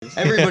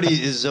everybody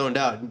is zoned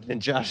out,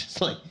 and Josh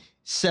is like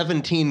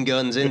 17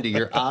 guns into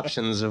your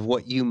options of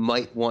what you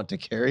might want to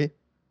carry.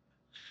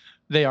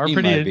 They are He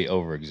pretty. might be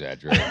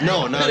over-exaggerating.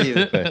 No, not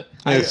even. But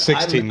I have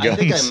 16 guns. I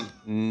think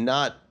I'm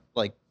not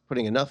like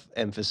putting enough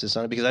emphasis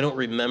on it because I don't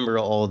remember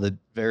all the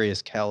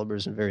various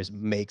calibers and various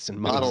makes and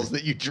models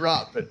that you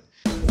drop. But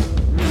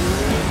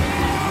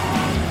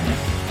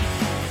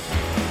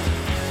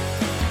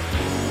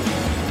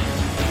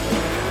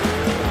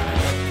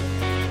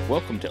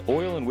welcome to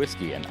Oil and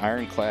Whiskey, an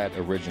Ironclad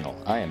original.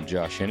 I am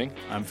Josh Henning.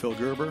 I'm Phil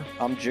Gerber.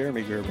 I'm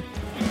Jeremy Gerber.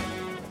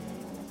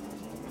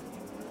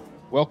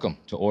 Welcome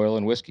to Oil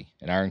and Whiskey,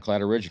 an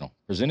Ironclad original,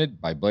 presented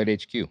by Blade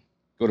HQ.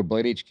 Go to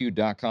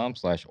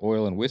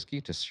bladehq.com/oil and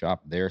whiskey to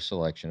shop their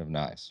selection of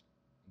knives.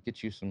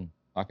 Get you some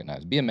pocket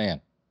knives. Be a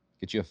man.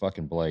 Get you a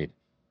fucking blade.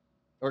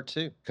 Or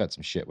two. Cut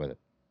some shit with it.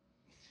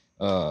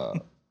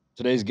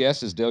 Today's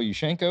guest is Del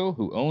Uschenko,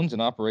 who owns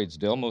and operates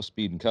Delmo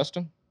Speed and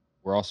Custom.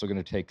 We're also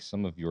going to take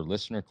some of your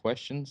listener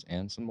questions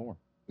and some more.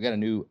 We got a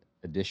new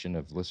edition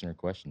of listener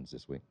questions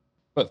this week.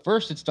 But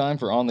first, it's time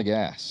for On the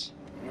Gas.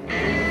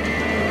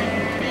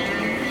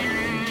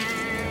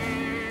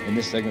 In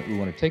this segment, we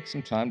want to take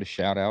some time to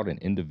shout out an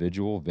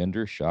individual,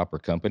 vendor, shop, or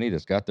company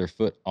that's got their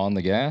foot on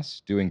the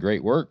gas, doing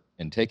great work,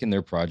 and taking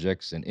their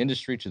projects and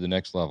industry to the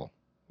next level.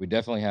 We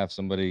definitely have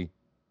somebody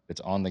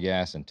that's on the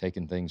gas and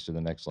taking things to the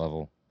next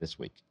level this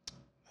week.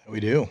 We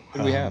do. Who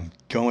do we have?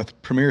 Going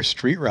with Premier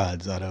Street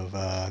Rods out of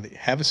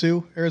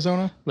Havasu,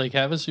 Arizona. Lake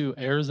Havasu,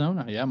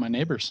 Arizona. Yeah, my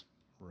neighbors.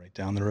 Right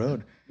down the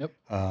road. Yep.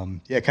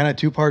 Yeah, kind of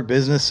two-part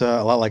business.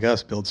 A lot like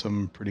us, build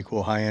some pretty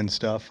cool high-end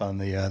stuff on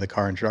the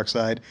car and truck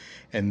side,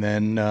 and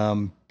then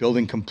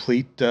building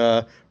complete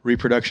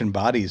reproduction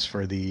bodies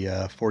for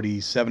the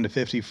 47 to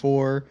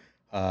 54,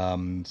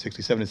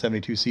 67 to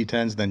 72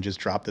 C10s. Then just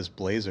drop this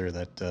Blazer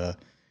that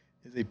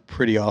is a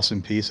pretty awesome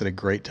piece at a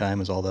great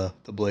time as all the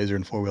Blazer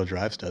and four-wheel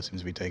drive stuff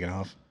seems to be taking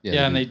off.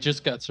 Yeah, and they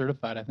just got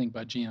certified, I think,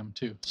 by GM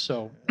too.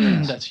 So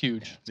that's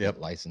huge. Yep.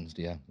 Licensed,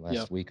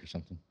 last week or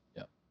something.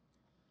 Yep.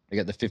 They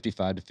got the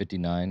 55 to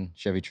 59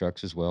 Chevy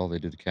trucks as well. They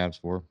do the cabs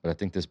for. But I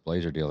think this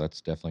Blazer deal, that's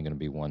definitely going to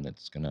be one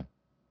that's going to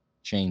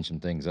change some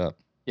things up.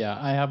 Yeah,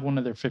 I have one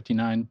of their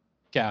 59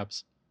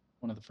 cabs,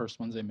 one of the first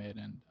ones they made,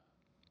 and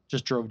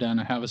just drove down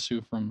to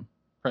Havasu from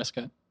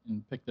Prescott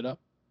and picked it up.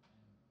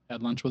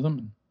 Had lunch with them,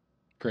 and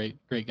great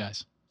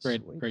guys.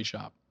 Great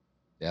shop.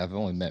 Yeah, I've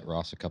only met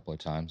Ross a couple of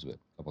times, but a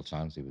couple of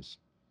times he was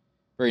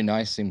very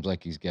nice. Seems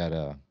like he's got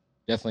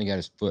definitely got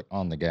his foot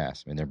on the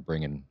gas. I mean, they're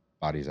bringing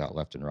bodies out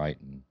left and right,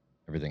 and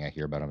everything I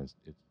hear about him is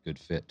it's a good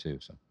fit too.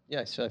 So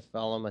yeah, so I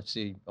follow him. I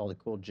see all the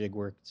cool jig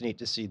work. It's neat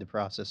to see the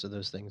process of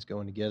those things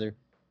going together.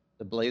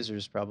 The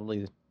Blazer's probably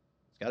it's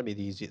got to be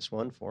the easiest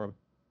one for him.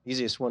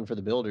 Easiest one for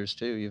the builders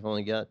too. You've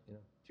only got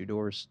two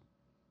doors.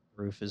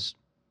 Roof is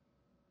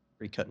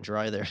pretty cut and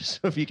dry there. So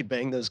if you could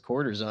bang those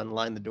quarters on and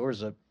line the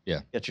doors up,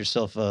 get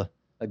yourself a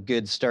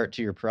good start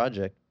to your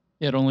project.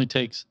 It only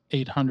takes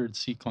 800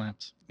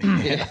 C-clamps.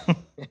 Yeah.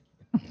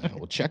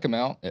 Well, check them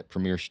out at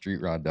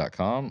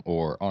premierstreetrod.com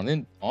or on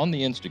the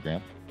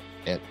Instagram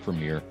at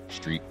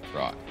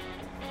premierstreetrod.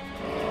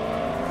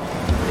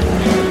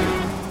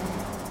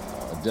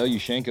 Del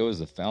Uschenko is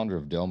the founder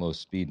of Delmo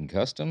Speed and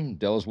Custom.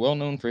 Del is well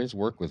known for his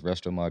work with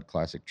Restomod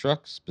classic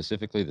trucks,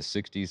 specifically the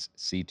 60s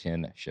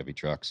C10 Chevy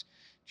trucks.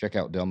 Check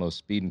out Delmo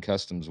Speed and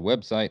Custom's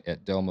website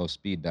at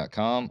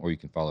delmospeed.com, or you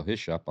can follow his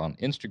shop on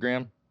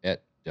Instagram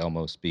at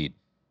Delmo Speed.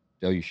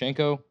 Del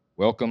Uschenko,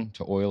 welcome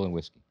to Oil and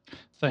Whiskey.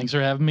 Thanks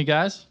for having me,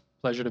 guys.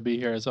 Pleasure to be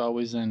here as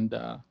always, and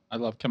I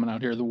love coming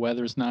out here. The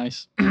weather's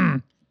nice.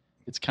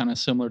 It's kind of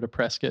similar to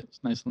Prescott. It's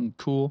nice and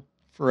cool.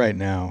 For right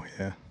now,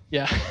 yeah.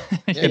 Yeah.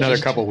 Another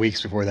couple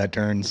weeks before that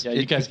turns. Yeah,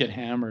 you guys get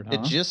hammered, huh?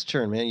 It just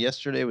turned, man.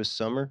 Yesterday was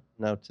summer.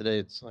 Now today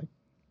it's like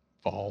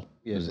fall.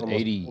 Yeah, It was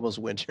almost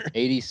winter.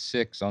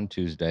 86 on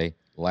Tuesday.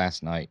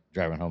 Last night,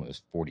 driving home, it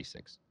was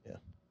 46. Yeah.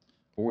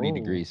 40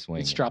 degree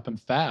swing. It's dropping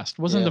fast.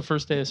 Wasn't the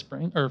first day of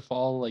spring or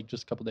fall like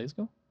just a couple days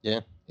ago?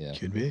 Yeah. Yeah.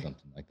 Could be.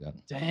 Something like that.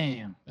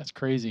 Damn, that's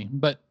crazy.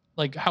 But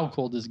like, how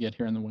cold does it get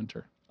here in the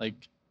winter? Like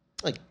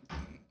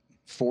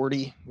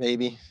 40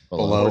 maybe.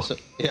 Below.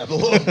 Yeah,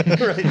 below.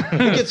 Right.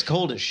 It gets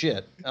cold as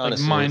shit.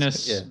 Honestly. Like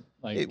minus. Yeah.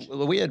 Like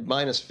we had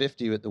minus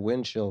 50 at the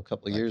wind chill a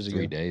couple of years ago.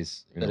 3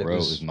 days in that a it row,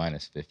 was- it was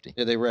minus 50.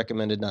 Yeah, they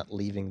recommended not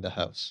leaving the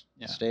house.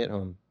 Yeah. Stay at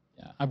home.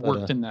 yeah, I've But,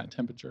 worked in that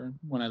temperature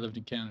when I lived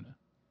in Canada.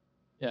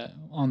 Yeah,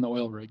 on the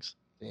oil rigs.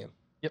 Damn.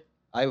 Yep.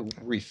 I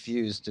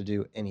refuse to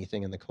do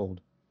anything in the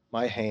cold.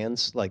 My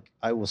hands,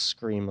 I will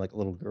scream like a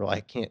little girl. I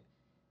can't.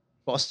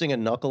 Busting a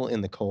knuckle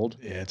in the cold.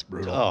 Yeah, it's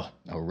brutal. Oh,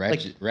 Oh,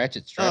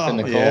 ratchet strap in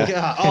the cold. yeah.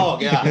 God. Oh,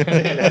 God.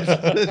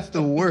 That's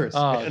the worst.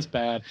 Oh, man. it's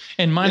bad.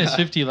 And minus Yeah.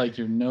 50, like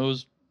your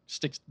nose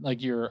sticks,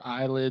 like your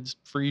eyelids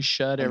freeze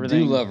shut. I Everything.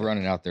 do love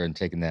running out there and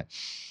taking that,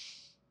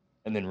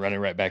 and then running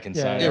right back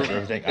inside Yeah. after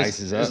everything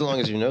ices up. As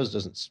long as your nose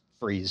doesn't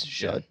freeze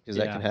shut, because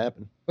that Yeah. can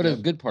happen. But the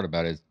good part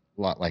about it is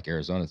a lot like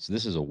Arizona. So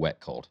this is a wet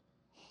cold,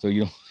 so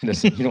you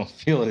don't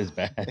feel it as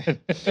bad.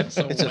 It's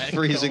It's a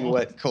freezing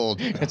wet cold.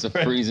 It's a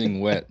freezing,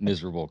 wet,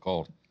 miserable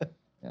cold.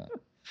 Yeah.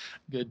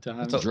 Good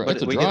times. It's a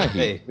But we dry get, heat.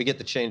 hey, we get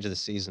the change of the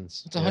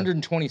seasons. It's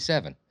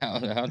 127.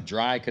 How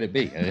dry could it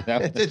be?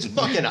 It's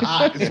fucking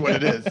hot. Is what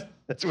it is.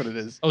 That's what it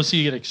is. Oh, so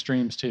you get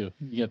extremes too.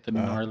 You get the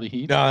gnarly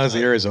heat. No, that was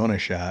the Arizona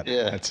shot.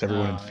 Yeah. That's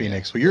everyone in Oh, yeah.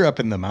 Phoenix. Well, you're up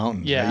in the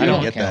mountains. Yeah, right? I You don't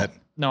don't get count.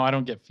 that. No, I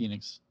don't get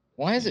Phoenix.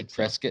 Why is it So-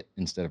 Prescott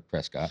instead of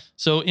Prescott?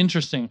 So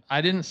interesting.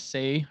 I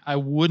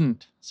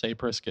wouldn't say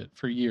Prescott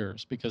for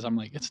years because I'm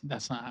like,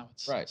 that's not how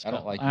it's Right. I spelled.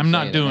 don't like you I'm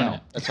not saying it doing now.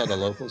 it. That's how the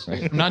locals do.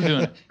 I'm not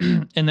doing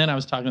it. And then I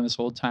was talking to this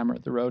old timer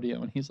at the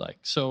rodeo, and he's like,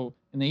 so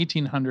in the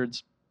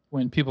 1800s,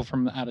 when people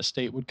from out of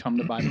state would come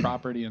to buy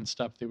property and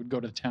stuff, they would go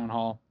to the town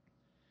hall,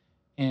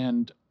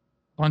 and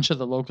a bunch of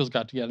the locals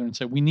got together and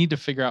said, we need to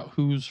figure out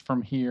who's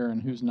from here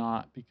and who's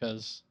not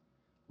because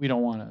we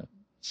don't want to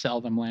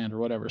sell them land or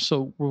whatever.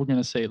 So we're going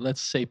to say,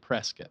 let's say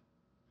Prescott.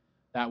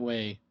 That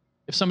way,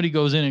 if somebody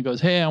goes in and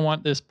goes, hey, I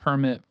want this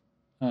permit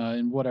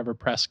in whatever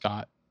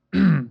Prescott,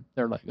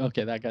 they're like,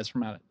 okay, that guy's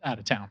from out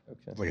of town. Okay.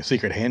 It's like a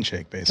secret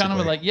handshake, basically. Kind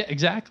of like, yeah,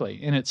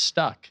 exactly. And it's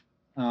stuck.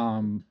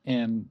 And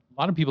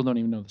a lot of people don't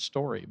even know the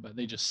story, but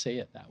they just say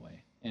it that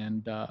way.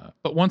 And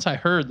but once I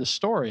heard the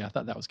story, I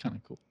thought that was kind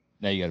of cool.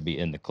 Now you got to be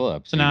in the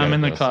club. So you now I'm gotta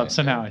in the go club. say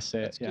So it. now I say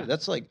it. That's Yeah. good.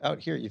 That's like out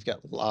here. You've got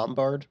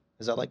Lombard,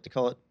 as I like to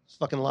call it. It's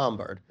fucking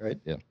Lombard, right?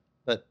 Yeah.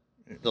 But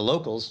the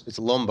locals, it's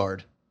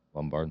Lombard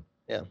Lombard.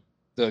 Yeah.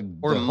 The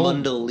or whole-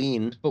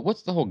 Mundaline. But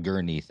what's the whole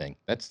Gurney thing?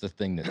 That's the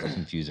thing that's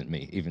confusing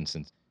me. Even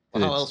since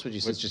Well, how it's- else would you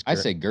say? It's just I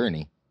say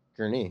Gurney.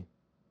 Gurney.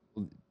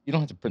 You don't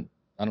have to put.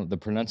 I don't the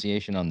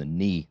pronunciation on the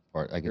knee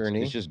part. Like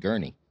Gurney? it's just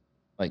Gurney,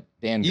 like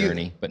Dan You-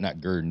 Gurney, but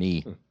not Gurney.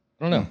 Hmm.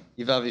 I don't know.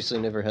 You've obviously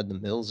never had the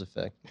Mills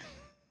effect.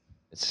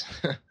 It's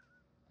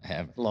I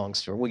haven't. long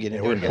story. We'll get Yeah,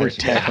 into we're, it. we're guys.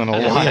 tackling a Yeah,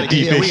 we lot gotta- of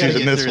deep yeah, we gotta issues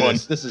in get this through one.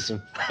 This is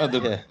some. Oh,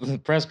 Yeah. the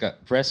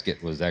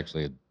Prescott was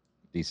actually a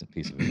decent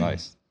piece of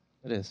advice.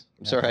 It is.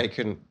 I'm sorry I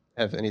couldn't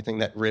have anything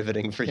that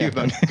riveting for you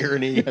about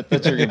Gurney. I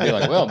thought you were gonna be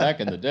like, well, back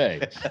in the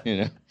day, you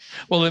know.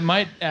 Well, it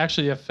might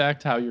actually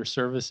affect how your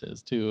service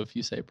is too if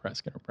you say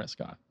Prescott or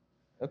Prescott.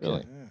 Okay.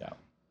 Really? Yeah.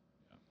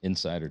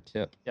 Insider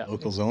tip. Yeah.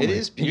 Locals only. It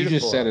is You beautiful.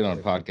 just said it on out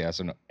a there. podcast,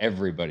 so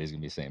everybody's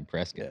gonna be saying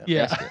Prescott.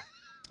 Yeah. Prescott.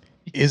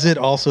 Is it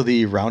also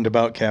the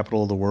roundabout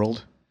capital of the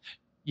world?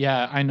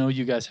 Yeah, I know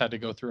you guys had to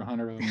go through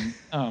 100 of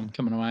them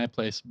coming to my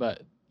place,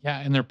 but yeah,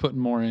 and they're putting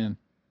more in.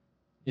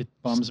 It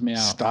bums me out.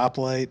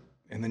 Stoplight,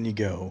 and then you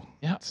go.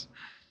 Yeah. It's-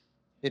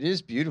 It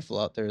is beautiful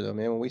out there, though,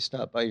 man. When we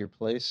stop by your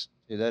place,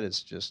 dude, that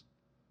is just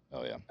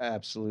Oh yeah.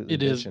 absolutely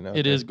It is. bitchin' out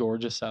It there. is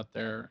gorgeous out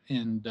there,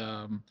 and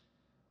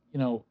you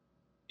know,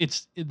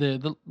 it's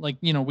the like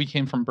we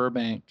came from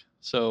Burbank,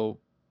 so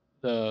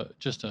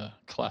just a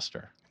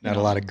cluster. you Not a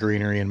know. lot of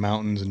greenery and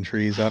mountains and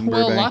trees out in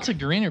Well, Burbank. lots of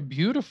greenery,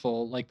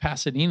 beautiful. Like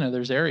Pasadena,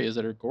 there's areas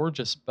that are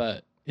gorgeous,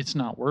 but it's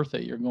not worth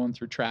it. You're going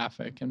through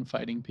traffic and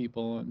fighting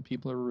people, and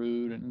people are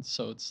rude, and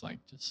so it's like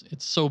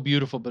it's so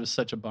beautiful, but it's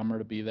such a bummer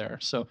to be there.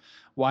 So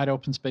wide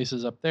open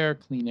spaces up there,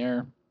 clean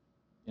air,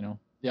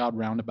 the odd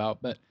roundabout.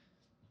 But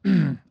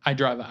I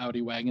drive an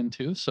Audi wagon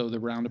too, so the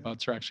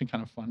roundabouts are actually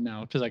kind of fun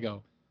now because I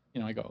go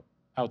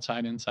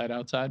outside, inside,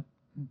 outside,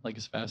 like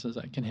as fast as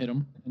I can hit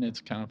them, and it's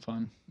kind of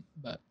fun.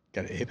 But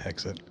Got to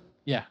apex it.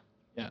 yeah.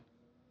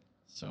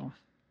 So.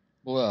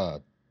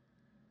 Well,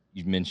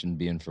 you mentioned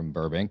being from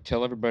Burbank.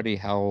 Tell everybody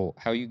how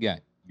you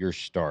got your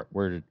start.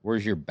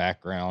 Where's your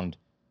background?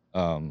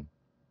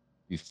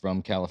 You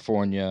from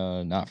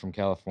California? Not from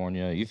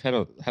California? You've had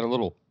a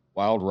little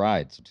wild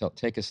ride. So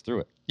take us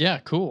through it. Yeah,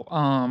 cool.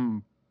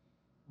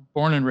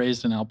 Born and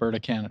raised in Alberta,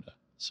 Canada.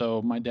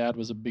 So my dad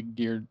was a big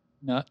geared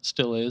nut,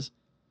 still is.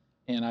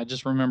 And I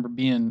just remember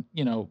being,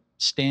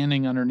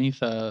 standing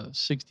underneath a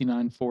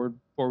 69 Ford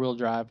four-wheel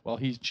drive while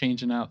he's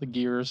changing out the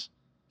gears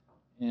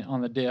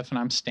on the diff, and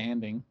I'm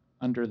standing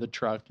under the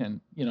truck. And,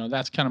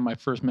 that's kind of my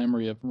first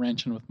memory of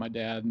wrenching with my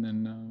dad. And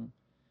then,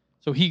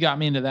 so he got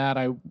me into that.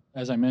 I,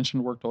 as I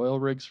mentioned, worked oil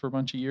rigs for a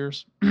bunch of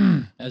years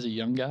as a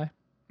young guy.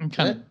 I'm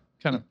kind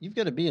of. You've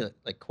got to be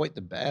quite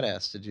the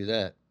badass to do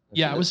that.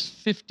 Yeah, I was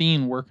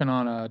 15 working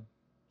on a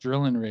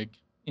drilling rig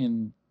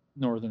in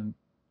northern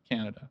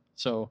Canada.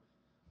 So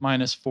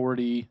minus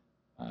 40,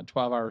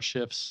 12-hour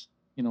shifts,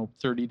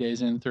 30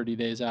 days in, 30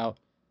 days out.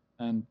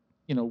 And,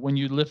 when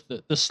you lift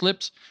the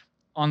slips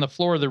on the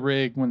floor of the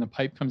rig, when the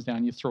pipe comes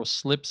down, you throw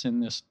slips in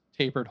this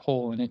tapered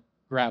hole and it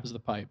grabs the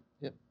pipe.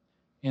 Yep.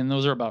 And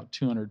those are about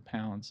 200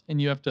 pounds.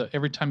 And you have to,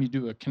 every time you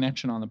do a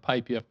connection on the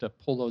pipe, you have to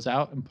pull those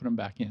out and put them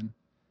back in.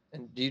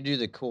 And do you do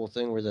the cool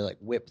thing where they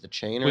whip the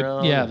chain With,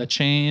 around? yeah, the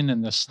chain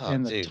and the Oh,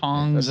 and the dude,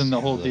 tongs and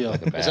the whole deal.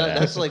 Like a That's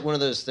badass. like one of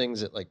those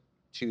things at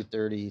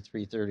 2:30,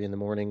 3:30 in the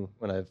morning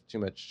when I have too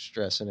much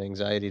stress and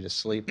anxiety to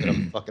sleep that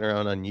I'm fucking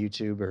around on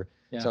YouTube or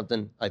Yeah.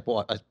 something. I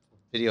bought a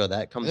video of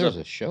that comes There up.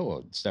 was a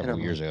show several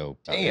I'm years ago.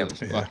 damn. It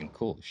was Yeah. fucking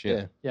cool as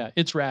shit. Yeah. Yeah,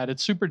 it's rad.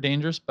 It's super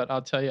dangerous, but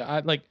I'll tell you, I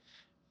like,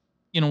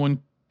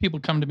 when people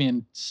come to me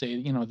and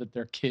say, that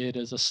their kid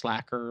is a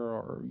slacker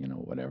or,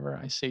 whatever,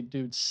 I say,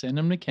 dude, send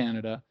them to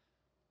Canada,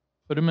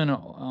 put them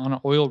on an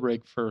oil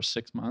rig for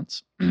 6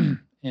 months,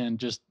 and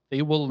just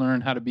they will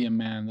learn how to be a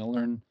man. They'll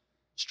learn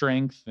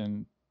strength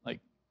and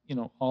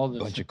all the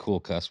Bunch of cool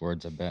cuss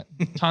words, I bet.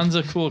 tons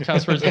of cool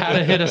cuss words. How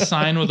to hit a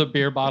sign with a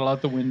beer bottle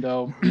out the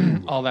window,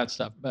 all that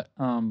stuff. But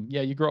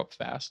yeah, you grow up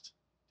fast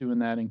doing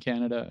that in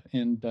Canada,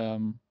 and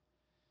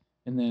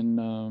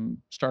then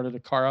started a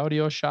car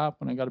audio shop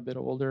when I got a bit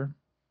older,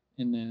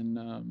 and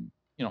then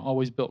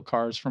always built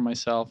cars for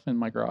myself in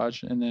my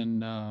garage. And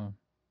then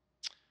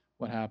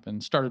what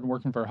happened? Started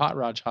working for a hot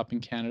rod shop in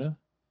Canada.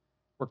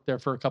 Worked there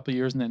for a couple of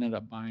years, and then ended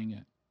up buying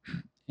it.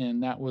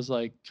 And that was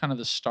like kind of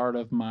the start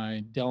of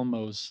my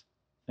Delmo's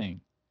thing.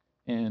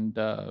 And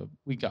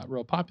we got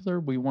real popular.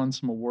 We won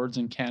some awards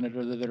in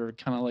Canada that are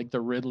kind of like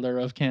the Riddler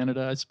of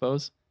Canada, I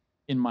suppose,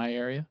 in my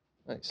area.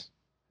 Nice.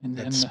 And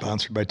That's then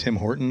sponsored by Tim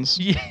Hortons.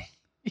 yeah,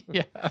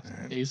 yeah,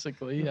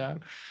 basically, yeah.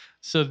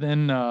 So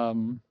then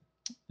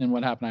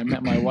what happened? I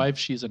met my wife.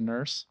 She's a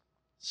nurse,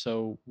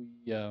 so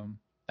we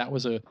that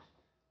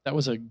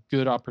was a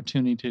good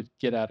opportunity to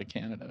get out of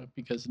Canada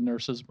because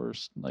nurses were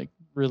like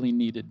really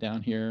needed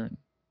down here. And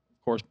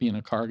of course, being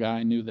a car guy,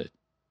 I knew that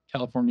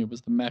California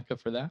was the mecca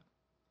for that.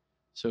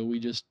 So we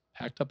just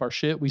packed up our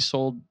shit. We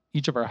sold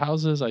each of our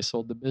houses. I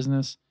sold the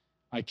business.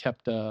 I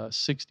kept a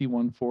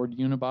 61 Ford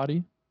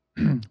unibody.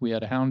 We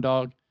had a hound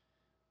dog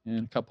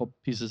and a couple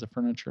pieces of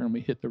furniture, and we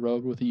hit the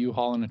road with a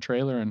U-Haul and a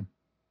trailer and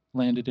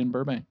landed in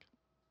Burbank.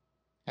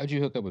 How'd you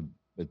hook up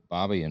with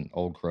Bobby and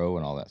Old Crow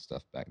and all that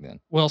stuff back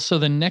then? Well, so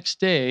the next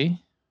day,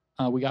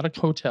 we got a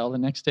hotel. The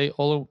next day,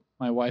 Ola,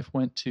 my wife,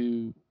 went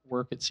to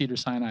work at Cedar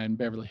Sinai in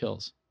Beverly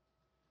Hills.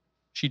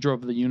 She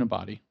drove the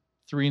unibody,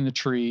 3 in the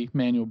tree,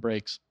 manual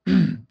brakes,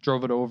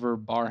 drove it over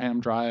Barham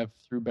Drive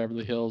through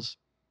Beverly Hills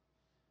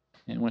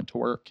and went to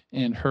work.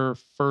 And her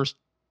first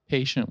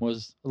patient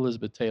was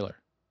Elizabeth Taylor.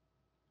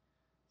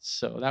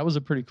 So that was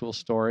a pretty cool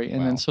story.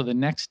 And Wow. then so the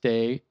next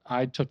day,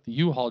 I took the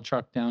U-Haul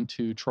truck down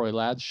to Troy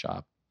Ladd's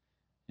shop,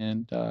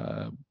 and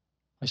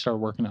I started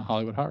working at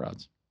Hollywood Hot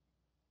Rods.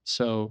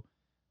 So,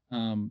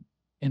 and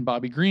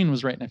Bobby Green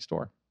was right next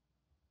door.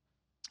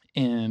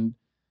 And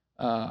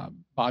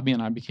Bobby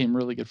and I became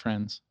really good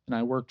friends. And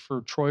I worked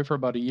for Troy for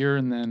about a year,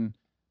 and then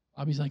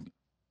Bobby's like,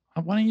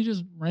 why don't you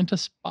just rent a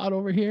spot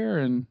over here?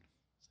 And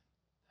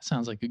that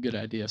sounds like a good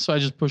idea. So I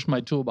just pushed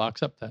my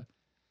toolbox up to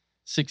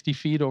 60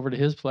 feet over to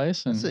his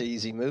place. And That's an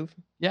easy move.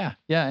 yeah.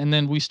 And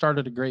then we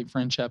started a great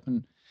friendship,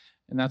 and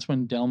that's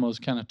when Delmo's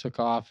kind of took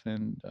off,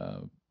 and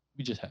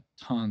we just had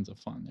tons of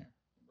fun there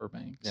in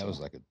Burbank. That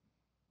was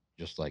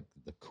just like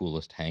the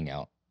coolest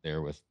hangout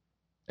there with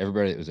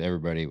everybody.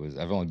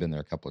 I've only been there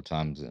a couple of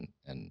times,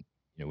 and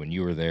when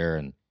you were there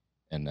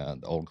and the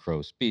Old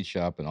Crow Speed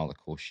Shop and all the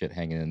cool shit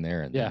hanging in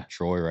there, and then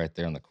Troy right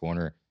there in the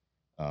corner.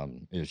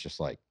 It was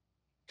just like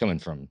coming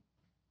from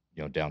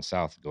down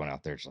south, going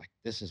out there, it's like,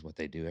 this is what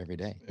they do every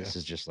day. Yeah. This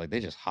is just like,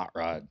 they just hot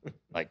rod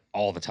like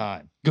all the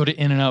time. Go to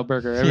In-N-Out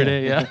Burger every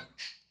day. Yeah.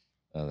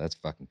 Oh, that's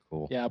fucking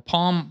cool. Yeah.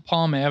 Palm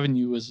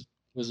Avenue was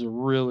a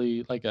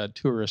really like a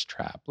tourist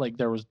trap. Like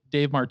there was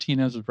Dave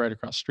Martinez was right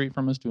across the street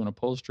from us doing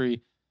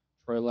upholstery.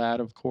 Troy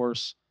Ladd, of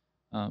course,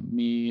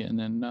 me, and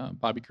then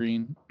Bobby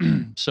Green.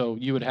 So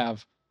you would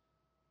have,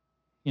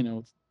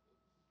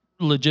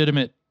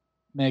 legitimate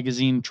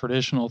magazine,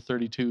 traditional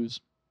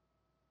 32s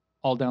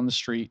all down the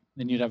street.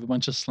 Then you'd have a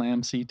bunch of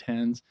Slam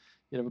C10s.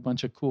 You'd have a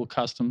bunch of cool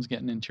customs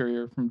getting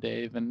interior from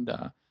Dave. And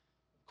of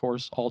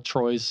course, all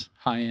Troy's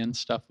high-end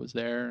stuff was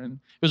there. And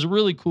it was a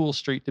really cool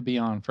street to be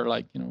on for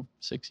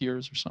 6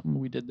 years or something.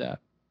 We did that.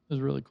 It was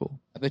really cool.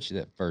 I bet you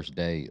that first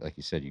day, like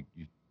you said, you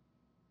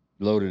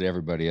loaded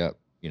everybody up,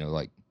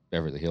 like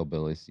Beverly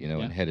Hillbillies,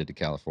 and headed to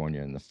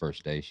California. And the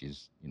first day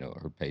she's,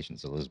 her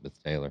patient's Elizabeth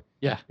Taylor.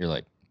 Yeah. You're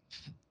like,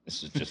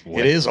 this is just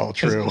it is all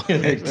true.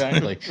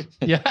 Exactly.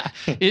 Yeah.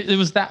 It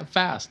was that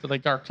fast.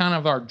 Like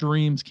our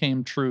dreams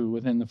came true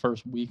within the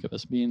first week of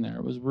us being there.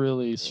 It was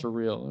really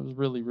surreal. It was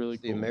really, really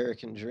cool. The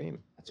American dream.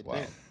 That's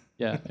wild.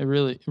 Yeah, it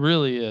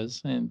really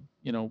is. And,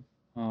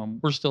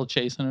 we're still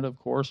chasing it, of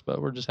course,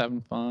 but we're just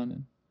having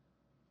fun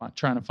and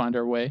trying to find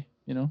our way,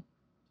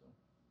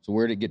 So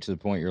where did it get to the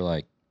point you're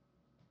like,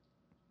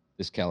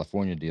 this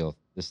California deal,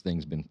 this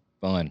thing's been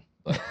fun,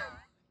 but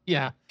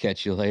yeah,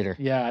 catch you later.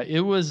 Yeah, it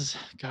was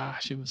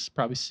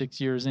probably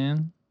 6 years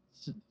in,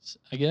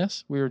 I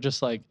guess. We were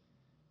just like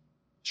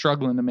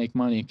struggling to make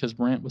money because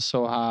rent was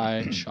so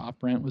high, shop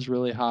rent was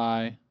really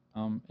high,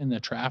 and the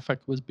traffic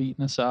was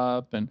beating us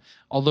up. And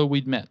although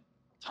we'd met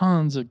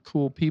tons of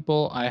cool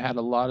people, I had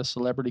a lot of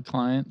celebrity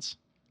clients.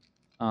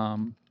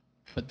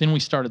 But then we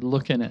started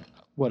looking at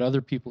what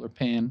other people are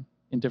paying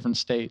in different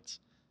states.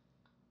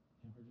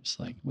 And we're just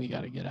like, we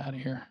got to get out of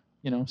here,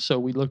 So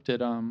we looked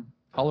at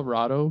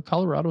Colorado.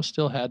 Colorado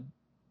still had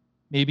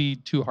maybe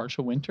too harsh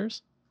of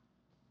winters.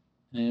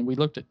 And we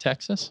looked at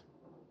Texas.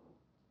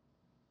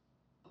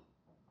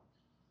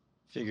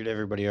 Figured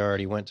everybody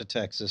already went to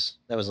Texas.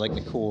 That was like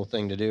the cool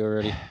thing to do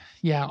already.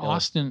 Yeah,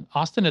 Austin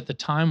at the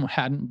time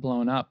hadn't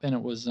blown up, and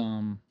it was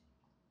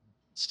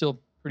still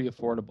pretty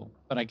affordable.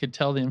 But I could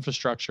tell the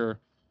infrastructure,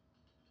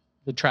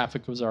 the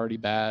traffic was already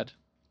bad.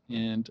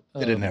 And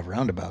they didn't have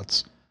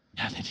roundabouts.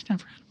 Yeah, they didn't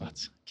have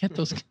roundabouts. Get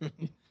those.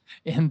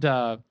 And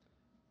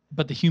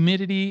but the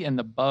humidity and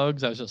the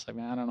bugs, I was just like,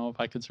 man, I don't know if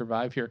I could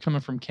survive here.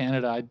 Coming from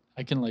Canada,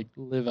 I can like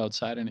live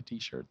outside in a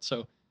t-shirt.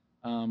 So,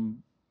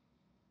 um,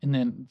 and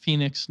then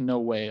Phoenix, no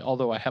way.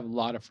 Although I have a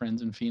lot of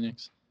friends in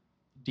Phoenix,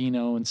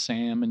 Dino and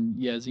Sam and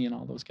Yezi and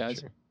all those guys,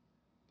 Sure.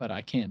 but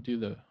I can't do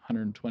the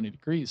 120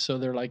 degrees. So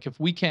they're like, if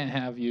we can't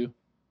have you,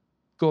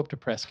 go up to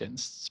Prescott and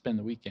spend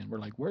the weekend. We're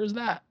like, where's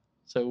that?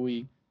 So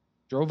we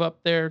drove up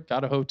there,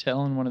 got a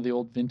hotel in one of the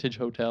old vintage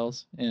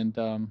hotels, and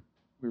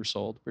we were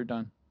sold. We were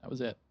done. That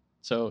was it.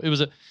 So it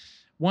was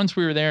once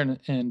we were there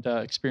and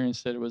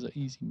experienced it, it was an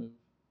easy move.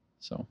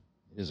 So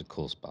It is a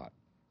cool spot,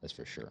 that's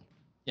for sure.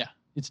 yeah,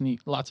 it's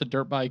neat. Lots of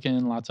dirt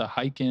biking, lots of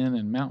hiking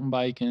and mountain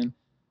biking,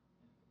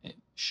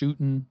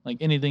 shooting, like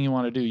anything you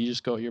want to do, you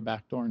just go at your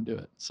back door and do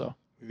it. So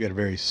We've got a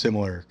very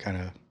similar kind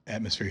of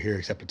atmosphere here,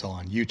 except it's all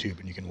on YouTube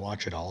and you can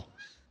watch it all.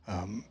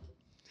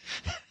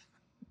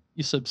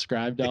 you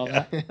subscribe to all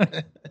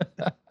that.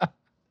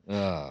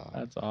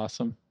 That's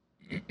awesome.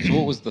 So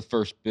what was the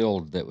first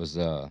build that was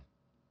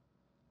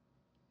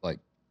like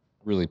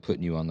really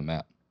putting you on the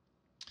map?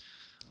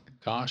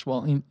 Gosh,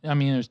 well, I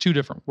mean, there's two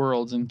different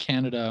worlds. In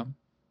Canada,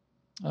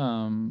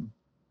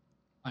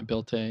 I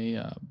built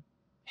a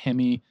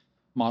Hemi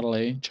Model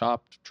A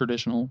chopped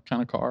traditional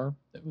kind of car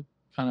that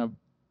kind of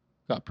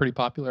got pretty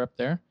popular up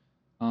there.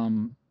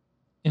 And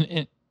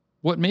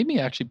what made me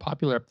actually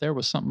popular up there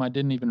was something I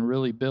didn't even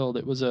really build.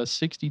 It was a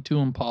 62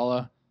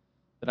 Impala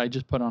that I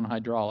just put on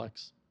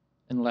hydraulics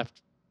and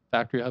left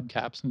factory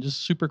hubcaps and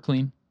just super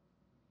clean.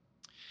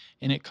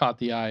 And it caught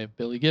the eye of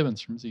Billy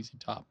Gibbons from ZZ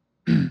Top.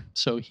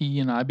 So he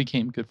and I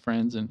became good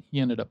friends, and he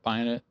ended up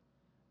buying it,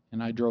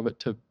 and I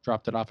dropped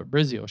it off at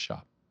Brizio's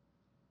shop.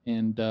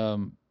 And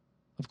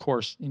of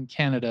course, in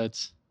Canada,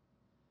 it's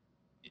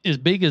as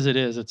big as it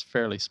is, it's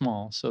fairly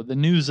small. So the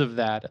news of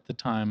that at the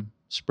time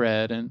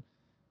spread and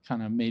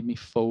kind of made me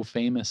faux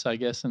famous, I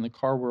guess, in the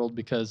car world,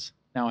 because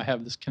now I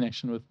have this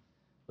connection with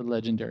the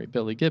legendary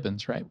Billy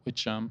Gibbons, right?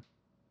 Which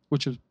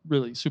was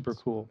really super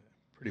cool.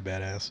 Pretty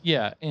badass.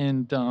 Yeah,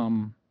 and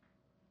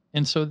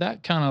so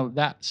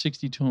that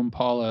 62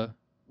 Impala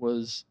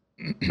was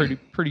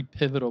pretty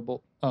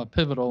pivotal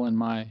in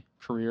my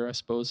career, I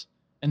suppose.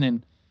 And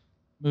then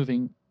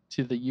moving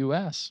to the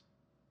U.S.,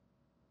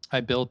 I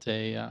built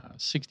a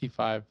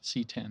 65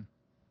 C10,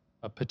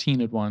 a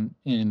patinaed one,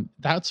 and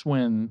that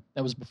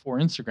was before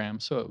Instagram,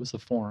 so it was the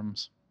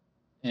forums.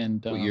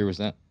 And What year was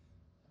that?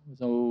 It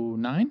was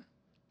 09,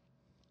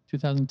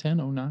 2010,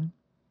 09,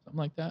 something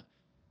like that.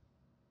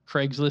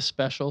 Craigslist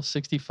special,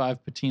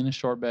 65 patina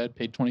short bed,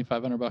 paid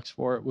 $2,500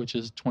 for it, which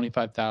is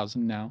 $25,000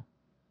 now.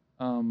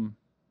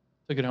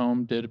 Took it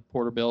home, did a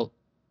porter built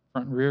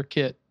front and rear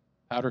kit,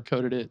 powder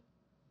coated it,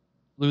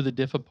 blew the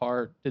diff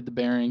apart, did the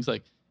bearings,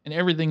 and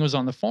everything was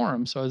on the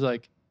forum. So I was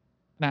like,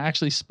 and I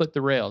actually split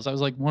the rails. I was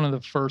like one of the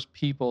first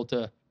people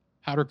to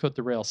powder coat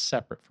the rails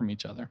separate from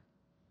each other.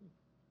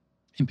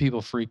 And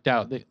people freaked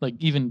out.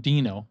 Even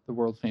Dino, the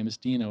world famous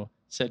Dino,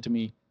 said to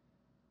me,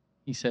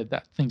 he said,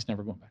 that thing's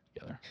never going back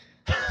together.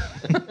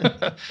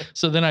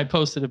 So then I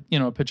posted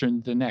a picture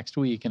the next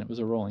week, and it was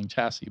a rolling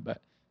chassis.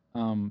 But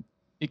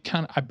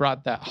I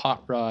brought that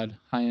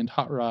high-end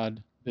hot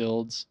rod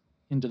builds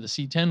into the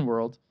C10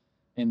 world,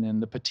 and then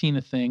the patina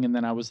thing, and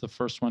then I was the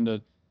first one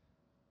to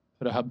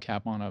put a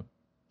hubcap on a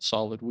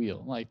solid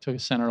wheel. Like took a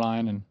center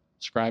line and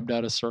scribed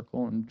out a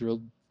circle and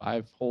drilled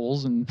 5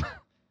 holes and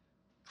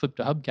clipped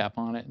a hubcap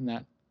on it,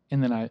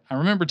 and then I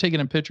remember taking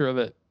a picture of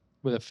it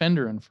with a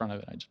fender in front of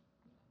it. I just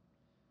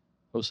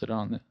posted it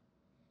on the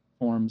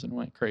forums and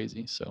went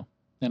crazy. So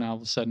then all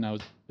of a sudden I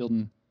was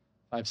building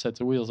 5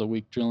 sets of wheels a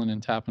week, drilling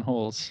and tapping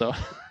holes. So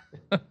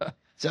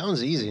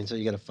Sounds easy until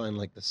you got to find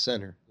like the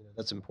center.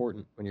 That's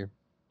important when you're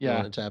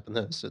tapping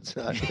those. It's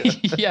not.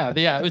 yeah,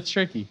 it's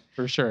tricky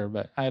for sure.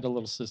 But I had a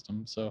little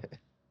system. So,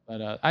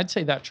 but I'd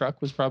say that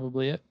truck was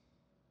probably it.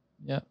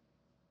 Yeah,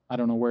 I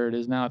don't know where it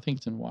is now. I think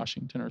it's in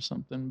Washington or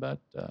something. But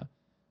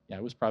yeah,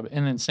 it was probably.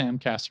 And then Sam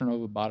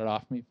Castronova bought it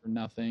off me for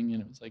nothing,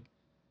 and it was like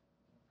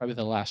probably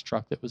the last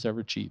truck that was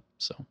ever cheap.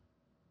 So.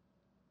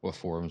 What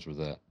forums was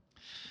that?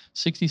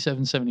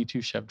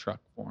 6772 Chev Truck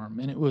Forum,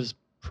 and it was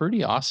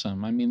pretty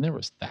awesome. I mean, there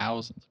was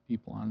thousands of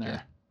people on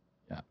there.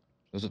 Yeah.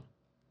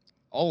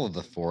 All of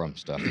the forum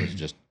stuff was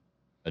just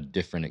a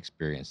different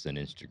experience than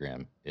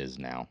Instagram is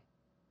now.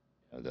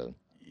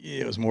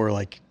 It was more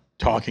like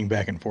talking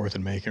back and forth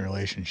and making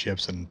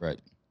relationships and right.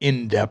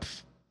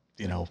 in-depth,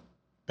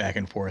 back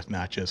and forth,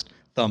 not just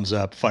thumbs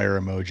up, fire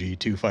emoji,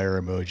 2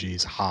 fire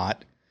emojis,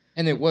 hot.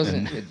 And it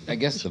wasn't, I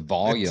guess, the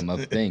volume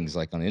of things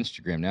like on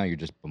Instagram now, you're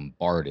just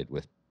bombarded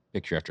with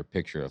picture after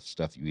picture of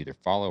stuff you either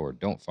follow or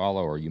don't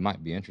follow, or you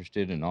might be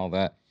interested in all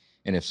that.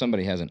 And if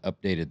somebody hasn't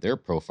updated their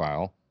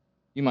profile,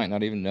 you might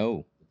not even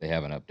know that they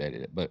haven't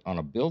updated it. But on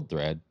a build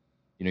thread,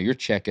 you're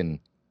checking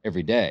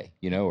every day,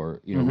 or,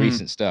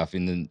 recent stuff.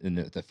 And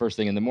then the first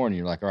thing in the morning,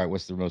 you're like, all right,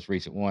 what's the most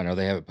recent one? Or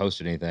they haven't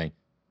posted anything.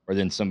 Or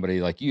then somebody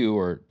like you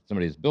or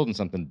somebody who's building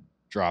something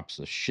drops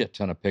a shit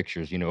ton of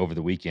pictures, over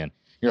the weekend.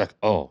 You're like,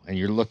 oh, and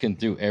you're looking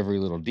through every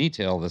little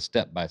detail, the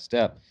step by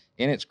step,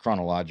 and it's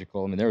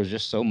chronological. I mean, there was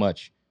just so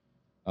much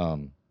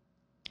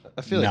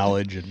I feel like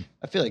knowledge and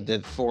I feel like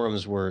the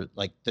forums were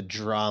like the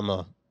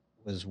drama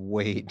was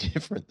way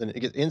different than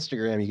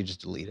Instagram. You could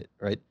just delete it,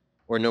 right?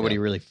 Or nobody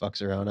really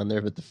fucks around on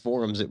there. But the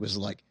forums, it was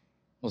like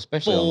Well,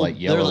 especially on like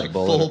they're Yellow like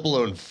Bullet. full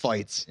blown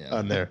fights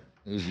on there.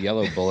 It was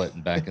Yellow Bullet,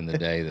 and back in the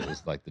day, that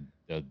was like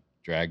the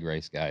drag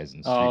race guys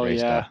and street Oh,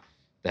 race yeah. stuff.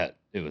 That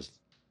it was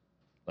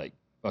like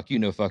fuck you,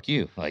 no fuck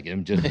you, like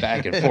them just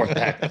back and forth,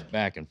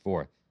 back and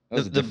forth. That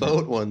was a The different-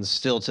 boat ones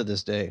still to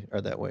this day are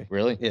that way.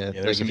 Really? Yeah,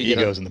 there's some if you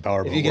get egos on- in the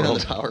powerboat If you get on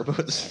world. the powerboat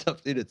and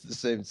stuff, dude, it's the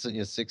same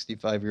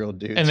 65-year-old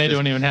dudes. And they just-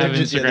 don't even have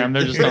they're just- Instagram,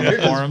 they're just on the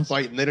they're forums.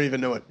 fighting. They don't even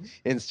know what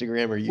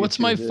Instagram or YouTube What's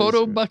my is.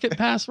 photo bucket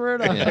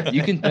password? Yeah,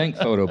 you can thank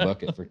Photo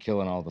Bucket for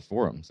killing all the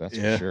forums. That's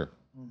Yeah. for sure.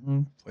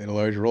 Mhm. Played a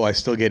large role. I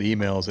still get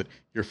emails that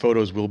your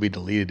photos will be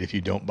deleted if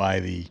you don't buy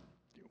the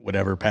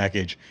whatever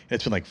package.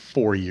 It's been like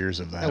 4 years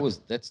of that.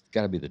 That's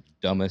got to be the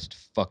dumbest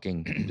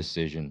fucking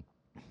decision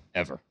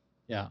ever.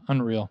 Yeah,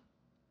 unreal.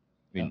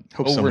 I mean,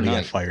 Hope somebody got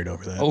overnight, fired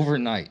over that.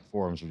 overnight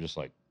forums were just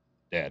like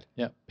dead.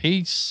 Yeah,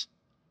 peace.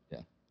 Yeah.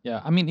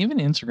 Yeah, I mean, even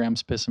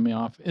Instagram's pissing me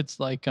off. It's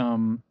like, you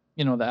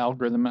know, the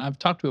algorithm. I've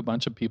talked to a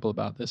bunch of people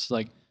about this.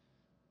 Like,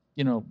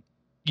 you know,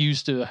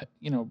 used to,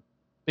 you know,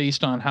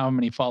 based on how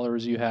many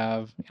followers you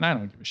have, and I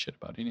don't give a shit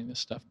about any of this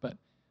stuff, but,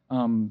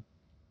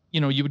 you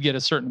know, you would get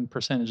a certain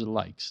percentage of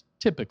likes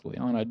typically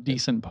on a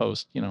decent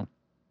post, you know,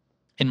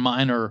 and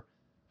mine are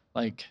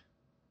like,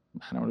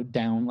 I don't know,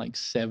 down like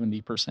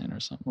 70% or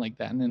something like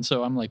that. And then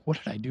so I'm like, what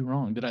did I do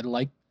wrong? Did I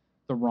like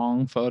the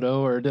wrong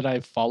photo or did I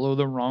follow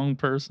the wrong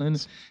person?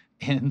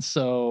 And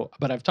so,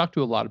 but I've talked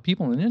to a lot of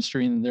people in the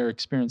industry and they're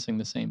experiencing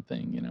the same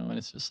thing, you know, and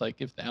it's just like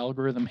if the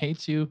algorithm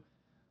hates you,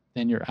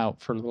 then you're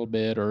out for a little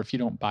bit. Or if you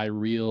don't buy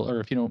reel, or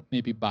if you don't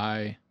maybe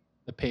buy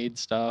the paid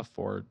stuff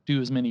or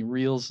do as many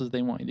reels as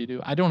they want you to do.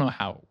 I don't know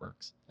how it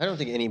works. I don't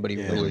think anybody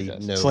Yeah. really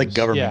It's knows. It's like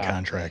government Yeah.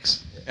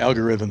 contracts,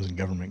 algorithms and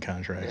government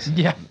contracts.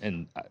 Yeah.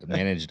 And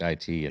managed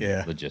IT and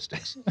Yeah.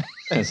 logistics.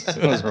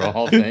 Those are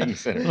all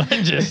things that are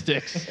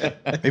Logistics.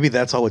 Maybe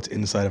that's all it's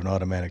inside of an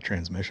automatic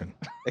transmission.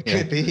 It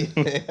could be.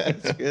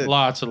 That's good.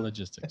 Lots of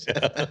logistics.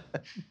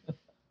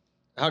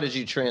 How did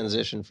you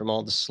transition from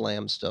all the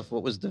slam stuff?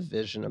 What was the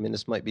vision? I mean,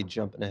 this might be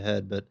jumping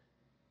ahead, but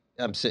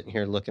I'm sitting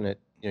here looking at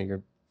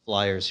your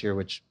flyers here,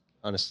 which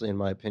honestly, in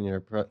my opinion, are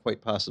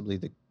quite possibly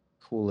the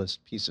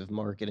coolest piece of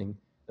marketing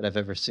that I've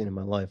ever seen in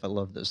my life. I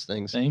love those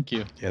things. Thank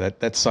you. Yeah,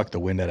 that sucked the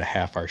wind out of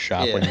half our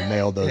shop when Yeah. you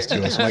mailed those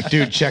to us. I'm like,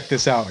 dude, check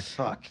this out. Like,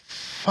 Fuck.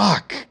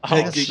 fuck.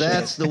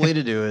 That's the way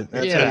to do it.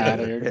 That's Get how you out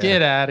do of it. here. Yeah.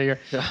 Get out of here.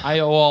 Yeah. I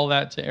owe all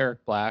that to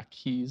Eric Black.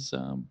 He's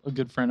a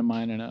good friend of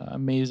mine and an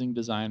amazing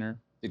designer.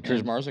 Did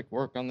Chris Marzik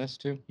work on this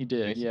too? He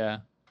did. Mason? Yeah.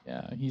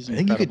 Yeah. He's I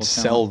think you could incredible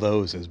sell talent.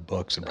 those as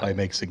books and probably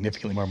make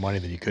significantly more money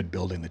than you could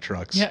building the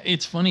trucks. Yeah.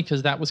 It's funny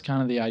because that was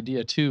kind of the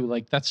idea too.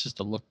 Like that's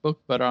just a lookbook,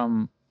 but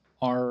our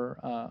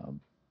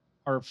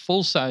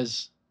full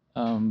size,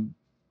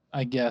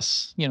 I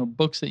guess,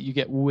 books that you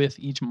get with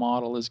each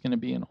model is going to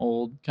be an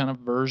old kind of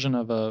version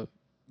of a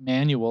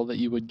manual that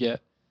you would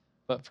get,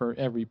 but for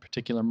every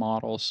particular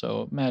model.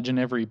 So imagine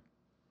every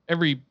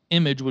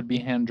image would be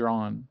hand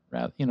drawn,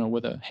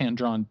 with a hand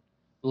drawn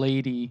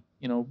lady,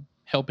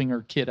 helping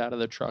her kid out of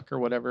the truck or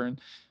whatever. And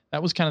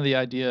that was kind of the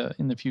idea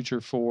in the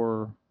future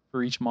for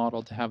each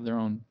model to have their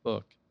own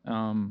book.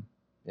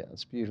 Yeah,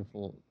 it's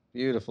beautiful,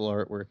 beautiful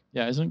artwork.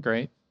 Yeah, isn't it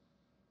great?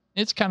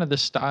 It's kind of the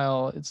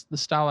style. It's the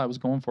style I was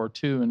going for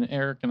too. And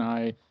Eric and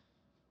I,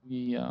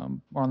 we are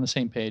on the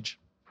same page.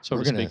 So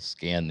We're to gonna speak.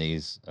 scan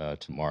these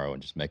tomorrow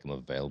and just make them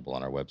available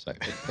on our website.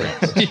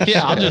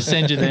 Yeah, I'll just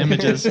send you the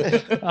images.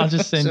 I'll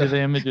just send you the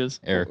images.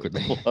 Eric would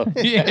love.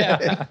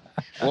 Yeah.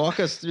 Walk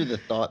us through the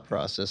thought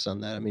process on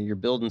that. I mean, you're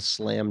building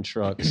slam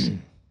trucks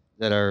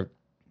that are,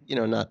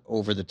 not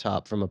over the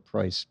top from a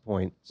price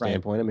point Right.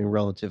 standpoint. I mean,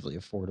 relatively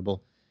affordable.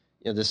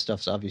 This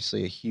stuff's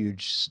obviously a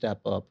huge step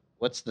up.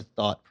 What's the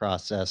thought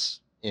process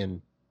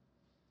in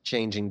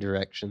changing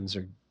directions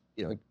or,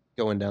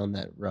 going down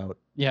that route?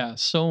 Yeah,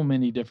 so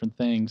many different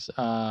things.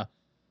 I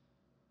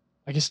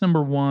guess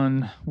number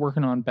one,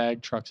 working on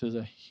bag trucks is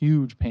a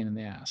huge pain in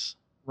the ass.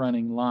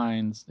 Running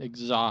lines,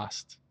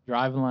 exhaust,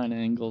 drive line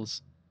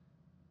angles.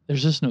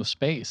 There's just no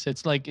space.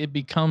 It's like it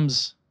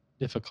becomes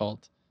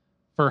difficult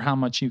for how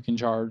much you can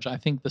charge. I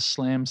think the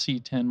Slam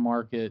C10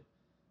 market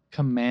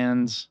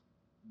commands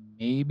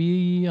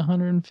maybe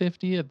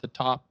 150 at the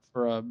top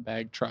for a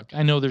bag truck.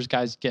 I know there's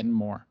guys getting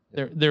more.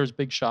 There's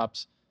big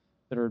shops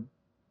that are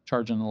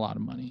charging a lot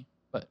of money.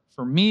 But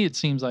for me, it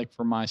seems like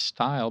for my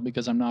style,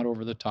 because I'm not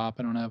over the top,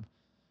 I don't have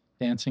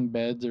dancing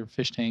beds or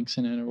fish tanks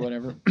in it or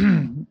whatever.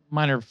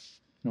 Mine are,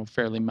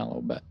 fairly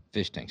mellow, but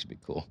Fish tanks would be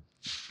cool.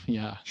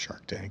 yeah,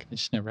 Shark Tank. I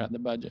just never had the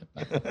budget.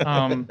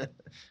 But,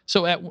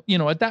 so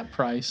at that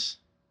price,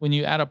 when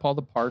you add up all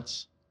the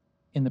parts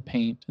in the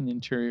paint and the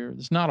interior,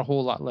 there's not a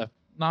whole lot left,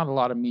 not a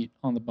lot of meat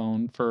on the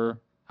bone for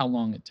how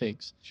long it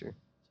takes. Sure.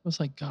 So it's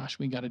like, gosh,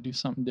 we got to do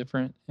something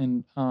different.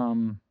 And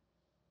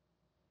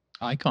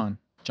Icon,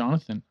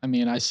 Jonathan, I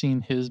mean, I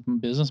seen his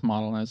business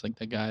model and I was like,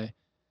 that guy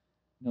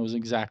knows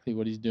exactly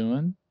what he's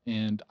doing.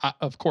 And I,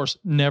 of course,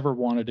 never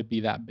wanted to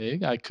be that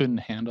big. I couldn't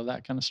handle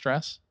that kind of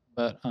stress.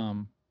 But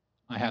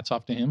my hats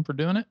off to him for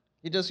doing it.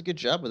 He does a good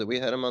job with it. We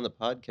had him on the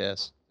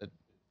podcast that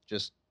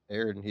just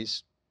aired, and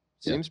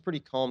seems pretty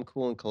calm,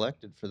 cool, and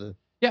collected for the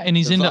Yeah, and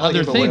he's the into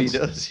volume other of what he things.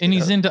 does, And you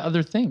he's know? into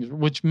other things,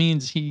 which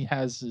means he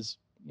has his,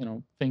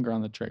 finger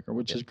on the trigger,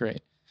 which is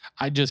great.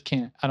 I just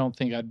can't. I don't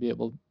think I'd be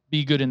able to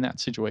be good in that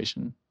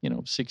situation.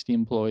 60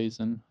 employees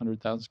and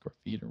 100,000 square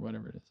feet or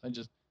whatever it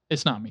is.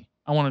 It's not me.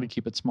 I wanted to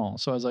keep it small.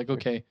 So I was like,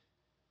 okay,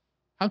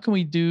 how can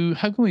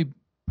we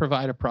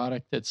provide a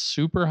product that's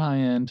super high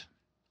end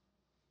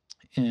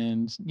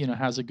and,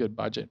 has a good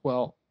budget?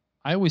 Well,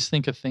 I always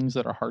think of things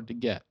that are hard to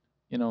get,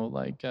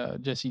 like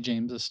Jesse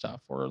James's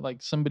stuff, or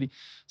like somebody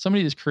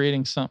is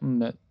creating something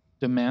that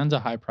demands a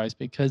high price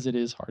because it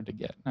is hard to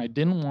get. And I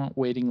didn't want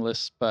waiting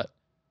lists, but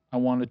I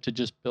wanted to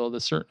just build a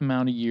certain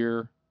amount a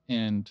year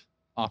and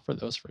offer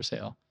those for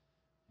sale.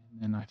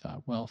 And then I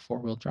thought, well,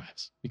 4-wheel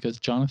drives, because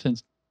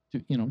Jonathan's,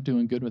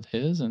 doing good with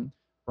his, and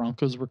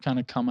Broncos were kind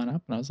of coming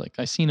up. And I was like,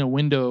 I seen a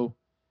window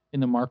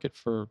in the market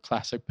for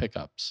classic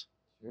pickups.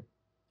 Sure.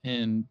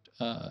 And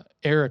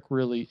Eric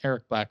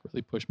Black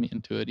really pushed me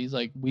into it. He's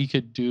like, we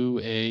could do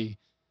a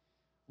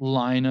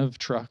line of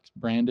trucks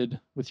branded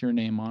with your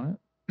name on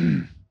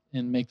it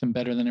and make them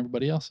better than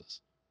everybody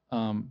else's.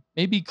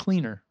 Maybe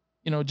cleaner,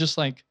 just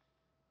like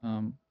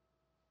a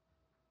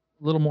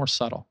little more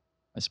subtle,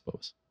 I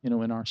suppose,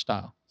 in our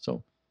style.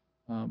 So,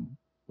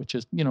 which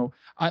is,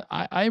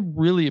 I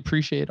really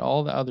appreciate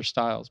all the other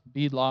styles,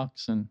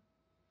 beadlocks and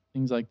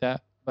things like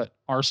that. But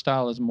our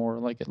style is more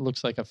like, it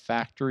looks like a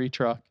factory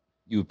truck.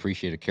 You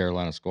appreciate a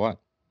Carolina squat?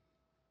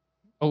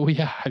 Oh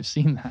yeah, I've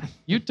seen that.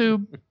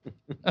 YouTube.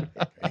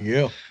 There you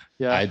go.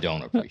 Yeah. I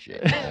don't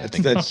appreciate it. I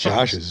think That's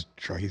Josh's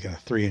truck. He's got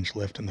a 3-inch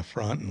lift in the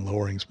front and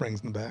lowering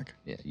springs in the back.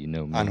 Yeah, you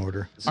know me. On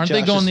order. Aren't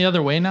they going the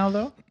other way now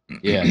though?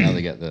 Yeah, now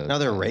they got the. Now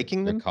they're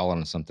raking They're them?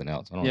 calling it something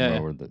else. I don't Yeah,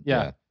 know where the.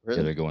 yeah.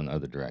 Really? they're going the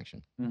other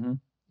direction.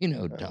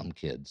 Mm-hmm. Dumb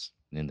kids,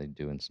 and then they're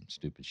doing some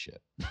stupid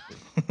shit.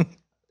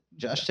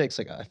 Josh takes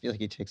I feel like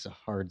he takes a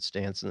hard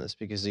stance in this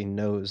because he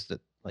knows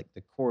that like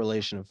the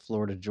correlation of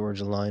Florida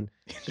Georgia line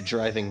to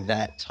driving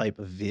that type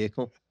of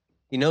vehicle,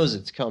 he knows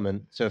it's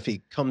coming. So if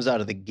he comes out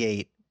of the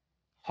gate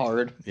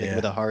hard, like, Yeah.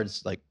 with a hard,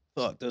 like,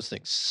 fuck, those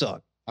things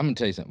suck. I'm gonna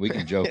tell you something. We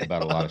can joke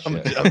about a lot of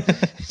shit. I'm-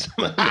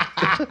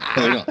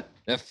 No, we don't.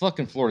 That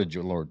fucking Florida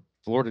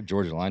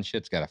Georgia line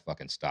shit's got to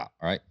fucking stop.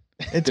 All right.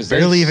 It's 'Cause they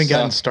barely even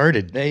gotten suck.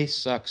 started. They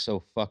suck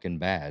so fucking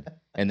bad,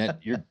 and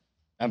that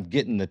I'm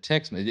getting the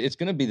text. It's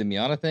gonna be the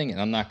Miata thing, and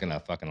I'm not gonna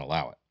fucking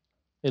allow it.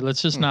 Hey,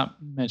 let's just not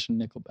mention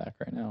Nickelback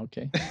right now,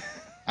 okay?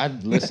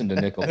 I'd listen to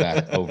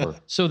Nickelback over.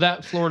 So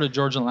that Florida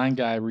Georgia line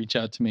guy reached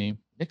out to me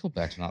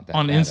Nickelback's not that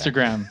on bad,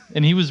 Instagram,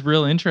 and he was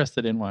real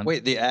interested in one.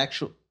 Wait, the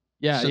actual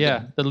Yeah, so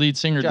yeah, the lead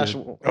singer. Josh.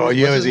 Dude. Oh,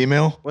 you have his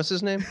email? What's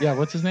his name? Yeah,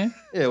 what's his name?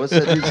 Yeah, what's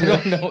that dude's I name?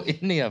 don't know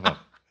any of them.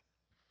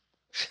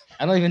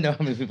 I don't even know how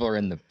many people are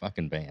in the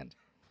fucking band.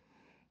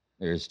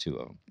 There's 2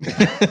 of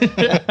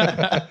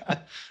them.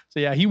 So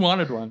yeah, he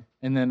wanted one,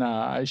 and then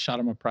I shot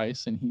him a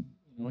price, and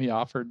he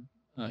offered.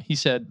 He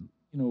said,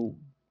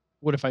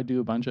 what if I do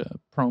a bunch of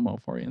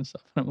promo for you and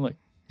stuff? And I'm like,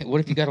 What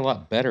if you got a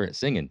lot better at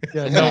singing?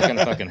 Yeah, It's no. not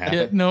gonna fucking happen.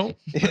 yeah, no.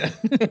 Yeah.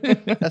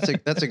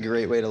 That's a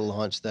great way to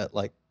launch that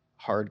like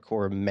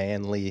hardcore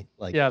manly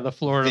like Yeah, the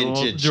Florida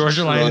vintage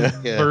Georgia line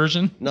truck, yeah.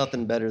 version.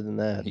 Nothing better than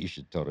that. You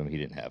should have told him he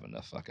didn't have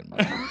enough fucking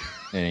money.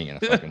 It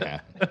ain't gonna fucking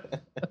happen.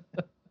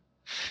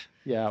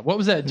 Yeah, what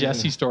was that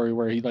Jesse story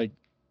where he like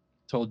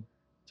told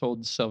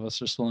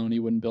Sylvester Stallone he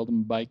wouldn't build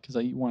him a bike because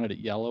he wanted it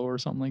yellow or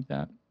something like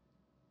that?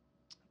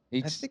 I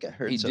think I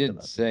heard He something did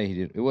about say he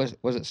did. Was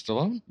it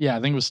Stallone? Yeah,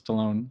 I think it was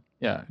Stallone.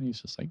 Yeah, and he's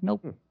just like,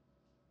 nope.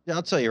 Yeah,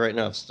 I'll tell you right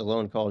now, if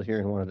Stallone called here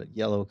and wanted a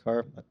yellow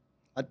car,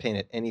 I'd paint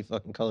it any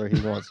fucking color he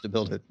wants to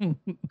build a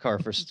car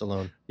for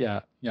Stallone.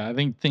 Yeah, I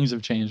think things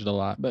have changed a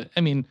lot, but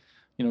I mean,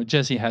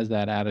 Jesse has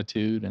that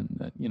attitude and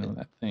that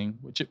that thing,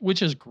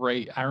 which is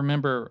great. I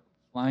remember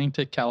flying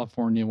to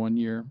California one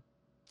year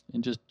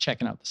and just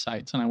checking out the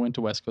sites, and I went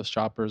to West Coast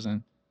Shoppers,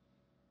 and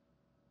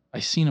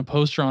I seen a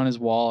poster on his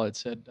wall. It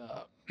said,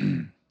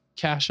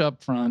 "Cash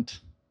up front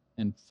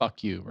and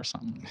fuck you" or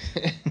something.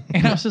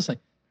 And I was just like,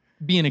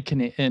 being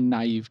a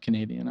naive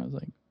Canadian, I was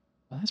like,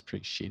 well, that's a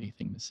pretty shitty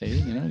thing to say,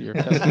 to your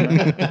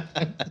customer.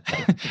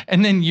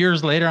 And then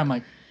years later, I'm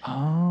like,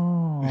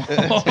 oh,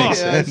 Makes Yeah, I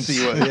sense.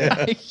 see what- yeah.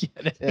 I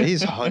get it. Yeah,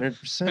 he's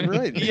 100%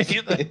 right. Yeah,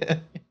 he's like- yeah.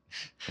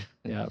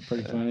 Yeah,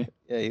 pretty funny.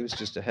 Yeah, he was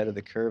just ahead of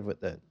the curve with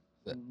that.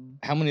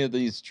 How many of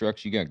these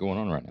trucks you got going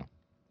on right now?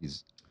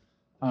 These.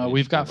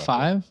 We've got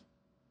about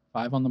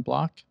five on the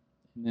block,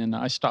 and then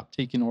I stopped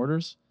taking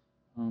orders,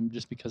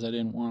 just because I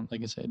didn't want,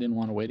 like I said, I didn't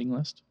want a waiting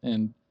list,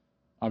 and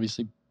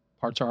obviously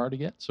parts are hard to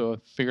get, so I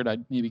figured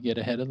I'd maybe get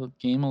ahead of the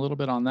game a little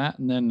bit on that,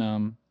 and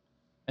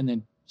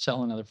then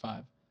sell another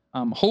 5.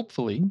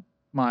 Hopefully,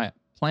 my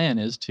plan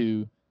is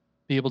to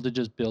be able to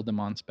just build them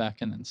on spec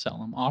and then sell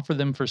them, offer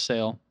them for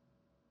sale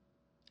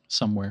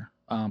somewhere,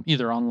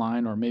 either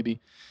online or maybe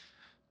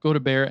go to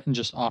Barrett and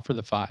just offer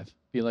the 5.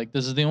 Be like,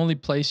 this is the only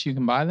place you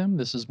can buy them.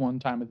 This is one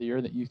time of the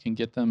year that you can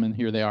get them, and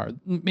here they are.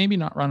 Maybe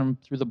not run them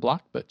through the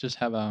block, but just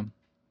have an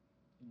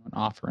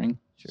offering.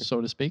 Sure.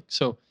 so to speak.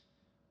 So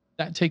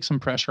that takes some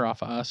pressure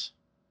off of us.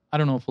 I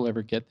don't know if we'll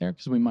ever get there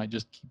because we might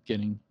just keep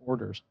getting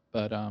orders.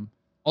 But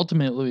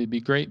ultimately, it'd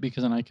be great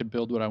because then I could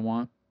build what I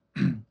want,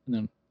 and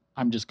then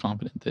I'm just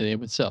confident that it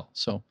would sell.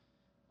 So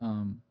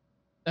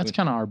that's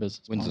kind of our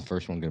business. When's model. the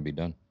first one going to be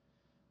done?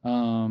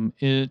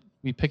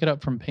 We pick it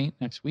up from paint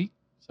next week,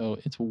 so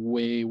it's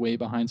way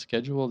behind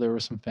schedule. There were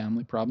some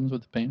family problems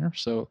with the painter,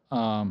 so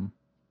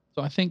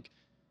I think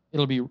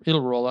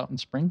it'll roll out in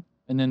spring,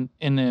 and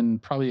then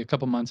probably a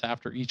couple months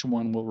after each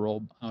one will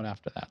roll out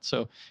after that.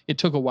 So it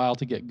took a while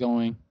to get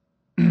going,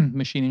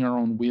 machining our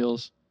own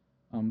wheels,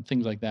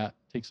 things like that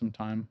takes some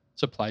time,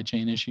 supply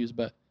chain issues,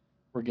 but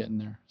we're getting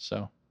there.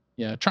 So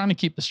yeah, trying to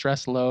keep the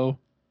stress low.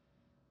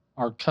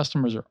 Our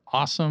customers are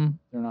awesome.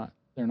 They're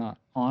not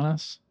on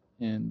us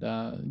and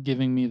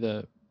giving me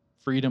the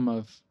freedom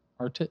of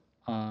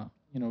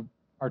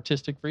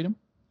artistic freedom,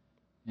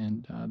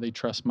 and they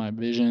trust my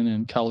vision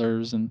and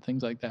colors and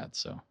things like that.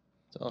 So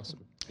It's awesome.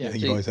 I yeah,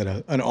 think you've always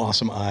had an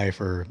awesome eye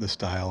for the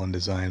style and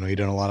design. You've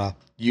done a lot of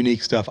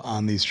unique stuff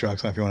on these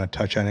trucks. I don't know if you want to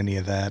touch on any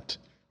of that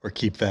or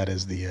keep that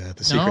as the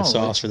secret No,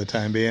 sauce for the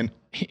time being.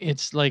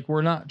 it's like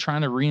we're not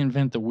trying to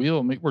reinvent the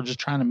wheel. We're just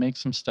trying to make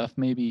some stuff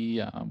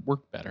maybe work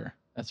better.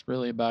 That's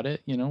really about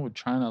it. We're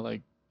trying to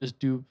like just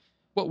do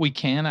what we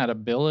can out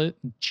of billet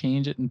and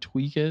change it and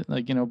tweak it.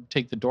 Like,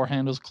 take the door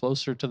handles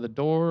closer to the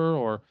door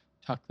or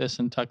tuck this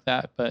and tuck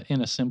that, but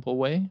in a simple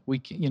way. We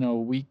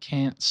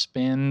can't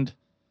spend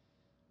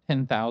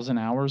 10,000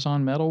 hours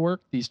on metal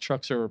work. These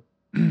trucks are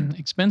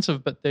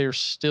expensive, but they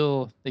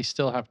still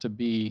have to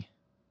be,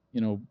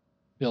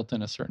 built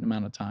in a certain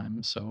amount of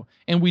time. So,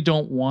 and we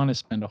don't want to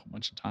spend a whole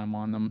bunch of time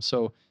on them.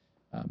 So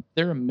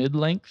they're a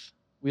mid-length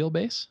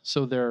wheelbase.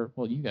 So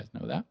you guys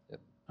know that. Yep.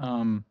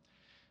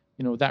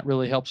 That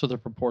really helps with the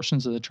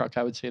proportions of the truck.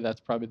 I would say that's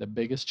probably the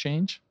biggest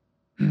change.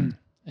 And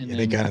Yeah,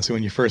 they got it. So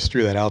when you first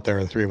threw that out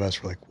there, the three of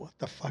us were like, what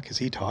the fuck is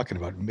he talking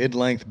about?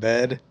 Mid-length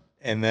bed?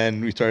 And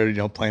then we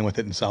started, playing with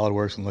it in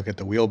SolidWorks and look at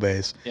the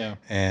wheelbase. Yeah.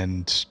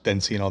 And then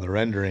seeing all the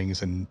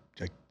renderings and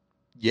like,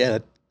 yeah,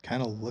 it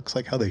kind of looks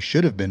like how they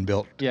should have been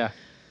built. Yeah.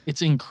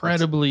 It's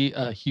incredibly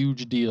a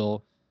huge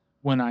deal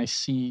when I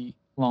see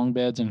long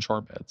beds and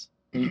short beds.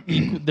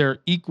 They're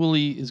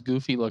equally as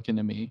goofy looking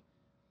to me.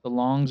 The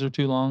longs are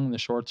too long, the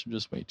shorts are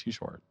just way too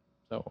short.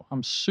 So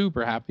I'm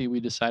super happy we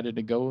decided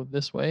to go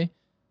this way.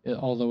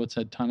 Although it's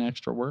a ton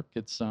extra work,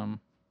 it's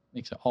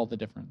makes it all the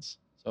difference.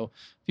 So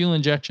fuel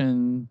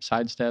injection,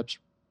 side steps,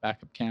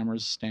 backup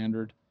cameras,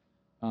 standard.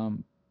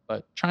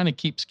 But trying to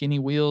keep skinny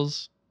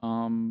wheels,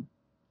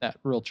 that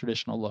real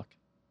traditional look.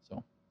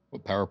 So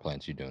What power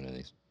plants you doing in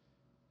these?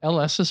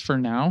 LS's for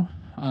now.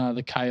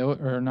 The Coyote,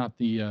 or not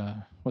the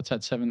what's that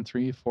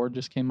 7.3 Ford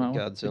just came out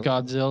with? The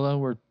Godzilla.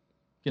 We're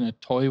gonna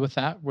toy with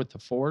that with the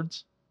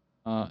Fords.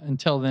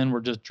 Until then,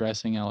 we're just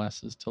dressing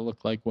LS's to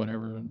look like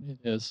whatever it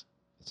is.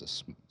 It's a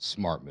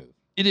smart move.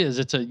 It is.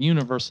 It's a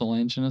universal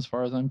engine as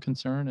far as I'm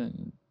concerned,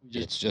 and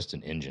It's just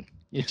an engine.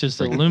 it's just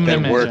Freaking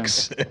aluminum That engine.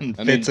 works and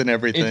fits in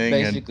everything.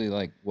 It's and basically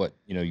like what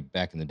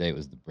back in the day it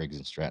was the Briggs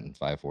and Stratton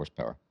 5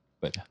 horsepower,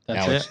 but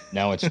That's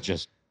now it's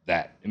just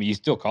that. I mean, you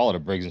still call it a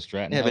Briggs and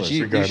Stratton. Yeah, but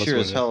you regardless sure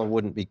what as it hell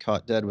wouldn't be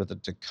caught dead with a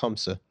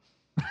Tecumseh.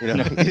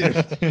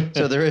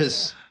 So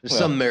there's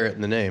some merit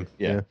in the name.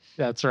 Yeah.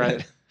 That's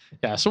right.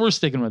 Yeah, so we're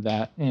sticking with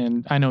that,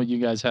 and I know you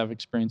guys have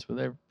experience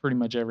with pretty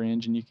much every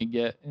engine you can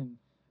get, and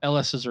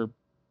LSs are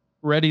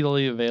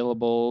readily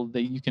available.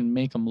 You can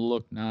make them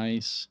look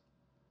nice,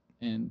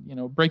 and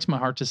it breaks my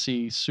heart to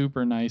see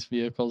super nice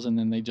vehicles and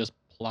then they just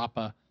plop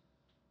a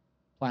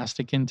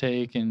plastic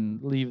intake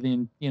and leave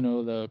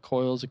the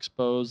coils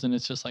exposed, and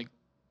it's just like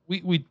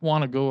we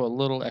want to go a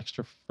little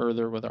extra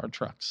further with our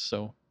trucks.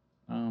 So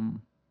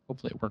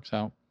hopefully it works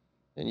out.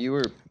 And you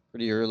were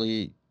pretty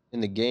early in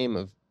the game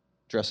of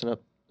dressing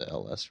up the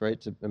LS,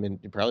 right?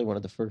 You're probably one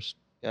of the first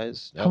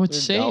guys. I would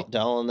say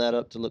dialing that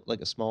up to look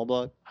like a small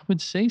block. I would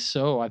say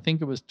so. I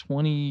think it was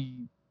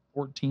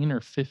 2014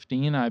 or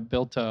 15. I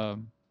built the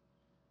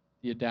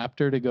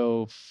adapter to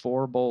go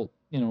 4-bolt,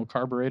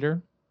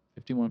 carburetor,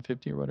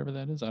 5150 or whatever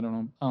that is. I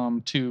don't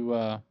know.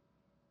 To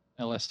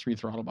LS3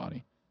 throttle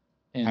body.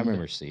 And I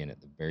remember seeing it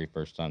the very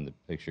first time, the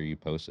picture you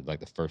posted, like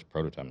the first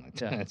prototype. I'm like,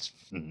 that's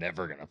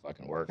never gonna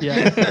fucking work.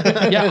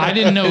 Yeah, yeah. I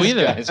didn't know This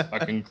either. guy's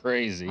fucking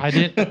crazy. I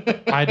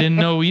didn't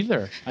know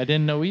either.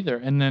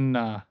 And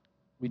then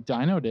we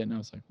dynoed it, and I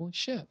was like, holy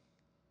shit,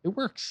 it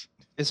works.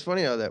 It's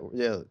funny how that,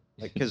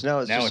 because now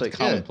it's just like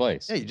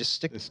commonplace. Yeah, you just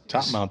stick this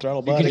top mount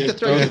throttle You can body. just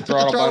throw the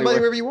throttle body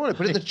wherever you want.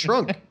 Put it in the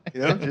trunk.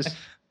 Just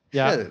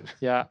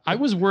Yeah. I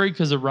was worried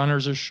because the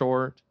runners are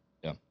short.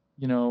 Yeah.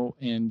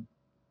 And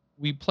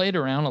we played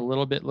around a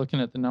little bit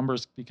looking at the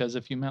numbers, because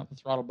if you mount the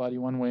throttle body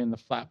one way and the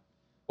flap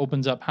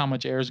opens up, how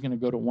much air is going to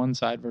go to one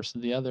side versus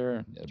the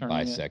other. And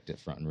bisect it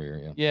front and rear.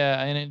 Yeah.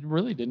 Yeah, and it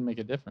really didn't make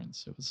a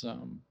difference. It was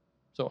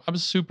so I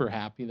was super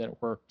happy that it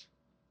worked.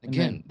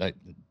 Again,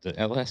 the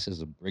LS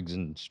is a Briggs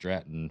and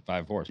Stratton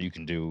 5 horse. You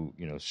can do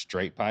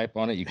straight pipe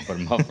on it. You can put a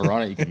muffler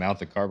on it. You can mount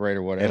the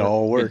carburetor, whatever. It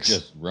all works. It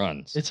just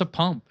runs. It's a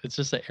pump. It's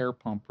just an air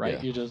pump, right?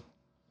 Yeah. You just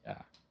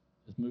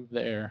move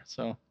the air.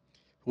 So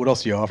What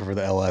else do you offer for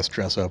the LS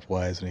dress up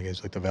wise? And you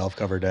guys like the valve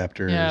cover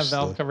adapters? Yeah,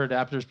 valve cover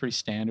adapter is pretty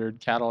standard.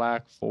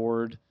 Cadillac,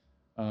 Ford,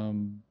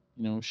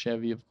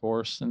 Chevy, of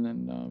course, and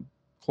then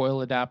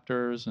coil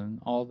adapters and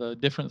all the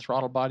different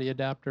throttle body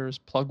adapters,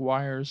 plug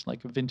wires,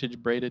 like a vintage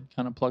braided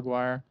kind of plug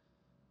wire.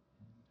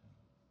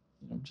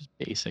 Just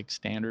basic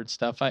standard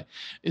stuff.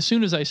 As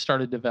soon as I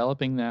started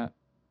developing that,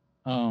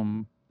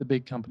 the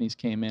big companies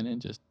came in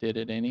and just did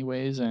it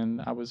anyways,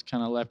 and I was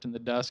kind of left in the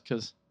dust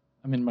because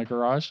I'm in my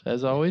garage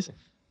as always.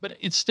 But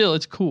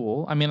it's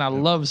cool. I mean, I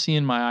love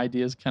seeing my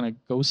ideas kind of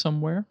go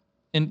somewhere.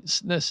 And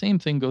the same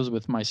thing goes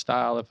with my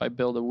style. If I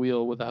build a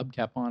wheel with a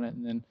hubcap on it,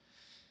 and then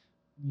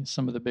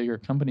some of the bigger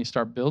companies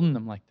start building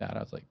them like that, I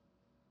was like,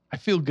 I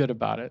feel good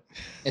about it.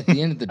 At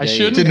the end of the day, I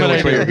shouldn't, Didn't know but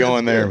which I way do. you're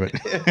going there,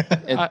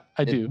 but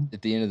I do.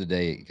 At the end of the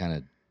day,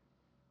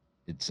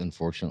 it's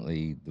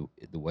unfortunately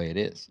the way it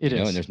is. It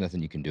is. And there's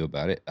nothing you can do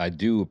about it. I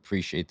do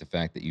appreciate the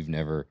fact that you've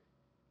never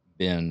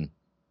been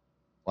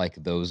like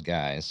those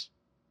guys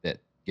that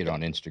get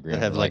on Instagram That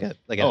have and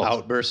an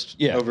outburst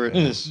over it.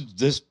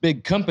 This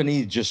big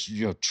company just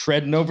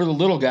treading over the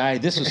little guy.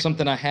 This is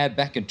something I had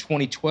back in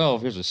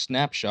 2012. Here's a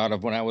snapshot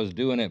of when I was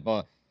doing it,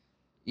 but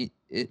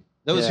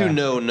Those who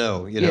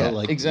know,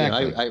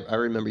 exactly. I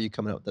remember you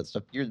coming out with that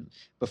stuff.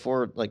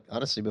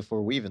 Honestly,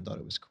 before we even thought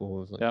it was cool.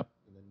 It was like, Yep.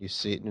 And then you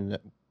see it, and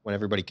when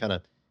everybody a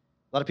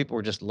lot of people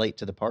were just late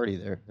to the party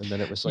there, and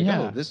then it was like,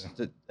 Yeah.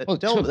 that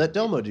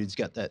Delmo dude's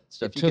got that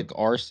stuff. It took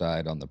our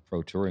side on the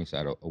pro touring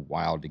side a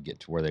while to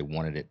get to where they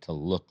wanted it to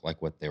look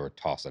like what they were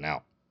tossing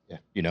out. Yeah.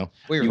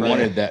 You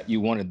wanted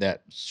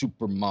that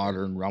super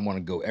modern. I want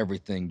to go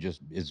everything just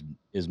is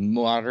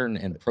modern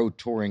and pro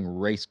touring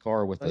race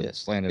car with a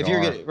slanted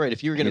R.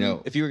 If you were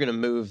gonna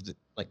move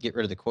get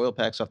rid of the coil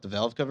packs off the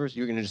valve covers,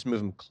 you're gonna just move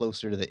them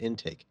closer to the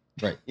intake.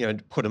 Right.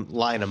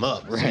 Line them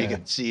up so you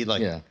can see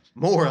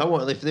more. I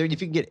want if you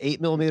can get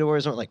 8mm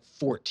wires, I want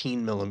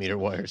 14mm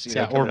wires.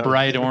 Or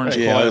bright orange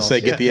coils. Yeah, I would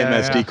say get the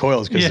MSD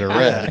coils because they're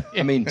red.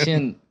 I mean,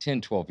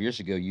 10, 12 years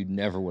ago, you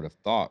never would have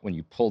thought when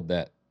you pulled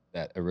that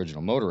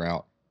original motor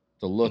out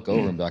to look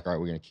over and be like, all right,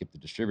 we're going to keep the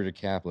distributor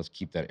cap. Let's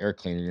keep that air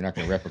cleaner. You're not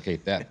going to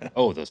replicate that.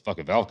 Oh, those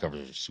fucking valve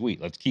covers are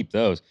sweet. Let's keep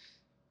those.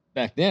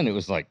 Back then, it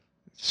was like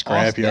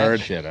scrap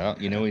yard shit out.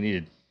 We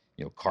needed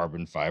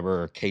carbon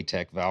fiber or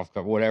K-Tech valve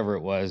cover, whatever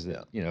it was.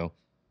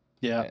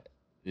 Yeah.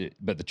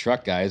 But the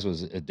truck guys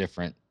was a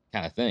different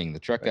kind of thing. The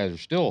truck guys are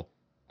still,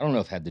 I don't know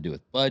if it had to do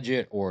with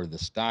budget or the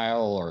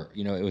style or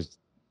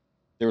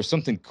there was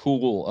something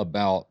cool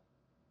about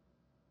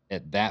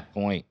at that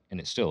point,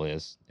 and it still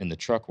is in the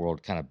truck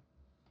world, kind of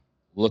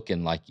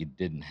looking like you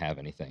didn't have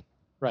anything.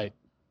 Right.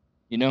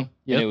 Yep.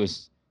 And it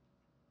was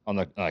on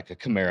like a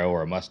Camaro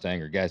or a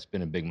Mustang or guys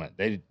spending big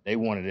money. They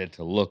wanted it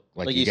to look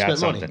like you got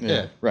something. Money.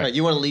 Yeah. Right.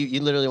 You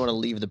literally want to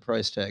leave the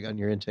price tag on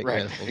your intake.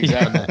 Right. Manifold.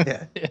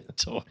 Exactly. Yeah,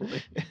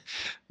 totally.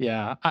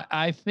 Yeah.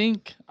 I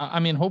think,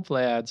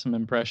 hopefully I had some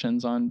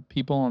impressions on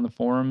people on the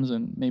forums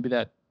and maybe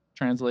that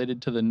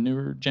translated to the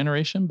newer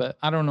generation, but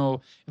I don't know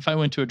if I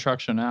went to a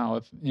truck show now,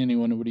 if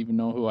anyone would even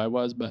know who I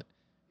was, but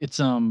it's,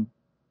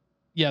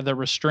 the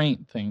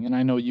restraint thing. And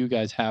I know you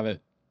guys have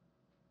it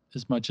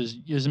as much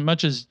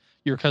as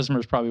your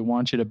customers probably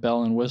want you to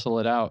bell and whistle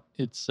it out.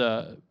 It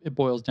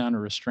boils down to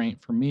restraint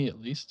for me,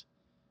 at least.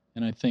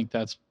 And I think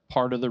that's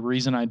part of the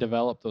reason I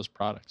developed those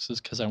products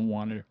is because I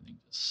wanted everything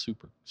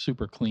super,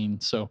 super clean.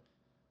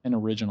 And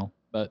original,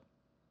 but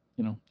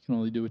you can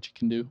only do what you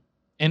can do.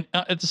 And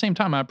at the same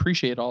time, I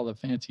appreciate all the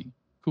fancy,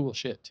 cool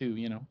shit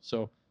too,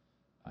 so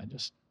I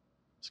just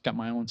got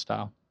my own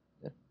style.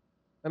 Yeah.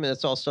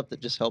 That's all stuff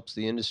that just helps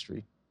the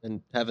industry, and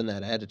having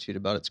that attitude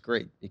about it's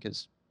great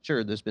because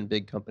sure, there's been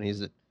big companies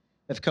that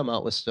have come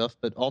out with stuff,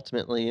 but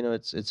ultimately,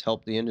 it's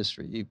helped the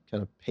industry. You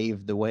kind of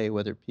paved the way,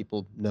 whether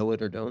people know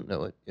it or don't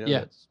know it.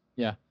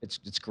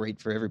 It's great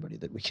for everybody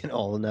that we can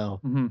all now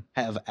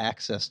have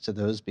access to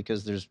those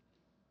because there's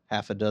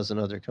half a dozen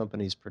other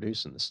companies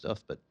producing the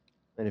stuff.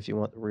 And if you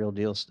want the real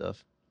deal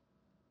stuff,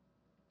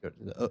 go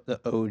to the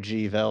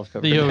OG valve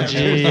cover. The OG,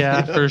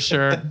 yeah, for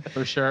sure.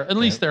 At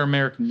least they're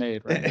American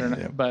made, right?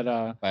 Not,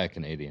 but by a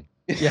Canadian.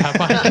 Yeah,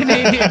 by a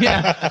Canadian.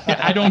 Yeah,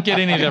 I don't get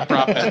any of the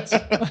profits.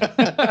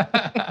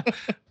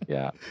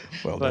 Yeah.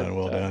 Well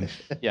done.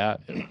 Yeah.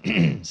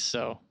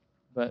 So,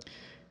 but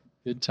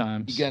good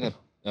times. You got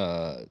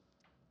a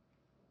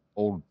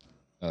old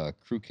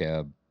crew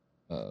cab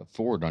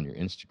Ford on your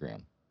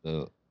Instagram.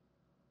 The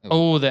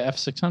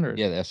F600.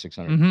 Yeah, the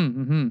F600.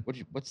 Mm-hmm.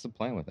 What's the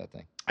plan with that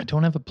thing? I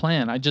don't have a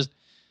plan.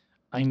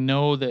 I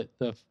know that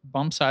the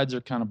bump sides are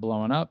kind of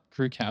blowing up.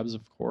 Crew cabs,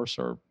 of course,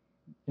 are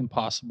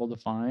impossible to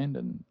find,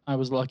 and I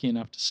was lucky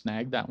enough to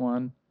snag that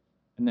one.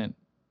 And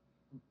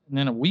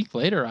then a week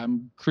later,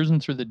 I'm cruising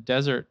through the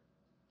desert,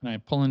 and I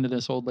pull into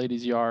this old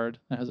lady's yard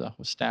that has a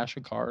stash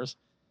of cars.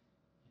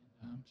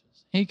 And I'm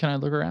just, hey, can I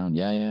look around?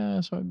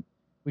 Yeah. So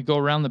we go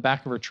around the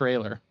back of her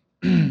trailer.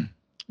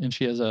 And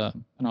she has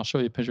and I'll show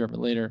you a picture of it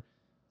later,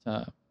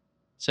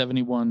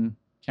 71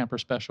 camper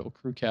special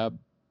crew cab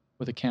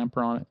with a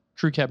camper on it.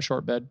 Crew cab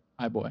short bed,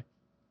 boy.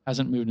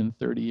 Hasn't moved in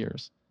 30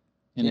 years.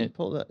 And Can you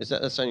pull that?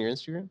 That's on your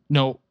Instagram?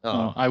 no,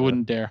 Oh, I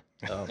wouldn't dare.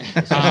 Oh.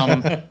 Don't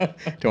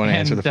want to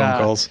answer the phone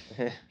calls.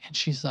 And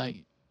she's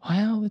like,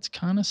 well, it's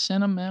kind of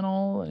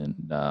sentimental, and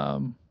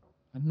I'm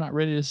not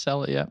ready to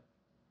sell it yet.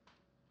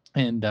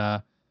 And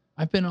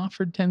I've been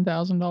offered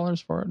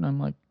 $10,000 for it, and I'm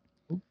like,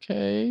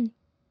 okay.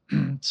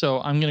 So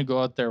I'm gonna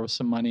go out there with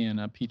some money and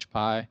a peach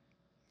pie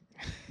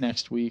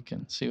next week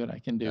and see what I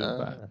can do.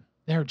 But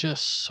they're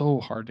just so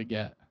hard to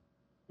get.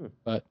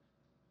 But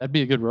that'd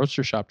be a good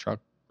roadster shop truck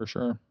for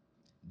sure.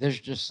 There's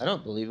just I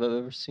don't believe I've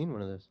ever seen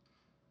one of those.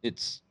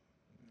 it's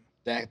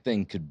that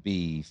thing could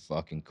be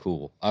fucking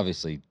cool.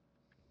 Obviously,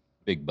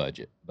 big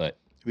budget, but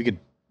We could,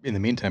 in the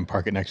meantime,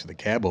 park it next to the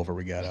cab over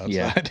we got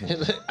outside.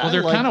 Well,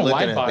 they're kinda looking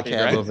wide at bodied, the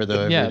cab right? over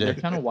though. Yeah, every they're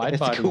day. kinda wide It's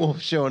bodied. cool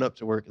showing up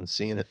to work and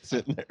seeing it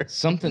sitting there.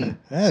 something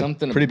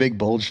Pretty big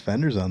bulge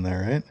fenders on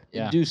there, right?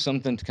 Yeah. do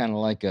something kind of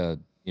like a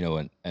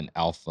an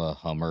Alpha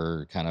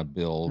Hummer kind of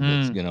build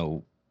that's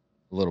a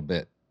little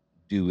bit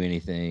do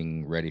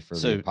anything, ready for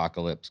So- the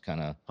apocalypse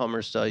kind of.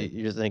 Hummer style.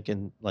 You're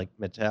thinking like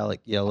metallic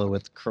yellow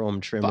with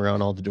chrome trimmer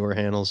on all the door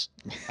handles.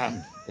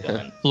 I'm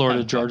done. Florida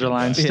I'm Georgia fucking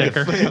line done.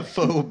 sticker.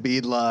 Faux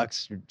bead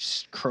locks,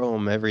 just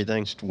chrome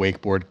everything. Just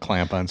wakeboard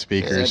clamp on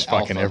speakers, Said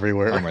fucking Alpha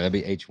everywhere. Hummer, that'd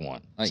be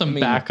H1. Some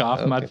back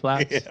off mud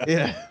flaps.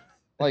 Yeah.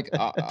 like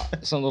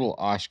some little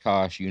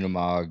Oshkosh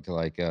Unimog,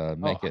 like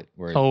make it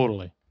where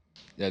Totally.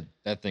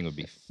 that thing would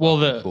be Well,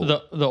 fucking cool.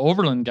 the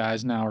Overland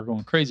guys now are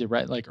going crazy,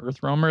 right? Like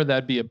Earth Roamer,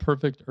 that'd be a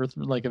perfect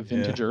like a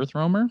vintage Earth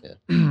Roamer.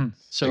 Yeah.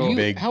 So Are you-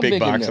 big- how big big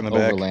box in on the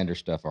the back. Overlander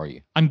stuff are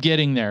you? I'm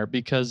getting there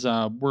because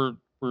we're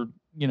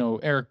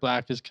Eric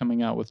Black is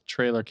coming out with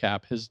Trailer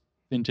Cap, his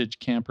vintage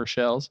camper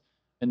shells,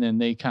 and then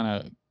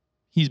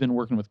he's been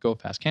working with Go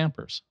Fast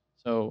campers.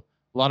 So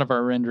a lot of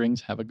our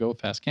renderings have a Go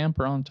Fast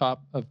camper on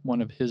top of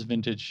one of his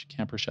vintage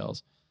camper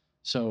shells.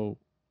 So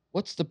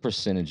What's the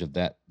percentage of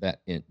that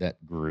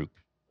group,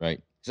 right?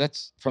 'Cause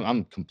that's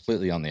I'm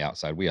completely on the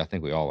outside. I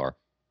think we all are.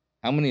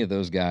 How many of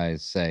those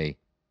guys say,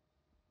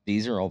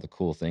 these are all the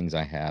cool things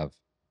I have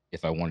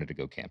if I wanted to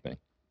go camping?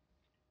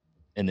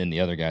 And then the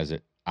other guys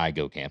that I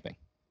go camping.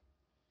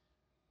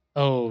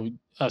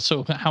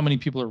 so how many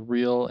people are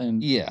real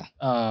and Yeah.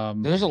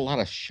 There's a lot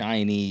of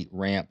shiny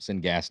ramps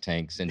and gas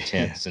tanks and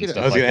tents and You know,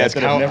 stuff I was like going to that ask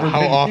that have never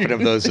how been often used. of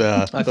those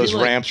those feel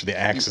like- ramps or the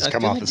axes I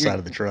come feel off like the you're- side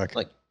of the truck.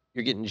 Like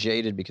you're getting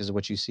jaded because of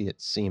what you see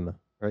at SEMA,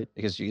 right?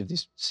 Because you have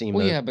these SEMA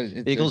Well, yeah, but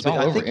vehicles. it's all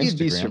I over think you'd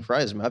be Instagram.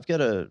 surprised. I've got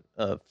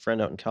a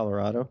friend out in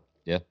Colorado.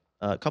 Yeah.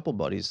 A couple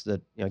buddies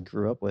that I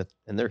grew up with,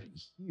 and they're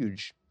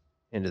huge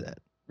into that.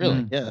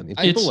 Really? Yeah, I mean,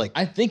 I- people like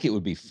I think it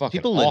would be fucking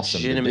people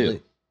awesome to do.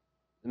 legitimately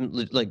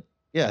like.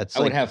 Yeah, it's I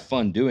like would have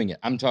fun doing it.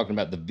 I'm talking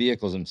about the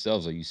vehicles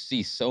themselves. Like you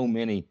see so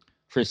many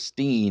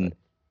pristine,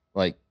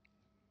 like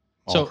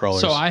All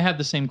crawlers. So I had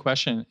the same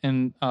question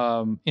in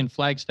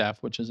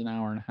Flagstaff, which is an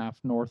hour and a half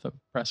north of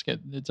Prescott.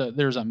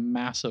 There's a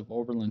massive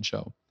overland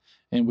show,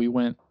 and we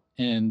went,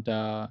 and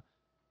the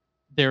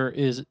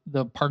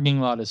parking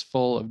lot is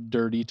full of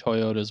dirty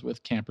Toyotas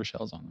with camper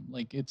shells on them.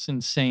 Like it's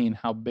insane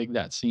how big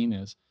that scene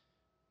is.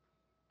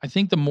 I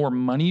think the more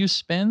money you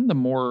spend, the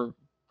more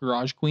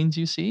garage queens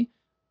you see.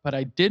 But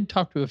I did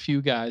talk to a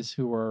few guys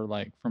who were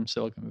like from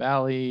Silicon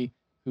Valley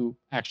who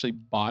actually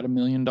bought $1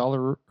 million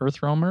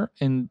Earth Roamer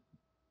and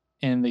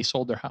they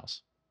sold their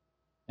house.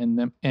 And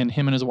him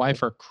and his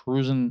wife are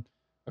cruising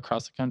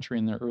across the country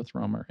in their Earth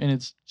Roamer. And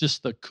it's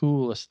just the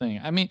coolest thing.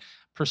 I mean,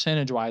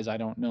 percentage wise, I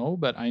don't know,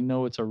 but I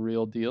know it's a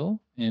real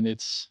deal and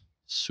it's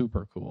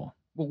super cool.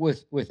 well,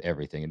 with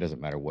everything, it doesn't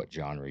matter what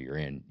genre you're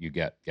in. You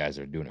got guys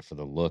that are doing it for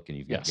the look, and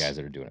you've got Yes. guys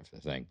that are doing it for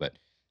the thing. But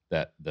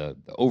that the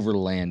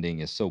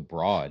overlanding is so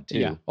broad too.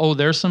 Yeah. Oh,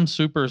 there's some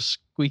super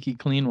squeaky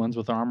clean ones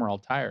with Armor All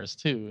tires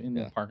too in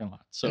Yeah. the parking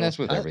lot. So And that's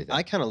with everything.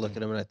 I kind of look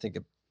at them and I think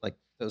of, like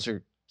those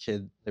are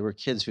they were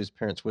kids whose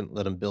parents wouldn't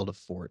let them build a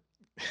fort.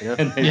 You know?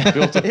 and they Yeah.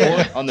 built a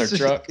Yeah. fort on their So-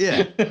 truck.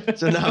 yeah.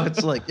 So now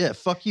it's like, yeah,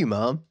 fuck you,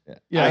 mom.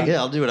 yeah, Yeah,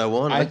 I'll do what I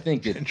want. I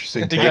think it.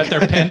 Interesting. they got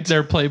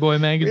their Playboy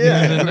magazines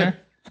Yeah. in there.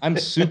 I'm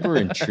super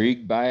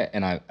intrigued by it,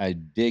 and I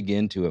dig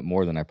into it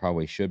more than I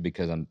probably should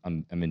because I'm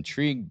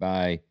intrigued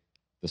by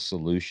the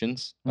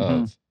solutions Mhm.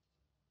 of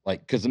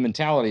like because the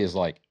mentality is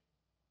like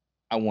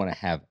I want to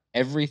have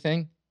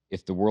everything.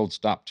 If the world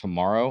stopped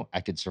tomorrow,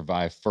 I could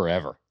survive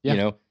forever. Yeah. You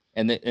know,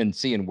 and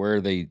seeing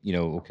where they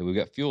okay, we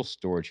got fuel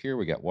storage here,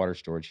 we got water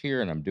storage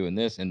here, and I'm doing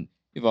this, and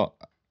you've all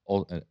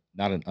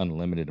not an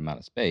unlimited amount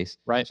of space,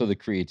 Right. So the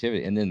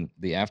creativity, and then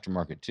the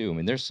aftermarket too. I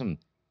mean, there's some.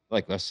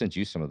 Like I sent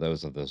you some of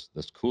those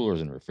coolers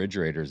and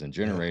refrigerators and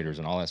generators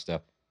and all that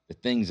stuff. The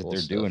things that Cool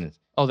they're stuff. doing is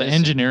Oh, the there's some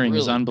engineering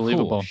is really cool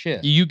unbelievable.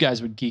 shit. You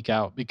guys would geek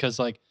out because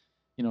like,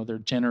 their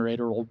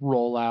generator will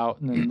roll out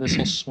and then this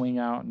will swing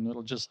out and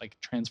it'll just like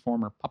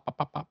transformer pop, pop,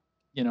 pop, pop,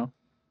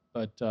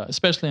 But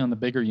especially on the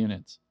bigger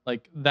units,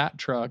 like that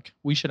truck,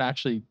 we should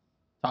actually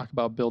talk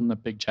about building a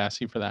big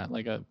chassis for that,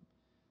 like a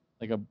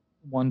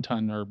 1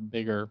 ton or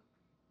bigger,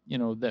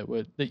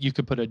 that you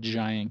could put a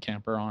giant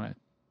camper on it.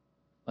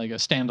 like a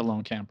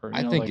standalone camper.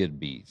 I know, think like, it'd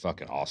be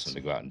fucking awesome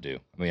to go out and do.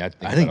 I mean, I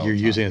about think it all you're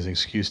the using time. it as an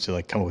excuse to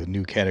like come up with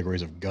new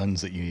categories of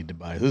guns that you need to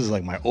buy. This is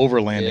like my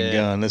overlanding Yeah.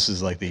 gun. This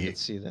is like I the can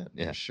see that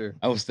Yeah. for sure.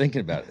 I was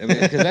thinking about it. I mean,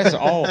 because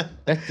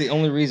that's the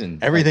only reason.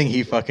 everything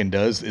he fucking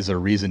does is a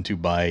reason to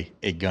buy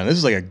a gun. This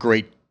is like a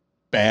great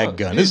bag Oh,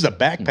 gun. This is a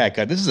backpack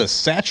gun. This is a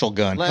satchel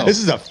gun. Last- This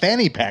is a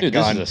fanny pack Dude,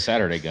 this gun. is a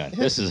Saturday gun.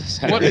 This is a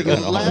what, Saturday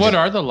gun. last- what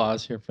are the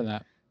laws here for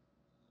that?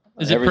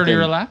 Is it pretty Everything-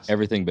 relaxed?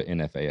 Everything but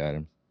NFA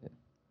items.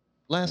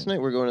 Last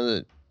night we're going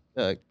to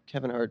the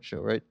Kevin Hart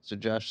show, right? So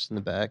Josh is in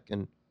the back,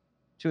 and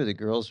two of the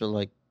girls are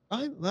like,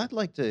 I'd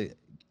like to,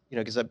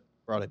 because I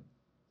brought a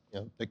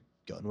gun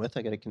with.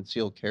 I got a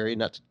concealed carry,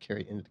 not to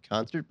carry into the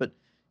concert, but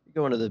you're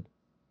going to the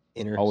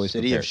inner Always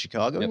city prepared. of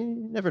Chicago. Yep. You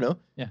never know.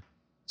 Yeah.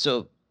 So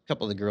a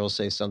couple of the girls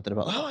say something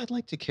about, I'd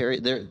like to carry.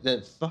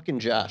 Then fucking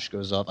Josh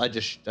goes off. I'm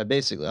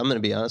going to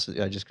be honest with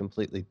you. I just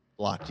completely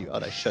blocked you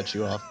out. I shut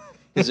you off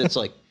because it's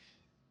like.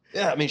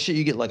 Yeah, I mean, shit,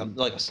 you get like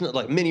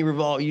a mini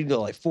revolver, you go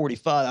like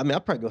 45. I mean, I'll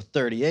probably go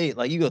 38.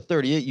 Like, you go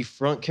 38, you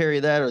front carry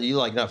that, or you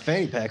like, now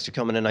fanny packs are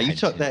coming in. Now, you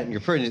tuck that in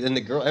your purse, and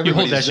the girl, You hold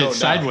everybody's that shit zoned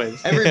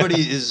sideways. out. Everybody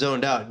is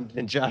zoned out.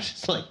 And Josh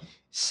is like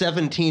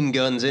 17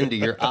 guns into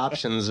your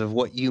options of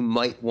what you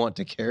might want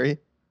to carry.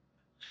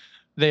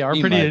 They are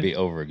He pretty. might be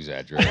over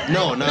exaggerating.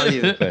 No, not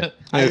even. But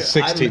I have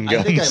 16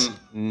 I think guns.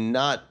 I'm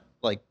not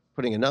like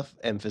putting enough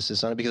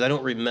emphasis on it because I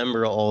don't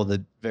remember all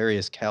the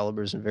various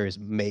calibers and various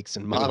makes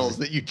and models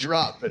that you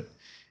drop, but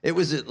it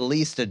was at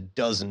least a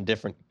dozen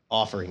different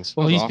offerings.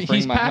 well, offering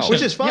he's my help. passionate.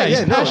 Which is fine. Yeah, Yeah,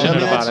 he's no, I passionate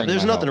mean, about it.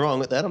 there's My nothing help. wrong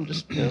with that. I'm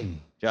just,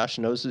 Josh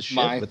knows his shit.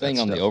 my with thing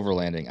that on the stuff.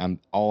 overlanding,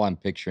 I'm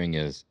picturing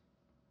is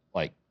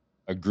like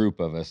a group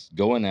of us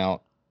going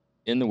out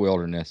in the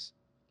wilderness,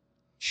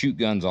 shoot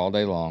guns all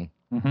day long.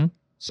 Mm-hmm.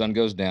 Sun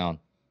goes down,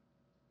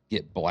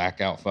 get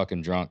blackout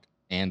fucking drunk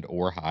and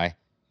or high,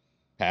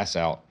 pass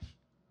out,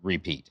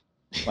 repeat.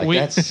 Like We-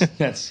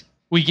 that's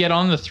We get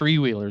on the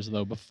 3-wheelers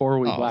though before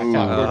we black ooh.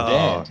 out. we're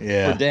Oh, dead.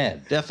 yeah. We're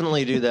dead.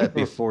 Definitely do that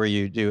before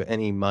you do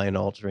any mind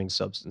altering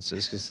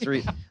substances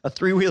because a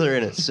three-wheeler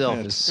in itself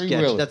is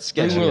sketchy. That's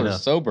sketchy Three-wheeler enough.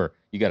 sober.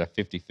 You got a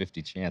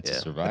 50-50 chance Yeah.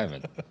 of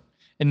surviving.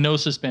 And no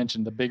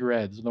suspension, the big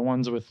reds, the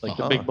ones with like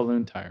the big Uh-huh.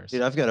 balloon tires.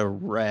 Dude, I've got a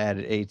rad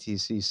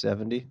ATC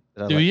 70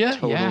 that I Do ya?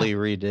 totally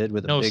redid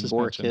with a No big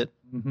bore suspension. kit.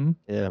 Mm-hmm.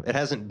 Yeah, it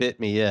hasn't bit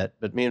me yet,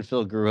 but me and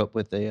Phil grew up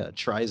with a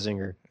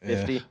Trizinger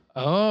 50,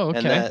 Oh, okay.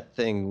 and that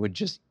thing would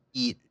just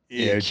eat the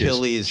Yeah, just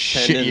Achilles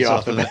shit tendons you off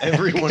off the of back.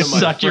 every one of my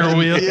Suck your friends.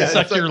 wheel- Yeah,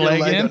 suck your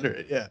leg in? under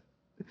it. Yeah.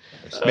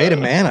 Made a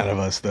man out of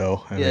us,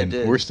 though. I Yeah, it mean,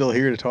 did. we're still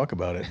here to talk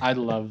about it. I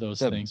love those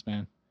The- things,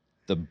 man.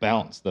 The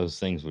bounce those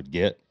things would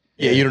get.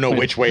 Yeah, you don't know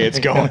which way it's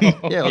going. Yeah,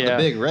 well, Yeah. the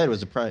big red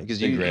was a prime because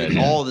Big red.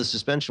 all the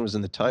suspension was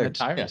in the tires.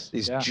 tires.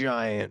 These Yeah.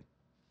 giant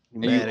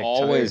And you pneumatic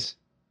always,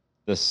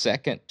 the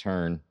second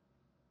turn,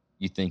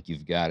 you think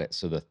you've got it.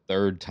 So the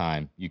third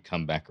time you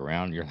come back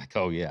around, you're like,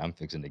 oh yeah, I'm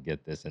fixing to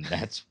get this. And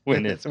that's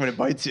when tires. it's, That's when it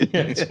bites you.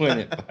 that's when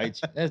it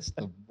bites you. That's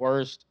the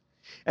worst.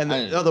 And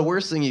I- the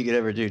worst thing you could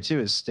ever do too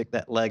is stick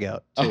that leg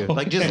out too. Oh,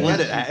 Like just yeah. let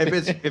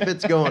it. If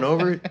it's going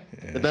over,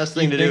 the best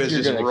thing You to do think is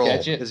you're just gonna roll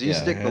catch it? because you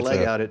Yeah. stick the That's leg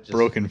a out. It just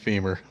broken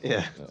femur.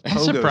 Yeah. I'm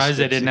Pogo surprised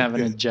they sticks didn't you. have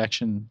an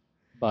ejection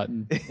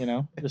button,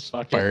 just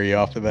fucking. Fire you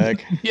off the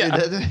back.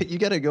 Yeah. You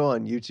got to go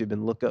on YouTube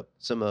and look up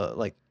some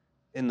like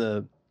in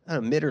the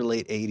mid or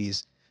late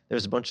 '80s.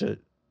 There's a bunch of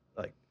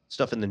like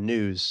stuff in the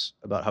news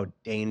about how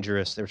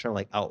dangerous they were trying to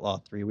like outlaw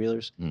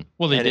three-wheelers.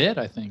 Well, they And it- did,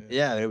 I think.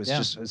 Yeah, it was Yeah.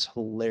 it's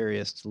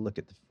hilarious to look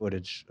at the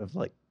footage of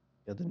like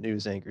the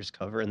news anchors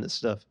covering this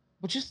stuff.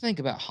 Well, just think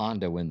about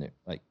Honda when they're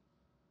like,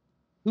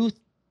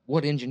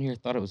 what engineer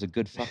thought it was a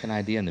good fucking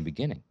idea in the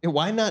beginning? Yeah,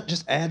 why not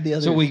just add the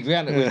other? So we've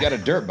got a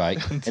dirt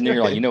bike, and then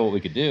you're like, you know what we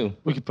could do?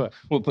 We could put.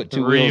 We'll put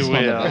two Three wheels on the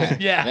wheel.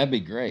 back. Yeah. That'd be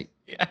great.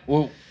 Yeah.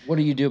 Well, what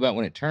do you do about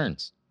when it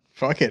turns?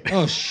 Fuck it.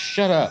 Oh,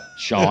 shut up,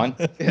 Sean.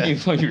 You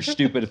put your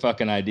stupid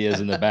fucking ideas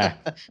in the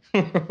back.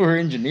 We're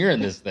engineering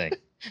this thing.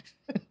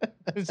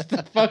 It's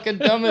the fucking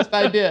dumbest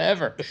idea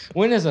ever.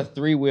 When has a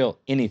three-wheel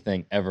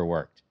anything ever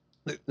worked?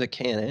 the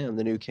Can-Am,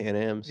 the new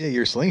Can-Ams. Yeah,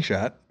 your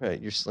slingshot. Right,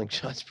 your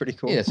slingshot's pretty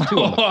cool. Yeah, it's two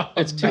on the,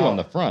 it's two No. on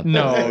the front.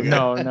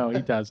 No,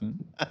 he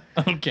doesn't.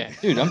 Okay.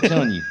 Dude, I'm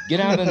telling you, get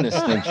out in this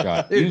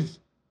slingshot. Dude,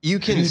 You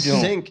can You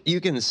don't. sync. You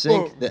can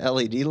sync the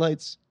LED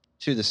lights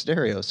to the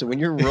stereo. So when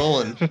you're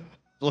rolling,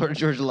 Florida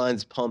Georgia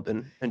Line's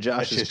pumping, and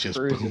Josh That is shit's just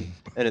cruising, boom.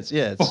 and it's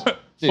it's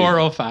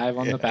 405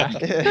 on the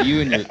back. you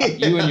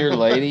and your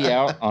lady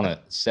out on a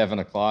 7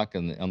 o'clock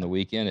on the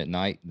weekend at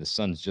night. The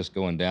sun's just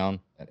going down.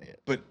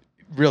 But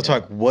real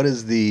talk, what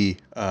is the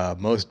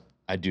most?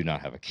 I do not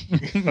have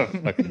a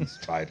fucking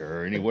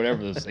Spider or any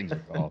whatever those things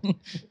are called.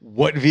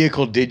 What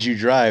vehicle did you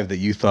drive that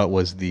you thought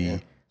was the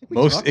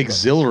most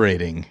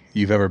exhilarating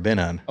you've ever been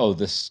on? Oh,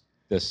 the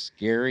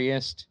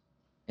scariest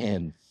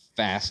and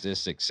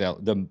fastest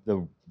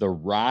the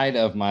ride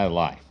of my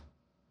life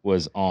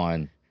was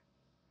on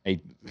a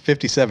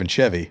 57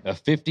 Chevy.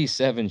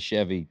 57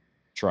 Chevy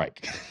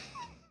trike,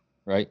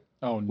 right?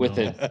 Oh no. With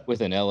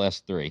an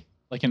LS3.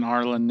 Like an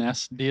Arlen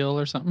Ness deal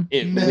or something?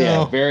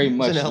 Yeah, very It's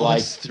much an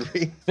like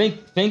LS3.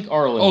 think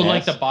Arlen. Oh, Ness,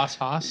 like the Boss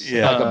Haas?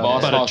 Yeah. like a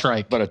Boss but a Hoss,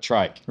 trike. but a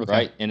trike, Okay.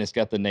 right? And it's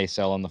got the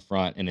nacelle on the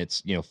front, and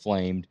it's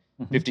flamed.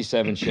 Mhm.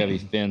 57 Chevy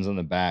fins on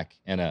the back,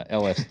 and a He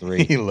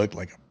LS3. looked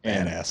like a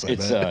And badass.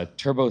 it's a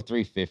turbo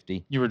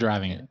 350. You were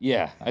driving it.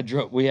 Yeah, I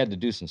drove. We had to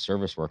do some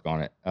service work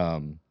on it.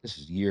 This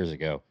was years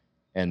ago,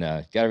 and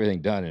got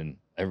everything done,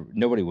 and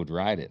nobody would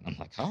ride it. And I'm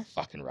like, I'll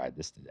fucking ride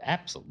this.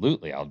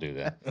 Absolutely, I'll do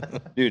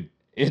that, dude.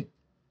 It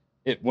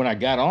when I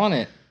got on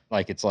it,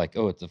 like it's like,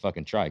 oh, it's a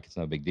fucking trike. It's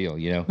no big deal,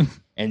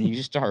 And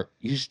you start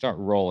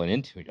rolling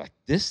into it. You're like,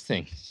 this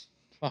thing's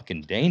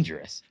fucking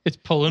dangerous. It's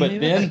pulling But me.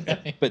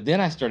 then, but then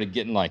I started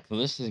getting like, well,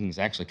 this thing's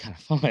actually kind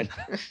of fun.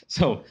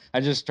 So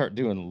I just start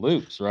doing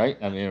loops, right?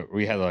 I mean,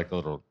 we had like our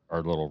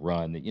little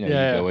run that you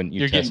go and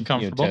You're getting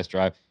comfortable. test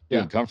drive, Yeah.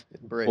 getting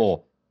comfortable. Brave.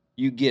 Well,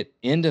 you get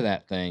into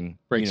that thing,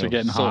 Brakes are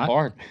getting so hot.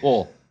 hard.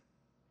 Well,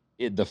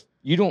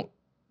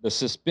 the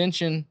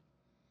suspension,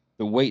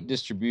 the weight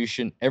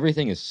distribution,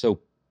 everything is so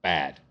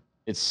bad.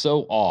 It's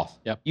so off.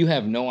 Yep. You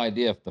have no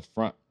idea if the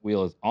front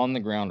wheel is on the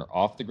ground or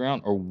off the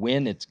ground or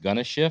when it's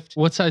gonna shift.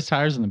 What size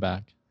tires in the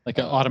back? Like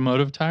an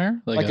automotive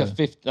tire? Probably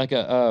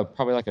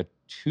like a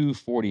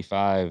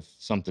 245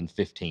 something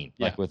 15,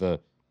 Yeah. like with a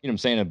I'm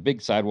saying, a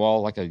big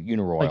sidewall, like a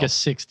Uniroyal. Like a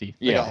 60.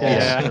 Yeah. Like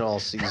Yeah. an all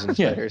season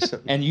Yeah. tire or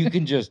something. And you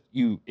can just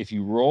if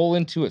you roll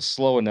into it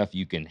slow enough,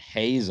 you can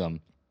haze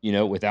them,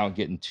 without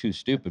getting too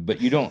stupid. But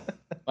you don't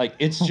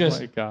it's just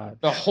Oh my God.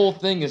 the whole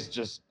thing is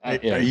just. Are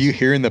you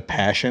hearing the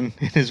passion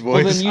in his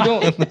Well, voice?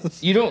 then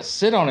you don't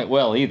sit on it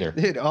well either.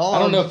 Dude, I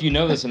don't know if you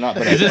know this or not,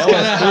 but Is this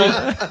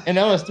an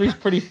LS3 is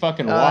pretty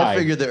fucking wide. I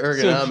figured the So if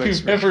ergonomics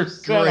you've were ever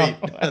sat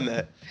great on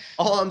that.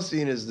 All I'm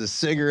seeing is the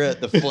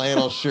cigarette, the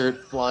flannel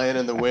shirt flying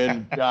in the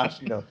wind. Josh,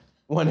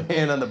 one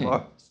hand on the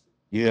bars.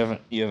 You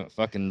haven't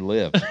fucking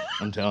lived.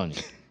 I'm telling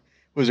you.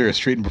 Was there a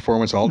street and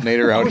performance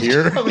alternator out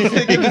here? I was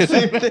thinking the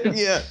same thing.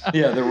 Yeah.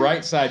 Yeah, the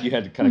right side you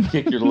had to kind of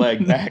kick your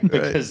leg back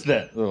because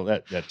that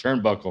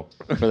turnbuckle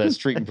for that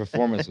street and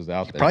performance was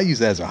out there. Probably use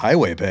that as a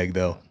highway peg,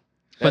 though.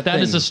 But that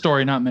is thing- a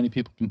story not many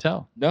people can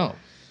tell. no.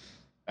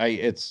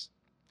 It's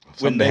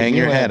Something to hang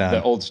your had head on.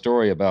 the old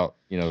story about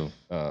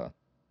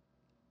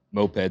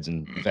mopeds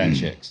and fat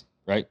chicks,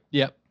 right?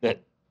 Yep. That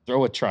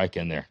throw a trike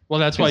in there. Well,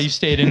 that's why you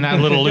stayed in that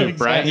little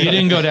loop, right? Exactly. You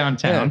didn't go Yeah,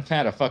 downtown. I've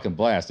had a fucking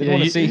blast. Yeah, Didn't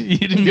want to you- see. you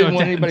didn't Didn't go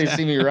want anybody to downtown.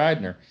 see me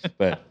riding her.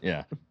 But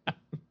yeah,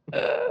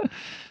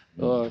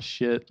 Oh,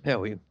 shit. Yeah,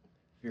 we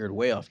veered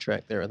way off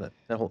track there. That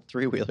whole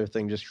three-wheeler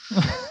thing just.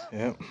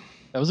 Yeah.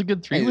 That was a good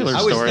Hey, three-wheeler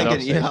I was story.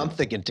 thinking, though. I'm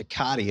thinking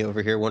Takati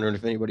over here, wondering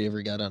if anybody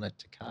ever got on a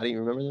Takati.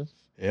 Remember those?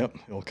 Yep.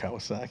 The old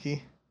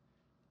Kawasaki.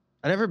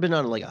 I never been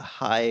on like a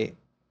high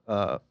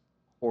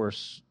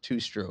horse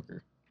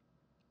two-stroker.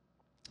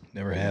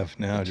 Never have.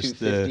 No, just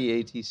the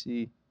 250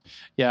 ATC.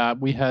 Yeah,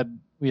 we had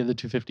the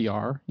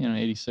 250R,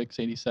 86,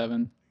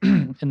 87,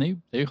 and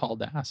they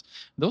hauled ass.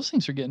 Those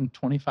things are getting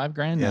 25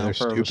 grand Yeah, now they're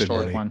for a stupid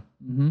restored money. one.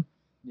 Mm-hmm.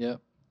 Yep,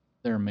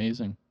 they're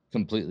amazing.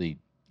 completely.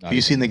 Have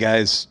you seen the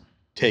guys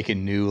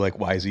taking new like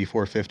YZ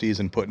 450s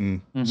and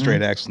putting Mhm.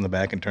 straight axles in the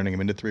back and turning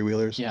them into three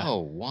wheelers? Yeah. Oh,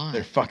 why?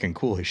 They're fucking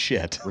cool as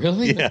shit.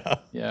 Really? Yeah.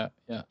 Yeah.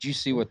 Did you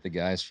see what the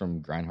guys from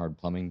Grindhard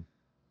Plumbing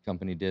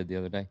Company did the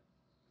other day?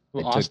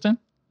 Well, They took- Austin?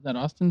 Is that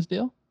Austin's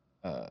deal?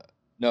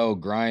 No,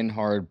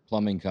 Grindhard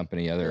Plumbing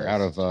Company. They're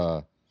out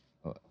of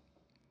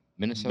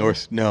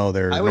Minnesota.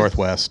 They're I would-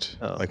 northwest,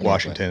 Oh, like yeah,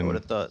 Washington I would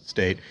have thought.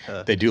 State.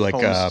 They do like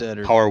Homestead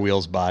or- Power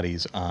Wheels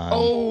bodies on.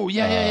 Oh,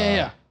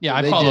 yeah. Yeah,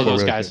 I They follow did-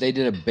 those guys. They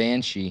did a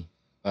Banshee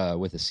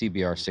with a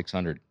CBR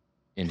 600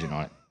 engine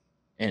on it,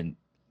 and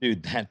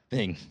dude, that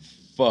thing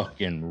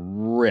fucking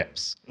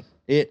rips.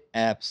 It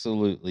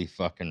absolutely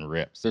fucking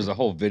rips. There's a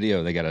whole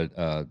video. They got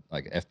a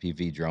like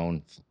FPV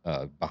drone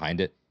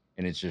behind it,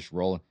 and it's just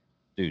rolling.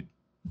 Dude,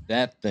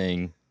 that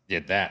thing. Yeah,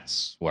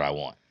 that's what I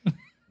want.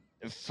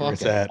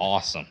 Fucking at?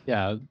 awesome.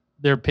 Yeah,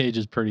 their page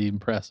is pretty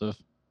impressive.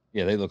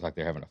 Yeah, they look like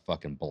they're having a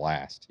fucking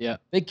blast. Yeah.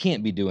 They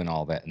can't be doing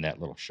all that in that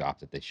little shop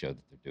that they showed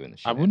that they're doing the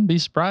shit. I in. wouldn't be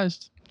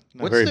surprised.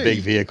 Not What's very their- big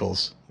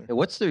vehicles. Yeah,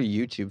 what's their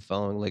YouTube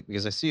following like?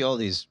 Because I see all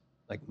these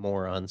like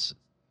morons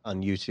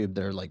on YouTube.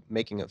 They're like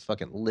making a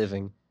fucking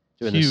living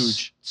doing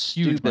Huge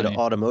stupid money.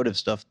 automotive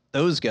stuff.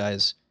 Those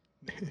guys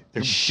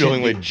They're should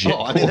building be- legit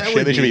Oh, I cool mean, that shit.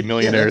 would They should be be-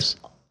 millionaires.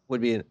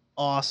 would be an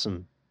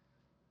awesome.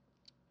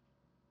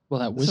 Well,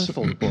 that This is a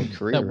whistling, full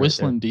career. that right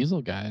whistling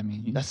diesel guy. I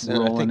mean, he's there. That's I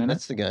rolling think in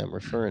that's it. the guy I'm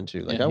referring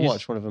to. Like Yeah, I he's-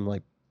 watched one of them.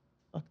 Like,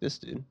 fuck this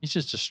dude. He's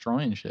just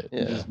destroying shit. He's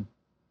Yeah. just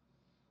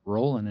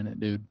rolling in it,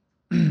 dude.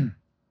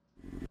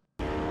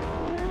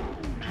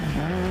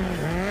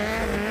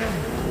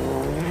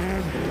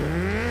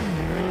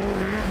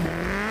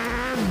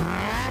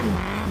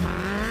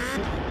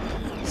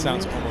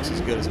 Sounds almost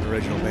as good as an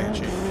original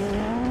Banshee.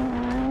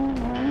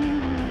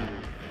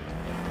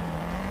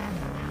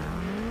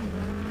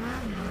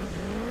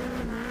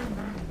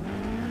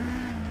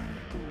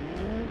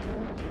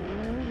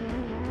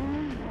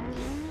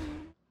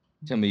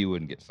 Tell me you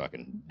wouldn't get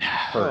fucking.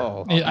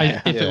 Oh, If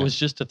yeah. it was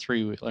just a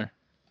three-wheeler.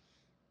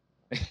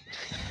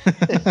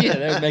 Yeah,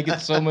 that would make it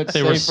so much They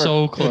safer. were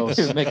so close.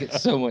 It would make it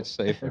so much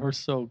They safer. were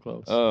so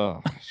close.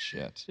 Oh,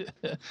 shit.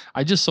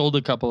 I just sold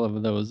a couple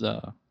of those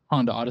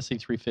Honda Odyssey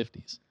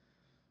 350s.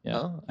 Yeah,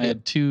 Oh, I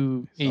had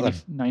two Oh, 80,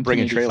 that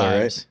bring and trailer,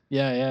 1985s. right?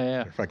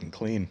 Yeah. They're fucking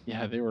clean.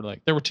 Yeah, they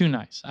were too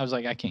nice. I was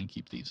like, I can't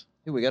keep these.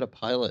 Dude, we got a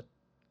Pilot.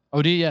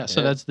 Oh, do you? Yeah.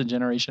 So Yeah. that's the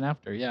generation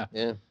after. Yeah,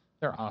 Yeah,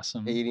 they're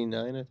awesome.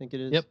 89, I think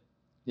it is. Yep.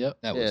 That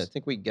Yeah, I was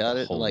think we got the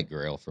it in holy like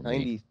grail for me.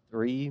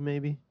 93,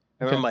 maybe.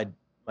 I Okay. remember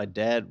my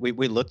dad. We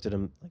looked at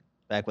them like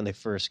back when they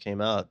first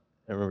came out.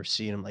 I remember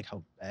seeing them like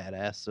how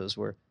badass those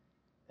were.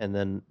 And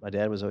then my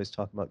dad was always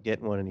talking about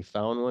getting one, and he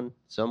found one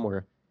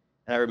somewhere.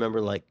 And I remember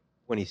like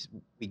when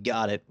we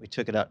got it, we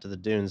took it out to the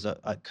dunes.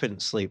 I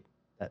couldn't sleep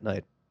that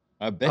night.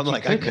 I bet I'm you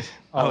like, could.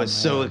 I Oh, was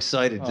so man.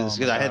 excited Oh, because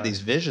my I had God.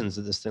 these visions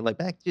of this thing. Like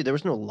dude, there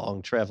was no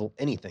long travel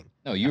anything.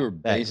 No, you were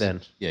Back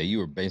then. Yeah, you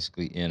were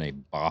basically in a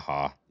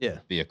Baja Yeah.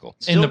 vehicle.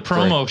 In the Still-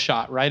 promo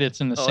shot, right?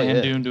 It's in the Oh, sand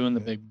yeah. dune doing the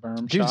big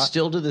berm Dude, shot.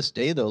 still to this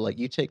day though, like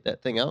you take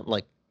that thing out and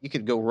like you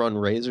could go run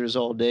razors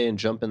all day and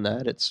jump in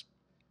that. It's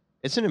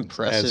an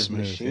impressive smooth,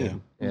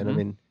 machine. And I Mhm.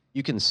 mean,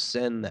 you can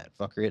send that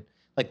fucker.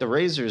 Like the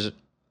razors,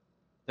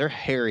 they're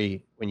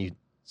hairy when you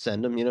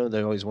send them. You know,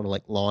 they always want to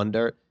like lawn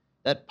dart.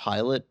 That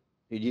Pilot,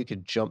 dude, you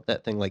could jump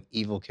that thing like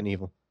Evil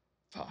Knievel.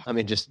 Fuck. I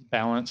mean, just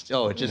Balanced.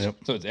 it just Yep.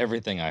 So it's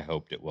everything I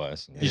hoped it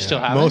was. You still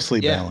have it? mostly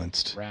Yeah.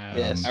 balanced. Rad.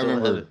 yeah. Um, I still have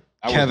remember it.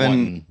 I was Kevin,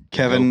 wanting to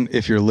Kevin, go-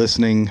 if you're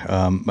listening,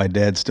 my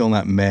dad's still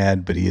not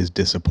mad, but he is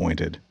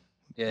disappointed.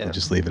 Yeah, We'll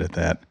just leave it at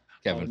that.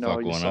 Kevin Oh, fuck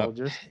you one up.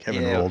 soldiers.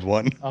 Kevin Yeah. rolled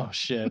one. Oh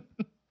shit.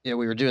 yeah.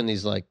 We were doing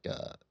these like,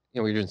 we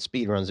were doing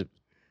speed runs.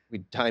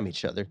 We'd time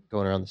each other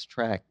going around this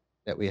track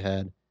that we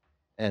had,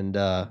 and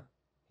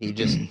he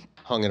just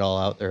hung it all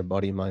out there. A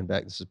buddy of mine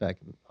back. This is back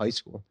in high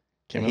school.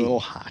 Came He- a little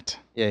hot.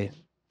 Yeah, he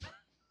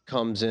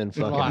comes in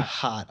fucking Hot.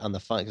 hot on the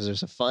final because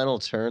there's a final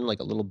turn, like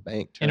a little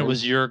bank turn. And it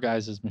was your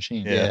guys'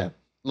 machine. Yeah.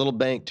 little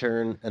bank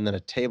turn, and then a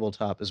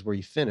tabletop is where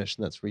you finish,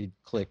 and that's where you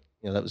click.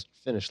 You know, that was the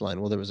finish line.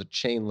 Well, there was a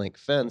chain link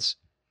fence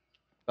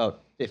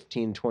about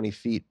 15, 20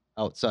 feet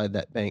outside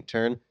that bank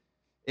turn.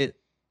 It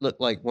looked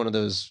like one of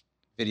those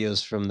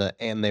videos from the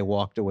 "And They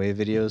Walked Away"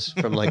 videos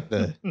from like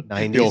the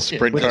 90s. The old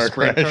sprint with a car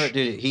sprint crash. car.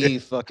 Dude, he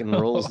fucking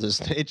rolls this.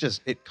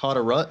 It caught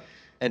a rut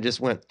and just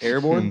went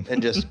airborne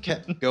and just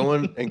kept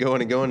going and going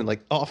and going and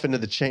like off into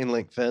the chain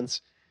link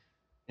fence.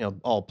 You know,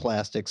 all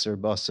plastics are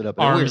busted up.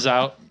 And we were- Arms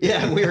out.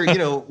 yeah, we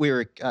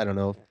were, I don't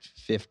know,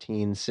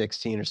 15,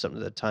 16 or something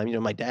at the time. You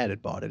know, my dad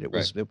had bought it.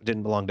 It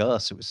didn't belong to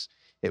us.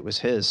 It was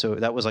his. So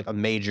that was like a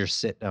major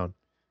sit down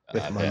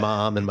with my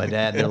mom and my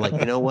dad. And they're like,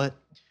 you know what?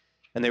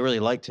 And they really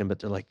liked him, but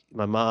they're like,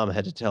 my mom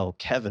had to tell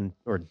Kevin,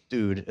 or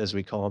dude, as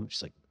we call him,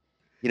 she's like,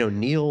 you know,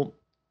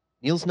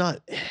 Neil's not,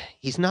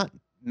 he's not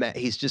mad.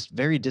 He's just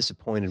very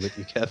disappointed with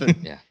you, Kevin.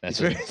 Yeah, He's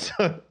that's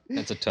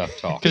very, a tough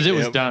talk. Because it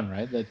was Yep. done,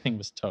 right? That thing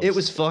was toast. it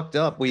was fucked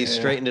up. We Yeah.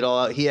 straightened it all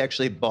out. He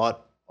actually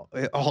bought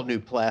all new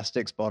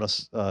plastics, bought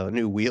us a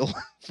new wheel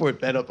for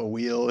it, bent up a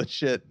wheel and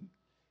shit.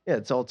 Yeah,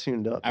 it's all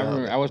tuned up. I now.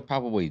 remember I was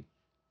probably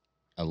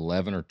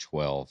 11 or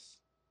 12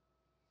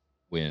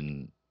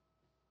 when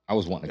I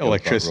was wanting to go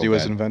Electricity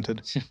was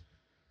invented.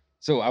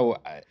 So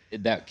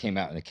that came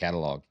out in the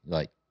catalog,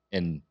 like,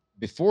 and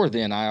before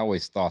then, I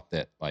always thought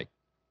that like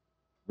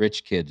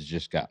rich kids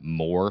just got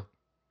more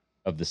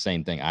of the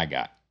same thing I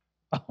got.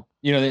 Oh.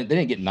 You know, they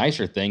didn't get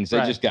nicer things; they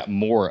Right. just got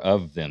more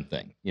of them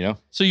thing. You know?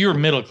 So you were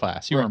middle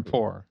class. You Right. weren't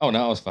poor. Oh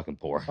no, I was fucking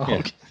poor. Oh, Yeah.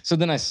 okay. So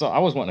then I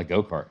was wanting a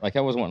go kart, like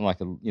I was wanting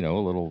like a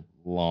little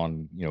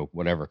lawn,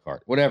 whatever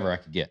cart, whatever I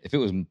could get. If it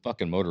was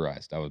fucking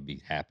motorized, I would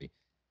be happy.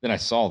 Then I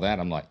saw that,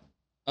 I'm like,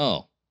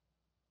 oh.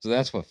 So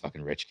that's what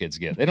fucking rich kids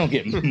get. They don't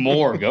get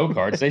more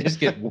go-karts. They just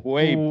get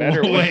way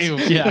better Way-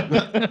 ones.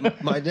 yeah.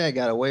 My dad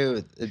got away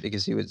with it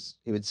because he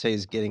would say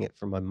he's getting it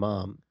from my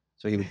mom.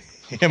 So he would.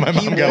 Yeah, my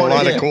He mom got a wanted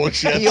lot it. of cool He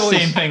shit. always-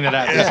 Same thing that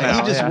happens Yeah,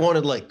 now. he just yeah.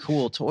 wanted like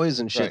cool toys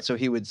and shit. Right. So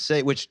he would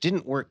say, which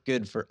didn't work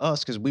good for us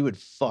because we would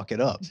fuck it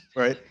up,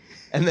 right?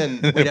 And then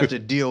we'd have to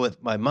deal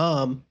with my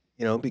mom,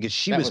 because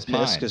she That was was pissed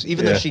mine. because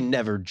even though Yeah. she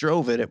never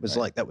drove it, it was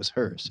Right. like that was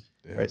hers,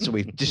 Yeah. right? So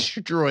we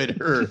destroyed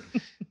her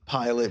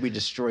Pilot. We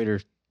destroyed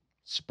her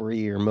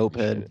Spree or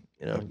moped,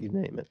 you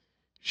name it.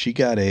 She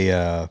got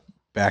a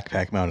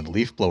backpack mounted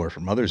leaf blower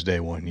for Mother's Day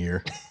one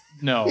year.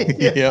 No.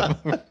 Yeah.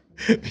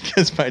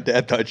 Because my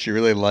dad thought she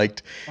really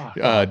liked Fuck.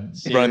 running the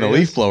Serious?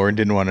 leaf blower and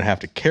didn't want to have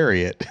to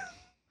carry it.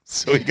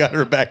 So he got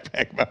her a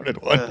backpack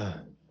mounted one. Ugh.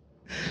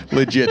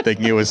 Legit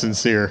thinking it was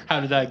sincere. How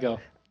did that go?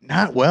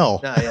 Not well.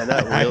 Nah, yeah,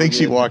 not I real think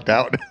she good. walked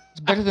out. It's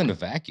better than a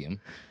vacuum.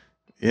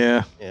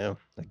 Yeah. Yeah,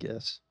 I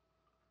guess.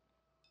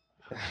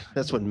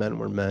 That's when men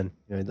were men.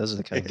 Those are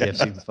the kind of gifts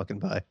you can fucking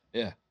buy.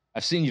 Yeah.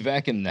 I've seen you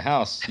vacuum in the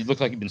house. You look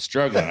like you've been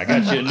struggling. I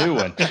got you a new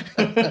one.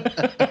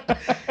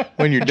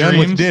 When you're done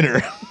Dreams. with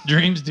dinner.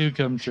 Dreams do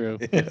come true.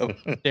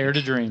 Dare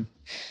to dream.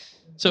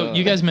 So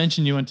you guys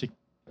mentioned you went to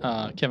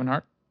Kevin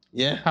Hart.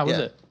 Yeah. How was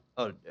yeah. it?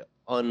 Oh,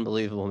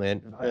 unbelievable,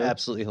 man. Really?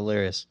 Absolutely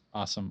hilarious.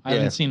 Awesome. I Yeah.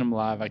 haven't seen him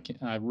live.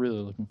 I'm really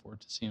looking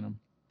forward to seeing him.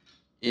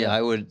 Yeah,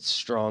 I would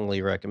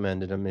strongly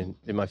recommend it. I mean,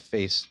 my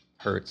face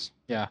hurts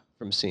Yeah.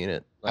 from seeing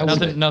it. I last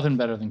would- night. Nothing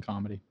better than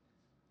comedy.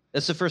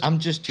 That's the first I'm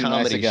just too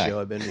nice a comedy guy. show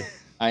I've been to.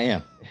 I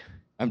am.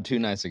 I'm too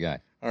nice a guy.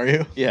 Are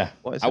you? Yeah.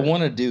 Why is I that?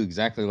 want to do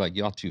exactly like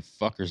y'all two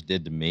fuckers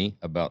did to me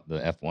about the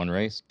F1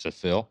 race to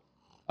Phil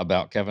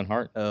about Kevin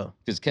Hart. Oh,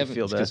 Because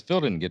feel bad?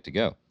 Phil didn't get to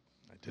go.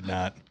 I did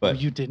not. But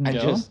you didn't I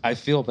go? I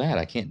feel bad.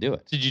 I can't do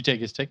it. Did you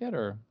take his ticket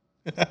or?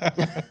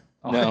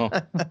 Oh, No.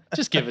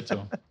 Just give it to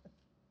him.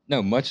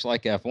 No, much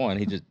like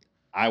F1,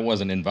 I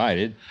wasn't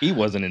invited. He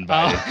wasn't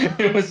invited.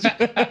 It was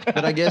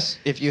but I guess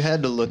if you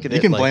had to look at You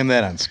it, can like, blame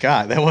that on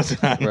Scott. That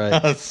wasn't on Right.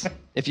 us.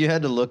 if you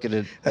had to look at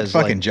it That as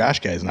fucking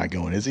Josh guy's not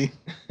going, is he?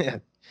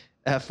 like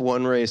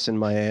F1 race in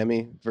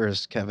Miami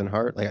versus Kevin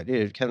Hart, like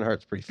dude, Kevin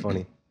Hart's pretty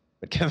funny,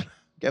 but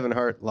Kevin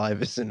Hart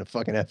live is in a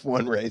fucking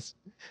F1 race.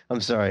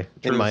 I'm sorry,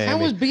 in Miami. I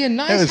was being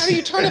nice. That was- How do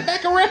you turn it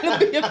back around and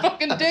be a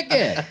fucking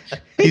dickhead?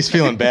 He's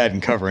feeling bad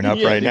and covering up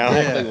Yeah, right now.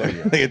 exactly what I he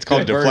is. think it's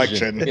called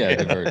Diversion. deflection. Yeah,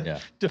 divert. Yeah.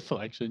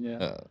 Deflection,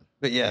 yeah.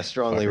 But yeah,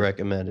 strongly Fucker.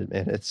 recommended,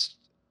 man. It's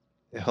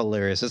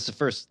hilarious. It's the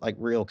first like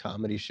real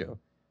comedy show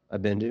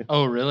I've been to,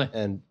 Oh, really?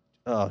 and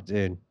oh,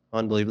 dude,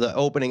 unbelievable. The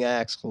opening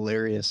act's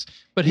hilarious.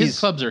 But his He's-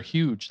 clubs are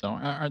huge, though.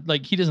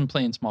 Like he doesn't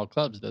play in small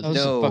clubs, does Oh, he?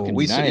 It's a No, fucking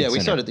we United we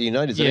Center. started at the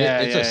United Center. Yeah,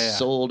 It's yeah, a yeah.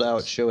 sold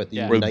out show at the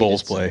Yeah. Where the United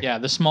Bulls Center. play. Yeah,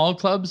 the small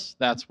clubs,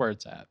 that's where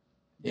it's at.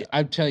 Yeah,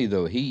 I tell you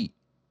though,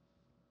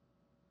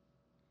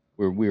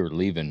 we were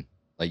leaving,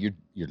 like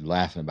you're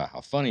laughing about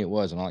how funny it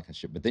was and all that kind of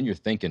shit, but then you're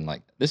thinking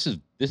like this is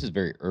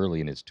very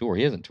early in his tour.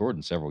 He hasn't toured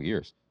in several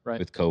years, Right.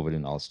 with COVID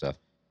and all this stuff.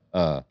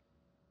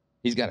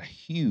 He's got a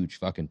huge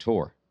fucking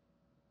tour.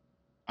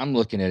 I'm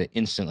looking at it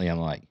instantly. I'm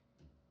like,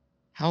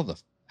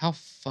 how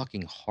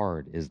fucking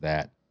hard is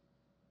that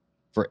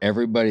for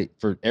everybody,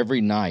 for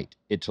every night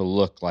it to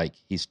look like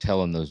he's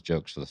telling those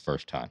jokes for the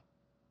first time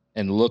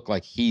and look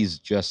like he's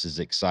just as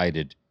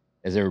excited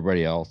as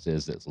everybody else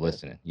is that's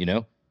listening, you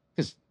know?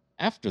 Because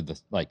after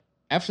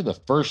the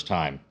first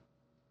time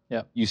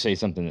Yep. you say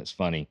something that's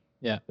funny,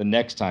 Yeah. the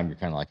next time you're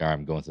kind of like, all right,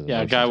 I'm going through the Yeah, a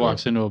motions, guy whatever.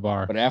 walks into a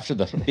bar. But after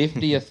the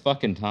 50th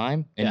fucking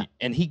time, Yeah.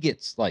 and he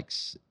gets like,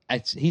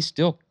 he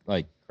still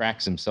like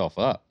cracks himself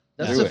up.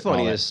 That's through the it and all that.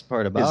 funniest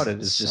part about it.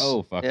 It's Is just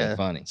so fucking yeah.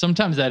 funny.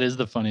 Sometimes that is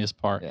the funniest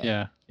part. Yeah.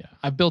 Yeah. Yeah.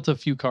 I built a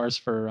few cars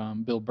for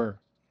Bill Burr.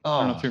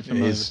 I don't know if you're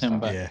familiar with He's- him,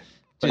 but yeah.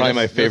 Dude, Probably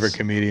my that's- favorite that's-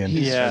 comedian.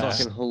 He's Yeah.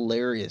 fucking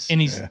hilarious.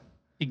 and he's Yeah.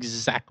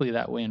 exactly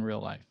that way in real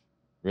life.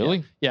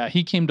 Really? Yeah,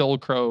 he came to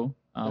Old Crow.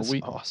 That's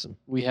awesome.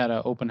 We had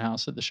an open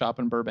house at the shop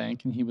in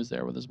Burbank, and he was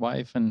there with his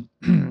wife, and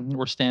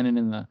we're standing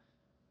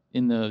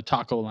in the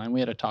taco line. We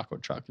had a taco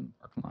truck in the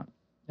parking lot,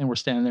 and we're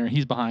standing there, and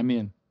he's behind me,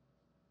 and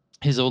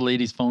his old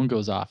lady's phone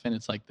goes off, and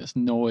it's like this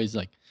noise,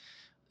 like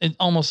it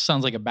almost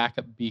sounds like a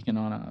backup beacon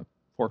on a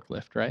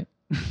forklift, right?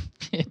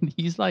 And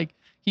he's like,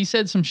 he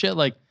said some shit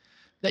like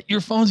that. Your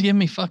phone's giving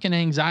me fucking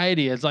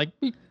anxiety. It's like,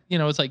 beep,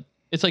 it's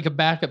like a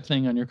backup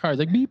thing on your car. It's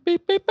like beep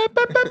beep beep beep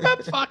beep beep,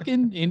 beep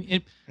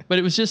fucking. But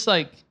it was just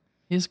like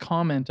his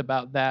comment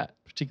about that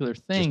particular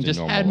thing Just just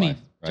in had normal me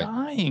life, right?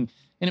 dying,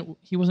 and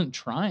he wasn't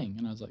trying,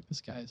 and I was like,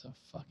 this guy is a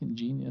fucking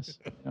genius.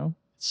 It's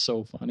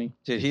so funny.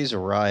 Dude, he's a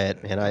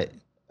riot, man. I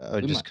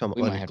would just come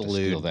we might have to steal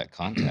unglued that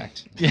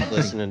contact. Yeah.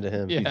 listening to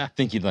him. Yeah.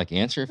 Think you'd like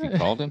answer if you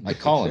called him? Like,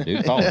 call him,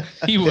 dude. Call him.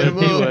 He would. Hit him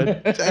He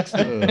up. would. Text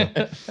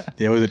him.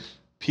 Yeah, was it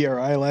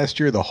PRI last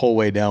year? The whole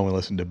way down we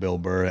listened to Bill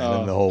Burr, and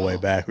then the whole way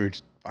back we were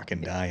just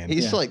fucking dying.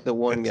 He's Yeah. like the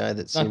one guy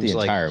that Not the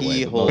seems entire like way,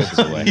 he but most holds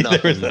of the way. there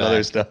nothing was that other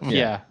back. stuff.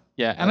 Yeah.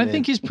 Yeah. And I I think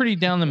mean- he's pretty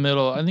down the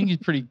middle. I think he's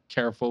pretty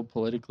careful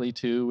politically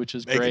too, which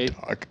is Make great. it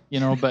talk.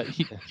 But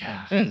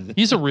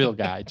he's a real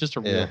guy, just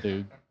a real Yeah.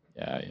 dude.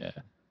 Yeah.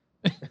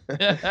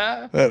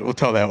 We'll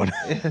tell that one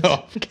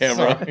off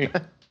camera. Sorry.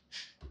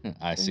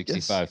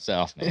 I-65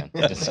 South, man.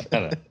 Just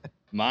got a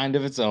mind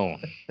of its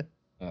own.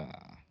 So,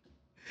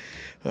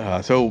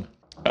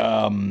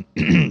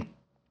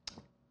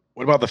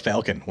 what about the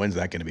Falcon? When's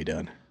that going to be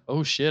done?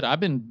 Oh shit, I've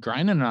been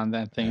grinding on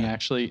that thing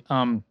actually.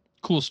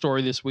 Cool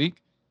story this week,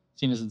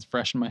 seeing as it's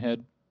fresh in my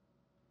head.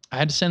 I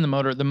had to send the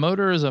motor. The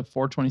motor is a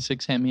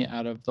 426 Hemi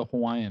out of the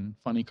Hawaiian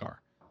funny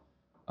car.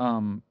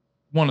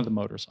 One of the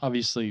motors.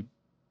 Obviously,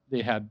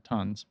 they had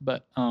tons,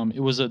 but it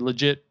was a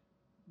legit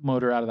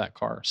motor out of that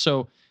car.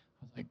 So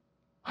I was like,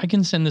 I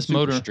can send this Super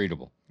motor.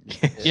 streetable.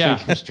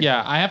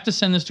 Yeah. I have to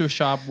send this to a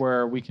shop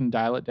where we can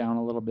dial it down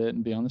a little bit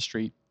and be on the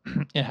street.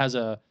 It has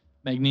a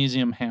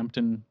magnesium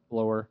Hampton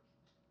blower,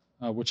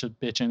 which is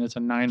bitchin'. It's a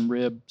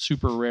 9-rib,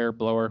 super rare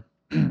blower.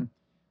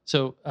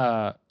 So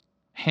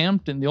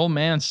Hampton, the old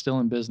man's still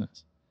in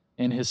business,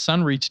 and his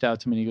son reached out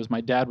to me. And he goes,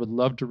 "My dad would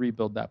love to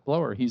rebuild that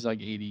blower. He's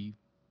like 80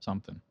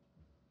 something."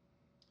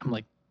 I'm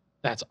like,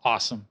 "That's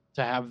awesome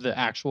to have the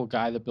actual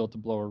guy that built the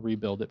blower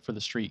rebuild it for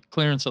the street,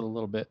 clearance it a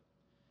little bit."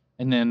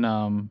 And then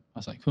I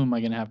was like, "Who am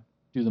I going to have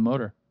do the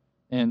motor?"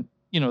 And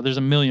there's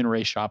a million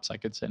race shops I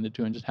could send it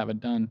to and just have it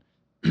done.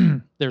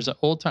 There's a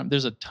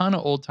ton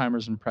of old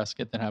timers in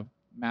Prescott that have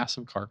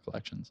massive car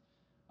collections.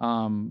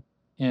 I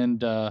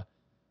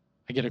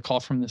get a call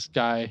from this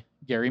guy,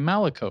 Gary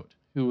Malacote,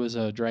 who was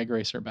a drag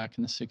racer back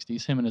in the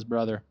 60s, him and his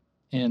brother.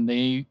 And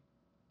they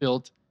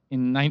built I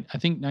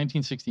think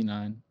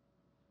 1969,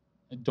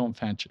 don't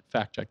fact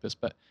check this,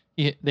 but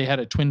they had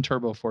a twin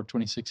turbo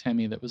 426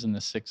 Hemi that was in the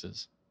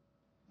 6s.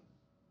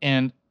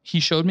 And he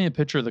showed me a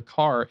picture of the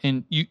car,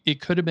 and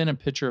it could have been a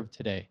picture of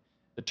today.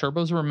 The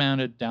turbos were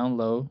mounted down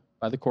low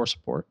by the core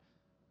support,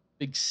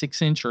 big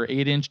 6-inch or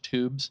 8-inch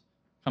tubes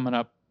coming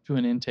up to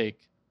an intake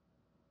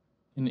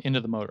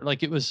into the motor.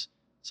 Like, it was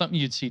something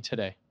you'd see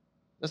today.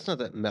 That's not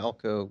that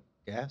Malco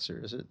gasser,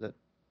 is it?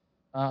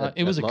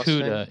 It was a Mustang?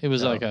 CUDA. It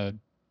was No. like a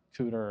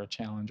CUDA or a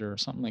Challenger or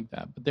something like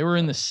that. But they were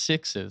in the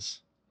 6s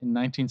in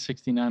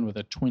 1969 with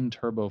a twin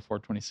turbo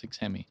 426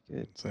 Hemi.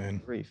 Good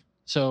Insane. grief.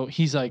 So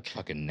he's like,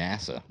 Fucking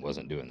NASA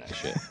wasn't doing that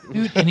shit.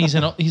 dude, and he's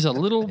a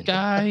little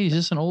guy. He's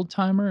just an old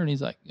timer, and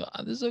he's like, "God,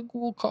 this is a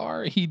cool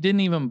car." He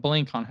didn't even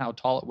blink on how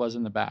tall it was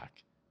in the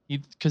back,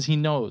 because he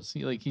knows,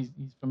 he's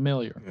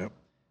familiar. Yep.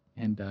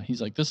 And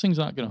he's like, "This thing's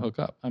not going to hook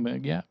up." I'm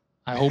like, "Yeah,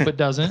 I hope it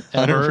doesn't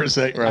ever.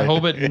 100% right. I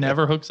hope it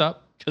never hooks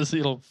up, because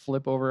it'll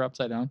flip over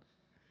upside down."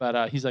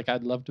 But he's like,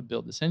 "I'd love to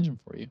build this engine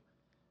for you."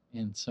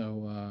 And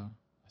so I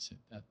said,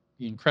 "That'd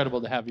be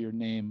incredible to have your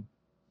name,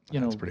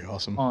 That's pretty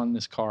awesome. on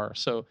this car."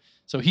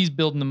 So he's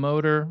building the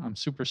motor. I'm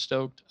super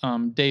stoked.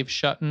 Dave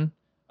Shutton,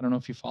 I don't know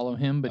if you follow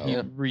him, but he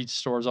yeah.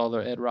 restores all the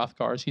Ed Roth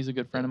cars. He's a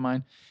good friend of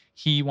mine.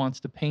 He wants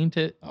to paint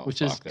it, Oh, which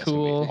fuck, is that's gonna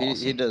be cool.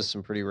 awesome. He does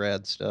some pretty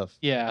rad stuff.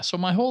 Yeah. So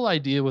my whole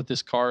idea with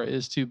this car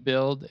is to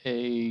build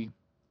a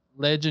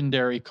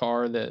legendary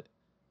car that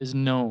is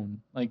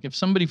known. Like, if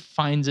somebody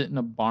finds it in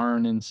a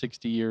barn in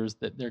 60 years,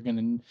 that they're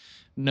going to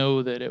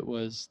know that it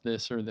was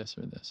this or this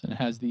or this, and it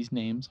has these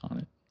names on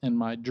it. And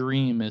my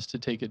dream is to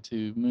take it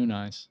to Moon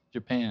Eyes,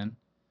 Japan,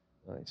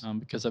 Nice.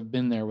 because I've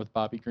been there with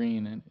Bobby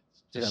Green, and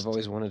it's Dude, just, I've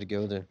always wanted to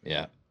go there.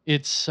 Yeah.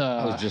 it's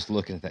I was just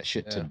looking at that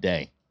shit yeah.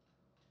 today.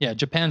 yeah,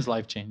 Japan's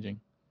life changing.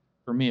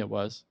 For me, it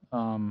was.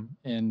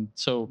 And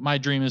so my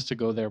dream is to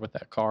go there with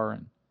that car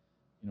and,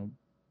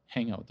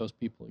 hang out with those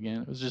people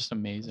again. It was just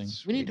amazing.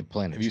 We need to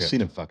plan a Have you trip seen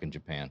to a- fucking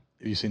Japan.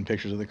 Have you seen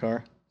pictures of the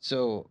car?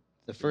 So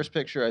the first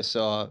picture I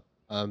saw,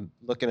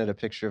 looking at a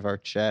picture of our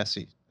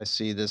chassis, I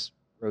see this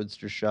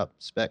Roadster Shop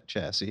spec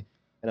chassis,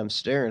 and I'm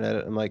staring at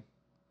it. I'm like,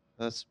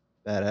 that's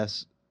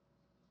badass.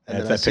 And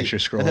That's then I that picture.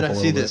 Scroll and then up I a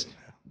see little this bit.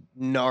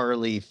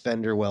 gnarly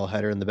fender well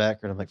header in the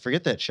background. I'm like,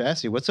 forget that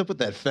chassis. What's up with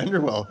that fender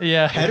well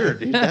Yeah. header,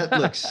 dude? That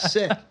looks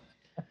sick.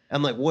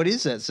 I'm like, what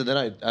is that? So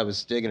then I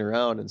was digging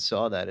around and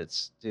saw that.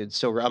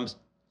 I'm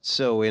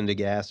so into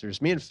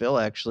gassers. Me and Phil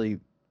actually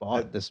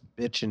bought this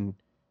bitchin'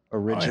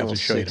 original to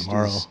show you 60s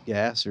tomorrow.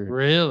 gasser.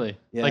 Really?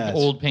 Yeah, Like it's-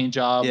 old paint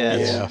job, Yeah,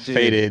 old, Yeah, dude.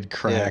 faded,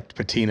 cracked,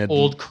 patina,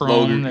 old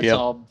chrome that's Yep.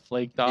 all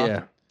flaked off.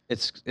 Yeah.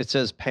 It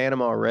says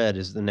Panama Red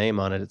is the name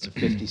on it. It's a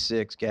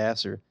 56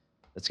 gasser.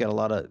 It's got a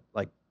lot of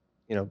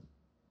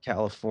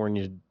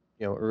California,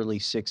 early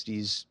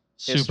 60s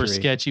Super history.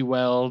 sketchy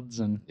welds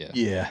and Yeah.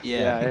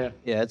 Yeah.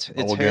 yeah. It's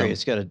Bubble hairy. gum.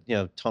 It's got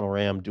a tunnel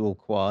ram dual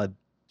quad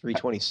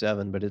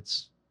 327, but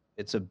it's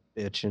a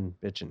bitchin'.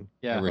 I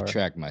Yeah.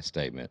 retract my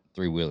statement.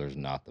 Three-wheeler's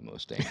not the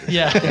most dangerous.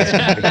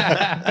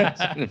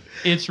 Yeah.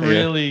 It's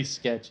really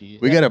sketchy.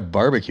 We got a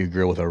barbecue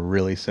grill with a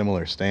really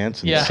similar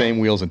stance and Yeah. the same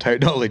wheels and tire.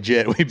 No,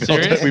 legit. We built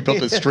Serious? it. We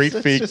built a street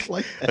It's freak, just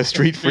like that. a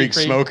street freak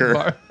smoker.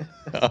 bar.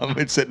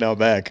 It's sitting out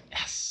back.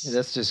 Yes.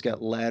 That's just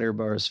got ladder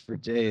bars for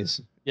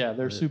days. Yeah,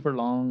 they're super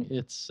long.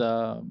 It's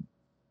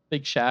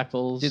big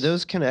shackles. Do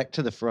those connect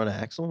to the front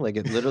axle? Like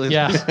it literally.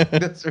 Yeah.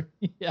 That's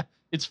Yeah,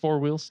 it's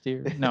 4-wheel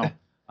steer. No,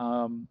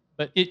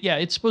 but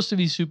it's supposed to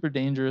be super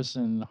dangerous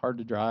and hard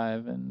to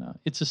drive, and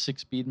it's a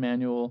 6-speed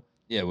manual.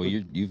 Yeah, well,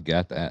 you've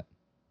got that.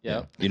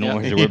 Yeah, You don't Yeah.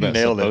 want to worry about it's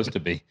Nailed it. supposed to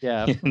be.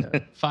 yeah,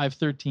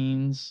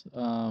 513s.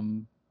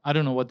 I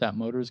don't know what that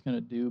motor is going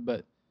to do,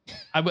 but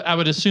I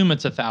would assume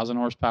it's 1,000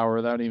 horsepower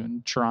without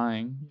even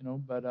trying.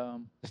 But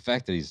The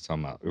fact that he's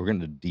talking about we're going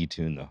to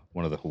detune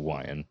one of the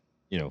Hawaiian,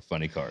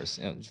 funny cars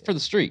for the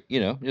street.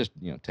 Just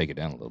take it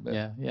down a little bit.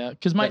 yeah,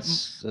 because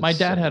my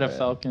dad had a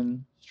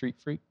Falcon Street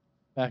Freak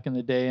back in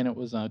the day, and it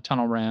was a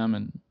tunnel ram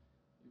and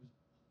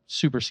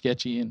super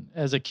sketchy. And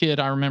as a kid,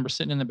 I remember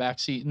sitting in the back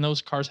seat, and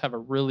those cars have a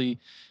really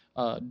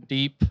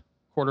deep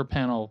quarter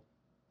panel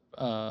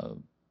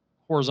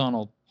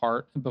horizontal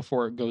part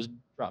before it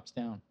drops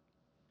down.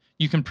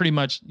 You can pretty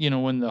much,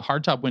 when the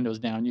hardtop window's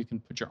down, you can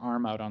put your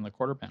arm out on the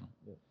quarter panel.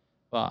 Yeah.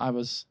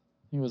 Well,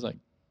 he was like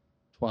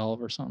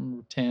 12 or something,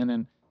 or 10,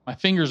 and my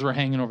fingers were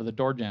hanging over the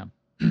door jamb.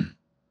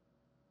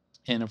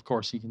 And of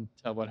course, you can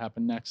tell what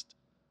happened next.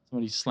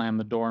 Somebody slammed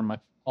the door, and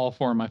all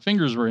 4 of my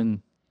fingers were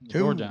in the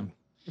door Ooh. jamb.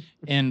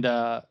 And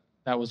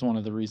that was one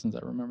of the reasons I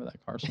remember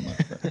that car so much.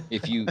 But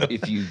If you get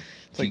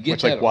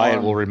Much that like Wyatt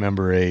arm- will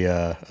remember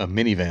a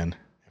minivan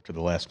after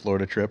the last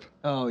Florida trip.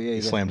 Oh yeah,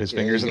 He slammed his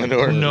fingers in the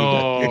door. He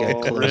No,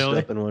 got closed really?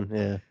 up in one.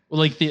 Yeah. well,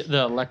 like the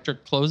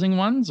electric closing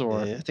ones,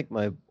 or Yeah, I think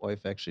my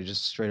wife actually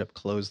just straight up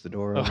closed the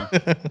door. On Oh.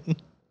 him.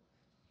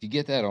 If you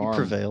get that arm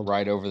prevailed.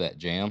 right over that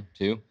jam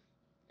too,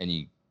 and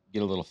you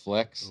get a little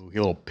flex, Ooh, a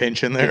little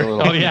pinch in get a there.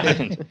 little- Oh,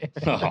 yeah.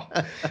 Oh,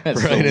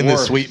 that's Right in the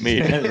worst. sweet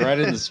meat. Right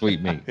in the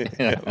sweet meat.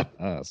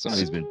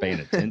 Somebody's been paying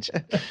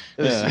attention.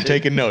 I'm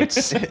taking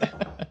notes.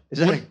 Is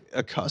that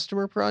a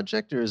customer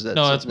project or is that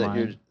No, that's something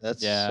that mine.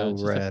 that's Yeah, so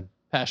it's just a rad?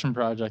 passion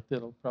project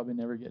that'll probably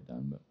never get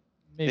done, but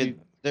maybe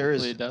There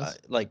hopefully is it does.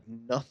 like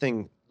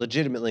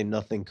legitimately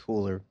nothing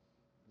cooler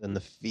than the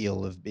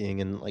feel of being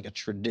in like a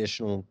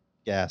traditional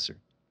gasser.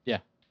 Yeah.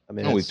 I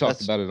mean, No, we've talked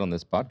that's about it on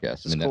this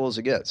podcast. as cool as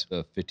it gets.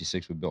 The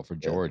 56 we built for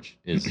George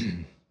is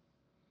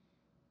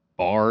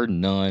bar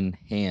none,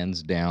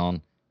 hands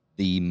down,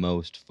 the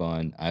most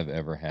fun I've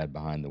ever had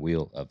behind the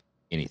wheel of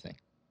anything.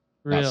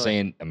 Really? Not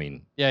saying, I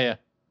mean, Yeah.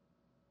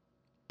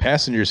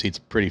 Passenger seat's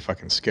pretty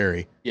fucking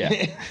scary.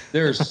 yeah.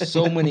 There's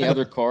so many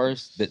other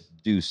cars that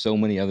do so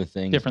many other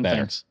things Different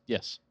better. things.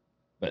 Yes.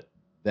 But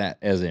that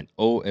as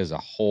a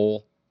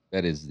whole,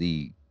 that is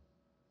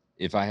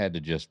if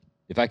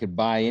I could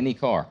buy any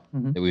car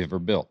Mhm. that we've ever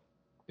built,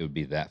 it would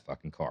be that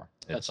fucking car.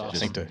 That's It's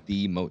awesome. just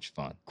the most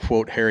fun.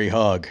 Quote Harry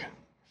Hogg,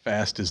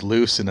 fast is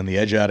loose and on the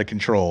edge out of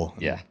control.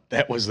 Yeah.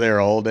 That was there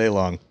all day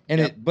long. And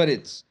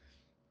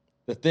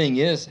the thing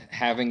is,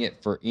 having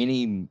it for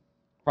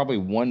probably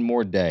one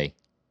more day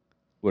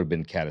would have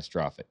been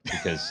catastrophic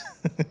because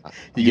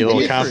You get a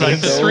little Like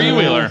confidence. the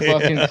three-wheeler.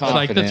 Fucking Like the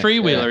confident.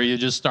 three-wheeler, Yeah. you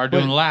just start But-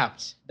 doing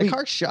laps. The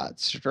car shot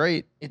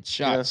straight. It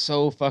shot Yeah.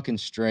 so fucking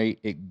straight.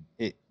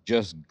 It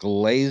just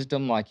glazed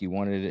them like you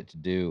wanted it to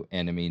do.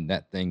 And I mean,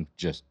 that thing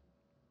just,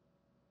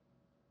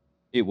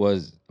 it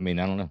was, I mean,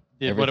 I don't know.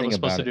 Did what it Everything was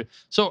supposed about to do.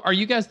 So are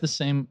you guys the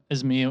same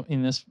as me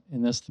in this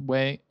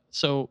way?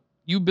 So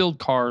you build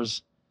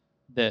cars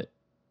that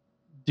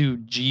do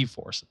G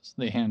forces.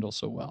 They handle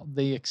so well.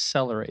 They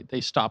accelerate. They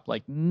stop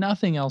like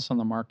nothing else on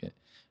the market.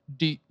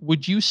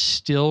 Would you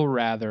still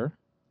rather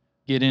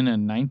get in a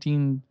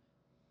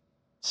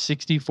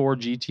 1964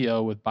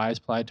 GTO with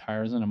bias-ply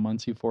tires and a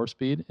Muncie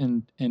 4-speed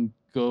and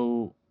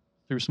go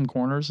through some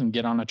corners and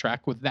get on a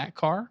track with that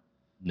car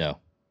No.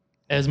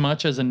 as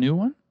much as a new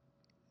one?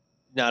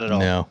 Not at all.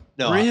 No.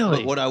 No.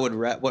 Really?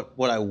 But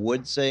what I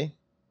would say,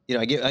 you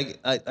know,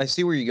 I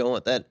see where you're going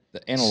with that. The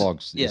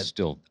analogs Yeah. is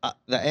still,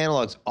 The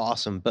analog's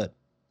awesome, but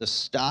the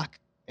stock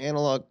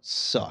analog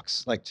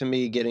sucks. Like to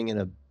me, getting in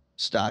a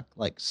stock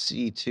like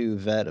C2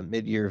 vet, a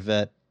mid-year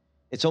vet,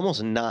 it's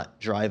almost not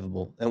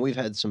drivable. And we've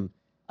had some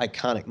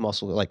iconic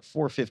muscle like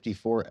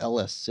 454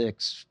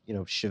 LS6, you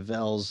know,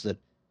 Chevelles that,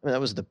 I mean,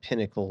 that was the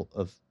pinnacle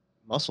of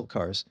muscle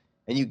cars.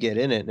 And you get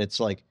in it and it's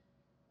like,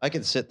 I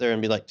could sit there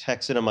and be like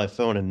texting on my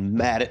phone and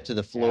mat it to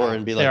the floor Yeah,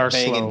 and be they are like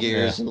banging slow.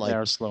 gears and They like,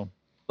 are slow.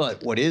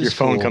 but what is Your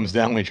phone cool- comes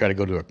down when you try to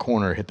go to a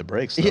corner, hit the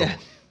brakes. Though. Yeah.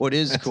 What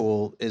is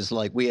cool is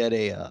like we had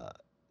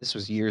this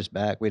was years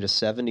back. We had a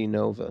 70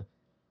 Nova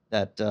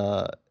that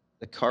the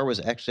car was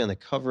actually on the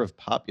cover of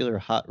Popular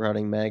Hot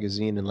Rodding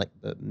magazine in like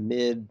the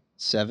mid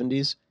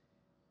 70s.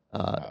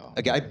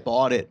 A guy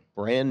bought it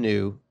brand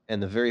new,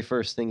 and the very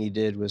first thing he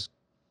did was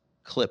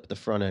clip the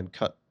front end,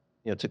 took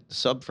the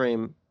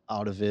subframe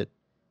out of it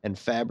and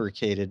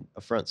fabricated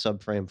a front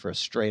subframe for a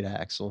straight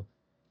axle.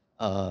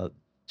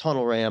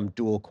 Tunnel ram,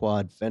 dual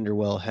quad, fender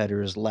well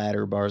headers,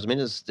 ladder bars. I mean,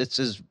 it's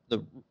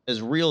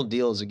as real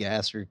deal as a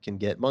gasser can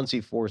get.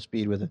 Muncie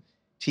 4-speed with a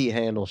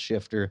T-handle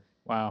shifter,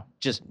 Wow.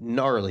 just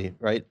gnarly,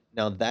 right?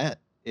 Now that's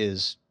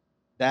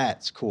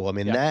cool. I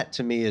mean, Yeah. that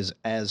to me is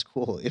as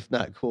cool, if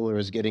not cooler,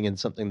 as getting in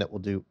something that will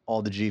do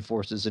all the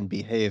G-forces and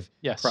behave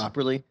Yes.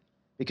 properly,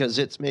 because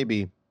it's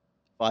maybe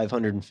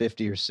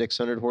 550 or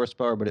 600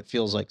 horsepower, but it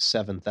feels like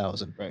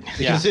 7,000. right.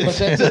 Yeah. Because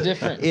But that's the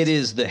difference. It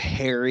is the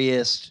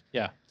hairiest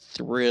Yeah.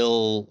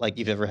 thrill like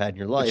you've ever had in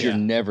your life. But you're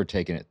never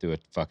taking it through a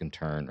fucking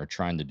turn or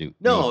trying to do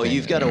No, anything.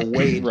 you've got to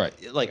wait.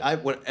 Right. Like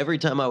every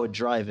time I would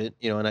drive it,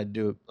 and I'd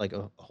do like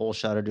a whole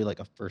shot or do like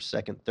a first,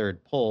 second,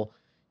 third pull.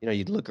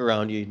 You'd look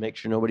around you, you'd make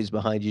sure nobody's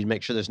behind you, you'd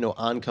make sure there's no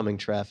oncoming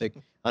traffic.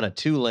 On a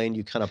 2-lane,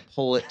 you kind of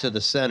pull it to the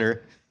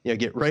center,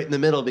 get right in the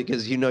middle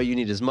because you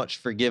need as much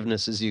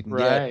forgiveness as you can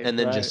Right, get, and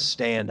then right. just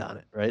stand on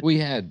it, right? We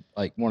had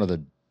like one of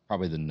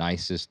probably the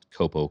nicest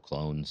Copo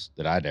clones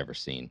that I'd ever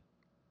seen.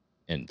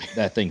 And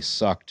that thing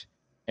sucked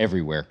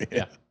everywhere.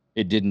 Yeah.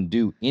 It didn't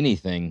do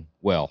anything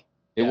well.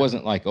 It Yeah.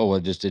 wasn't like,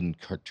 it just didn't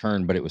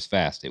turn, but it was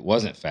fast. It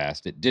wasn't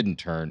fast. It didn't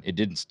turn. It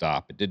didn't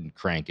stop. It didn't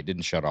crank. It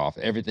didn't shut off.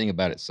 Everything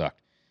about it sucked.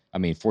 I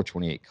mean,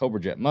 428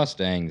 Cobra Jet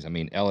Mustangs. I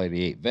mean,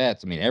 L88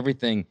 Vets. I mean,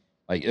 everything.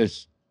 Like,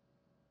 it's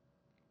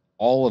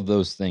all of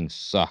those things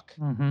suck.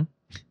 Mm-hmm.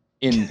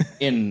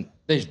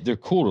 They're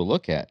cool to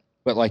look at,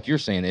 but like you're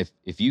saying,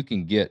 if you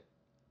can get,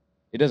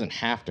 it doesn't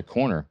have to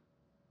corner,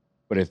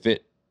 but if the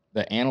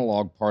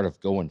analog part of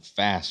going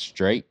fast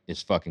straight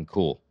is fucking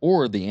cool,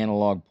 or the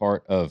analog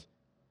part of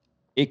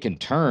it can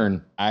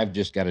turn, I've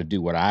just got to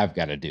do what I've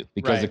got to do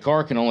because the Right.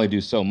 car can only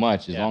do so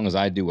much. As Yeah. long as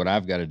I do what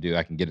I've got to do,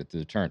 I can get it through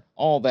the turn.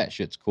 All that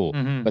shit's cool,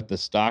 Mhm. but the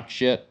stock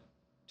shit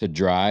to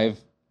drive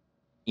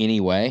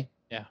anyway.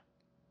 Yeah.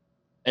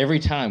 Every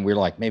time we're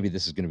like, maybe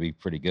this is going to be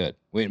pretty good.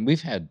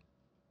 We've had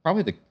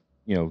probably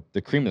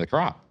the cream of the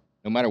crop,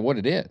 no matter what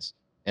it is,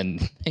 and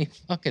they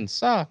fucking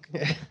suck.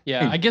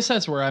 Yeah, I guess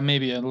that's where I may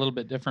be a little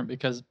bit different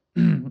because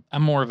I'm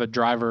more of a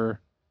drive.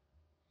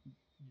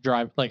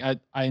 Like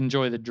I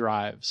enjoy the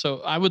drive.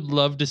 So I would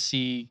love to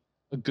see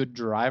a good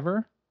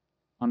driver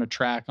on a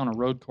track, on a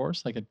road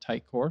course, like a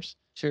tight course,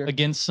 Sure.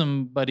 against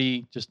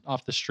somebody just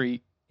off the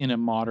street in a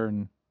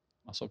modern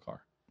muscle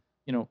car.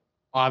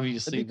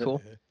 obviously That'd be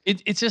cool.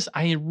 It's just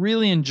I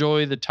really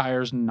enjoy the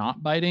tires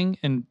not biting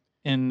and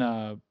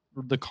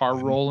the car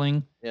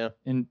rolling. Yeah.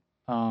 And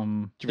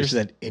Did you ever see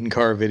that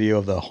in-car video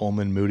of the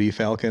Holman Moody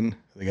Falcon?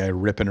 The guy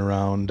ripping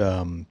around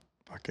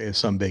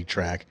some big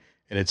track,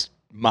 and it's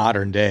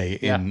modern day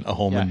in a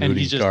Holman and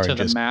Moody he's just car, to and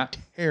the just mat.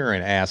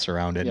 tearing ass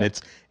around it, Yeah.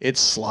 and it's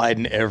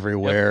sliding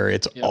everywhere.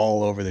 It's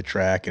all over the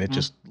track, and it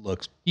just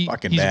looks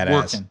fucking he's badass.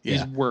 Working. Yeah.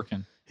 He's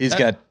working. He's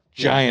got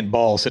giant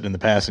balls sitting in the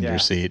passenger Yeah.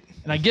 seat.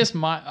 And I guess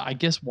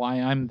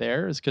why I'm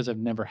there is because I've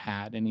never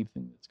had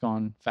anything that's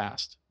gone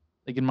fast,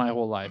 like in my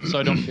whole life. So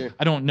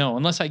I don't know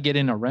unless I get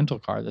in a rental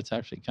car that's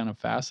actually kind of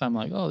fast. I'm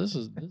like, oh, this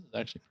is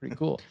actually pretty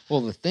cool.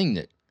 Well, the thing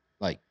that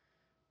like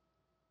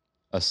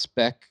a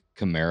spec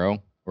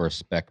Camaro or a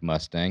spec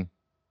Mustang,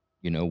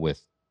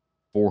 with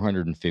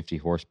 450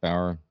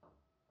 horsepower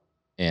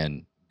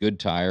and good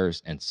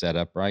tires and set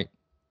up right,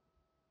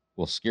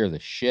 will scare the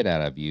shit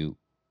out of you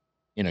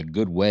in a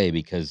good way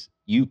because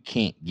you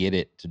can't get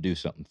it to do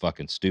something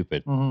fucking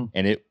stupid. Mm-hmm.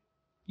 And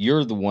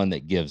you're the one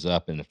that gives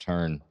up in a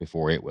turn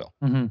before it will,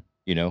 Mm-hmm.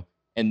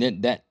 And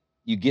then that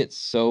you get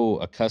so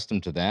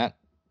accustomed to that.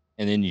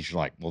 And then you're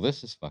like, well,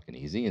 this is fucking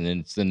easy. And then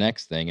it's the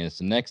next thing and it's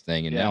the next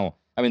thing. And now,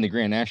 the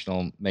Grand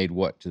National made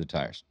what to the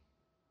tires?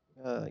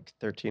 Like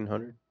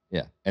 1,300.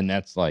 Yeah. And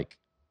that's like,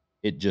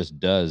 it just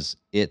does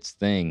its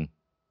thing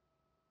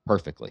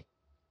perfectly.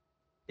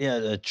 Yeah,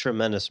 a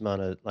tremendous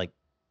amount of like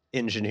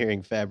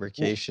engineering,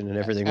 fabrication, and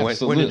everything went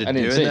Absolutely. into I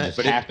didn't doing say it that, just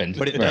but happened.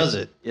 But it Right. does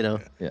it,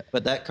 Yeah.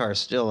 But that car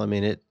still,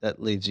 that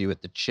leaves you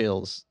with the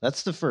chills.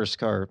 That's the first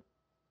car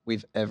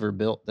we've ever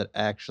built that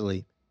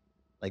actually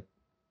like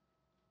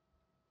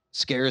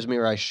scares me,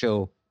 or I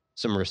show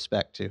some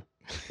respect to.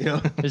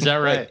 Is that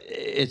right? Like,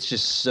 it's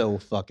just so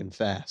fucking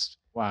fast.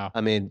 Wow.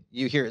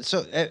 You hear it.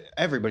 So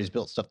everybody's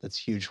built stuff that's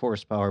huge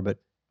horsepower, but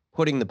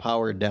putting the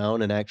power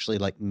down and actually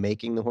like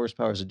making the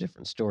horsepower is a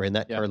different story. And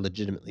that car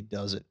legitimately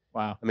does it.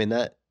 Wow.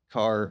 That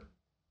car,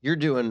 you're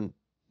doing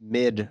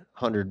mid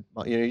 100,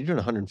 you're doing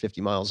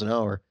 150 miles an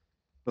hour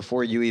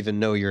before you even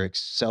know you're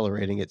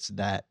accelerating. It's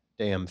that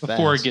damn fast.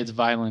 Before it gets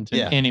violent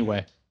in any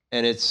way.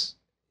 And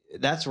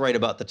that's right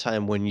about the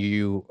time when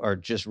you are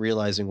just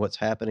realizing what's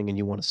happening and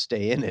you want to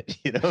stay in it,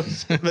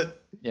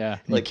 But yeah.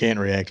 You can't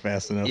react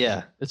fast enough.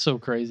 Yeah. It's so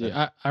crazy.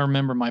 I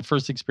remember my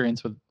first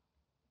experience with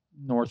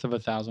north of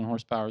 1,000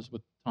 horsepower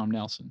with Tom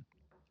Nelson.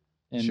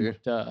 And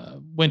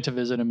went to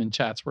visit him in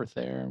Chatsworth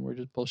there, and we're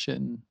just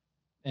bullshitting.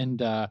 And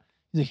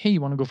he's like, hey,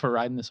 you want to go for a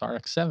ride in this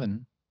RX-7?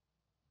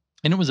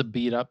 And it was a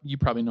beat up. You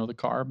probably know the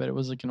car, but it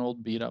was like an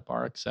old beat up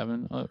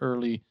RX-7, the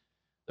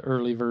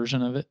early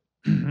version of it.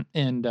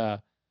 And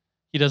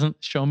he doesn't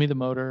show me the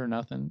motor or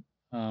nothing,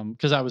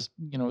 because I was,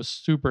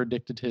 super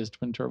addicted to his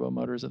twin turbo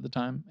motors at the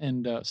time,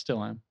 and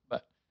still am.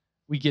 But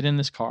we get in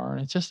this car,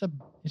 and it's just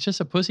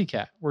a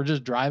pussycat. We're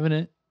just driving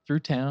it through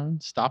town,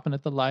 stopping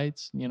at the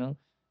lights,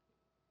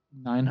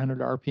 900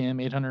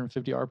 RPM,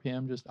 850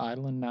 RPM, just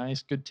idling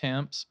nice, good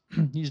temps.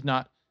 He's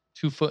not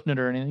 2-footing it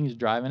or anything. He's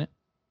driving it.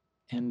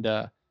 And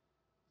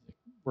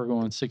we're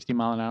going 60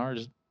 mile an hour.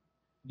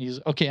 He's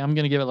okay. I'm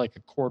going to give it like a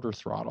quarter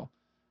throttle.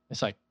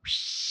 It's like,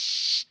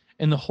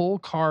 and the whole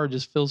car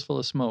just fills full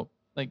of smoke,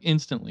 like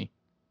instantly.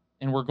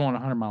 And we're going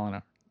 100 mile an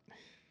hour.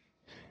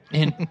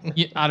 And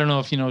I don't know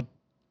if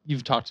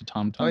you've talked to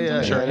Tom tons,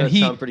 I'm sure. And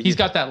he's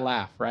got that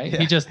laugh, right? Yeah.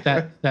 He just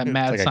that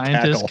mad like a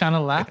scientist cackle. kind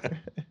of laugh.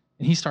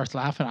 And he starts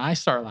laughing. I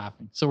start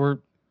laughing. So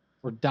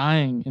we're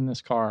dying in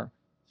this car.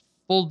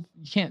 You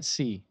can't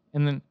see.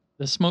 And then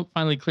the smoke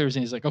finally clears,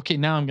 and he's like, okay,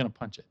 now I'm going to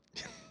punch it.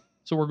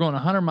 So we're going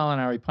 100 mile an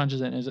hour. He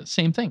punches it, and it's the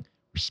same thing.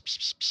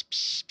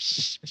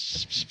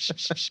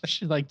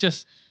 Like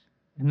just,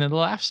 and then the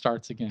laugh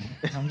starts again.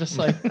 And I'm just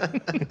like,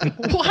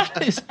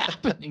 what is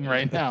happening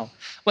right now?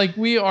 Like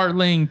we are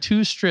laying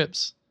 2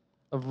 strips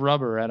of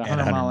rubber at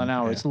 100 mile an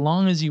hour, as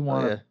long as you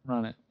want to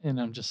run it. And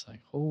I'm just like,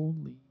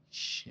 holy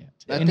shit.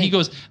 And he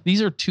goes,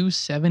 these are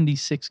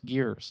 276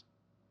 gears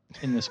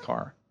in this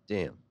car.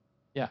 Damn.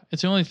 Yeah.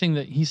 It's the only thing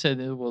that he said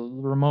it will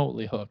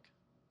remotely hook.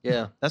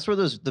 Yeah. That's where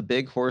the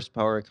big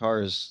horsepower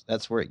cars,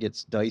 that's where it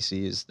gets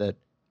dicey, is that,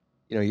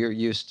 you're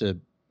used to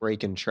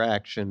braking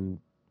traction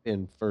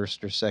in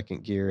first or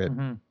second gear at,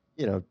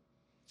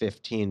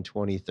 15,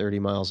 20, 30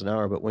 miles an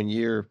hour. But when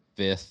you're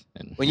fifth,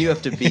 and when you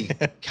have to be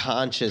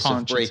conscious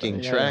of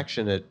braking yeah.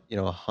 traction at,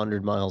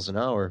 100 miles an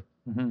hour,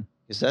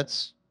 because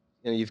that's,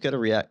 you've got to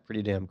react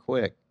pretty damn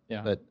quick.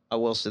 Yeah. But I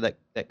will say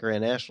that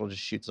Grand National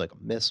just shoots like a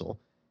missile.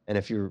 And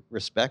if you're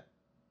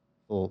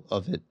respectful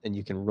of it and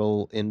you can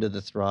roll into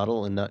the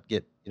throttle and not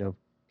get,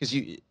 because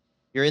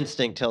your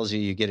instinct tells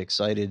you get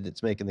excited,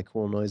 it's making the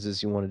cool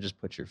noises, you want to just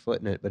put your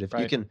foot in it. But if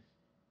you can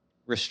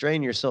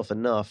restrain yourself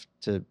enough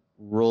to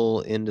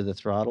roll into the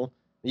throttle,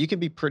 you can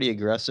be pretty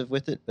aggressive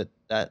with it, but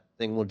that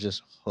thing will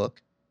just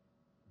hook,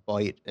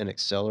 bite, and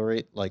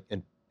accelerate.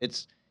 And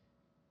it's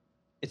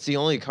the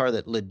only car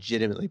that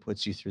legitimately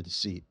puts you through the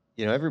seat.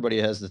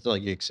 Everybody has the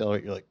thing, you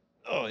accelerate, you're like,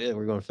 oh yeah,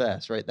 we're going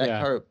fast, right?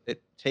 That car,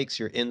 it takes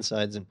your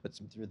insides and puts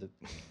them through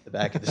the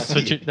back of the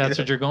seat. That's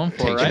what you're going for,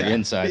 takes right? your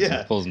insides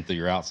and pulls them through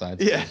your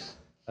outsides. Yeah.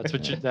 That's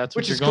what that's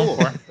Which what you're is going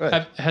cool. for.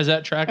 Right. Has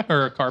that track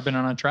or a car been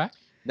on a track?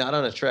 Not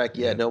on a track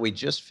yet. Yeah. No, we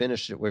just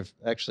finished it. We're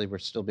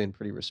still being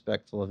pretty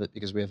respectful of it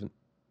because we haven't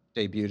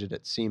debuted it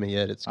at SEMA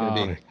yet. It's going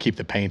to Oh. be Keep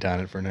the paint on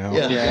it for now.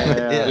 Yeah.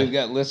 Yeah. We've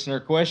got listener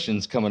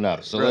questions coming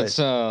up, so Right. let's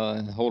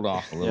hold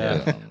off a little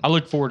Yeah. bit. I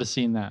look forward to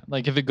seeing that.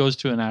 Like if it goes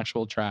to an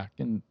actual track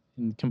and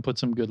can put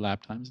some good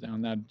lap times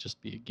down, that'd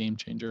just be a game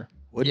changer.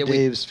 What Yeah, did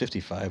Dave's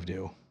 55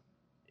 do?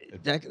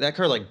 that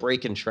car like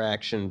braking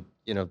traction,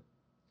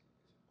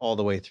 all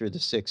the way through the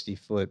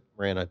 60-foot,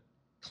 ran a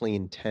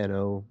clean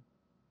 10.0.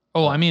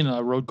 Oh, I mean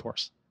a road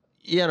course.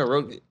 Yeah, on a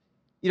road.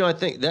 I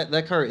think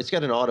that car, it's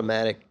got an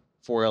automatic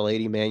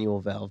 4L80 manual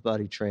valve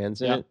body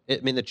trans in it.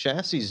 I mean, the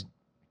chassis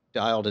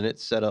dialed and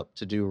it's set up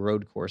to do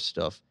road course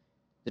stuff.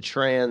 The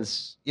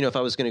trans, if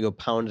I was going to go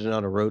pounding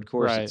on a road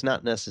course, Right. it's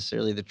not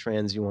necessarily the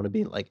trans you want to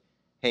be like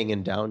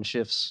hanging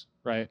downshifts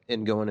Right.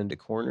 and going into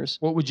corners.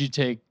 What would you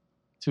take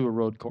to a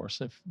road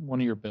course if one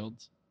of your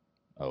builds?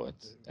 Oh,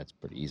 that's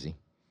pretty easy.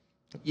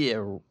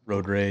 Yeah,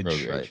 Road rage. Road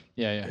rage. right.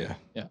 Yeah.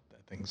 That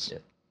thing's Yeah.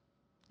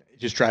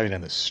 just driving down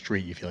the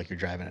street. You feel like you're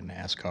driving a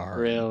NASCAR.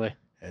 Really?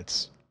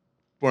 It's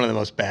one of the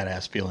most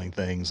badass feeling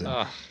things.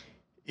 And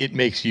it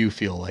makes you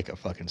feel like a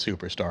fucking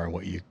superstar and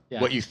what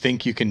you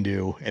think you can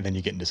do, and then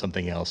you get into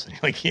something else, and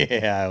you're like,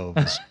 yeah, I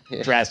was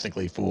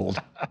drastically fooled.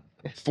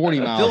 40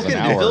 miles an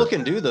hour. Phil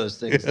can do those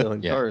things though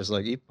in Yeah. cars.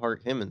 Like you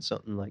park him in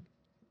something like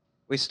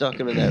we stuck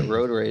him in that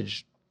road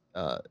rage.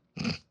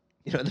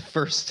 The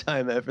first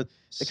time ever,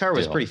 the car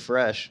was Still. pretty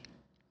fresh.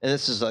 And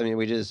this is,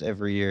 we do this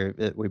every year.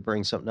 We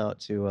bring something out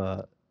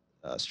to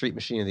Street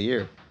Machine of the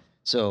Year.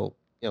 So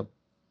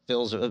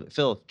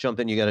Phil, jump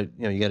in. You got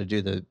to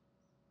do the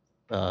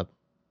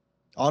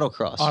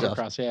autocross stuff.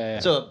 Autocross, yeah.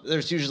 So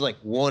there's usually like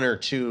one or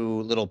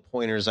two little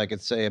pointers I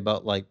could say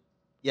about like,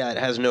 it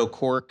has no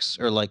corks,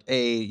 or like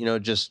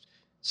just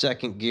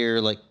second gear.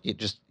 Like it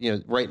just,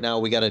 right now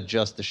we got to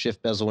adjust the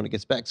shift bezel when it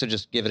gets back. So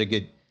just give it a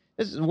good,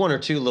 this is one or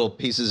two little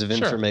pieces of Sure.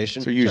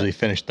 information. So we usually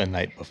finish the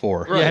night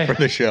before Right. for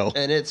the show.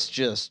 And it's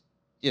just,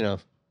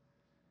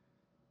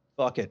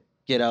 fuck it,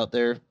 get out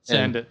there.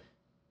 Send it.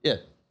 Yeah.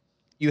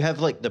 You have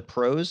like the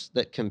pros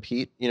that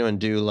compete, and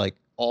do like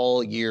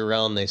all year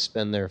round. They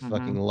spend their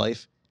fucking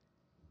life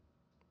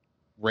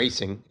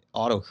racing,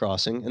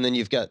 autocrossing. And then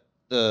you've got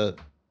the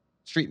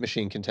Street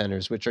Machine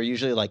contenders, which are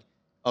usually like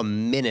a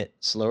minute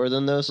slower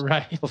than those.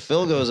 Right. Well,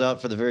 Phil goes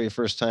out for the very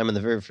first time, and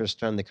the very first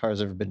time the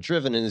car's ever been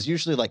driven, and is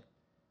usually like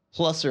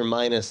plus or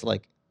minus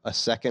like a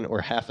second or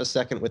half a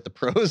second with the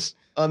pros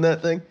on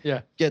that thing.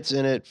 Yeah. Gets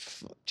in it,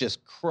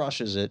 just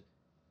crushes it.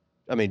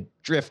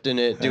 Drifting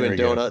it, There doing we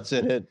go. donuts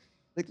in it.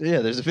 Yeah,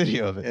 there's a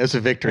video of it. It's a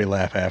victory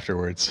lap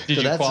afterwards. Did So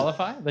you that's-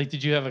 qualify? Like,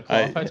 did you have a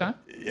qualify time?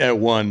 Yeah,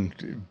 one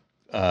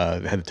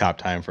had the top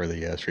time for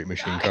the Street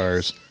Machine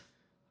cars.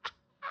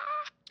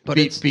 But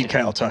beat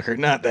Kyle Tucker.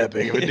 Not that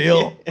big of a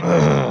deal.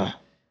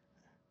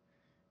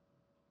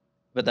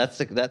 But that's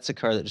a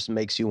car that just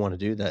makes you want to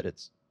do that.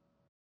 It's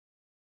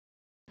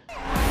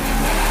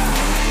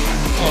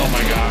Oh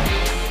my god.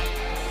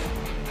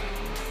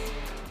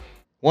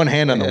 One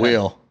hand on the Yeah.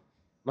 wheel.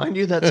 mind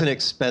you, that's an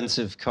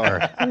expensive car.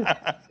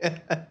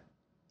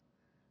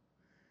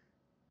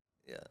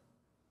 Yeah.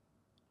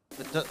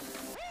 It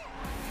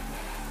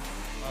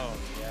Oh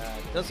yeah.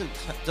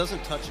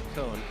 doesn't touch a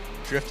cone.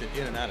 Drifted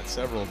in and out of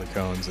several of the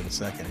cones in a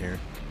second here.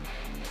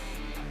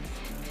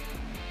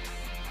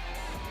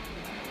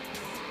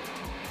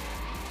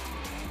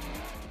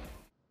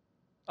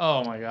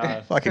 Oh my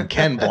god. Fucking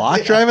Ken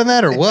Block driving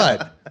that or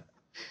what?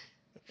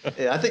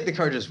 Yeah, I think the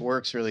car just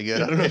works really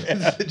good. I don't know if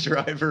it's the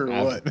driver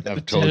or what.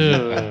 I've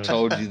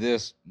told you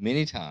this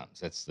many times.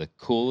 That's the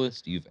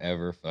coolest you've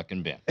ever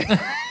fucking been.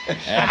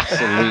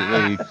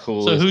 Absolutely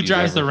coolest. So who you've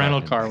drives the ever rental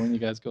fucking car been. when you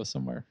guys go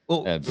somewhere?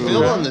 Well, That'd be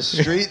Phil right. on the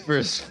street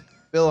versus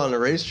Phil on the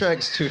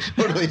racetrack's two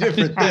totally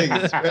different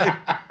things,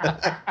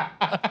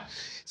 right?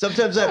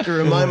 Sometimes I have to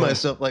remind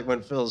myself, like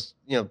when Phil's,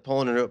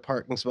 pulling into a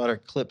parking spot or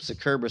clips a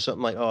curb or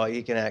something, like, oh,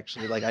 he can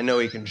actually, like, I know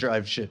he can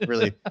drive shit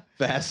really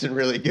fast and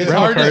really good. It's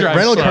hard to drive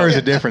rental slow. car is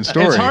a different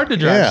story. It's hard to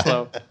drive Yeah.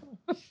 slow.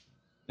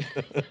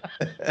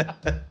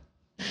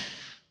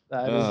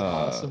 That is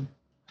awesome.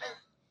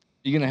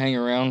 You gonna hang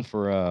around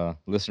for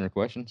listener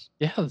questions?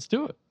 Yeah, let's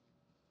do it.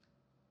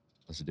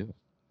 Let's do it.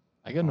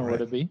 I got nowhere right.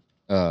 to be.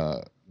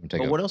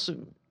 Take But a- what else?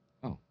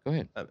 Oh, go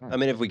ahead. I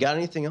mean, have we got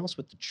anything else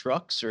with the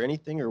trucks or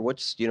anything, or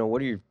what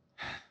are your,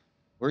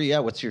 where are you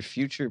at? What's your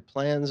future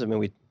plans? I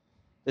mean,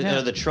 Yeah.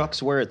 are the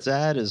trucks where it's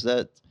at? Is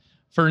that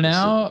For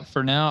now,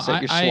 is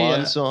that your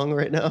swan song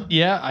right now?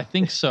 Yeah, I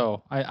think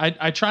so.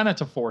 I try not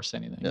to force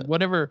anything. Yeah.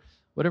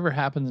 Whatever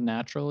happens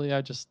naturally,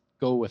 I just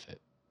go with it.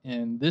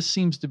 And this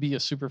seems to be a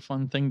super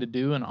fun thing to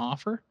do and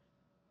offer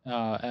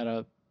at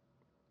a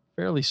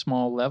fairly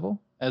small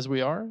level, as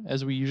we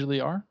usually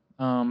are.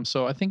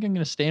 So I think I'm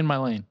going to stay in my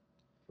lane.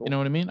 Cool. You know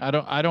what I mean?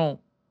 I don't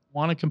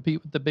want to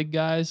compete with the big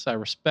guys. I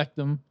respect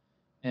them,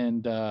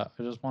 and I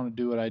just want to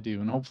do what I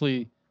do. And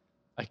hopefully,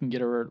 I can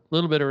get a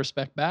little bit of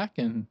respect back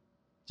and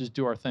just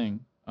do our thing.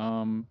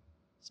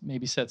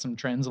 Maybe set some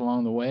trends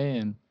along the way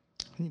and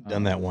You've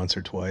done that once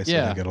or twice.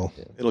 Yeah. I think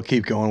it'll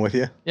keep going with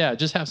you. Yeah,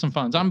 just have some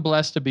fun. I'm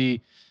blessed to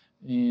be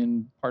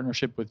in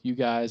partnership with you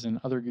guys and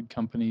other good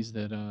companies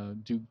that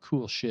do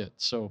cool shit.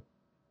 So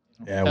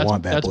Yeah, I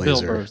want that that's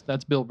blazer. Bill Burr's.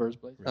 That's Bill Burr's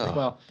blazer. Oh.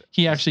 Well,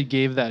 he actually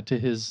gave that to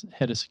his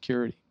head of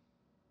security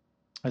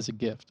as a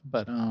gift.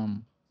 But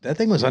that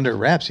thing was under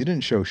wraps. You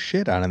didn't show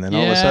shit on it, and then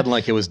all of a Yeah. sudden,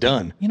 like it was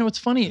done. you know, it's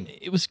funny.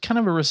 It was kind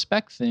of a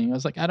respect thing. I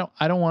was like, I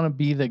don't want to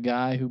be the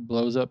guy who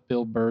blows up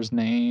Bill Burr's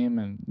name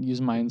and use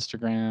my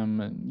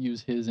Instagram and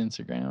use his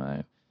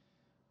Instagram.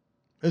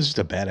 It was just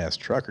a badass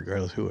truck,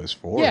 regardless who it was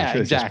for. Yeah, You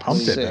should've exactly. Just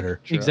pumped it Sick better.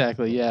 truck.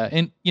 Exactly. Yeah.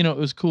 And you know, it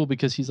was cool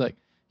because he's like,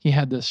 he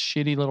had this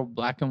shitty little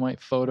black and white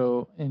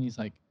photo, and he's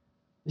like,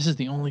 this is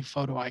the only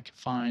photo I could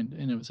find.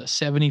 And it was a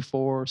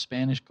 74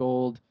 Spanish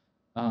gold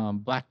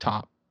black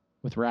top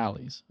with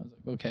rallies. I was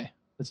like, okay,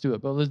 let's do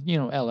it. But let's,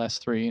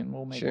 LS3, and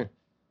we'll make Sure. it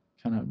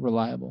kind of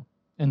reliable.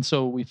 And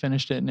so we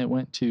finished it, and it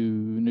went to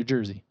New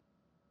Jersey.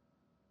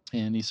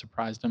 And he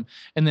surprised him.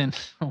 And then,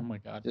 oh my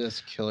God. Dude, that's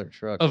a killer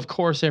truck. Of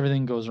course,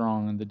 everything goes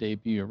wrong on the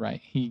debut,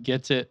 right? He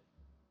gets it.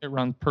 It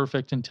runs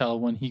perfect until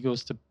when he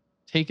goes to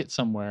take it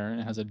somewhere and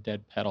it has a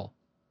dead pedal.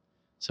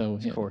 So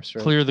Of course,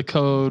 right. clear the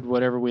code,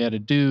 whatever we had to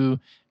do.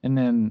 And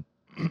then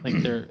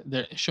like they're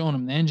showing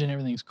him the engine,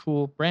 everything's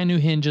cool. Brand new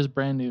hinges,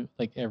 brand new,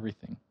 like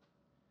everything.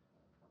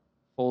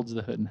 Folds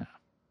the hood in half.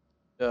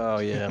 Oh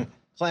yeah,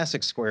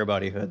 classic square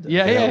body hood.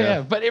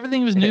 Yeah. But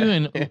everything was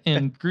new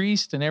and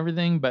greased and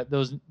everything. But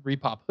those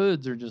repop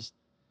hoods are just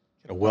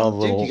A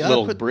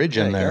little bridge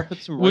in there. Put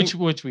some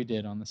which we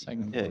did on the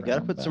second. yeah, you got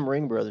to put some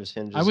Ring Brothers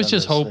hinges. I was on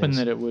just those hoping things.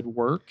 that it would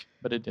work,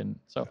 but it didn't.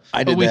 So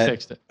I but did we that.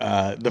 fixed it.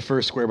 The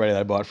first square body that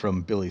I bought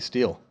from Billy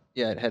Steele.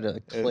 Yeah, it had a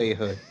clay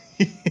hood.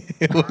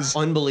 It was.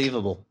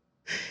 Unbelievable.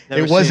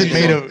 Never It wasn't seen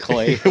made anything of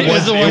clay. It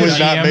was the one It was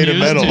not GM made of used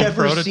metal. to- I've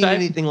never seen prototype?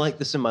 anything like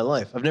this in my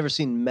life. I've never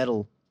seen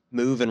metal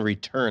move and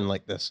return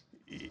like this.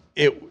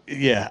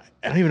 Yeah.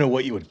 I don't even know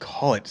what you would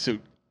call it. So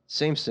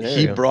Same scenario.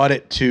 he brought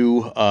it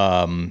to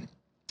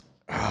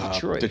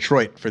Detroit.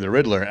 Detroit for the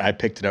Riddler, and I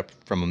picked it up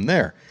from him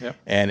there. Yep.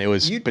 And it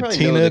was You'd probably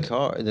know the patinaed.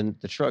 car,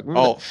 the truck.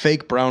 Remember Oh,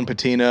 fake brown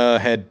patina,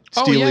 had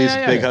Oh, Steely's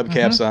yeah. big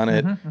hubcaps Mhm, on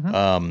it.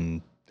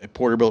 mhm.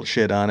 Porterbuilt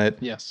shit on it.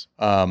 Yes.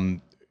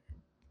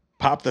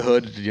 Pop the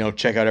hood,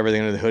 check out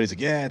everything under the hood. He's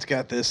like, yeah, it's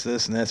got this,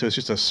 and that. So it's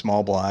just a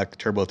small block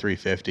turbo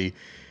 350.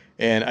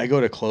 And I go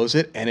to close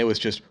it, and it was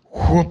just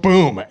whoop,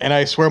 boom. And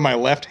I swear my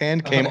left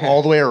hand came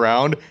all the way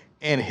around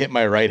and hit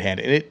my right hand.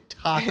 And it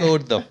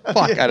tacoed the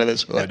fuck out of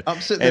this hood. I'm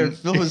sitting there, And-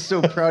 and Phil was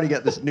so proud he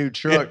got this new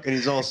truck, and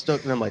he's all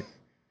stoked, and I'm like,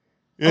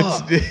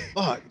 It's-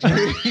 fuck,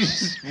 dude, he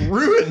just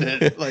ruined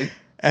it. Like,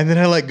 And then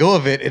I let go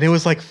of it, and it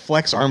was like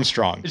Flex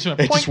Armstrong. It just went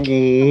It just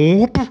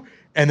whoop,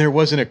 and there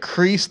wasn't a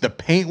crease. The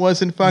paint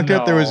wasn't fucked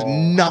up. There was No.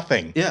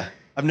 nothing. yeah,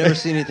 I've never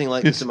seen anything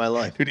like this in my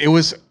life. Dude,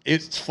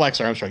 it's Flex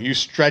Armstrong. You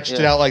stretched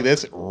it Yeah. out like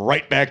this,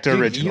 right back to Dude,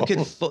 original. you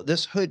could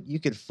this hood, you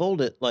could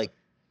fold it like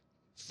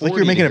 40 like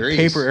you're making degrees.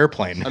 a paper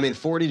airplane. I mean,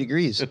 40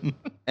 degrees,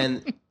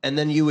 and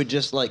then you would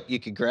just you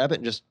could grab it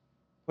and just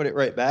put it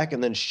right back,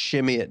 and then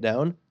shimmy it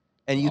down,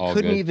 and you All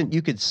couldn't good. even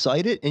you could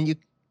sight it, and you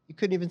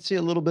couldn't even see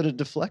a little bit of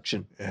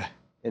deflection Yeah.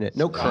 in it.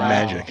 No Wow. crack.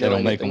 Magic. They no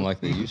don't make them anything. like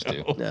they used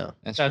to. No.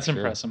 That's That's for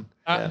sure. impressive.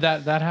 Yeah.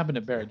 That happened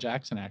at Barrett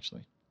Jackson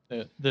actually.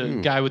 The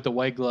guy with the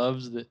white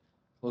gloves that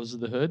closes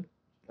the hood.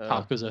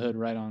 Top goes a hood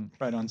right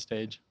on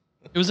stage.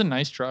 It was a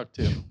nice truck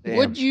too. Damn.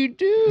 What'd you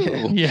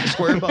do? Yeah.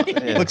 Square body.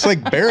 Yeah. Looks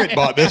like Barrett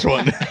bought this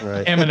one.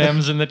 Right.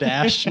 M&M's in the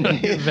dash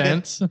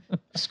vents.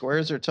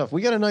 Squares are tough.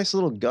 We got a nice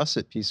little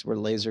gusset piece we're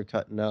laser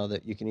cutting now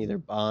that you can either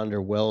bond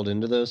or weld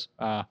into those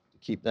to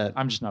keep that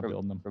I'm just not from,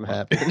 building them. from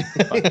Fuck. happening.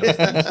 Fuck those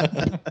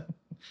things.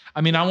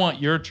 I mean, I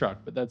want your truck,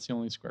 but that's the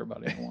only square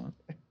body I want.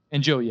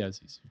 And Joe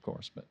Yezi's, of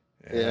course. But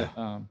Yeah.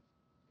 I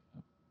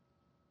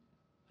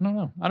don't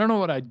know. I don't know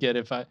what I'd get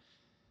if I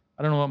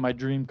don't know what my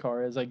dream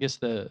car is. I guess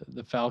the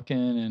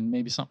Falcon and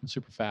maybe something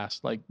super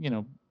fast. Like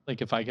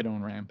if I could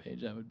own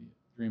Rampage, that would be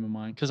a dream of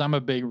mine. Because I'm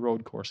a big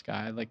road course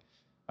guy. I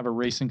have a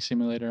racing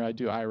simulator. I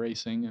do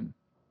iRacing, and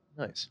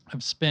Nice.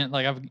 I've spent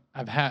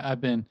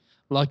I've been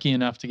lucky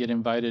enough to get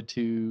invited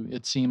to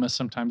at SEMA.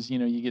 Sometimes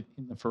you get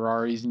in the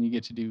Ferraris and you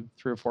get to do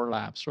 3 or 4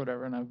 laps or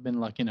whatever, and I've been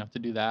lucky enough to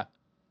do that,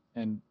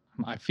 and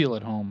I feel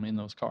at home in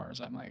those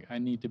cars. I'm like, I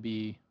need to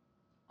be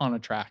on a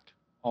track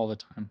all the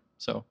time.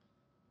 So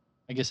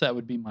I guess that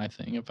would be my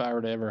thing. If I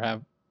were to ever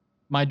have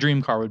my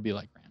dream car, would be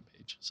like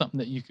Rampage, something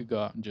that you could go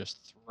out and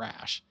just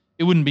thrash.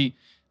 It wouldn't be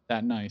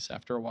that nice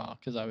after a while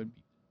because I would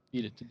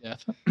beat it to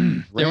death.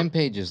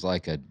 Rampage is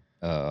like it's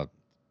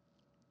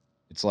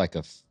like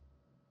a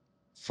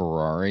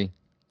Ferrari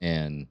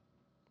and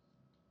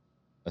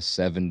a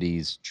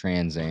 70s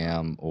Trans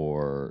Am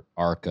or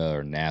ARCA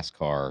or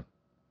NASCAR.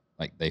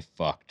 Like they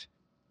fucked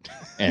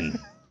and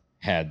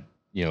had,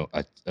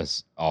 a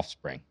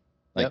offspring.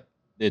 Like Yep.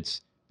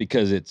 it's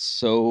because it's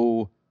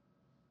so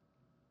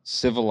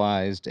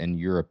civilized and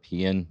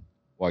European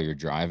while you're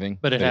driving.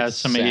 But it has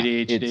some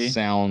ADHD. It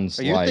sounds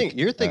Oh,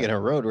 you're thinking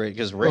of road rage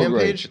because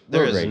Rampage.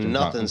 There is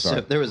nothing.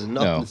 There was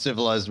nothing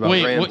civilized about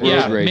Wait, Rampage.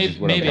 yeah, Road rage is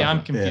what I'm maybe I'm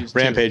talking Yeah. confused. too.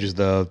 Rampage is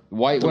the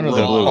white one or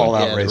the raw- blue one.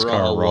 all-out yeah, race the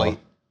car, raw. white.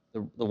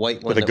 the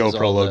white one with a that was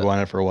GoPro all logo the, on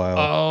it for a while.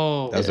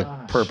 Oh, that was a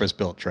gosh.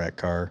 purpose-built track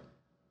car.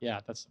 Yeah,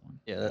 that's the one.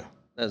 Yeah,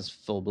 that's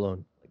full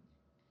blown.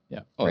 Yeah.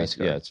 Oh, race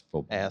car. it's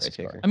full Ass race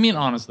car. kicker. I mean,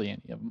 honestly,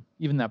 any of them,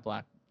 even that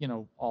black,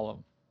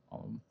 all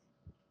of them.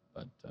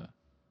 But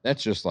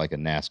That's just like a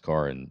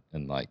NASCAR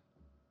and like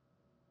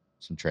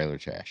some trailer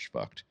trash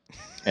fucked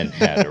and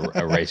had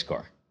a race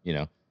car.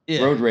 Yeah,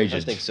 Road rage I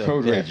is think so.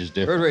 road Yeah. rage is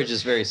different. Road rage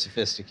is very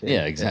sophisticated.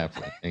 Yeah,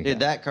 exactly. Dude,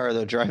 that car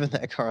though, driving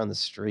that car on the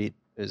street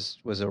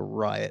was a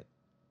riot,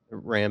 a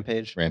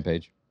rampage.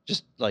 Rampage.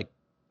 Just like,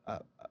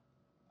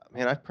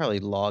 man, I've probably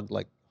logged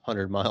like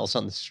 100 miles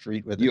on the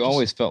street with it. You just-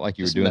 always felt like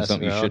you were just doing messing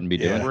something you around. shouldn't be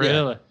Yeah. doing.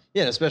 really,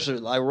 Yeah,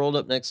 especially I rolled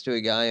up next to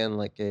a guy in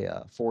like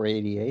a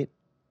 488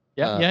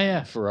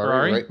 yeah,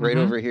 Ferrari, right Mhm.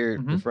 over here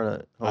in Mhm.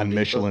 front of Home On Depot.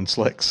 Michelin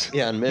slicks.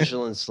 Yeah, on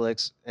Michelin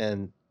slicks,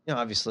 and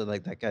obviously,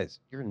 like that guy's,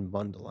 you're in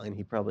Mundelein.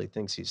 He probably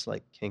thinks he's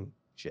like king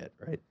shit,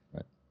 right?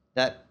 Right.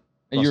 That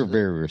And you're must-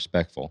 very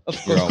respectful. of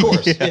You're always-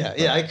 course, Yeah.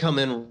 yeah. I come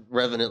in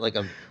revving it like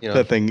I'm,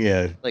 That thing,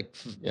 yeah. like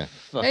Yeah.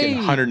 fucking. Hey,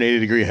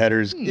 180-degree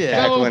headers, Yeah.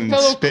 cackling,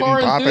 fellow spitting,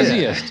 car popping.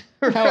 enthusiast.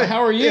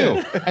 How are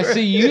you? I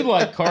see you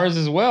like cars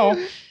as well.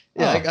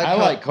 Yeah, I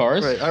like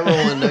cars. Right, I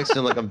roll in next to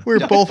him like I'm. We're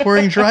both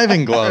wearing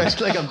driving gloves.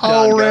 Right, like I'm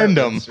How Don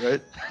random.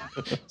 Garfield's,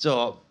 right?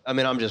 So I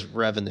mean, I'm just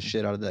revving the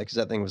shit out of that because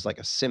that thing was like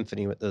a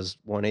symphony with those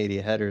 180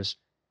 headers.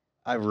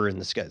 I ruined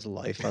this guy's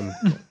life.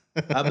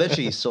 I bet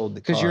you he sold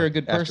the car 'Cause you're a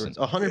good person.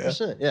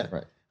 100%. Yeah.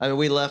 Right. I mean,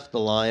 we left the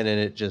line and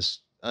it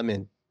just. I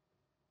mean,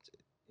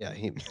 yeah,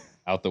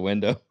 Out the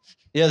window.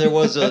 yeah. There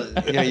was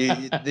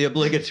the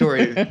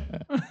obligatory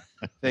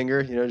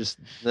finger. Just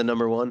the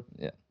number one.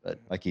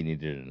 Like he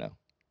needed to know.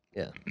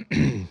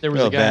 there was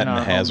Well, a guy that in and our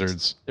the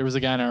hazards. There was a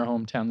guy in our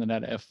hometown that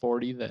had an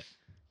F40 that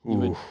he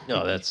would, Ooh.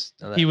 No,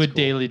 he would cool.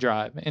 daily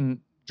drive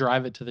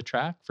it to the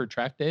track for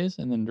track days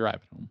and then drive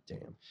it home.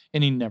 Damn.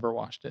 And he never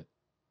washed it.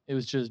 It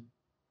was just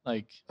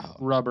like Oh.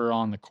 rubber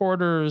on the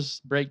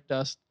quarters, brake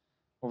dust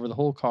over the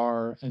whole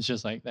car. It's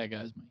just like, that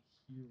guy's my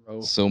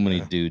hero. So many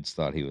Yeah. dudes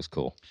thought he was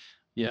cool.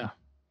 Yeah.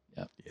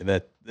 Yeah,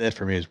 that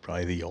for me is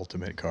probably the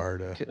ultimate car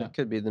to.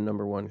 Could be the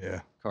number one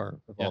Yeah. car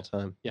of Yeah. all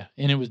time. Yeah.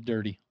 And it was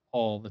dirty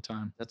all the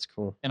time. That's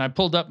cool. And I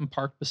pulled up and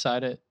parked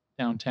beside it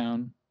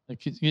downtown.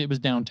 Like it was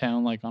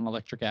downtown, like on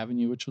Electric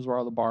Avenue, which was where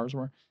all the bars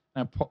were.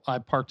 And I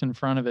parked in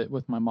front of it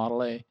with my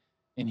Model A,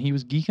 and he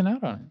was geeking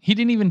out on it. He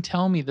didn't even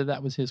tell me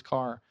that was his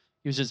car.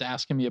 He was just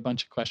asking me a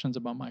bunch of questions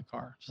about my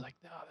car. Just like,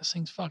 oh, this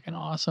thing's fucking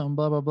awesome,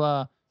 blah blah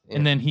blah. Yeah.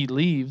 And then he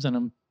leaves, and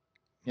I'm,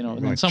 and You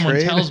then wanna someone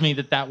trade? tells me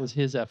that was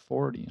his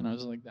F40, and I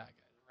was like, that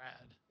guy's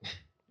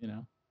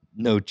rad.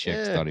 No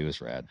chicks Yeah. thought he was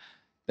rad.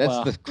 That's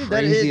Well, the Dude, it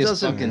craziest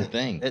doesn't- fucking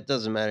thing. It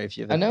doesn't matter if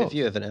you have I know. if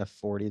you have an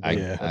F40. I,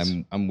 then Yeah. that's-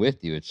 I'm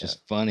with you. It's Yeah.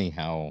 just funny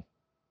how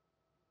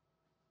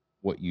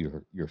what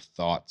your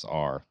thoughts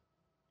are.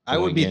 I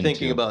would going be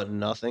thinking into- about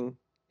nothing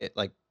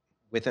like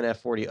with an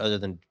F40 other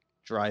than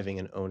driving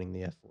and owning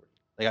the F40.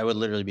 Like I would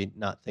literally be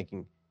not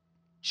thinking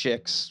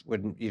chicks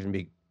wouldn't even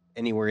be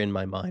anywhere in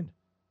my mind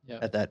Yeah.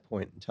 at that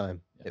point in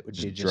time. Yeah. It would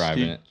Just be just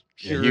driving you- it.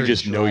 Yeah, you pure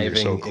just know you're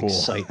so driving cool.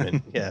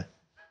 Excitement. Yeah.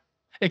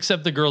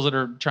 Except the girls that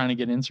are trying to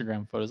get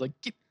Instagram photos, like,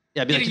 get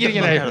Yeah. I'd be like, Get- get the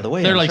get fuck out out of the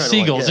way. They're I'm like trying to,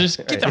 seagulls. yeah, Just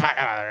get the right. fuck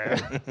out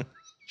of there.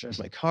 Drive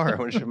my car. I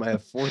want to drive my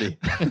F40.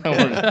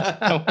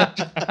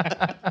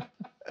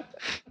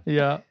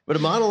 Yeah. But a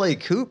Model A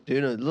coupe,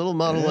 dude, a little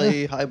Model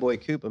A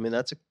highboy coupe. I mean,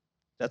 that's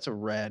a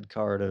rad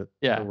car to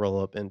roll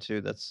up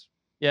into. That's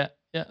Yeah.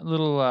 Yeah. A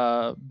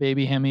little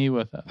baby Hemi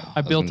with I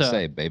was built gonna a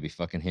say baby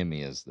fucking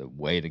Hemi is the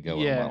way to go.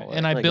 with a yeah, Model A.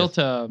 and I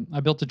I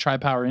built a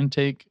tri-power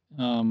intake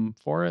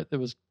for it that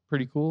was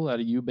pretty cool out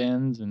of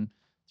U-bends and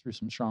threw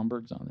some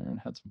Strombergs on there and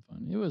had some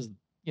fun. It was,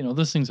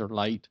 those things are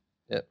light.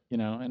 Yep.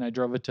 And I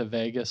drove it to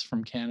Vegas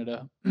from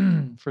Canada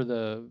for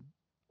the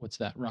what's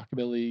that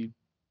rockabilly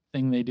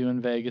thing they do in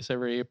Vegas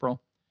every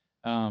April.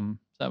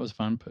 That was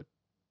fun. Put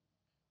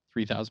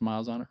 3,000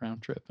 miles on it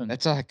round trip, and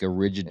That's like a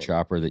rigid Yeah.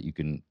 chopper that you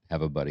can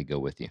have a buddy go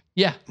with you.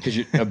 yeah, Because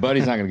a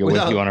buddy's not going to go with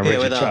you on a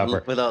rigid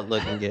chopper. without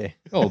looking gay.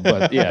 Oh,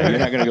 but yeah, you're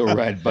not going to go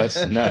ride butts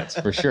and nuts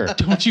for sure.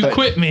 don't you But-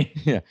 quit me.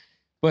 Yeah,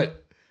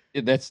 but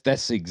that's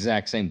the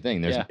exact same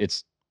thing. Yeah.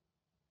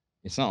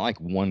 It's not like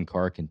one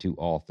car can do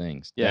all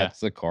things. Yeah. That's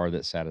the car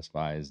that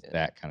satisfies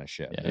that kind of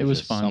shit. Yeah, it There's was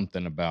just fun.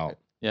 Something about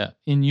Yeah,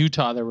 in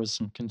Utah there was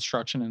some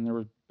construction and there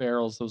were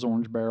barrels, those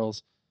orange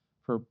barrels,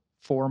 for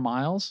 4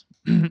 miles,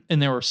 and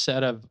they were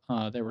set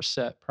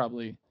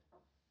probably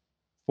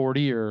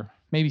 40 or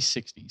maybe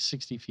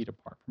 60 feet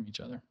apart from each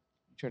other.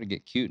 try to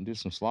get cute and do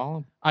some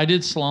slalom. I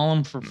did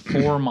slalom for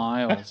 4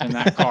 miles in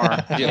that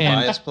car. Did you have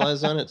And- bias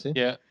plies on it too?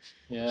 yeah,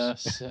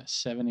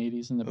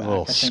 780s in the A back.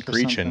 little I think, or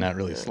screeching, something. not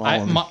really Yeah.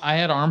 slalom. I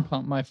had arm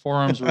pump. My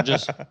forearms were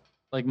just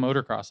like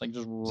motocross, like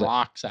just that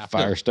rocks after.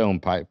 Firestone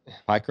pie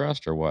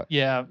crust or what?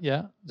 Yeah.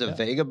 The yeah.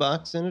 Vega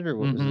box in it, or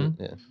what Mhm.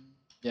 was it?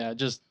 Yeah,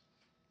 just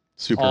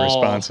Super all-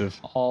 responsive.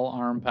 all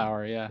arm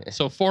power. Yeah.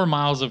 So 4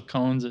 miles of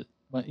cones,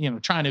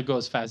 trying to go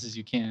as fast as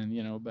you can,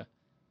 but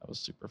that was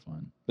super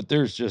fun. But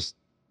there's just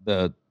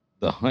the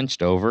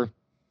hunched over,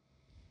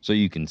 so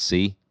you can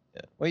see.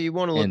 Yeah. Well, you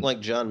want to look And-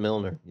 like John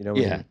Milner, when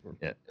Yeah, you-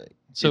 yeah.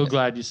 So Yeah.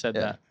 glad you said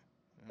Yeah. that.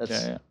 That's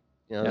Yeah,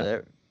 you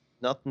know,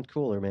 nothing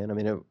cooler, man. I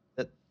mean,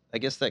 I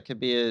guess that could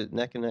be a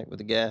neck and neck with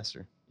the gas,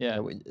 or yeah.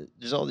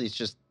 there's all these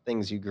just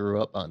things you grew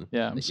up on.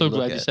 Yeah, I'm that so look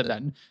glad you at said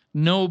that.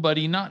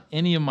 Nobody, not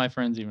any of my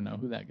friends even know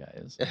who that guy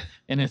is.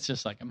 And it's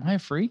just like, am I a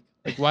freak?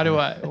 Like,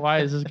 why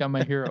is this guy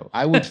my hero?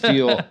 I would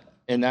feel,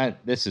 and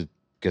this is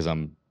because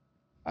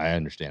I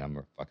understand I'm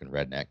a fucking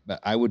redneck, but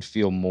I would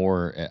feel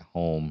more at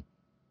home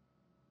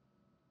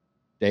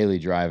daily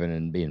driving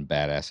and being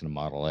badass in a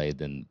Model A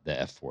than the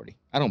F40.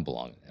 I don't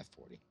belong in an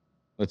F40.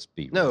 Let's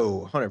be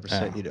real. No,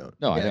 100% you don't.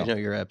 No, I yeah, don't. No,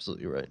 you're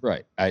absolutely right.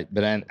 Right.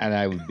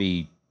 I would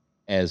be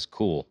as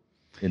cool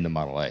in the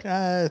Model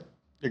A.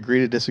 Agree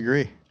to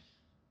disagree.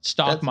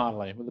 Stock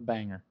Model A with a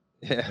banger.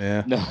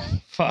 Yeah. No,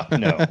 fuck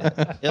no.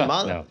 Yeah,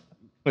 No.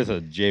 With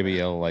a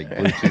JBL like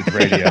Bluetooth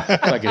radio,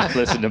 so I can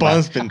listen to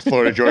Bunston,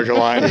 Florida Georgia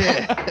line.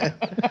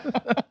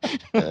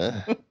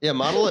 Yeah,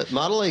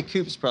 Model A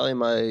Coupe's probably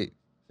my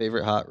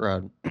favorite hot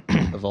rod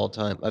of all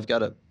time. I've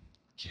got a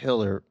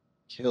killer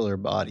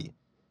body,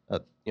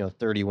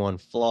 31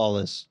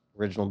 flawless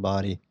original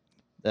body.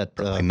 That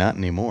Probably not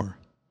anymore.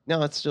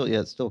 No, it's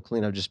still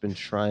clean. I've just been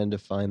trying to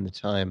find the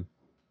time.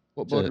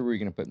 What motor were you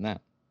going to put in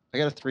that? I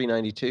got a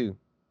 392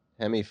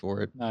 Hemi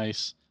for it.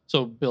 Nice.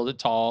 So build it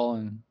tall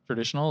and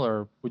traditional,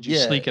 or would you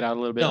sleek it out a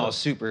little bit? No,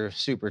 super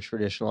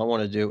traditional. I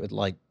want to do it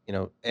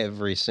with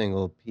every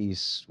single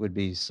piece would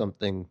be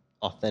something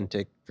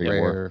authentic,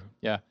 rare.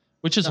 Yeah,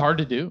 which is hard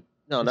to do.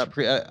 No, not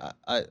pre.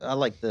 I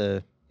like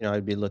the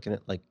I'd be looking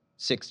at like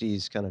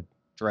 60s kind of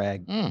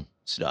drag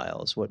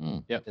style is what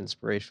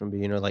inspiration would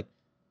be.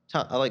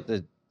 I like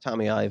the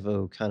Tommy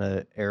Ivo kind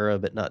of era,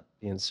 but not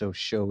being so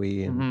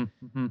showy and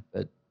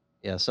but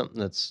yeah, something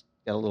that's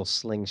got a little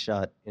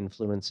slingshot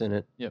influence in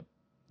it. Yep.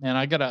 And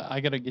I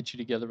gotta get you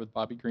together with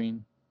Bobby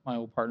Green, my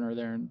old partner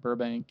there in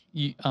Burbank.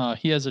 He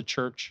has a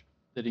church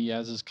that he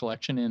has his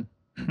collection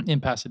in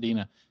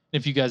Pasadena.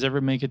 If you guys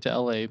ever make it to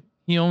LA,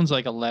 he owns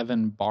like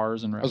 11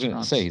 bars and restaurants. I was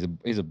going to say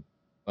he's a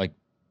like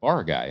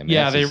bar guy. I mean,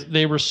 yeah,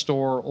 they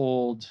restore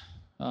old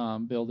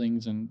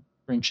buildings and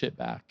bring shit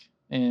back.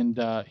 And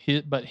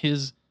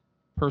his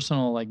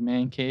personal like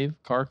man cave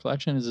car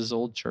collection is his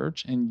old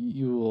church, and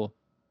you will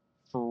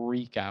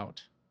freak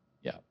out.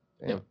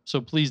 Yeah. So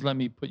please let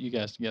me put you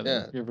guys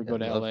together if you ever go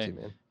to LA.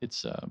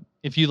 It's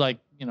if you like,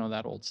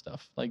 that old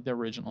stuff, like the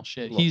original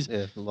shit.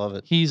 Love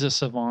it. He's a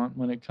savant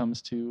when it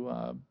comes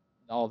to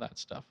all that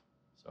stuff.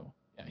 So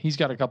yeah, he's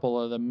got a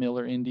couple of the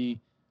Miller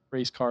Indy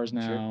race cars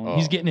now. Sure. Oh.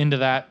 He's getting into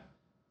that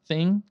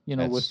thing,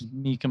 with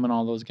Meekum and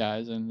all those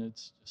guys, and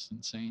it's just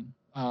insane.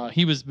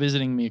 He was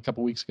visiting me a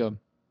couple weeks ago,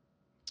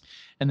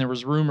 and there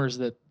was rumors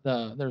that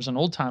there's an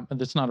old time.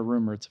 That's not a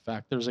rumor; it's a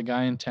fact. There's a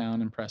guy in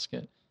town in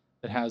Prescott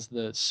that has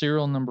the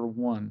serial number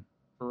 1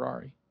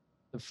 Ferrari,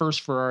 the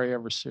first Ferrari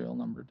ever serial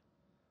numbered.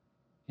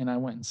 And I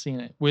went and seen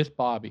it with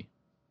Bobby,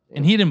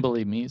 and he didn't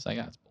believe me. He's like,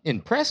 "That's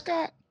in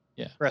Prescott."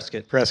 Yeah,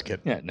 Prescott.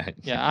 Yeah, nice.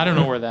 Yeah. I don't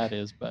know where that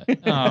is, but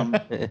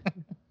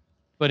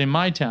but in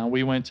my town,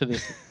 we went to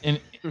this, and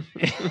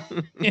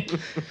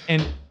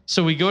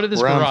so we go to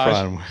this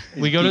garage.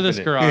 We go to this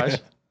garage,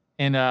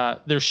 and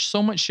there's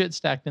so much shit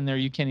stacked in there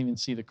you can't even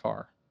see the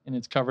car, and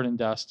it's covered in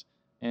dust.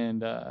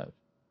 And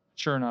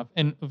sure enough,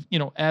 and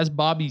as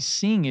Bobby's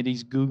seeing it,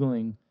 he's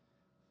Googling,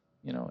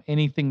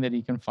 anything that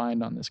he can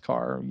find on this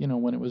car,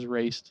 when it was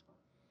raced.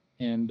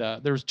 And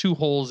there was 2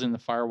 holes in the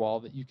firewall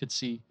that you could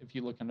see if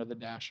you look under the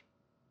dash.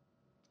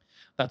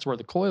 That's where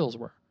the coils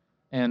were.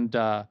 And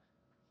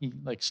he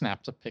like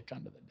snaps a pic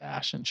under the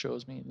dash and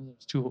shows me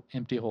there's 2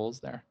 empty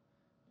holes there.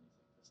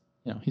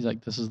 He's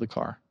like, this is the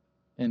car.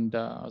 And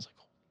I was like,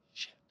 holy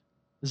shit.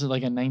 This is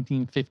like a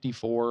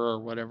 1954 or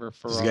whatever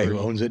Ferrari. Does the guy who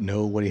owns it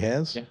know what he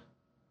has?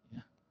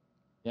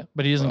 Yeah,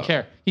 but he doesn't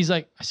care. He's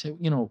like, I said,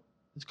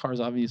 this car's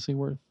obviously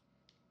worth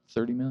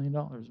 $30 million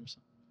or something.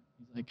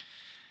 He's like,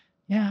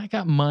 yeah, I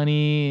got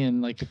money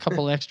and like a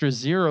couple extra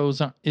zeros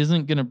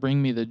isn't going to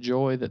bring me the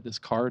joy that this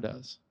car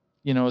does.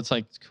 It's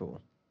like, it's cool.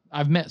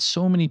 I've met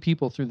so many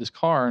people through this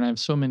car, and I have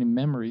so many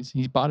memories.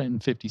 He bought it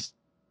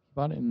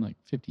in like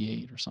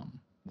 58 or something.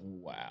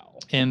 Wow.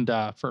 And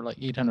for like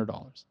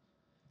 $800.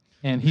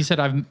 And he said,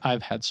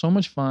 I've had so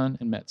much fun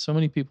and met so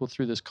many people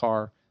through this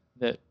car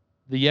that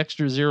the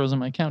extra zeros in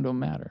my account don't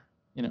matter,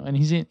 and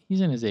he's in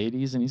his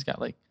 80s, and he's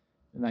got like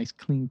a nice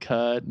clean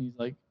cut, and he's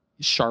like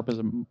sharp as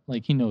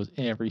he knows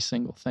every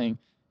single thing.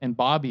 And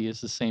Bobby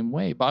is the same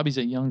way. Bobby's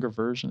a younger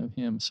version of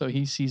him. So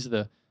he sees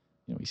the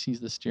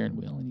steering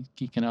wheel, and he's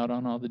geeking out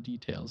on all the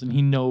details, and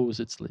he knows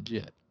it's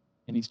legit,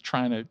 and he's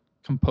trying to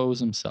compose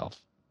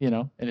himself,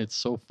 and it's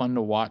so fun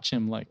to watch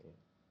him like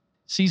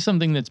see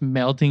something that's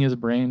melting his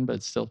brain,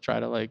 but still try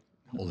to like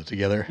hold it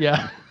together.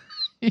 Yeah.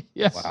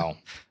 Yeah. Wow.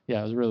 Yeah.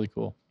 It was really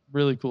cool.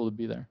 Really cool to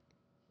be there.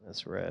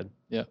 That's rad.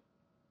 Yeah.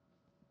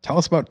 Tell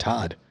us about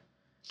Todd.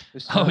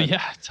 Oh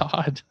yeah,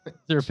 Todd. Is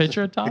there a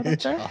picture of Todd up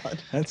there? Todd.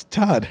 That's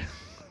Todd.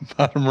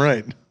 Bottom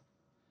right.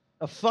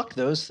 Oh, fuck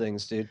those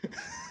things, dude.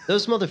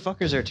 Those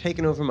motherfuckers are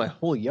taking over my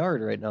whole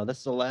yard right now.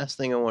 That's the last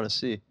thing I want to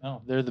see.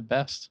 No, they're the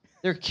best.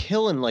 They're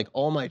killing like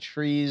all my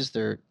trees.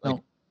 They're like,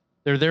 no,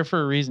 they're there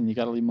for a reason. You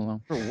got to leave them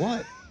alone. for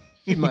what?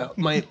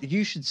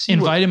 You should see.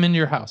 Invite them into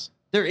your house.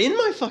 They're in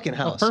my fucking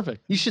house.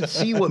 Perfect. You should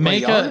see what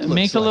Make my yard looks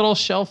make a like. little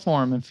shelf for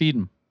them and feed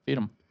them. Feed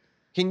them.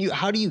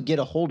 How do you get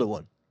a hold of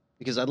one?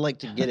 Because I'd like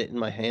to get it in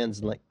my hands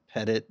and like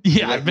pet it.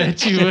 Yeah, I Like,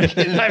 bet you would.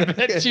 I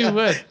bet you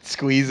would.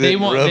 Squeeze it. They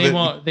won't. Rub They it.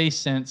 won't. They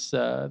sense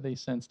the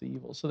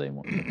evil, so they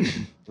won't.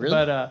 Really?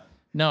 But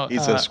no.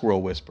 He's a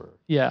squirrel whisperer.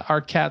 Yeah,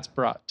 our cats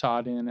brought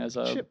Todd in as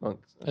a chipmunk.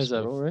 as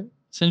a- Squirrel, right?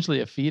 essentially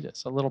a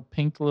fetus, a little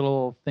pink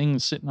little thing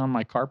sitting on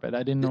my carpet.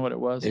 I didn't know what it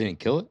was. They didn't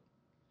kill it,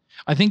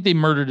 I think they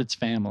murdered its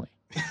family.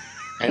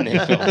 and they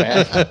felt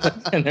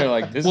bad, and they're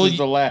like, "This Well, is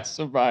the last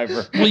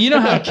survivor." Well, you know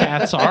how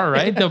cats are,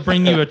 right? They'll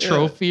bring you a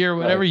trophy or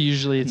whatever.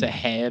 Usually it's a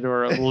head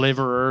or a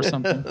liver or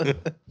something.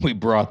 We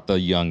brought the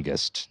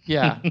youngest.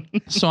 Yeah.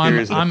 So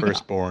Here's the I'm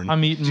firstborn.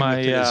 I'm eating Do with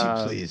it as you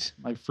my please.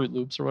 my Fruit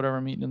Loops or whatever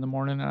I'm eating in the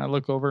morning, and I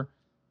look over,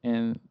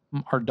 and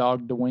our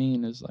dog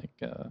Dwayne is like,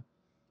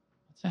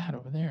 "What's that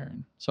over there?"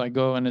 And so I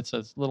go, and it's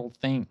this little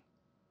thing,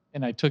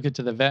 and I took it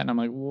to the vet, and I'm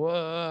like,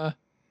 "What?"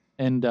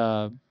 And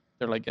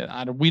they're like,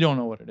 "We don't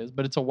know what it is,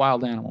 but it's a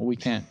wild animal. We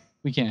can't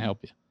help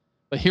you.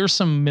 But here's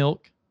some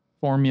milk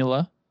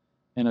formula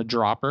and a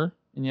dropper,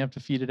 and you have to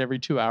feed it every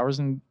 2 hours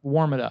and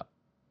warm it up.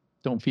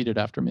 Don't feed it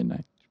after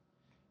midnight.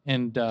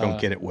 And Don't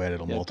get it wet;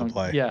 it'll yeah,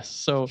 multiply. Yes.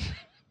 So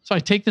I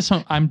take this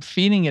home. I'm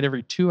feeding it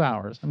every 2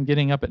 hours. I'm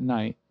getting up at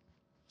night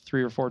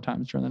 3 or 4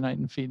 times during the night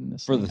and feeding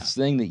this For thing the out.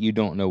 thing that you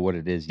don't know what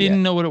it is Didn't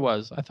yet. know what it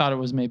was. I thought it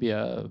was maybe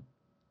a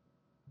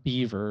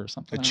beaver or A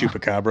something. I don't know.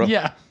 chupacabra.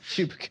 Yeah.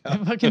 It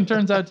Chupacabra. fucking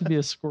turns out to be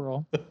a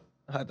squirrel.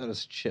 I thought it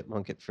was a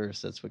chipmunk at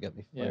first. That's what got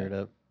me Yeah. fired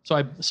up.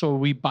 So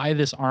we buy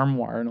this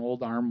armoire, an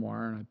old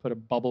armoire, and I put a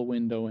bubble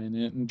window in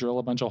it and drill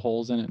a bunch of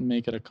holes in it and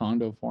make it a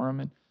condo for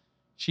him. And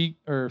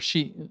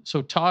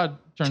so Todd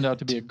turned out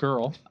to be a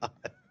girl,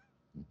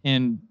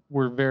 and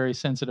we're very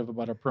sensitive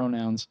about our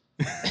pronouns.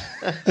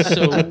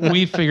 So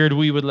we figured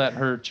we would let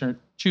her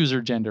choose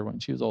her gender when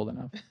she was old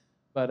enough.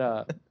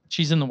 But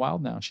she's in the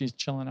wild now. She's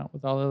chilling out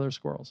with all the other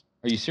squirrels.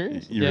 Are you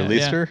serious? You Yeah,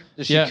 released yeah. her?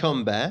 Does she Yeah.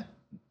 come back?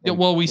 Yeah,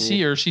 well, we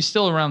see her. She's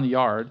still around the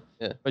yard,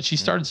 Yeah. but she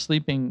started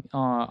sleeping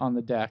on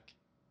the deck.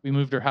 We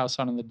moved her house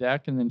out on the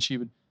deck, and then she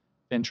would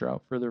venture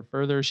out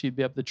further. She'd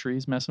be up the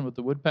trees messing with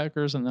the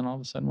woodpeckers, and then all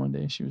of a sudden one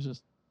day she was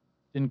just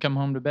didn't come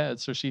home to bed.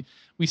 So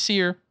we see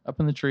her up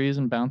in the trees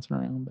and bouncing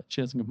around, but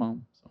she doesn't come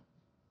home.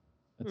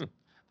 So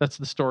that's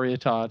the story of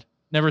Todd.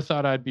 Never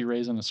thought I'd be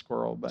raising a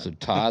squirrel, but So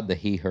Todd, the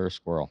he/her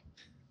squirrel.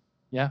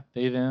 yeah,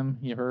 they, them,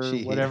 he, her, She,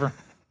 he. whatever.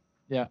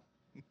 Yeah.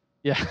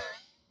 Yeah.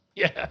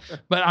 Yeah.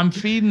 But I'm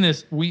feeding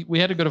this. We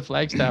had to go to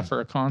Flagstaff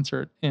for a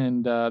concert,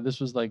 and this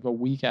was like a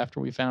week after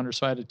we found her,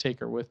 so I had to take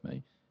her with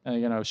me.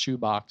 A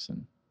shoebox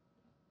and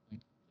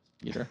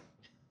feed her.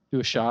 Do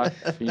a shot,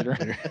 feed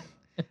her.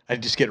 I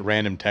just get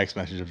random text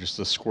messages of just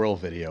a squirrel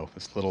video.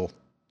 This little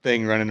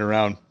thing running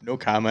around, no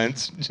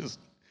comments, just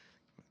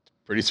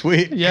pretty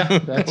sweet. Yeah,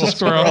 that's a Little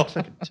squirrel.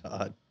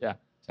 Todd.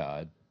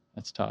 Todd.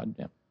 That's Todd.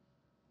 Yeah.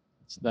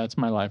 That's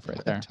my life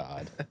right there.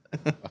 Todd.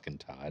 Fucking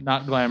Todd.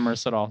 Not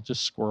glamorous at all,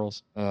 just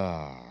squirrels.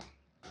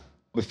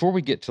 Before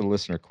we get to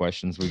listener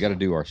questions, we got to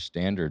do our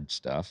standard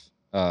stuff.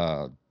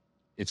 This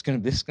is gonna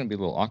be a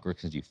little awkward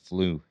because you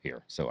flew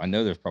here, so I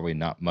know there's probably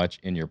not much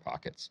in your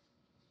pockets.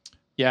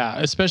 Yeah,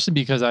 especially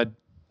because I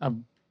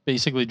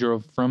basically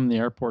drove from the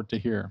airport to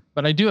here,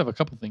 but I do have a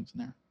couple things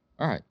in there.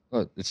 All right,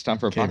 well, it's time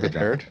for a Came pocket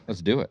prepared. dump.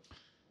 Let's do it.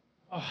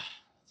 Oh,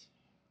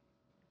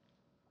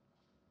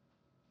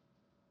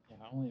 yeah,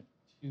 I only have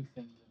 2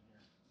 things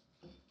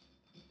in here.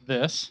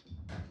 This.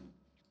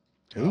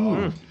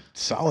 Ooh,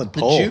 solid The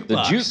pull. juke- The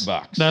Jukebox.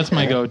 jukebox. That's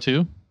my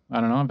go-to.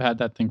 I don't know. I've had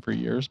that thing for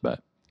years,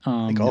 but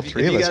I think all If you-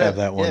 3 if of you us gotta- have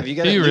that one. Yeah, if you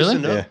got Do it you really?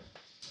 loosened up. Yeah.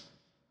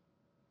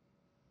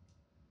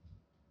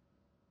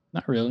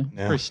 not really.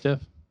 Yeah. Pretty stiff.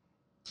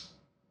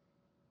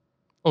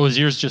 Oh, is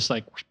yours just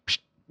like?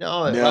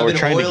 No, No, I've we're been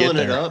trying to get oiling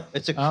it there. up.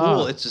 It's a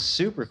Ah. it's a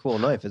super cool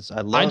knife.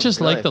 I love I just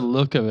the like knife. the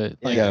look of it.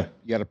 Like, Yeah.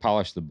 You got to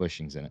polish the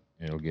bushings in it.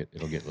 And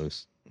it'll get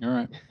loose. all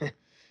right.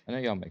 I know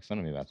y'all make fun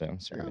of me about that. I'm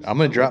serious. I'm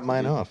gonna drop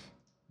mine off.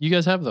 You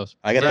guys have those?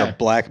 I got Yeah. the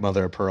black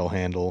mother of pearl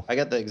handle. I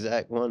got the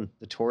exact one,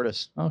 the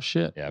tortoise. Oh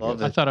shit! Yeah, I've Love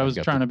got I it. thought I I've was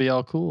got trying to be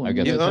all cool. I've and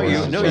got you the guys Oh, are- tortoise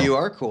you, as no, well. you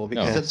are cool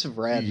because No. that's a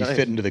rad You knife.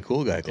 fit into the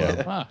cool guy club.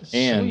 Yeah. Ah,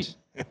 And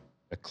sweet.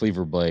 a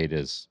cleaver blade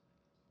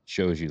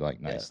shows you like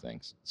nice Yeah.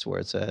 things. That's where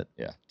it's at.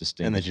 Yeah, And they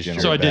distinguished. just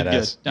general- So I did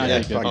badass. good. I Yeah,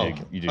 did good. fuck Oh,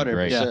 yeah. you did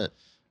great. 100%.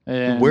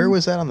 And Where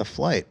was that on the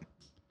flight?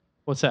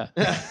 What's that?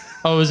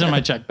 Oh, it was in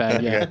my check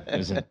bag. Yeah, It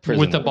was in prison,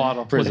 with the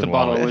bottle, with prison the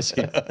bottle of wallet.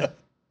 whiskey.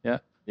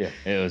 Yeah,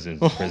 it was in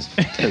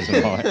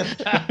prison wallet.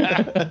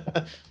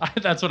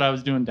 That's what I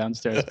was doing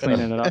downstairs,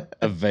 cleaning it up.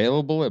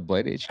 Available at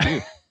Blade HQ.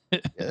 Yeah,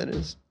 it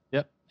is.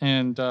 Yep.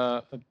 And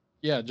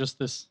yeah, just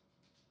this.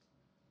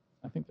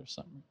 I think there's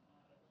something.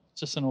 It's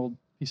just an old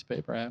piece of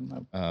paper I have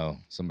Oh,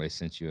 somebody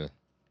sent you a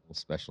little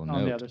special on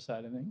the note. other side.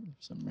 I think there's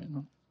something written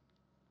on.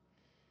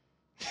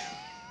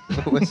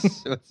 what's it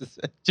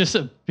say? Just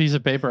a piece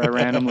of paper I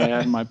randomly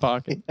had in my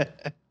pocket.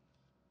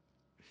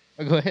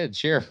 Oh, go ahead,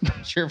 share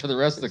for the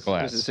rest of the Does it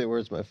class. say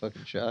where's my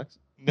fucking shocks?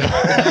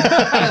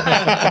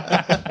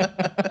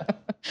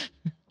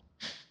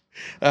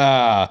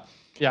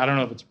 Yeah, I don't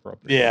know if it's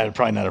appropriate. Yeah,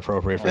 probably not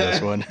appropriate for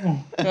this one.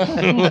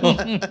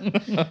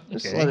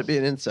 Just Okay. let it be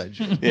an inside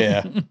joke.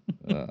 Yeah.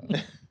 Uh,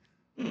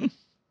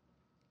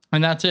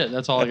 And that's it.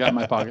 That's all I got in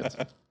my pockets.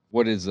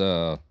 what is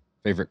a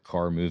favorite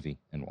car movie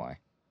and why?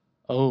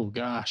 Oh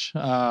gosh.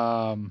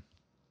 Well,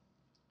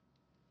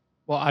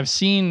 I've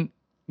seen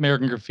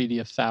American Graffiti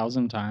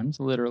 1,000 times,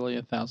 literally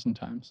 1,000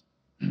 times.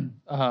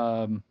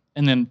 And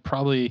then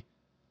probably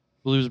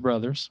Blues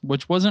Brothers,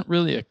 which wasn't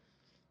really a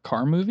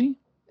car movie,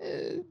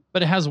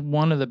 but it has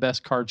one of the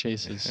best car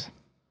chases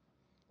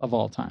of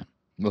all time.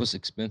 Most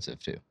expensive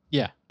too.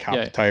 Yeah. Cop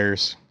yeah.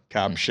 tires,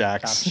 cop Cop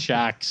shacks.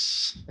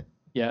 shacks.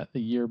 Yeah,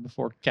 the year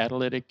before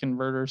catalytic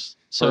converters.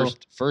 So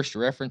First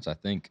reference I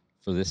think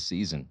for this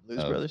season. Blues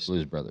of Brothers?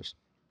 Blues Brothers.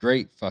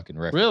 Great fucking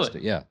reference.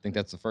 Really? Yeah, I think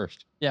that's the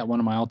first. yeah, one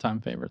of my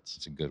all-time favorites.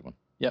 It's a good one.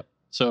 Yep.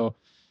 So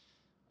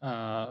The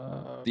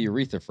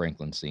Aretha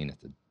Franklin scene at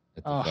the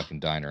Oh. fucking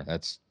diner.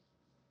 That's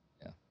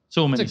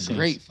so many it's a scenes.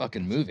 great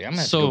fucking movie. I'm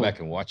gonna have to So- go back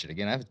and watch it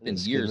again. It's been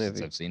It's a good years since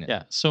movie. I've seen it.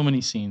 Yeah, so many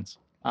scenes.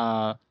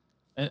 I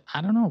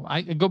don't know.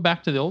 I go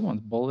back to the old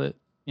ones, Bullet,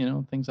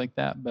 things like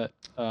that. But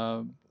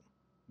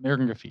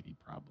American Graffiti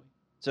probably.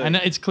 So, I know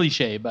it's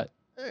cliche, but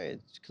all right,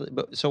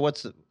 so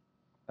what's the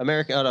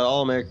American out of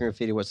all American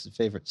Graffiti? What's the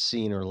favorite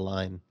scene or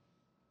line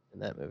in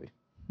that movie?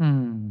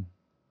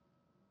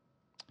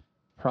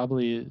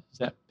 probably is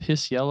that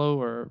piss yellow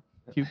or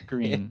puke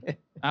green.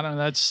 I don't know.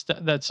 That's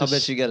I'll just,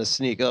 bet you got to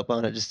sneak up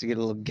on it just to get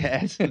a little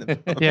gas. In the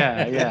pump.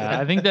 yeah.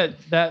 I think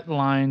that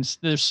lines.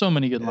 There's so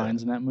many good Yeah.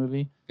 lines in that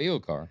movie.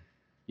 Field car.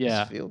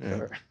 Yeah, Field Yeah.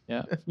 car.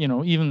 yeah.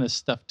 Even the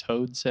stuff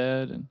Toad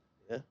said, and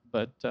Yeah.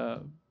 but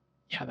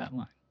yeah, that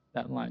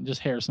line,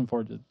 just Harrison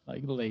Ford just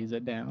like lays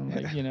it down,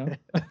 like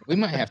We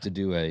might have to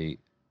do a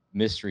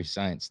mystery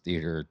science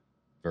theater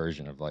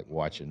version of like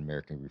watching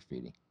American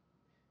Graffiti.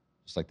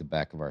 Just like the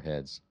back of our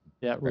heads.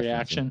 Yeah,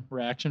 Referencing.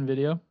 reaction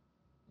video.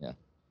 Yeah.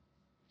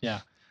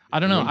 Yeah. I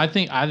don't know. I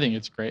think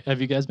it's great.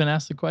 Have you guys been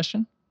asked the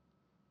question?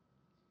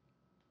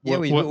 Yeah,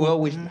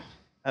 What-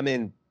 I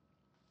mean,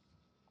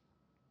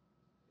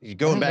 you're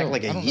going back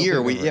like I a don't know if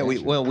year. we've ever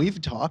answered.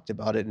 We've talked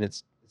about it, and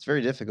it's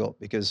very difficult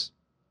because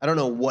I don't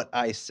know what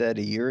I said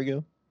a year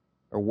ago,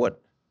 or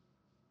what.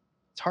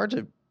 It's hard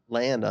to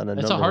land on a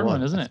It's number a hard one.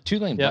 one, isn't it?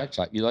 2-lane Yeah.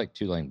 blacktop. You like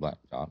 2-lane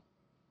blacktop?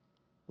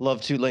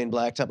 Love 2-lane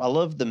blacktop. I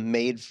love the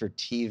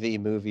made-for-TV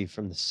movie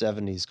from the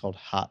 '70s called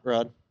Hot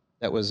Rod.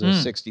 That was a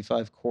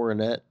 '65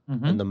 Coronet,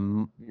 Mhm. and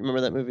you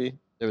remember that movie?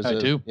 There was I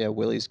do. Yeah,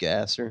 Willie's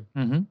Gasser.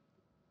 Mhm.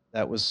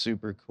 That was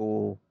super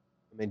cool.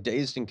 I mean,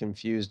 Dazed and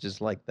Confused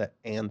is like the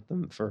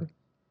anthem for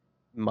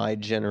my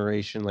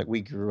generation. Like,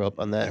 we grew up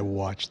on that. I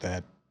watched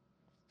that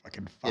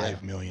fucking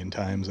 5 million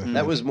times. I That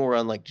think. was more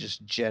on like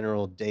just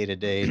general day to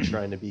day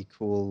trying to be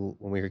cool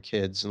when we were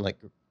kids and like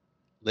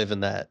living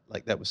that.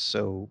 Like, that was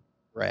so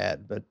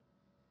rad. But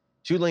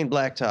 2-lane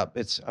blacktop,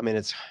 it's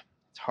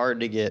hard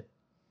to get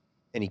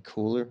any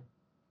cooler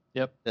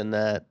Yep. than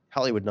that.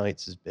 Hollywood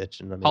Nights is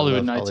bitching. I mean, I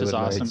Hollywood love Nights is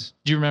Hollywood awesome. Nights.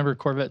 Do you remember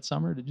Corvette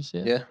Summer? Did you see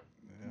it? Yeah.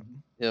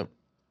 Yeah.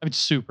 I mean,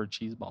 super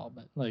cheeseball,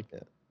 but like,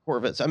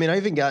 Corvettes. I mean, I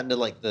even got into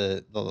like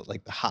the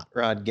Hot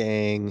Rod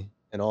Gang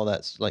and all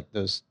that, like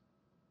those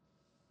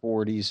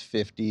 40s,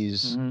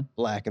 50s mhm.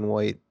 black and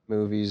white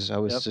movies. I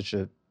was Yep. such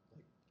a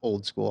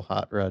old school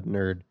hot rod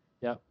nerd.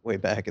 Yep. Way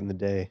back in the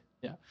day.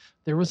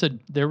 there was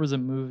a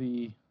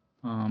movie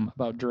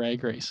about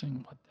drag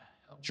racing. What the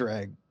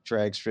hell?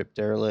 Drag strip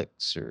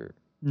derelicts or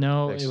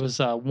No, Next. it was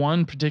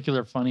one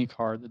particular funny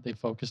car that they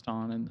focused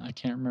on, and I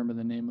can't remember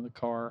the name of the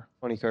car.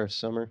 Funny Car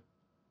Summer.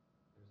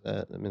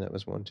 That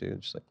was one too,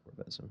 just like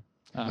Corvette Summer.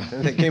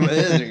 Uh, They came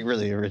with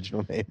really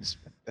original names.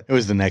 It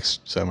was the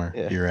next summer,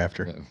 Yeah. year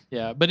after. Yeah.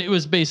 yeah, but it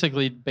was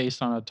basically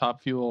based on a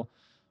Top Fuel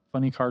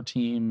funny car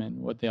team and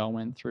what they all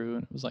went through,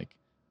 and it was like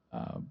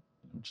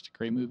just a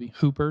great movie.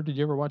 Hooper, did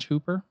you ever watch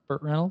Hooper?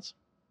 Burt Reynolds.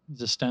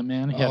 He's a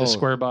stuntman. He had Oh, a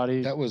square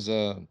body. That was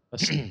a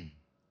s-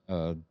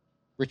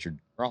 Richard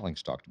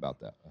Rawlings talked about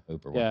that.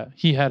 Hooper one. Yeah,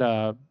 he had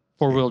a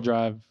 4-wheel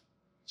drive,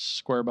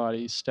 square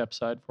body, step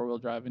side 4-wheel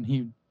drive,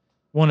 and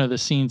one of the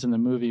scenes in the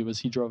movie was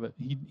he drove it.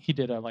 He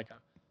did a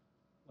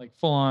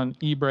full on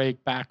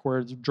e-brake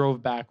backwards,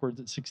 drove backwards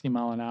at 60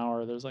 mile an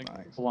hour. There's like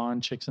Nice.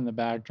 blonde chicks in the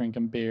back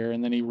drinking beer,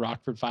 and then he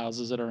Rockford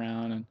Files it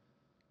around and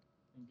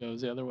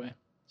goes the other way.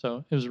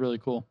 So it was really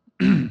cool.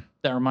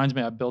 That reminds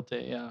me, I built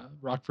a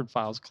Rockford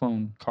Files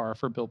clone car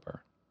for Bill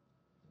Burr.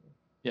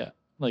 Yeah,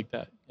 like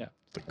that. Yeah,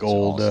 The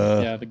gold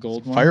awesome. yeah, the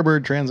gold one.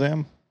 Firebird Trans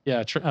Am.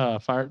 Yeah,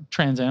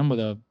 Trans Am with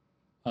a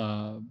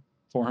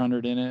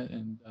 400 in it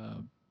and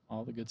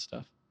all the good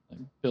stuff. I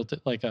built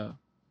it like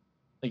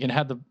it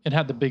had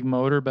the big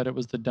motor, but it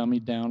was the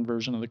dummied down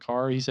version of the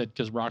car. He said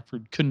because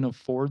Rockford couldn't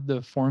afford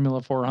the Formula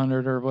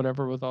 400 or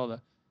whatever with all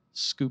the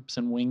scoops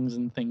and wings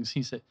and things.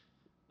 He said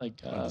like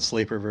The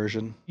sleeper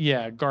version.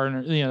 yeah,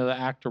 Gardner, the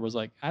actor was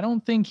like, I don't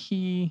think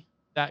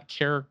that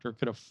character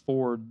could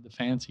afford the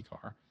fancy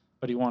car,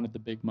 but he wanted the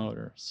big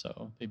motor.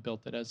 So they built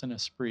it as an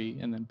Esprit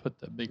and then put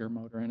the bigger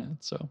motor in it.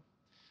 So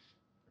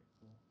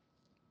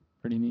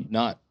pretty neat.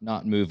 Not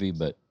movie,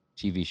 but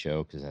TV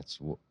show, because that's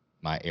what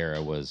my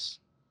era was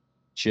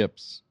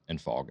Chips, and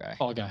Fall Guy.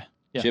 Fall Guy.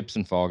 Yeah. Chips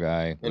and Fall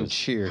Guy And was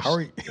Cheers. How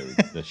are you?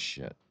 the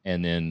shit.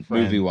 And then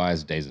Friend.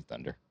 movie-wise, Days of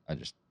Thunder.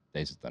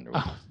 Days of Thunder.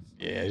 Was, Oh,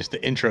 Yeah, just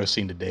the intro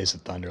scene to Days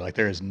of Thunder. Like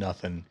there is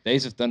nothing.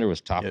 Days of Thunder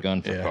was Top Yep,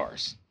 Gun for yeah.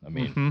 cars. I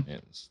mean, Mhm.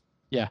 it was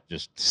Yeah.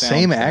 just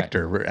Same soundtrack.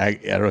 actor. I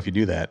don't know if you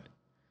do that.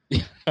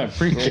 I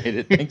appreciate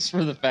it. Thanks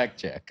for the fact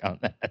check on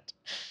that.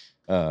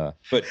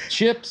 But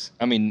Chips,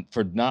 I mean,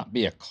 for not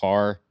be a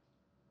car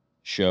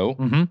show,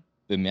 hmm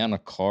the amount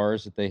of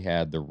cars that they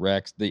had, the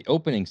wrecks, the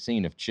opening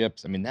scene of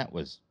Chips, I mean, that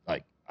was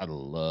like, I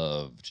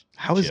loved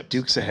How is Chips.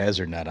 Dukes of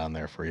Hazzard not on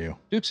there for you?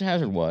 Dukes of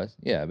Hazzard was,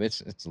 yeah, but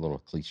it's a little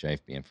cliche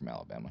being from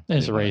Alabama.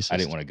 It's I racist.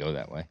 didn't want to go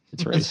that way.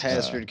 It's That's racist.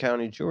 Hazard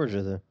County,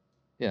 Georgia, though.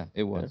 Yeah,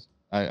 it was.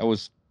 I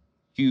was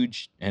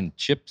huge, and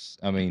Chips,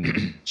 I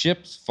mean,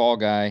 Chips, Fall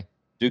Guy,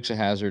 Dukes of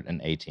Hazzard,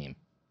 and A-Team.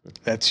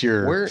 That's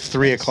your Where-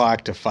 3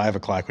 o'clock to 5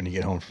 o'clock when you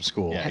get home from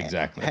school. Yeah,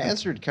 exactly.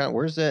 Hazard County,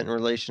 where's that in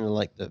relation to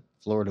like the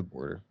Florida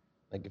border?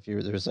 Like if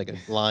there's like a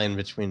line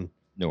between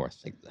North.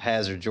 like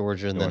Hazard,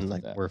 Georgia, and North then of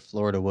like that. where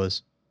Florida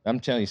was. I'm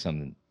telling you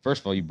something.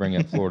 First of all, you bring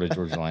up Florida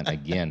Georgia line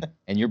again,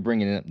 and you're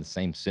bringing it up in the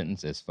same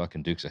sentence as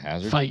fucking Dukes of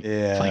Hazzard. Fight.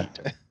 Yeah.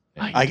 Fight.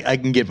 I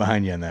can get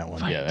behind you on that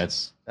one. Fight. Yeah,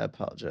 that's I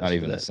apologize. not for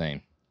even the that.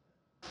 same.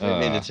 I didn't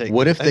mean to Uh, take-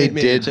 What if I they didn't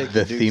mean to did take the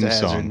Dukes of theme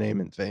Hazzard song? name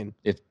and fame?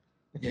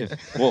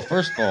 Well,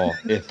 first of all,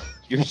 if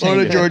you're saying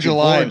Florida that Georgia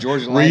Florida line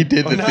Georgia line,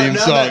 redid the theme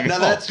song. Now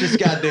that's just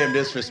goddamn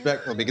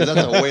disrespectful because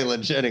that's a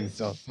Waylon Jennings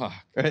song, fuck,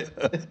 right?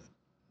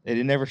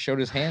 it never showed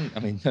his hand. I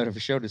mean, never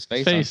showed his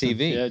face, Face on and-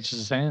 TV. Yeah, it's just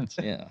his hands.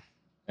 Yeah.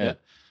 Yeah.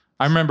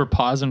 I remember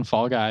pausing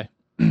Fall Guy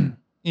in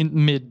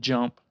mid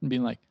jump and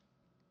being like,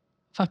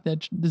 fuck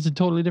that. This is a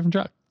totally different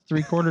truck.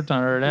 3/4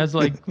 ton, or it has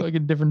like a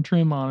different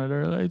trim on it,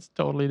 or like, it's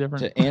totally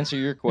different. To answer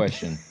your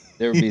question,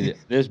 there'd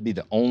be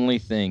the only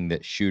thing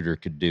that Shooter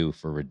could do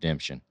for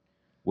redemption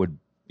would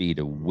be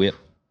to whip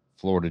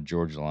Florida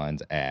Georgia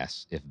Line's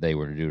ass if they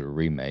were to do a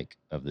remake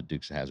of the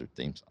Dukes of Hazzard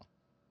theme song.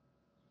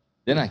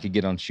 Then I could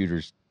get on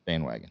Shooter's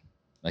bandwagon.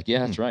 Like,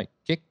 yeah, that's right.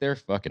 Kick their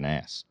fucking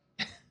ass.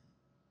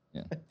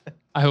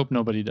 I hope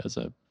nobody does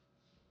a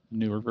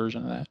newer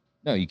version of that.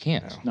 No, you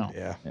can't. No.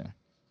 Yeah.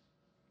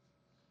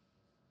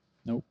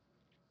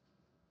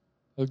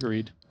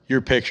 Agreed.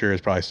 Your picture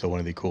is probably still one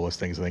of the coolest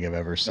things I think I've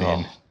ever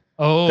seen.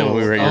 Oh, That when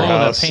we were at your the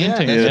house.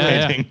 painting. Yeah, Yeah, the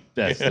yeah. painting.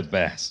 That's the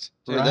best.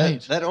 Dude,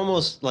 Right. that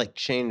almost like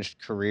changed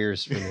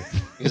careers for me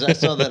because I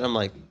saw that and I'm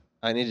like,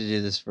 I need to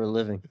do this for a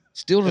living.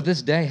 Still to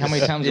this day, how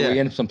many times do we Yeah.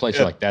 end up someplace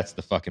you're like, that's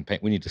the fucking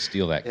paint. We need to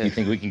steal that. Yeah. You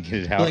think we can get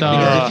it out? Like,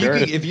 Uh,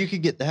 because if you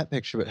could get that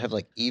picture, but have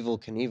like Evil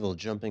Knievel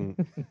jumping.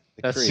 The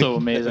That's creek. so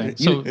amazing. you,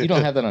 So you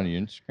don't have that on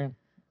your Instagram?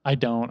 I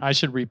don't. I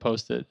should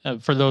repost it.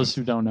 For those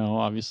who don't know,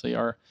 obviously,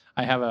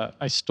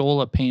 I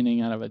stole a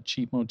painting out of a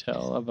cheap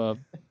motel of a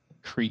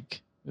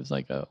creek. It was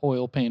like a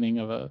oil painting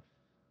of a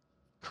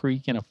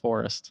creek in a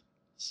forest,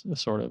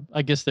 sort of.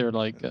 I guess they're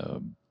like,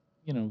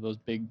 those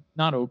big,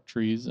 not oak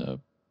trees,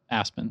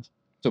 aspens.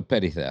 So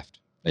petty theft,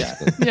 Yeah.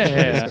 basically.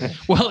 Yeah.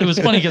 Well, it was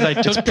funny because I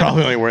It's took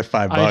probably only worth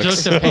 $5. I took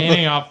the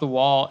painting off the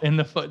wall in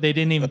the foot. They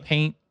didn't even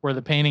paint where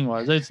the painting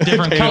was. It's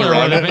different Paint color where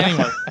around the it.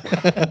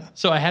 painting was.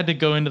 So I had to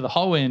go into the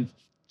hallway and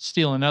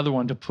steal another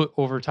one to put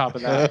over top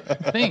of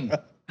that thing.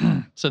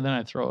 So then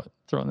I throw it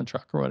in the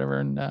truck or whatever.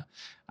 And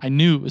I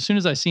knew as soon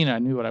as I seen it, I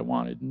knew what I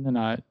wanted. And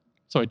then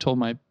so I told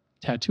my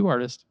tattoo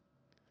artist,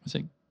 I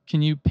said,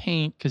 "Can you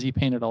paint?" Because he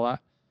painted a lot.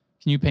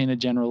 "Can you paint a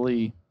General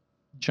Lee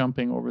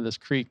jumping over this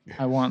creek?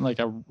 I want like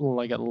a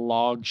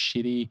log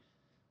shitty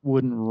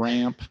wooden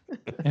ramp,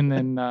 and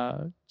then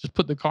just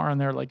put the car on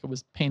there like it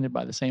was painted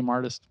by the same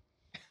artist."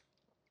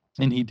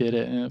 And he did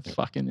it, and it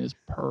fucking is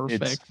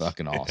perfect. It's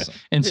fucking awesome.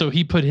 And so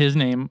he put his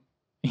name,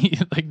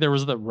 like there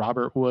was the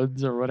Robert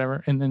Woods or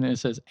whatever, and then it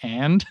says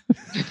and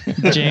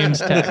James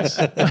Tex.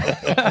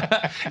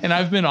 And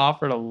I've been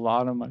offered a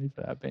lot of money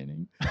for that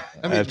painting.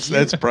 I mean,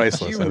 That's priceless,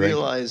 Do I you think.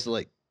 realize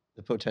like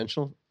the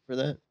potential for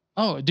that?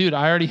 Oh, dude,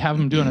 I already have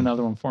him doing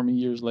another one for me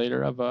years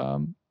later.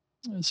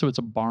 So it's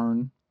a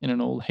barn in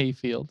an old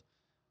hayfield,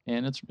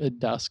 and it's at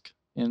dusk,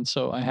 and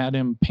so I had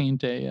him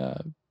paint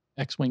a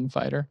X-wing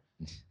fighter.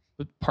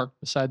 Parked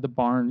beside the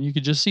barn. You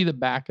could just see the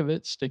back of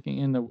it sticking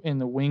in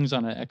the wings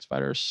on an X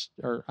fighter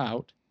are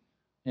out,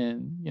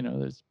 and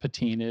there's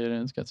patinaed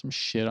and it's got some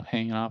shit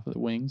hanging off of the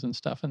wings and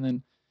stuff. And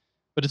then,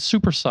 but it's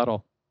super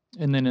subtle.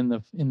 And then in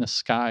the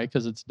sky,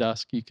 because it's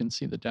dusk, you can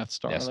see the Death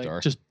Star, Death like Star.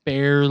 just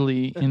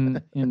barely in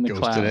the Ghosted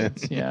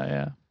clouds. in.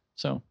 Yeah.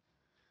 So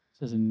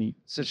this is a neat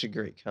Such a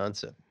great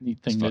concept. thing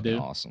It's to fucking do.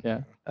 awesome.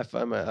 Yeah. I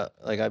find I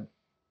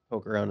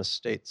poke around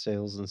estate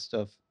sales and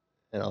stuff,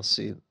 and I'll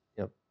see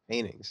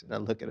paintings, and I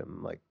look at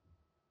them like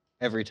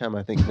every time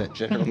I think of that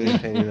General Lee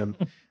painting them,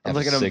 I'm Have a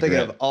looking, I'm thinking of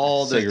cigarette-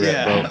 all the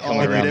cigarette boat all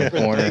coming the around the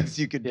different corner. things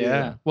you could do.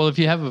 Yeah. Well, if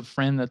you have a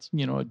friend that's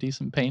a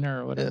decent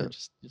painter or whatever, Yeah.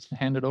 just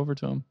hand it over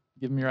to him.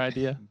 Give him your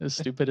idea. As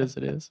stupid as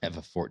it is. Have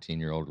a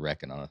 14-year-old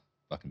wrecking on a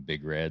fucking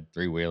big red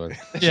 3-wheeler.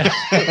 Yeah.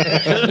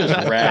 Just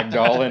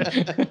ragdolling.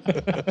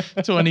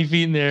 20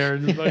 feet in the air.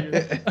 Just fucking-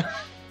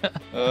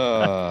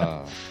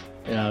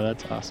 Yeah,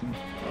 that's awesome.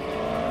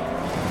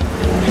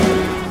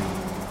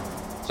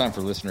 It's time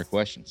for listener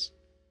questions.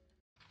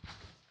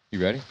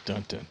 You ready?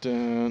 Dun, dun,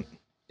 dun.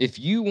 If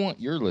you want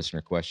your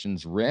listener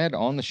questions read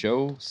on the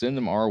show, send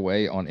them our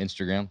way on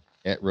Instagram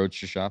at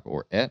Roadster Shop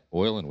or at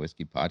Oil and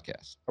Whiskey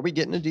Podcast. Are we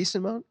getting a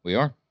decent amount? We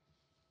are.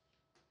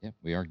 Yeah,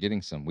 we are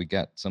getting some. We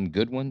got some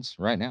good ones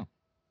right now.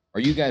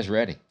 Are you guys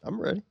ready? I'm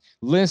ready.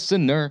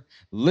 Listener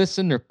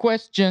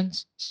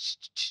questions.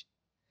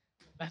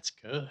 That's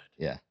good.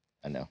 Yeah,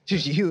 I know.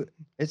 Dude,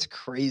 it's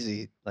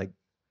crazy. Like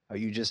how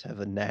you just have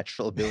a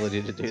natural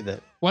ability to do that.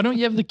 Why don't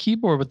you have the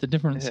keyboard with the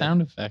different Yeah.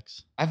 sound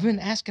effects? I've been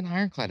asking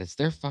Ironclad. It's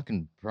their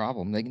fucking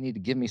problem. They need to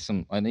give me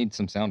some. I need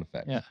some sound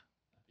effects. Yeah.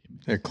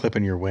 They're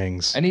clipping your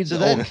wings. I need So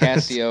the old that-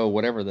 Casio,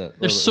 whatever the.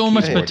 There's the so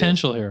much keyboard is.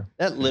 potential here.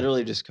 That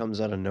literally just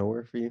comes out of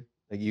nowhere for you.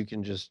 Like you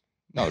can just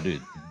No,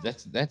 dude,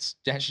 that's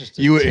just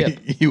a You tip.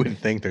 you would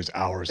think there's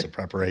hours of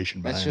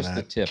preparation That's behind just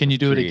the that. tip. Can you of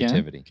do it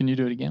creativity. again? Can you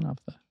do it again off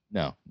the?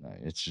 No,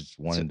 it's just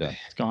one and done.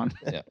 It's gone.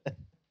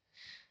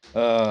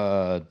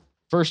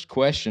 First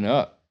question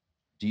up.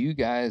 Do you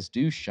guys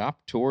do shop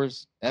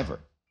tours ever?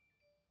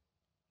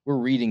 We're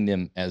reading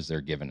them as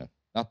they're given them.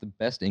 Not the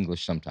best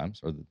English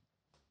sometimes,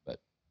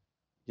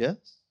 yes.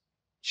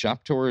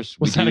 shop tours.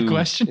 Was that a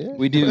question? Yeah.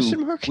 We do.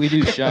 Question mark? We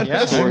do shop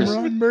Yes. tours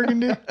Ron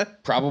Burgundy.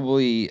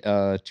 probably 2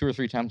 or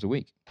 3 times a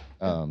week.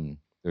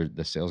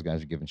 The sales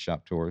guys are giving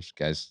shop tours.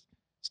 Guys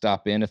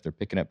stop in if they're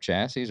picking up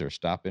chassis or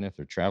stop in if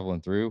they're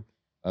traveling through.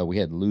 We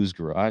had Lou's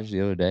Garage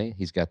the other day.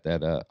 He's got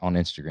that on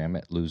Instagram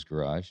at Lou's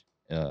Garage.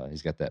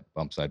 He's got that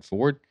bump side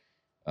Ford.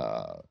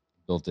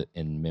 Built it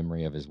in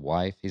memory of his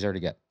wife. He's already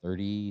got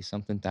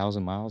 30-something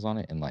thousand miles on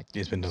it in like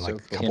He's been to like So a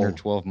cool. 10 couple, or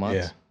 12 months.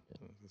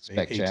 Yeah,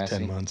 Spec 8 to 10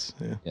 chassis. months.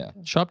 Yeah.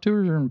 Shop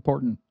tours are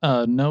important.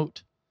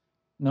 Note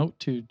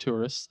to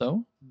tourists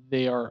though,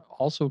 they are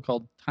also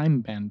called time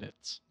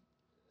bandits.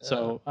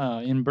 So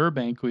in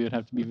Burbank, we would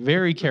have to be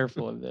very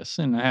careful of this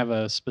and have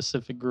a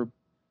specific group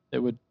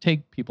that would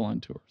take people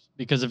on tours.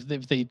 Because if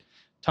they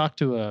talk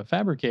to a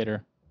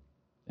fabricator,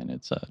 then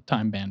it's a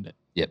time bandit.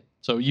 Yep.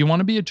 So you want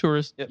to be a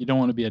tourist, Yep. you don't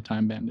want to be a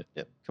time bandit.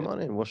 Yep. Come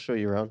on in. We'll show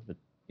you around. But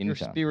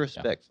Anytime. be Yeah.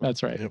 respectful.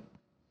 That's right.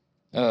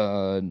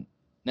 Yep.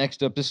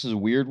 Next up, this is a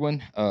weird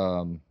one.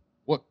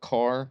 What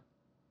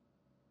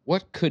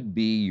could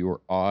be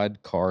your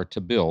odd car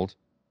to build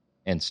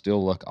and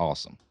still look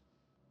awesome?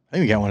 I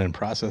think we got one in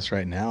process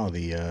right now.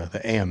 The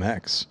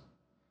AMX,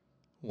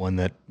 one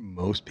that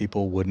most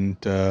people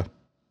wouldn't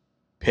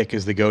pick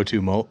as the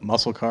go-to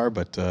muscle car,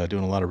 but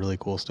doing a lot of really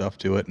cool stuff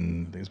to it,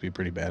 and I think it's be a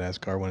pretty badass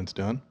car when it's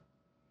done.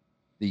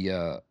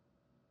 The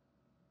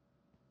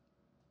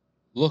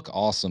look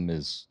awesome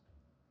is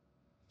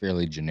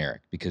fairly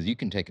generic because you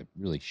can take a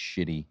really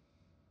shitty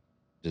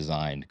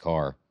designed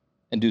car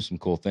and do some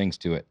cool things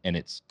to it, and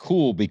it's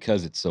cool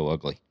because it's so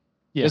ugly.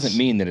 Yes. Doesn't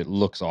mean that it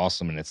looks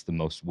awesome and it's the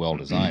most well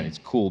designed. It's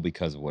cool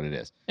because of what it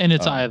is. And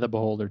it's eye of the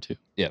beholder too.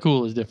 Yeah.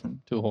 Cool is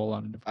different to a whole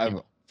lot of different I've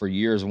people. for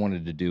years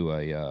wanted to do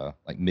a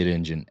like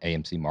mid-engine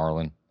AMC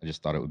Marlin. I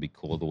just thought it would be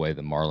cool the way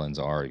the Marlins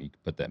are. You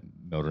could put that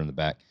motor in the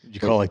back. Did you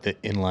call it like the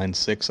inline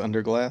 6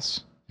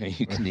 underglass?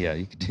 You can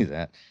do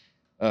that.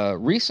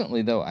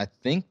 Recently though, I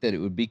think that it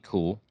would be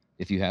cool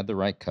if you had the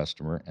right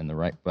customer and the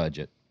right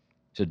budget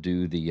to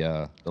do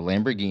the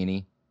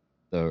Lamborghini,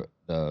 the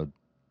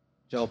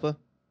Jalpa.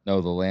 no,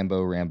 the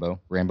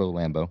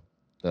Lambo,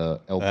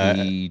 the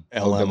LP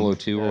LM,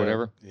 002 or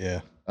whatever. Yeah.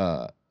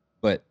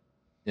 But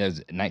it was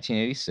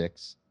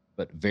 1986,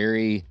 but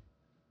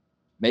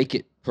make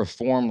it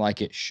perform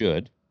like it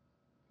should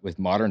with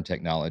modern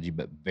technology,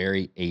 but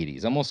very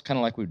 80s, almost kind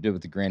of like we did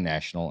with the Grand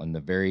National and the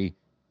very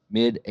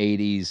mid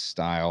 80s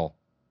style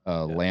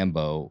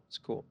Lambo. It's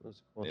cool. It's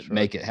a cool truck.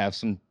 Make it have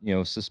some,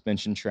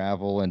 suspension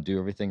travel and do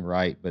everything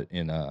right, but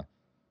in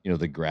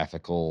the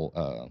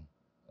graphical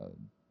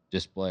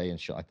display and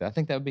shit like that. I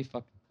think that would be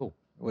fucking cool.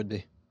 It would be.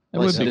 It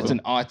Well, would it's be It's cool.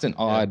 an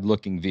odd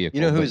looking vehicle.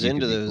 You know but who's could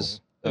into be cool.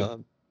 those?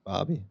 Who?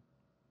 Bobby.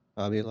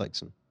 Bobby likes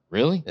them.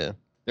 Really? Yeah.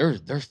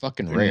 They're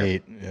fucking They're rare.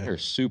 neat, yeah. They're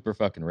super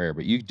fucking rare.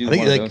 But you do I think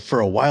one of like those. for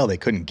a while they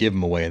couldn't give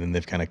them away, and then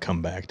they've kind of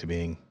come back to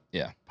being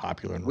Yeah.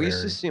 popular and We rare.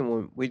 used to see them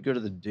when we'd go to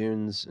the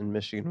dunes in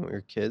Michigan when we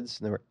were kids,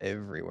 and they were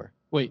everywhere.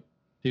 Wait,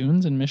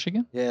 dunes in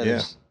Michigan?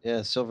 Yeah.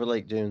 Silver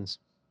Lake Dunes.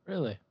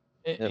 Really?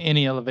 Yep.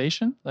 Any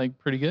elevation? Like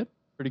pretty good?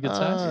 Pretty good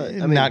size?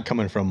 I mean- Not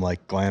coming from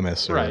like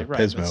Glamis or Right, right, but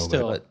Pismo,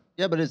 still. But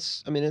yeah, but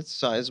it's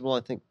sizable.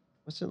 I think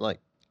what's it like,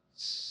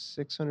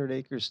 600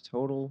 acres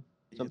total?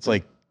 it's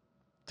like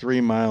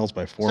 3 miles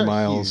by 4 not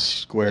miles huge.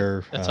 That's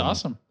square.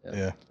 awesome.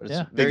 Yeah. But it's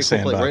Yeah. very Big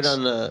cool. Like,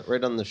 sandbox.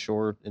 right on the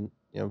shore, in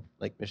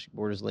Lake Michigan,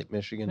 borders Lake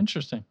Michigan.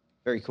 Interesting.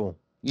 Very cool.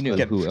 You know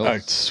Get who a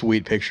else?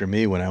 sweet picture of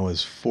me when I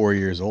was 4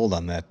 years old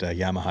on that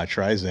Yamaha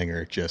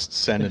Trizinger, just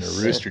sending a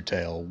rooster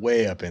tail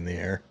way up in the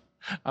air.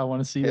 I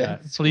want to see Yeah,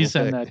 that. it's Please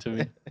cool send pic. that to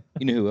me.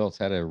 You know who else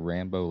had a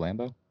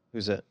Lambo?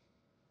 Who's that?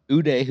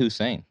 Uday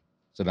Hussein,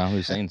 Saddam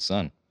Hussein's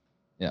son.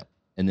 Yeah.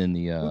 And then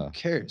the Who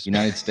cares?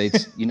 United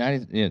States,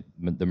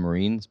 the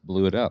Marines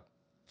blew it up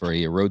for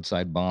a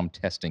roadside bomb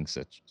testing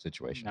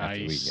situation after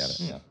we got it. Nice.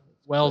 Yeah.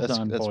 Well that's,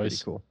 done, that's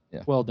boys. pretty cool.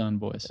 Well done,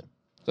 boys.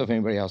 So if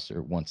anybody else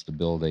there wants to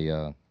build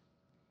a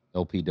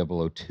LP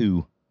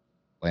 002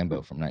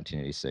 Lambo from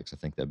 1986, I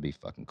think that'd be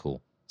fucking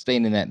cool.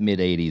 staying in that mid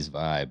 80s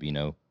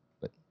vibe,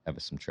 but having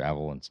some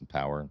travel and some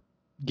power.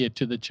 Get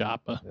to the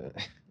chopper.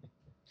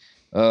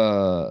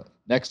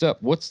 Next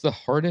up, what's the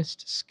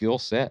hardest skill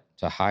set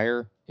to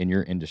hire in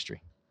your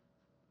industry?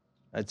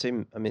 I'd say,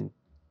 I mean,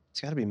 it's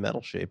got to be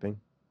metal shaping.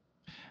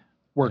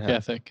 Work Yeah.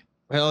 ethic.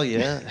 Well,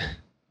 yeah.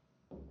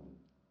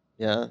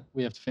 Yeah,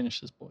 We have to finish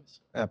this,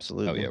 boys.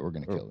 absolutely. Oh, yeah, we're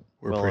going to kill it.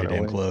 We're Well pretty on our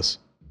damn way. close.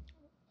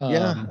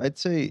 Yeah, I'd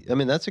say, I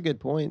mean, that's a good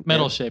point.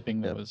 Metal Yeah.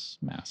 shaping Yep. was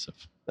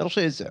massive. Metal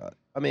shades,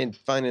 I mean,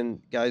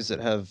 finding guys that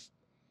have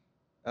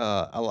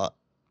a lot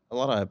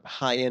of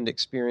high-end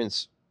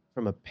experience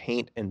from a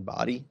paint and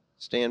body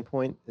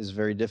standpoint is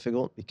very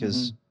difficult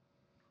because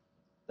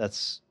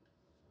that's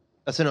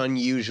an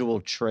unusual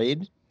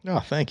trade. Oh,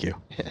 thank you.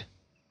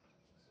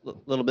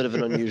 Little bit of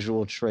an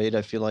unusual trade,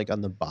 I feel like,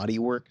 on the body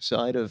work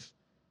side of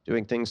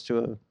doing things to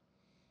a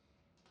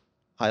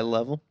high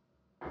level.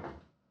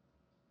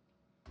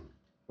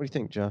 What do you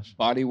think, Josh?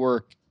 Body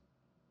work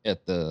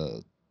at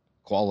the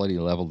quality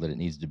level that it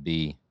needs to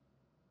be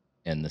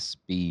and the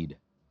speed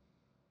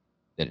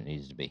that it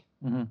needs to be.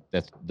 Mhm.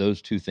 That's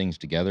those two things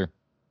together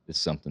is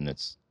something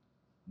that's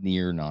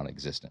near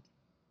non-existent.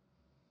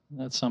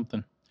 That's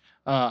something.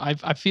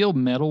 I feel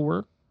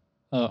metalwork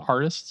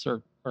artists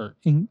are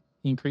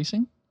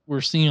increasing.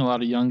 We're seeing a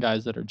lot of young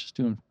guys that are just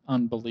doing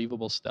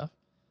unbelievable stuff.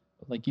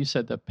 But like you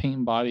said, the paint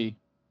and body.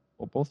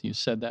 Well, both of you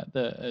said that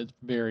it's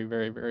very,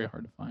 very, very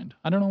hard to find.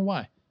 I don't know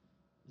why.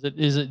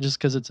 Is it just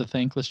because it's a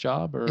thankless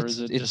job, or is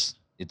it just?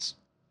 It's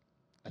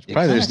it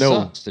Probably there's kinda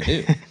no- sucks to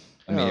do.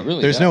 I mean, it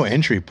really There's no does.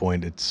 entry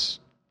point. It's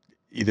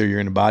either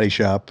you're in a body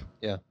shop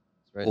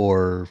Right.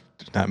 or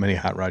there's not many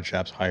hot rod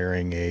shops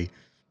hiring a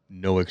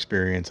no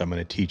experience. I'm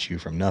going to teach you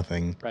from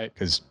nothing. Right.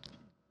 Because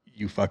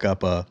you fuck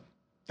up a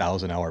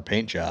 1,000-hour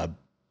paint job,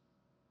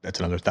 that's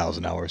another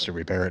 1,000 hours to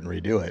repair it and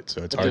redo it.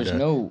 So it's But hard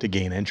there's to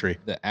gain entry.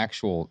 the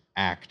actual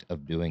act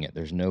of doing it.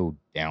 There's no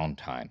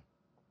downtime.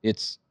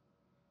 It's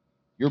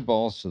your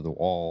balls to the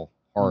wall,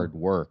 hard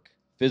work,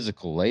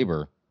 physical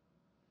labor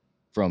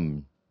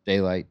from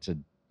daylight to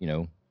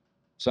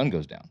sun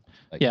goes down.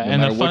 Like, Yeah, no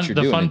and matter the what fun you're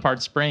the doing, fun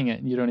part's spraying it,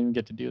 and you don't even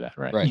get to do that,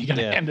 right? Right. You got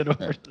to Yeah. hand it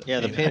over. To Yeah,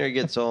 the painter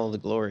gets all the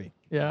glory.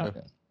 Yeah,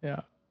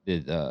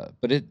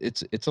 but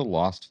it's a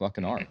lost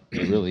fucking art.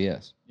 It really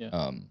is.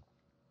 Yeah.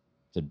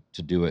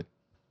 To do it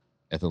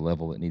at the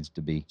level it needs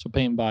to be. So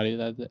paint and body.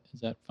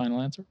 Is that final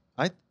answer?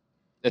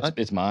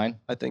 It's mine.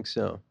 I think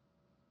so.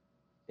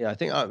 Yeah,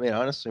 I mean,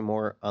 honestly,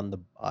 more on the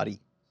body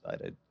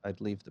side.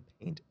 I'd leave the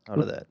paint out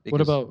of that.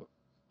 What about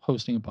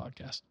hosting a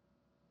podcast?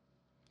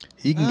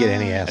 You can get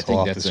any I asshole think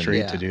off the that's an- street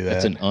yeah, to do that.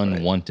 That's an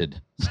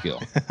unwanted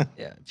skill.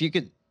 Yeah,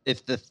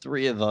 if the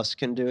three of us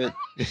can do it,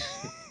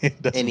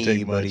 It doesn't take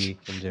anybody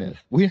much. can do Yeah. it.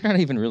 We're not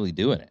even really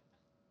doing it.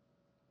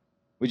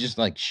 We just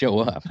like show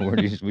up.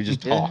 We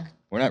just Yeah. talk.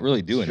 We're not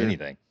really doing True.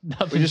 anything.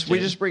 We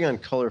just bring on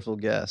colorful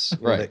guests,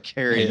 Right. that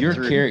carry it You're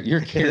through.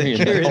 carrying Carry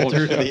the it whole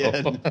through show.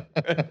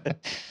 the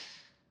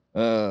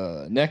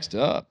end. Next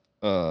up,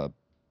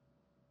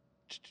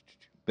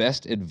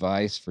 best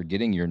advice for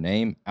getting your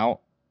name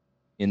out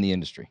in the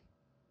industry.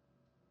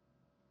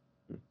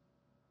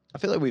 I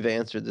feel like we've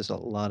answered this a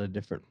lot of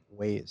different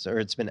ways, or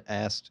it's been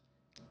asked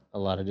a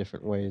lot of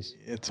different ways.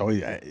 It's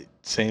always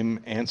same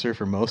answer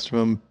for most of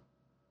them.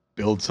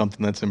 Build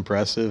something that's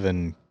impressive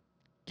and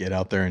get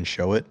out there and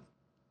show it.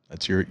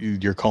 That's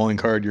your calling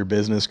card, your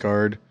business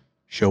card.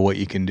 Show what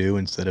you can do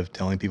instead of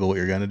telling people what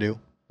you're going to do.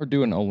 Or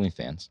doing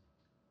OnlyFans.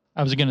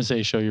 I was gonna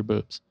say show your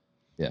boobs.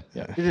 Yeah.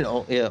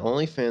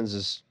 OnlyFans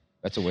is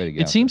That's a way to get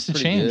It out seems to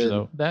Pretty change good.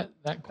 though. That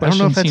I don't question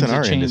know if that's seems in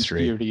our to change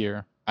industry. year to year.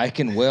 there. I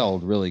can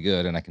weld really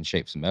good and I can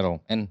shape some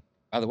metal. And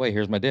by the way,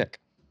 here's my dick.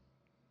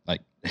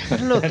 Like, I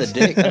don't know if the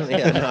dick.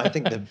 I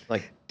think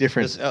the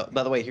Different. this- oh,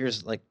 by the way,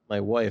 here's like my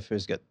wife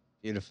who's got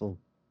beautiful.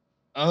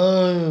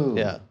 oh.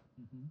 Yeah,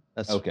 Mhm.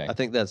 that's Okay. I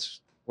think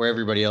that's where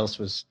everybody else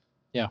was.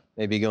 Yeah.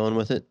 maybe going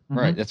with it.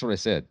 Right. Mhm. That's what I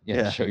said. Yeah.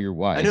 Yeah. Show your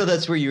wife. I know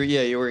that's where you were.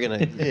 Yeah, you were gonna.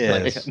 Yeah,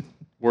 like, it's that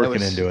working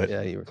was- into it.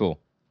 Yeah, you were Cool.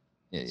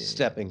 Yeah.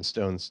 stepping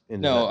stones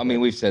into. No, that. I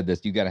mean, we've said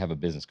this. You got to have a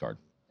business card.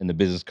 And the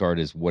business card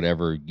is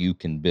whatever you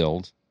can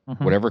build,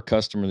 Mhm. whatever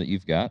customer that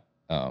you've got.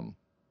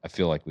 I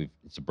feel like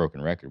it's a broken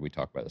record. We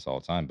talk about this all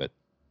the time, but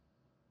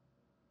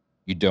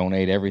you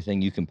donate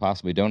everything you can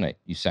possibly donate.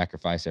 You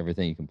sacrifice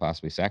everything you can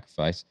possibly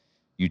sacrifice.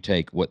 You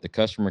take what the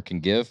customer can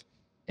give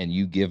and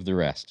you give the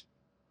rest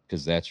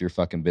because that's your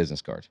fucking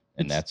business card.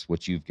 And It's- that's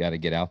what you've got to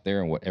get out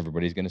there and what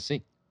everybody's going to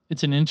see.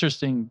 It's an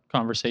interesting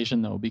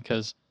conversation though,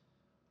 because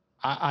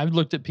I've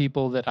looked at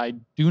people that I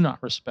do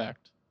not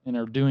respect and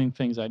are doing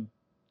things I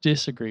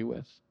disagree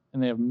with,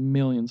 and they have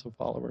millions of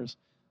followers.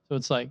 So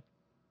it's like,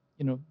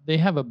 they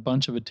have a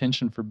bunch of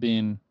attention for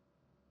being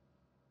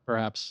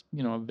perhaps,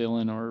 a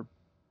villain or,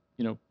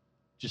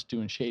 just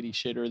doing shady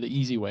shit or the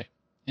easy way.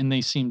 And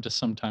they seem to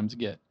sometimes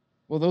get,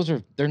 Well,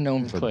 they're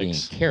known for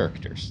Clicks. being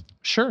characters,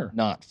 sure,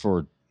 not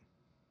for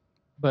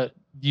but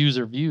views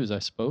are views, I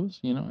suppose,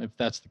 if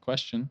that's the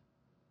question.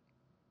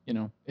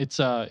 It's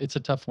a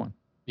tough one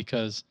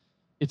because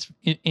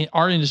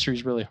our industry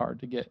is really hard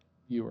to get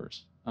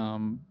viewers,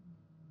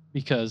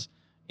 because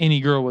any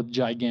girl with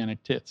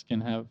gigantic tits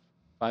can have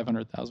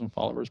 500,000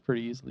 followers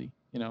pretty easily,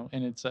 and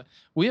it's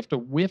we have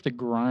to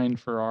grind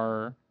for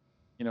our,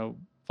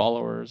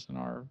 followers and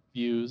our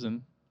views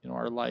and,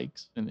 our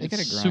likes, and They it's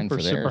gotta grind super,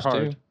 for super theirs,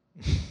 hard.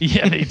 too.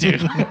 Yeah, they do.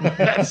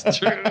 That's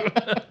true.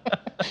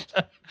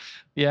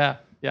 Yeah.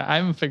 I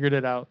haven't figured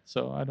it out,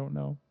 so I don't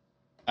know.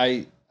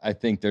 I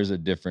think there's a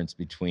difference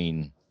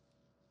between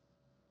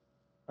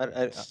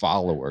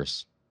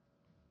followers,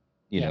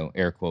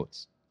 air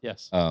quotes,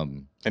 Yes.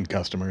 and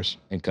customers.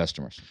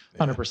 100%.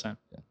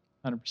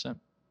 100%.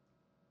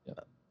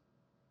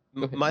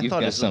 My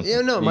thought is,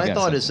 my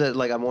thought is that,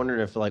 like, I'm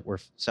wondering if, like, we're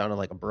sounding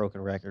like a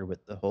broken record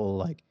with the whole,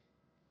 like,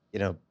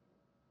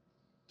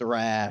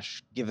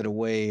 thrash, give it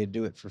away,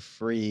 do it for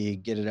free,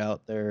 get it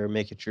out there,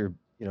 make it your,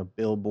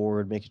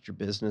 billboard, make it your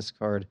business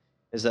card.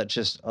 Is that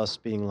just us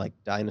being like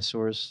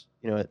dinosaurs?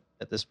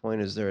 At this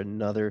point, is there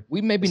another?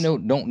 We maybe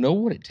don't know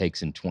what it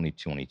takes in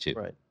 2022.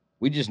 Right.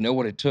 We just know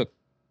what it took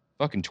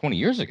fucking 20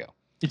 years ago.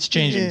 It's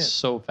changing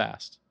so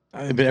fast.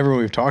 But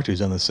everyone we've talked to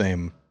is on the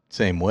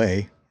same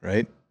way,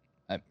 right?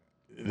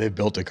 They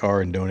built a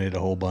car and donated a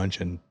whole bunch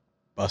and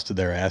busted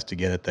their ass to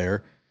get it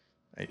there.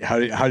 How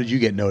did you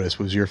get noticed?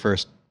 What was your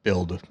first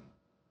build?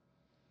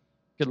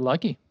 Got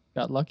lucky.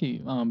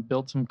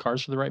 Built some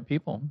cars for the right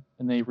people,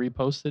 and they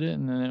reposted it,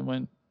 and then it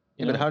went.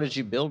 But how did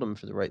you build them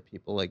for the right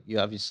people? Like, you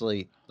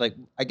obviously, like,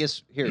 I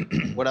guess here,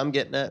 what I'm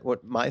getting at,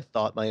 what my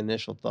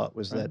initial thought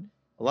was that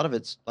a lot of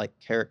it's like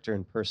character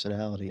and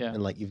personality,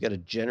 and like you've got to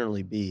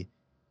generally be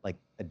like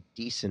a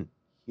decent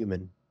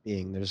human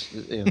being. There's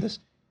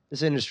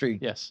this industry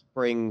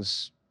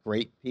brings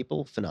great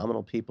people,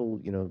 phenomenal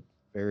people,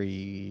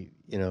 very,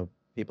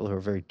 people who are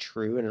very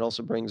true, and it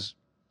also brings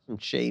some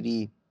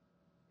shady,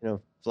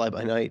 fly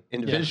by night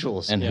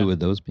individuals. And who would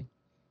those be?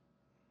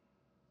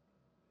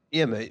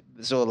 Yeah,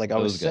 so like I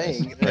was Those guys.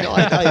 saying,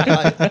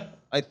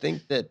 I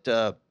think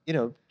that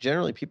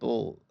generally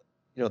people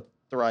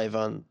thrive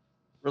on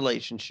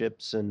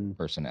relationships and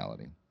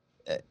Personality.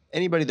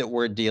 Anybody that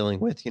we're dealing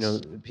with,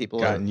 people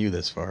Gotten you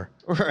this far,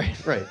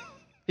 right.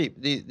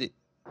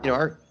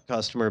 Our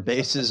customer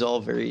base is all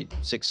very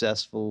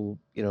successful,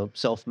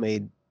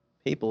 self-made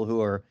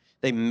people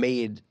they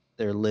made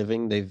their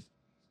living. They've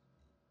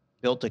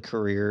built a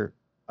career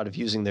out of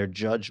using their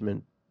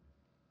judgment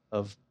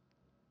of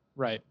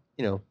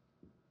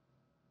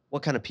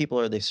what kind of people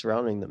are they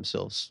surrounding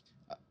themselves.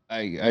 I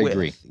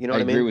agree. You know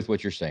what I mean? Agree with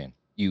what you're saying.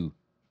 You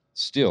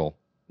still,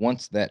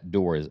 once that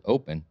door is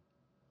open,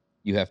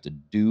 you have to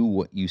do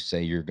what you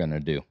say you're going to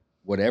do,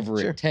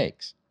 whatever it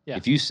takes. Yeah.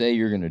 If you say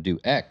you're going to do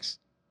X,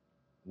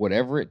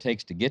 whatever it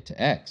takes to get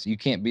to X, you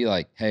can't be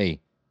like,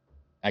 hey,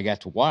 I got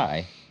to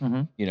Y,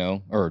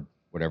 or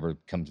whatever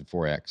comes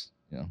before X,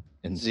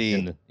 and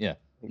Z.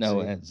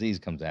 Z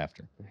comes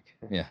after.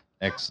 Yeah.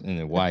 X and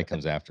then Y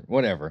comes after.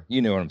 Whatever.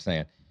 You know what I'm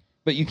saying?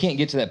 But you can't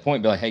get to that point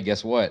and be like, hey,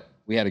 guess what?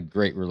 We had a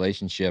great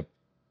relationship.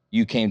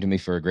 You came to me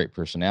for a great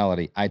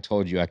personality. I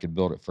told you I could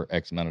build it for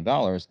X amount of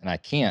dollars, and I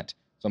can't.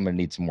 So I'm going to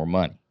need some more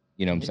money.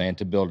 You know what I'm saying?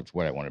 To build it to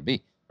what I want to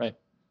be. Right.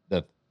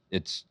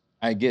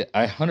 I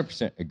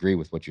 100% agree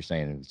with what you're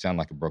saying. It sounds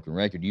like a broken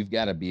record. You've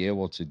got to be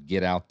able to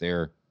get out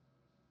there.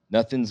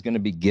 Nothing's going to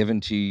be given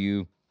to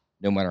you,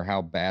 no matter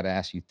how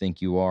badass you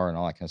think you are and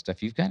all that kind of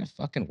stuff. You've got to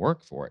fucking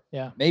work for it.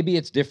 Yeah. Maybe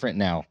it's different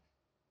now.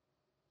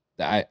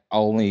 The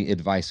only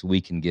advice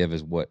we can give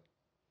is what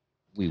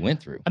we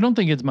went through. I don't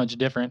think it's much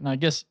different. And I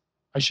guess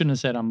I shouldn't have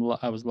said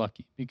I was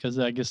lucky, because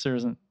I guess there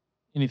isn't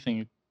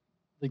anything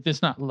like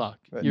that's not luck.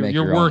 Right.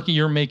 You're working,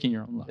 you're making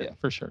your own luck Yeah.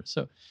 for sure.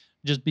 So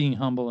just being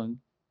humble and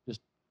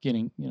just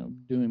getting,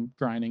 doing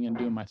grinding and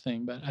doing my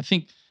thing. But I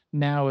think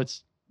now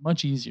it's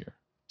much easier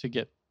to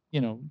get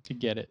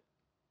it.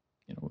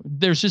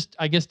 There's just,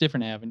 I guess,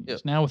 different avenues.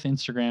 Yep. Now with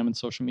Instagram and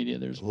social media,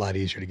 there's a lot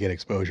easier to get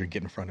exposure,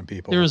 get in front of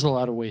people. There's a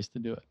lot of ways to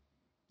do it.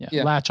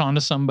 Yeah. Latch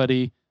onto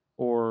somebody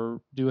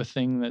or do a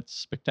thing that's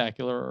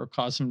spectacular or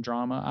cause some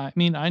drama. I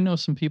mean, I know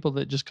some people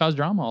that just cause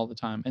drama all the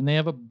time, and they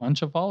have a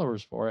bunch of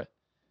followers for it.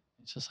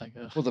 It's just like,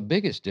 ugh. Well, the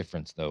biggest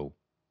difference, though,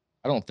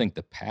 I don't think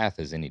the path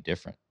is any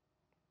different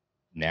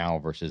now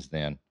versus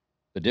then.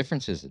 The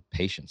difference is the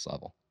patience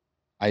level.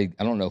 I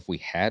don't know if we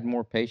had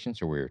more patience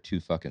or we were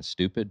too fucking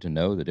stupid to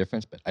know the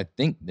difference, but I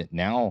think that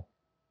now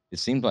it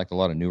seems like a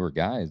lot of newer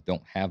guys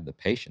don't have the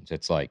patience.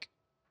 It's like,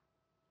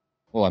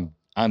 well,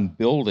 I'm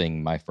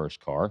building my first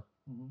car.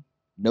 Mm-hmm.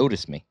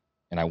 Notice me,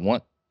 and I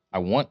want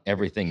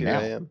everything Here now.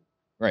 I am.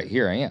 Right,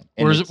 here I am.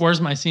 And Where's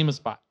my SEMA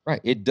spot?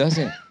 right? It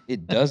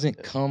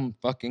doesn't come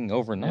fucking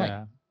overnight.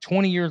 Yeah.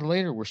 20 years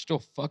later, we're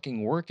still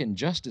fucking working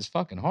just as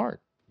fucking hard.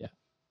 Yeah.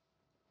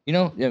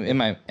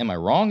 Am I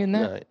wrong in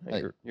that?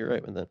 No, you're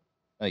right with that.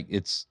 Like,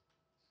 it's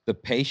the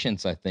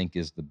patience, I think,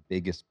 is the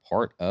biggest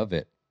part of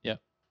it. Yeah.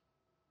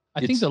 I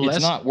think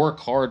it's not work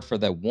hard for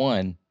that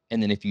one,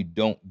 and then if you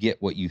don't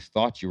get what you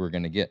thought you were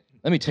going to get,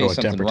 let me tell you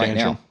something right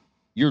now.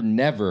 You're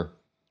never,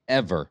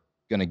 ever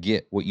going to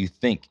get what you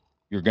think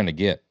you're going to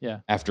get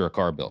after a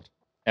car build.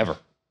 Ever.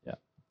 Yeah.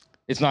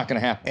 It's not going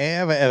to happen.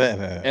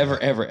 Ever.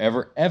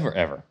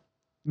 Ever.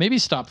 maybe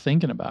stop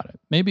thinking about it.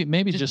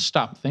 Maybe just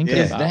stop thinking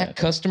Yeah. Is about that it.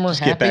 customer Just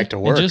happy? get back to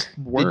And work. just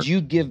work. Did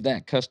you give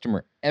that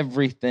customer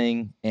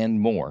everything and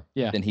more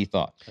Yeah. than he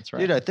thought? That's right.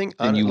 Dude, I think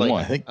Then you like,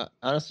 won. I think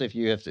honestly, if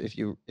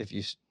you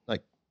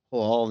like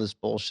pull all this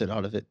bullshit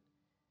out of it,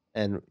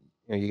 and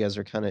you guys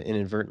are kind of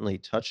inadvertently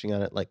touching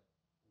on it, like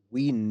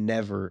we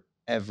never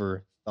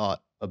ever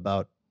thought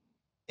about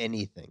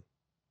anything.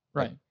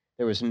 Like, Right.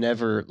 there was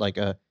never like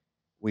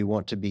we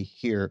want to be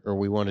here, or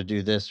we want to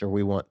do this, or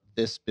we want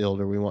this build,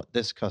 or we want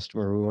this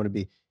customer, or we want to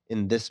be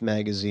in this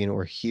magazine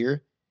or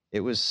here. It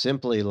was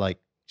simply like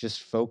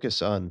just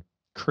focus on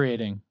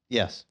Creating.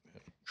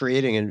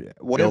 creating, and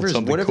whatever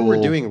something we're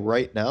cool, doing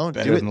right now,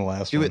 better than the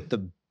last do one. it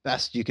the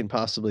best you can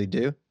possibly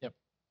do. Yep.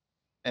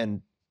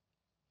 And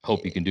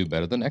Hope you can do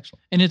better the next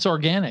one. And it's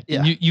organic.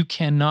 Yeah. And you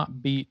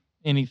cannot beat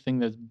anything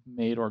that's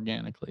made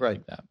organically Right.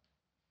 like that.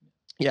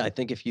 yeah, I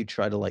think if you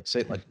try to like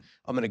say like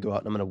I'm gonna go out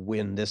and I'm gonna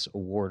win this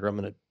award, or I'm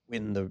gonna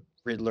win the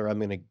Riddler, I'm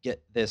gonna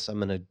get this, I'm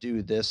gonna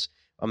do this,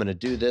 I'm gonna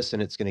do this,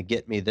 and it's gonna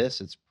get me this,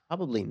 it's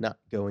probably not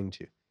going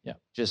to. Yeah.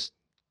 Just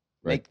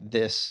Right. make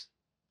this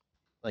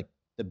like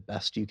the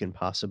best you can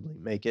possibly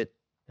make it,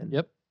 and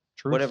Yep.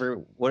 True.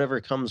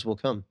 whatever comes will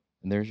come.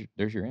 And there's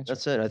your answer.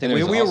 That's it. I And think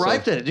there's we also-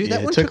 arrived at it, dude. Yeah,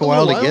 That it one took a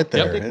little while to get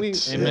there. I think we,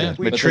 It's, Amen.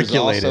 we- But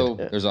matriculated.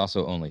 there's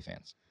also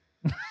OnlyFans.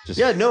 Just,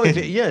 yeah, no, if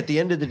at the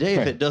end of the day, if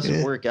Right. it doesn't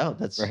Yeah. work out,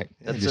 that's Right.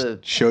 Yeah, that's just a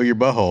show your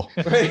butthole.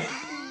 right.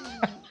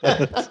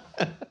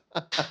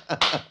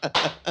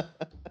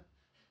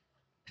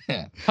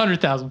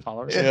 100,000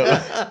 followers.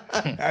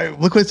 Yeah.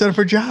 Look what it's done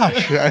for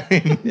Josh. I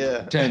mean,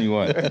 Yeah. telling you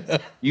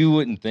what, you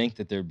wouldn't think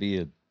that there'd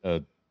be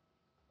a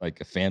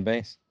fan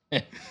base.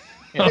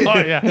 Oh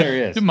yeah. There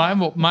is. Dude,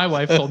 my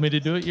wife told me to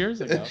do it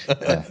years ago.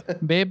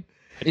 Babe,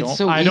 It's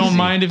so I don't easy.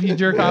 mind if you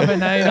jerk off at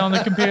night on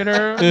the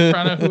computer in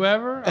front of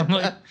whoever. I'm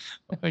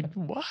like,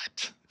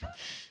 what?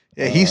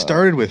 yeah, he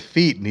started with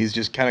feet and he's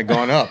just kind of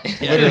gone up.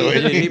 Yeah,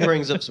 literally. he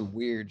brings up some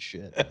weird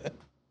shit.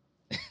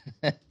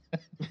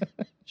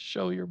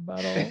 Show your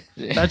butthole.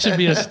 That should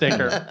be a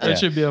sticker. That Yeah.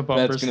 should be a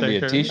bumper That's going to be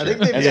sticker. a T-shirt. I think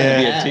they've That's got going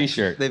to be a hats.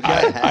 T-shirt. They've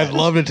got hats. I'd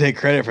love to take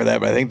credit for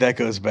that, but I think that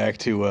goes back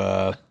to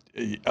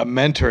a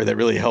mentor that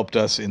really helped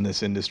us in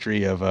this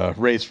industry of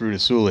Race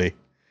Frutasuli.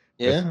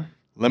 Yeah.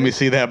 Let me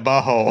see that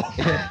butthole.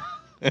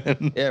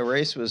 Yeah,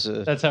 Race was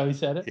a That's how he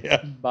said it?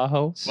 Yeah.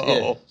 Bajo.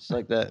 yeah, it's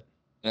like that.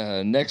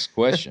 Next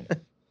question.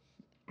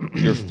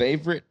 Your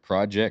favorite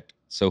project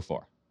so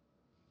far?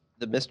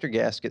 The Mr.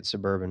 Gasket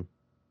Suburban,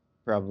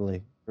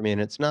 probably for me,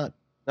 and it's not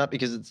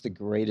because it's the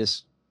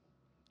greatest.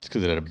 It's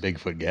because it had a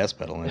Bigfoot gas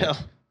pedal in it. No,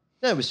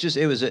 no, it was just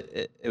it was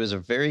a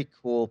very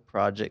cool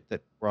project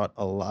that brought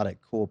a lot of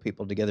cool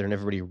people together, and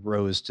everybody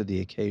rose to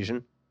the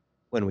occasion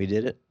when we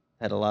did it.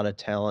 Had a lot of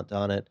talent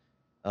on it.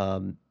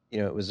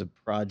 It was a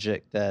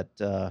project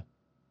that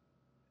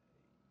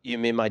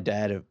me and my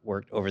dad have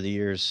worked over the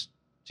years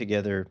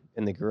together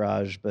in the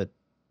garage, but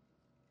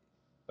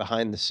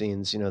behind the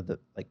scenes, the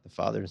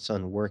father and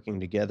son working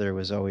together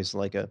was always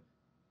like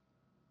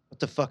what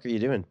the fuck are you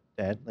doing,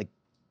 Dad? Like,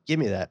 give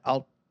me that.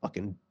 I'll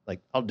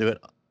do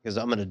it because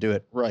I'm gonna do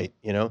it right,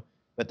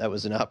 But that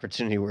was an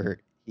opportunity where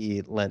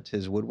he lent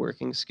his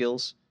woodworking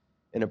skills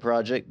in a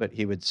project, but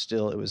he would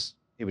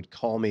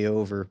call me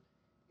over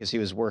because he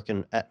was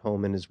working at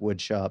home in his wood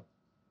shop,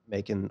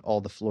 making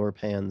all the floor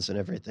pans and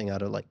everything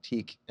out of like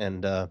teak.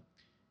 And I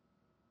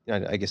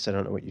guess I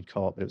don't know what you'd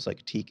call it, but it was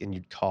like teak, and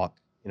you'd caulk,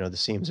 the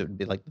seams. It would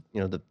be like,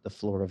 the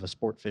floor of a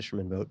sport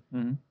fisherman boat.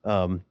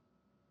 Mhm.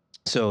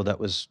 So that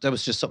was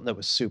just something that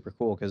was super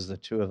cool because the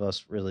two of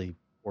us really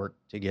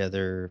worked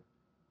together,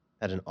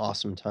 had an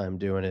awesome time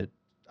doing it.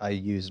 I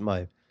used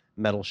my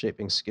metal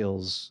shaping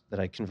skills that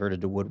I converted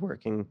to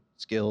woodworking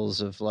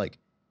skills of like,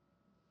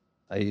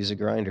 I use a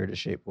grinder to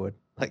shape wood.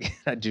 Like,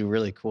 I do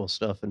really cool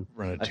stuff. And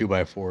Run a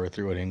 2x4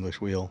 through an English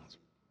wheel.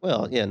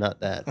 well, yeah, not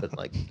that, but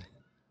like,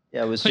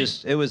 yeah, it was Like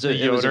just, it was a the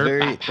Yoder. very,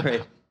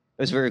 right. It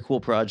was a very cool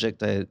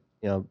project. Me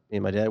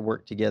and my dad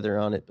worked together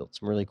on it, built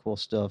some really cool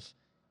stuff.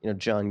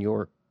 John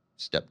York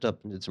stepped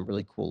up and did some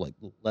really cool, like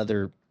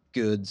leather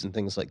goods and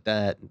things like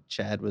that. And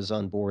Chad was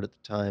on board at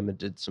the time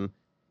and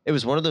it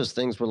was one of those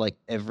things where like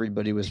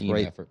everybody was Team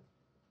right. effort.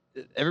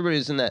 Everybody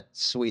was in that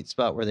sweet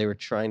spot where they were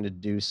trying to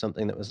do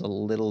something that was a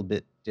little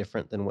bit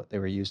different than what they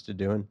were used to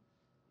doing.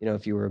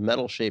 If you were a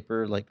metal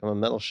shaper, like I'm a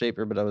metal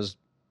shaper, but I was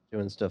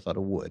doing stuff out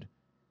of wood.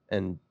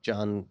 And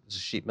John was a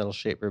sheet metal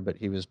shaper, but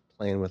he was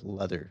playing with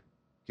leather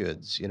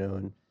goods,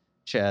 and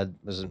Chad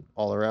was an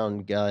all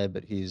around guy,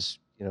 but he's,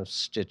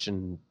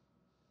 stitching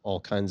all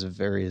kinds of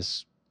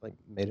various, like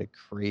made a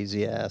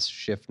crazy ass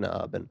shift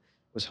knob and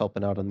was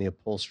helping out on the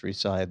upholstery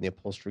side. And the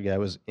upholstery guy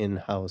was in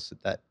house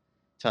at that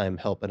time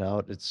helping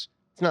out. It's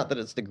not that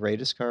it's the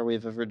greatest car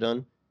we've ever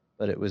done,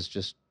 but it was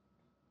just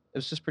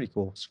pretty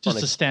cool. It's fun Just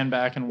to stand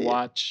back and Yeah.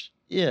 watch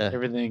yeah.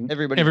 everything.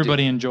 Everybody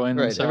Everybody enjoying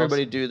Right. themselves.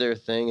 Everybody do their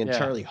thing. And Yeah.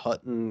 Charlie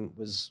Hutton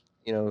was,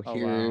 Oh,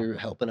 here wow.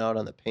 helping out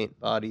on the paint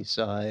body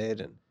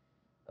side. And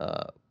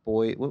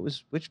Boyd,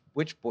 which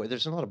Boyd?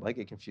 There's a lot of, I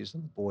get confused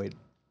on the Boyd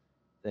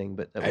thing,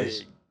 but that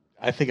was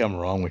I think I'm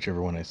wrong,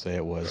 whichever one I say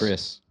it was.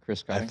 Chris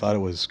Chris I Cottington? thought it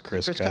was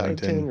Chris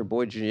Cottington. or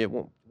Boyd Jr.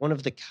 One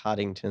of the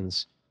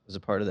Cottingtons was a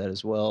part of that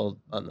as well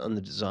on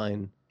the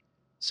design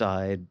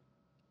side,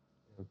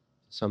 to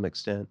some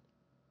extent.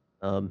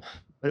 But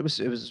it was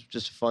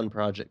just a fun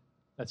project.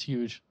 That's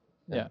huge.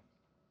 Yeah. Yeah.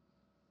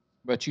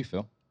 What about you,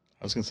 Phil?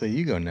 I was gonna say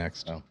you go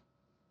next. Oh.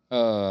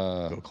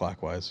 Go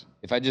clockwise.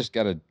 If I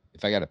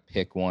gotta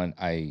pick one,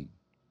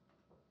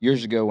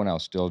 years ago when I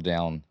was still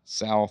down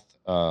south,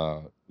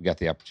 we got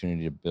the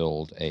opportunity to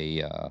build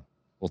a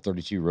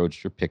 32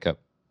 Roadster pickup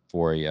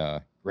for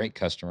a great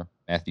customer,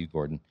 Matthew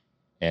Gordon,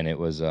 and it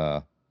was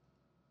a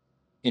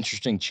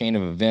interesting chain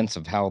of events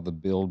of how the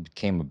build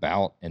came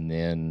about. And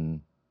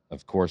then,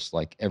 of course,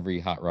 like every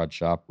hot rod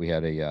shop, we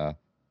had a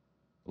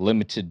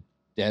limited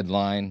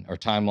deadline or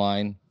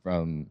timeline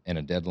and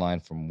a deadline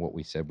from what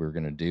we said we were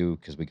going to do,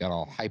 because we got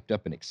all hyped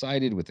up and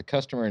excited with the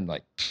customer and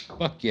like,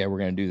 fuck yeah, we're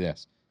going to do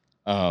this.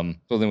 So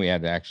then we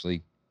had to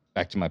actually,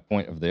 back to my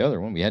point of the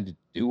other one, we had to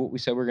do what we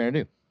said we were going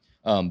to do.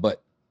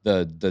 But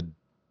the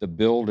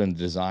build and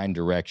design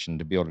direction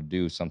to be able to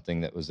do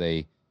something that was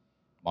a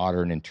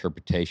modern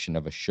interpretation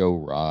of a show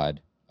rod,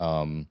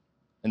 and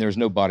there was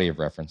no body of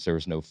reference. There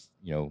was no,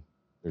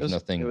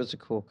 nothing. It was a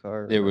cool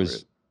car.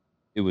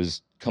 It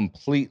was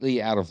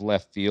completely out of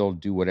left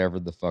field. Do whatever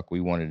the fuck we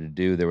wanted to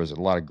do. There was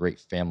a lot of great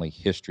family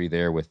history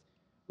there with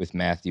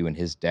Matthew and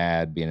his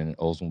dad being an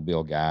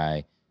Oldsmobile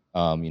guy.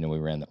 We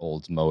ran the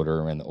Olds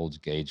motor, ran the Olds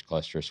gauge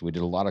cluster. So we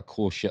did a lot of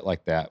cool shit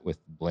like that with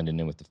blending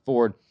in with the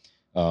Ford.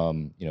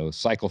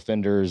 Cycle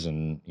fenders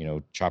and,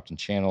 chopped and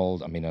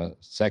channeled.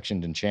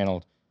 Sectioned and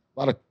channeled.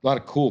 A lot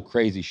of cool,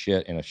 crazy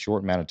shit in a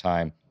short amount of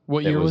time.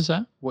 What year was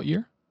that? What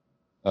year?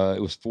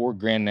 It was Ford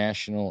Grand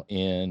National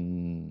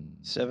in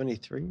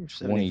 73 or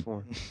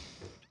 74.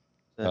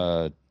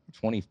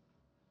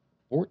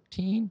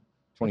 2014,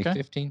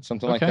 2015,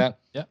 something like Okay. that.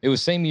 Yeah. It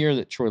was same year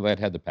that Troy Ladd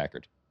had the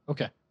Packard.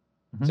 Okay.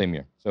 Same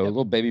year. So a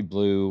little baby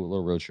blue, a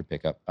little Roadster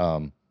pickup.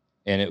 And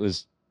it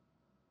was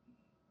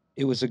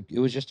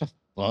just a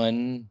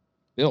fun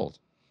build.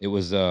 It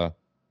was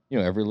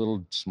every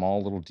little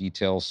small little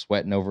detail,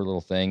 sweating over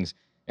little things.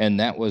 And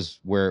that was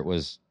where it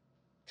was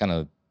kind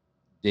of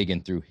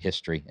digging through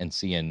history and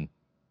seeing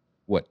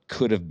what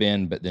could have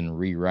been, but then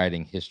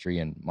rewriting history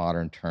in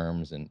modern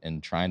terms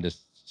and trying to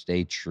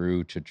stay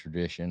true to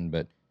tradition.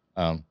 But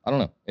I don't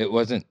know. It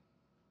wasn't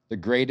the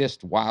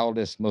greatest,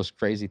 wildest, most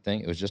crazy thing.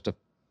 It was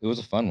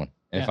a fun one.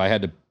 And if I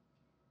had to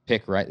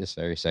pick right this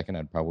very second,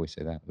 I'd probably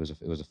say that it was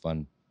a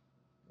fun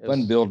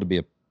build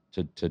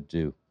to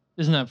do.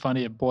 Isn't that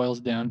funny? It boils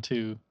down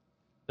to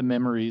the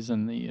memories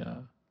and the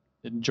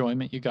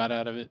enjoyment you got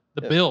out of it.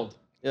 The build,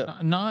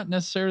 not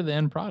necessarily the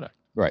end product.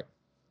 Right.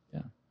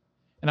 Yeah.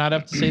 And I'd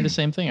have to say the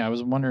same thing. I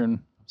was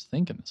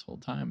thinking this whole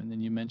time, and then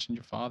you mentioned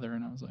your father,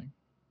 and I was like,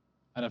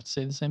 I'd have to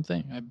say the same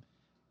thing.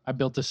 I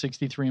built a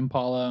 63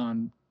 Impala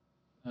on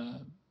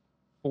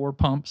 4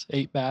 pumps,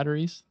 8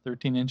 batteries,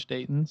 13-inch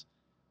Daytons,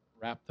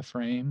 wrapped the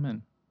frame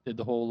and did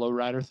the whole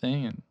lowrider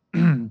thing,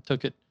 and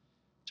took it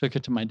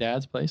to my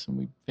dad's place, and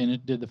we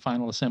did the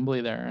final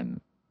assembly there. And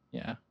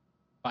yeah,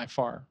 by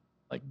far,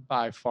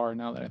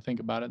 now that I think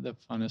about it, the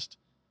funnest,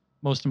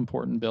 most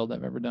important build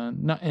I've ever done.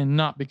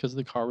 Not because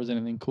the car was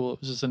anything cool.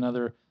 It was just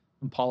another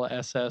Impala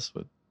SS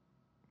with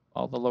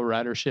all the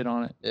lowrider shit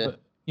on it. Yeah.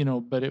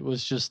 But it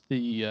was just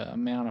the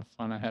amount of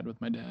fun I had with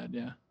my dad.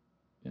 Yeah.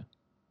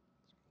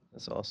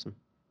 That's awesome.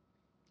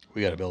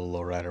 We got to build a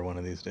lowrider one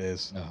of these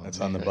days. Oh, That's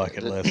man. on the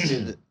bucket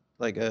list.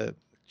 Like a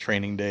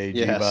Training day,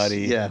 yes, G-body.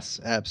 Yes,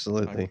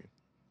 absolutely.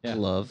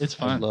 Yeah. It's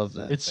fun. I love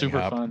that. It's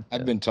super fun.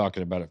 I've been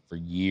talking about it for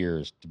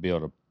years to be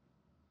able to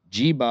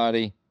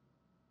G-body,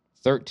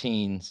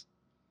 13s,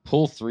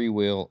 pull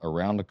 3-wheel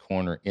around a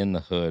corner in the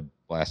hood,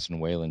 blasting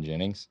Waylon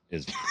Jennings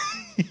is.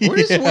 Where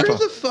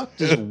the fuck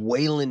does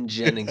Waylon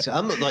Jennings?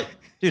 I'm a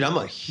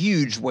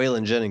huge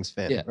Waylon Jennings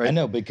fan. Yeah, right? I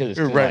know, because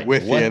We're right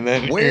with you. And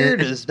then Where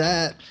does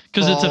that?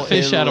 Because it's a fall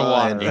fish in out of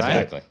line? water, right?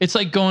 Exactly. It's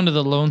like going to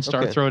the Lone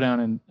Star Okay.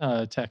 Throwdown in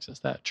Texas,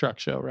 that truck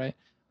show, right?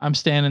 I'm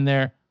standing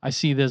there. I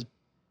see this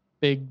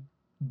big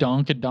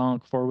donk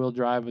 4-wheel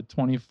drive with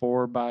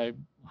 24 by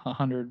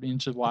 100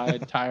 inches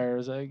wide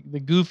tires. Like, the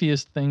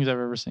goofiest things I've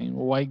ever seen. A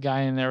white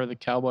guy in there with a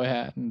cowboy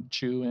hat and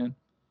chew in,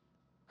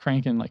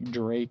 cranking like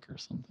Drake or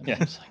something. Yeah.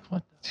 I was like,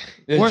 what?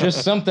 There's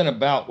just something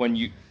about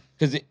when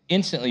because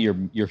instantly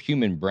your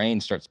human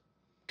brain starts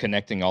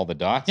connecting all the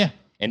dots. Yeah.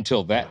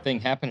 Until that thing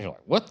happens, you're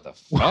like, what the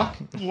fuck?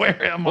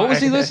 Where am I? What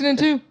was he listening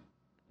to?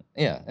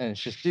 Yeah, and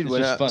it's just, Dude,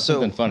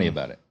 something funny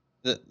about it.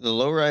 The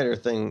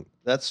lowrider thing,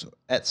 that's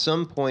at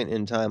some point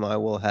in time I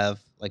will have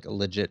like a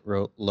legit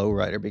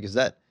lowrider, because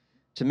that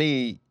to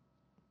me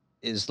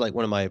is like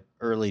one of my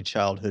early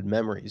childhood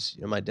memories.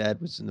 My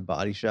dad was in the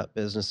body shop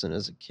business, and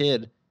as a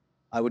kid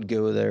I would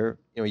go there,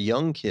 a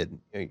young kid,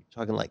 you're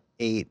talking like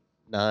 8,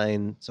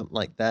 9, something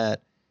like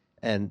that,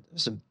 and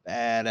some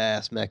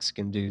badass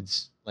Mexican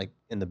dudes like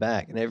in the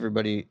back, and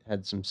everybody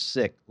had some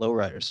sick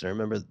lowriders. So I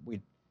remember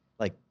we'd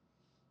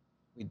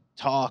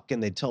talk,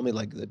 and they'd tell me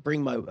like I'd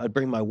bring my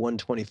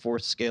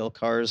 1/24 scale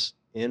cars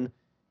in,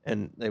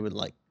 and they would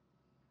like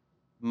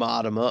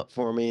mod them up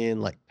for me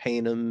and like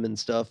paint them and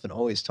stuff and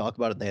always talk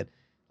about it. They had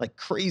like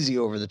crazy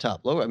over the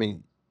top low. I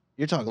mean,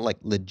 you're talking like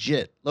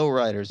legit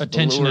lowriders.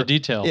 Attention to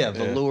detail. Yeah,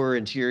 velour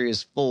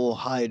interiors, full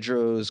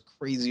hydros,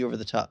 crazy over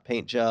the top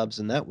paint jobs.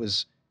 And that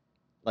was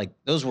like,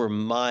 those were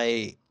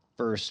my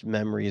first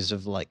memories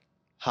of like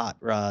hot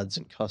rods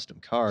and custom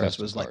cars.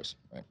 Like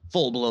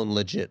full blown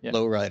legit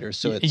lowriders.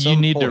 So you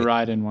need to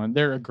ride in one.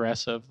 They're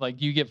aggressive.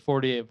 Like you get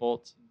 48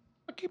 volts.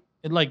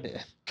 It like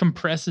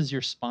compresses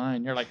your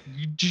spine. You're like,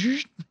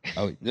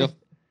 oh,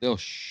 they'll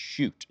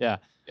shoot. Yeah.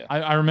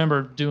 I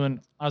remember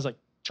I was like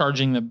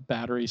charging the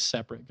batteries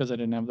separate because I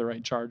didn't have the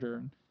right charger,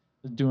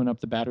 and doing up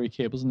the battery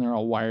cables, and they're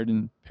all wired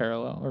in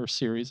parallel or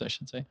series, I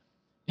should say.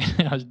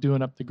 I was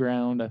doing up the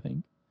ground, I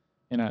think,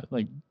 in a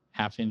like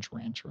 1/2-inch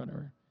wrench or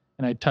whatever.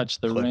 And I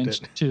touched the wrench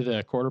to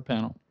the quarter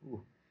panel.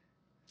 Ooh.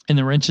 And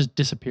the wrench just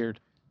disappeared.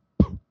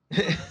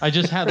 I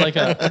just had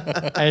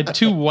I had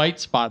 2 white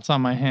spots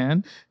on my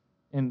hand,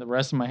 and the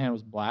rest of my hand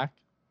was black.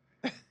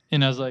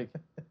 And I was like,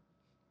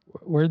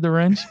 where'd the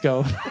wrench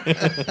go?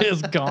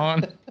 It's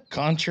gone.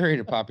 Contrary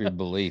to popular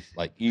belief,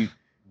 like you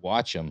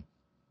watch them,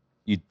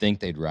 you'd think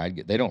they'd ride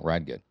good. They don't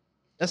ride good.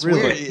 That's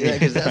weird,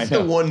 because that's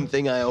the one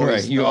thing I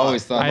always You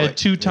always thought. I had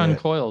 2-ton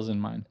coils in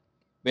mine.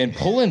 Man,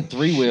 pulling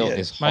 3-wheel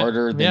is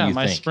harder than you think. Yeah,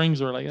 my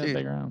springs were like that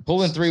big around.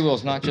 Pulling 3-wheel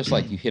is not just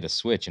like you hit a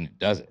switch and it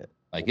does it.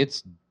 Like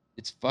it's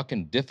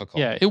fucking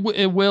difficult. Yeah, it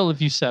will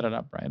if you set it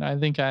up right. I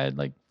think I had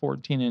like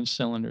 14-inch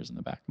cylinders in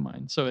the back of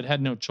mine, so it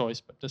had no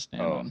choice but to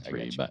stand on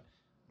 3.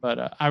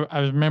 But I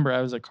remember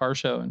I was at a car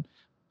show and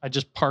I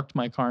just parked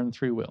my car in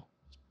 3-wheel,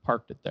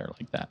 parked it there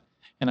like that.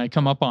 And I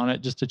come up on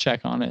it just to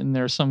check on it, and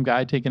there's some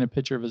guy taking a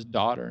picture of his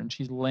daughter, and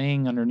she's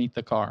laying underneath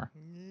the car.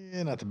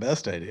 Yeah, not the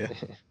best idea.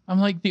 I'm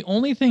like, the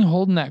only thing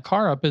holding that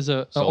car up is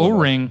an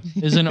O-ring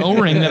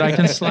that I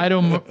can slide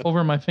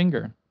over my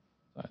finger.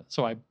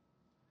 So I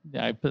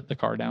put the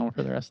car down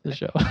for the rest of the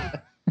show.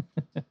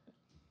 What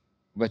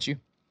about you?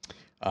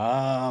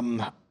 I'm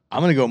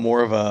gonna go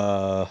more of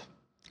a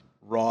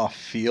raw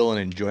feel and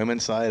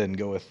enjoyment side and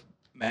go with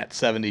Matt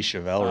 70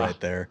 Chevelle right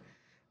there.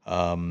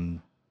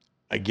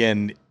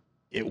 Again,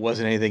 it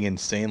wasn't anything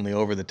insanely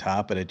over the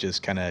top, but it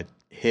just kind of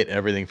hit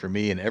everything for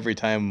me. And every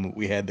time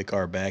we had the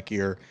car back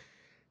here,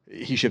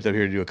 he shipped up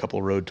here to do a couple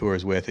of road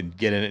tours with and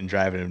get in it and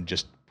drive it and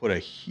just put a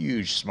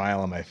huge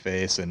smile on my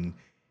face. And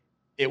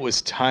it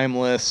was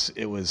timeless.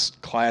 It was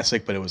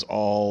classic, but it was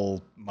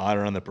all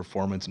modern on the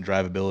performance and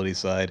drivability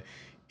side.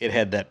 It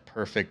had that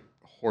perfect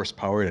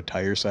horsepower to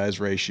tire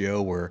size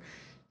ratio where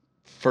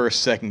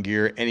first, second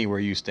gear, anywhere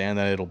you stand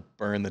on it, it'll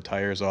burn the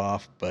tires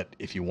off. But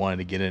if you wanted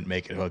to get in and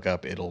make it hook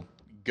up, it'll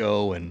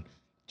go and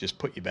just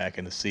put you back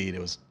in the seat.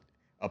 It was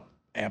an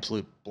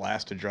absolute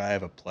blast to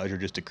drive, a pleasure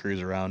just to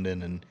cruise around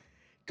in. And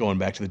going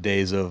back to the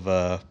days of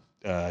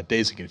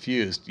Dazed and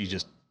Confused, you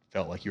just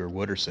felt like you were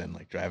Wooderson,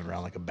 like driving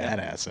around like a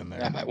badass in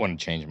there. I might want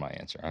to change my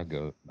answer. I'll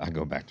go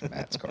back to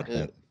Matt's car.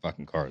 That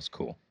fucking car is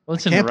cool. Well,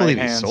 I can't believe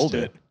he sold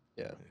it.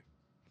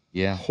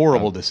 Yeah.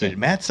 Horrible decision.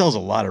 Matt sells a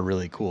lot of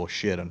really cool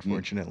shit,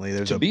 unfortunately.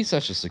 There's to be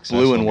such a successful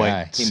blue and white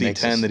guy,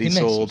 C10 that he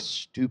sold. Makes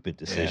stupid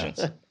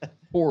decisions.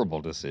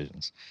 Horrible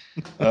decisions.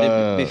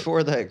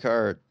 Before that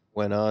car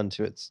went on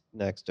to its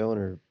next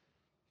owner,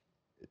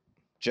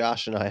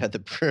 Josh and I had the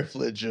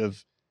privilege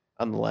of,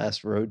 on the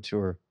last road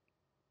tour,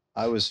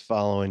 I was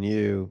following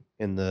you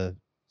in the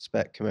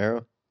spec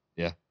Camaro.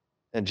 Yeah.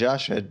 And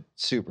Josh had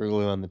super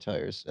glue on the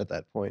tires at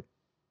that point.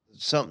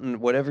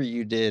 Whatever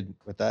you did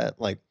with that,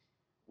 like,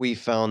 we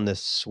found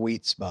this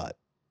sweet spot.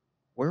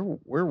 Where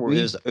were we?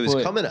 It was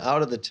coming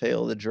out of the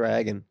tail of the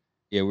Dragon.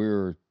 Yeah, we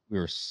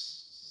were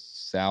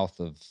south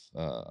of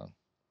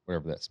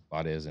wherever that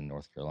spot is in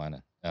North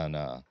Carolina, and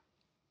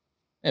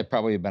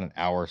probably about an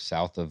hour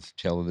south of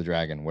Tail of the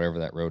Dragon, wherever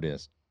that road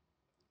is.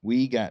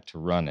 We got to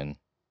running.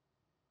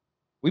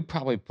 We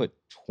probably put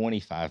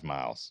 25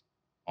 miles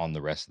on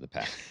the rest of the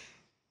pack.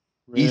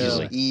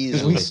 Easily.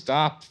 Because we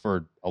stopped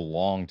for a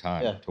long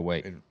time to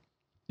wait.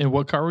 And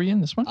what car were you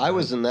in, this one? I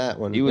was in that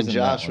one. He was in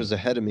Josh that one. was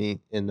ahead of me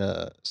in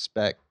the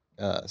spec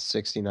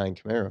 69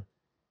 Camaro.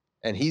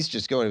 And he's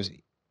just going,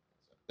 it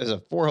was a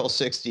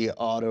 4L60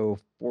 auto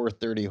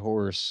 430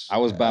 horse. I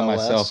was by LS.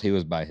 myself. He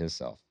was by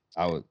himself.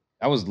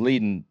 I was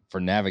leading for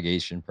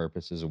navigation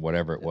purposes or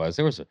whatever it was.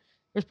 There was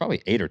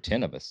probably 8 or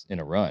 10 of us in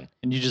a run.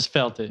 And you just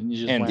felt it. And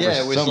you just and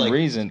went. for some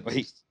reason,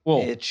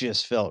 it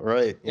just felt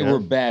right. It were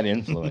bad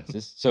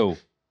influences. So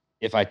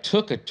if I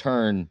took a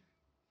turn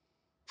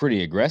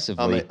pretty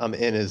aggressively, I'm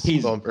in his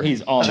bumper.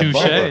 He's on the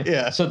bumper.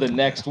 Yeah. So the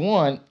next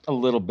one, a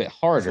little bit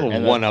harder.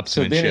 And one-upsmanship.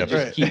 So then it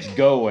just keeps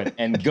going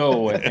and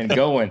going and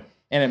going.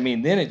 And I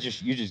mean, then you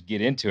just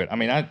get into it. I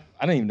mean, I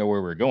don't even know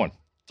where we're going.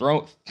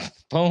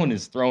 Phone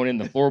is thrown in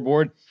the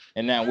floorboard,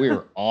 and now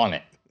we're on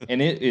it.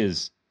 And it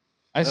is,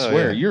 I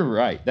swear, you're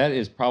right. That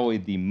is probably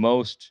the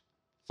most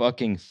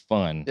fucking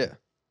fun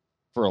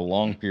for a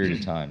long period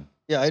of time.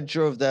 Yeah, I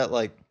drove that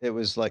like it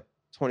was like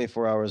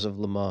 24 hours of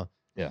Le Mans.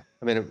 Yeah.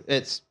 I mean,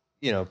 it's,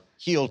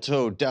 heel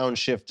toe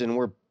downshift, and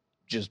we're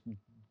just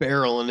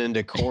barreling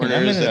into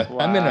corners.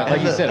 I'm in a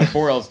like you said, a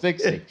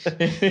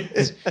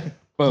 4L60.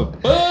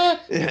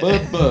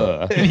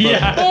 Bubba.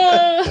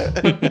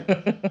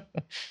 Yeah.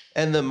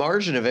 And the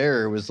margin of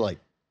error was like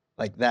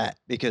that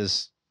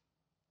because,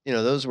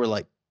 those were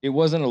like, It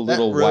wasn't a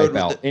little road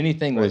with wipeout.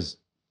 Anything right. was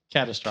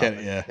Catastrophic.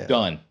 Yeah.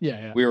 done.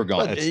 Yeah. We were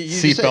gone. But- You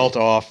just Seatbelt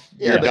said- off.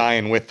 Yeah, You're but-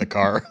 dying with the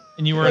car.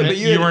 And you weren't but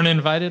you you had- weren't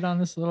invited on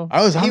this little.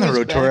 I was on He the was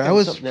road back tour. on I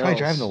was something probably else.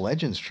 driving the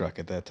Legends truck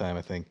at that time,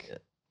 I think.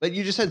 But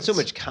you just had so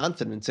much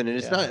confidence in it.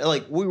 It's Yeah. not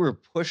like we were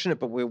pushing it,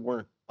 but we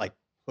weren't like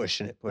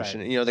pushing it. Right,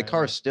 The right,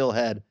 car right. still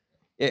had.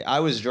 I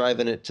was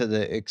driving it to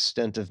the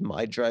extent of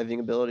my driving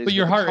abilities. But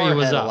your the heart car rate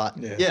was had a up. lot-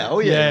 Yeah. Yeah. Oh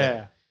yeah.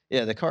 Yeah.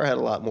 Yeah. The car had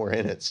a lot more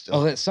in it still.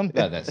 Oh, that's something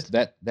about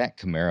that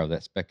Camaro,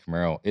 that spec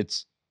Camaro.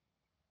 It's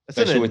That's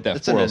especially with that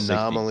that's an 460.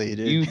 anomaly,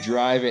 dude. You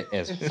drive it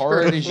as For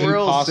hard a as you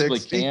possibly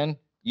 460. can.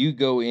 You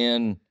go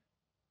in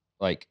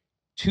like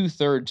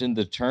 2/3 in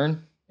the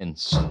turn and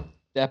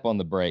step on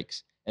the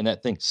brakes, and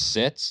that thing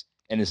sits.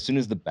 And as soon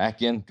as the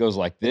back end goes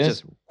like It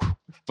this, just-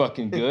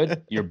 fucking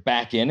good, you're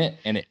back in it,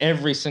 and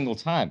every single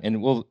time.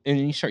 And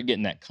you start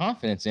getting that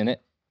confidence in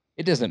it.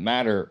 It doesn't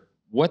matter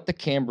what the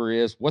camber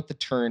is, what the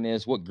turn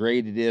is, what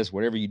grade it is,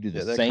 whatever you do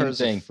the that same car's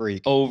a thing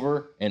freak.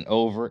 over and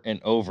over and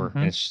over, Mhm.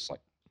 and it's just like,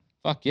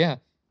 fuck yeah.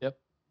 Yep.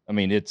 I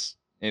mean,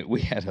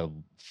 we had a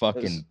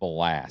fucking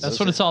blast. That's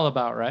what it's all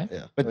about, right?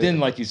 Yeah. But Oh, then,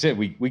 yeah. like you said,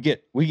 we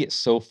get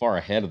so far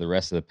ahead of the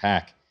rest of the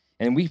pack,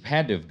 and we've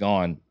had to have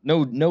gone.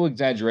 No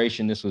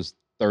exaggeration. This was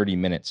 30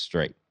 minutes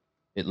straight,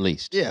 at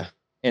least. Yeah.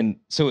 And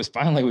so it's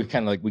finally we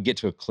kind of like we get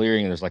to a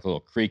clearing and there's like a little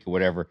creek or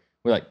whatever.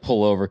 We like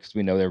pull over because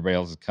we know everybody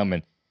else is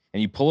coming,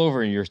 and you pull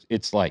over and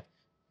it's like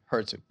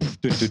Hurts it.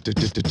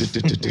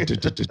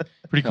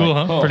 Pretty cool,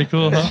 huh? oh, Pretty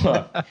cool,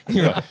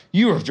 huh?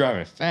 you were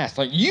driving fast,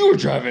 like you were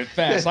driving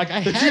fast, like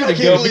I But had I to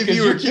can't go believe because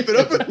you were keeping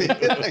up with me.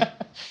 Like,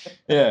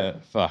 Yeah,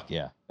 fuck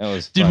yeah, that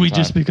was. Did fun we time.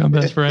 just become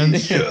best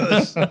friends?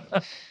 Yes.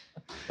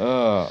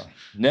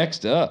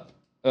 Next up,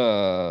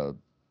 well,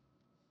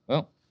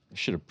 I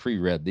should have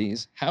pre-read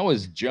these. How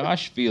is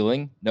Josh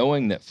feeling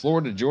knowing that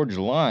Florida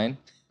Georgia Line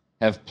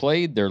have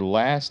played their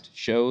last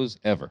shows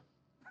ever?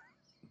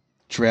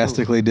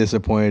 Drastically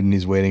disappointed, and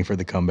he's waiting for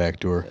the comeback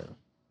tour.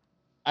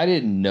 I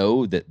didn't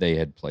know that they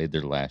had played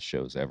their last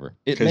shows ever.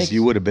 Because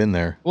you would have been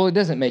there. Well, it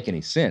doesn't make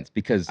any sense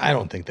because I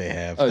don't think they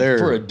have.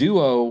 for a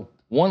duo,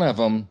 one of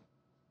them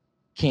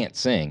can't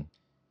sing,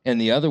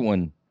 and the other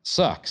one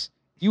sucks.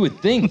 You would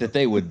think that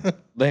they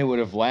would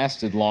have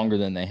lasted longer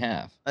than they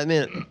have. I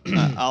mean,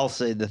 I'll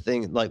say the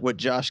thing, like what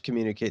Josh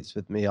communicates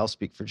with me, I'll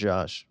speak for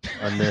Josh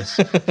on this,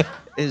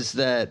 is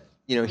that,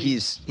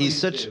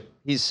 he's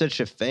such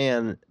a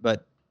fan,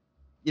 but,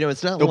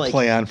 it's not They'll like,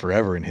 play on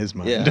forever in his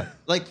mind. yeah,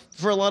 like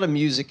for a lot of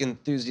music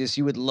enthusiasts,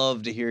 you would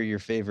love to hear your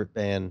favorite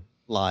band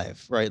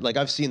live, right? Like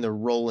I've seen the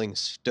Rolling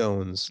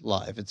Stones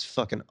live. It's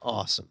fucking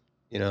awesome.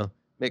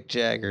 Mick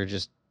Jagger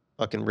just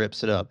fucking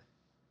rips it up.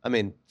 I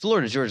mean,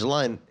 Florida Georgia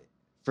Line,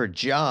 for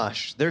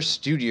Josh, their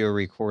studio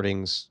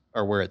recordings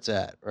are where it's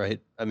at, right?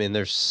 I mean,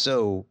 they're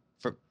so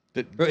or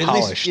at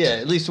Polished. least,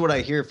 at least what I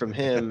hear from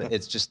him,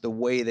 it's just the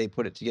way they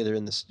put it together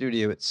in the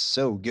studio. It's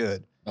so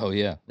good. Oh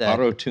yeah, That-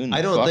 auto tune.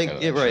 I don't think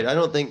right. I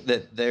don't think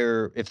that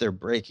if they're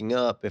breaking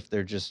up, if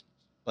they're just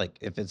like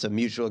if it's a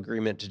mutual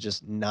agreement to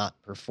just not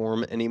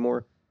perform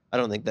anymore, I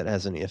don't think that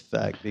has any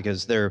effect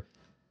because their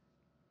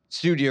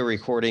studio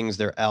recordings,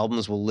 their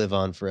albums will live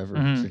on forever.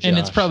 Mhm. For And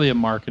it's Josh. probably a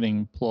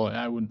marketing ploy.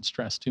 I wouldn't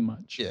stress too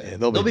much. yeah.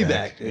 they'll be back.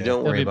 back. dude. Yeah.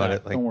 Don't They'll worry be about back.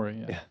 it. Like, Don't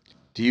worry. yeah.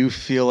 Do you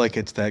feel like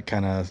it's that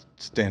kind of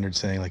standard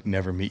saying, like,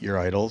 never meet your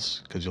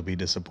idols because you'll be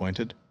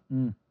disappointed?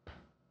 Mm.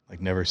 Like,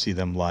 never see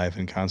them live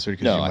in concert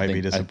because No, you I might think,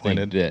 be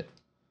disappointed? I think that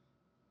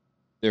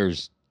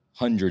there's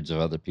hundreds of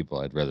other people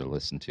I'd rather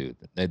listen to.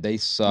 They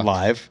suck.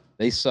 Live?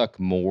 They suck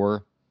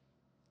more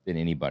than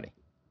anybody.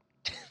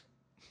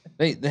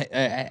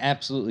 I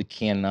absolutely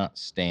cannot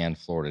stand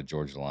Florida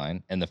Georgia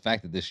Line, and the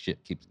fact that this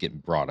shit keeps getting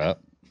brought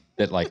up,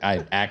 that like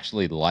I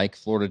actually like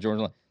Florida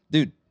Georgia Line,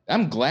 dude.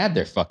 I'm glad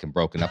they're fucking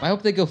broken up. I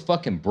hope they go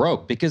fucking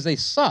broke because they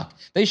suck.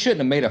 They shouldn't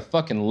have made a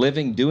fucking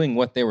living doing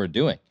what they were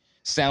doing,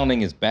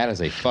 sounding as bad as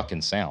they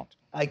fucking sound.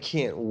 I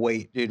can't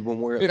wait, dude. When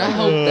we're Dude,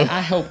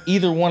 I hope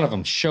either one of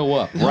them show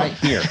up right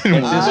here in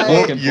this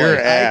I- fucking Your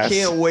place. ass. I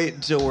can't wait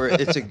until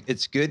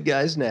it's Good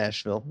Guys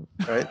Nashville,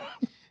 right?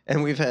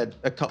 And we've had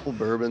a couple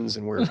bourbons,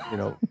 and we're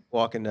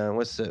walking down.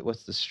 What's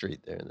the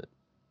street there? Big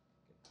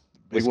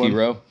Whiskey one?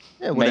 Row.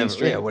 Yeah, Main whatever.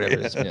 Street. Yeah, whatever it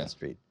is, Yeah. Main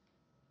Street.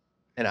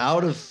 And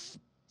out of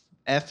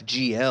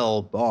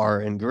FGL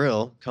Bar and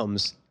Grill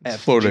comes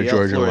Florida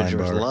Georgia Line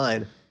bar.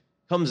 Line,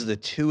 comes the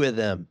two of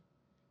them.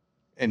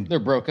 And They're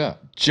broke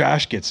up.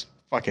 Josh gets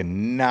fucking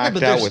Yeah, knocked but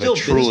they're out with a still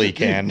Truly business- dude,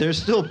 can. They're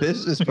still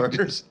business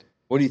partners.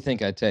 What do you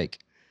think I take?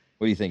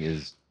 What do you think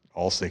is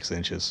All 6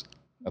 inches.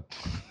 a,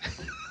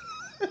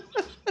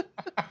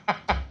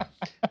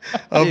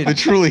 Of Dude. the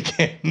Truly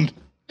can.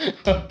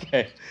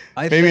 okay?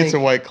 Maybe it's a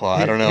White Claw.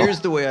 I don't know. Here's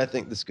the way I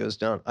think this goes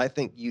down. I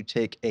think you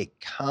take a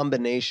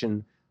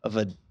combination of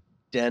a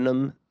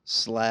denim /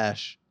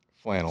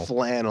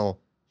 flannel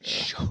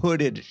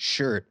hooded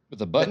shirt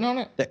With a button on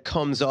it? that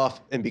comes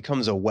off and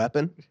becomes a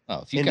weapon,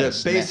 Oh, if you into got a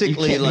snap, basically you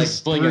can't be like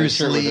slinging a Bruce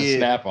shirt with a Lee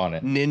snap on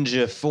it.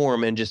 ninja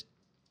form, and just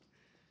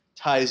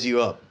ties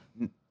you up,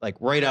 like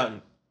right out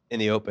in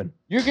the open.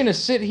 You're going to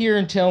sit here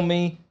and tell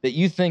me that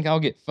you think I'll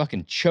get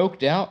fucking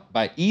choked out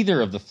by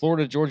either of the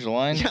Florida-Georgia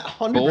Line Yeah,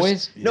 100%.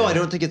 boys? No, Yeah. I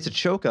don't think it's a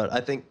choke out.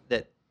 I think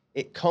that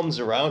it comes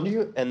around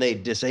you and they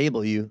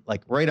disable you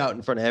like right out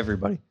in front of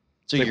everybody.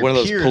 So Like your one of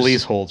those peers,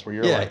 police holds where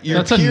you're Yeah, like, your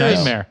That's a peers-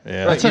 nightmare.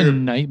 Yeah. That's Right, a your-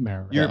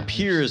 nightmare. Your Yeah.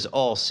 peers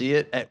all see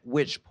it, at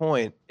which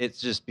point it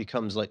just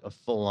becomes like a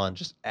full-on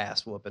just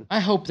ass whooping. I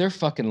hope they're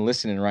fucking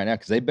listening right now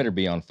because they better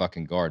be on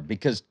fucking guard.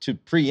 Because to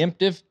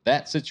preemptive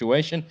that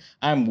situation,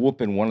 I'm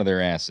whooping one of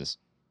their asses.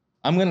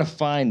 I'm going to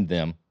find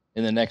them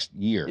in the next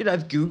year. Dude,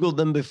 I've Googled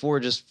them before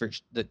just for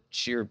the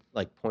sheer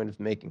like point of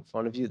making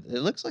fun of you.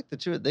 It looks like the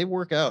two, they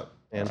work out,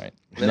 man. All right.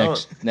 They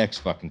don't- Next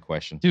fucking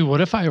question. Dude,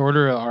 what if I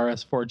order a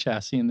RS4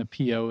 chassis and the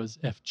PO is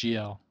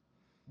FGL?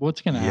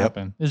 What's gonna Yep.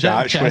 happen? Is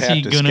Josh that would chassis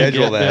have to gonna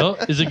schedule get that.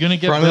 built? Is it gonna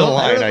get Front of the built?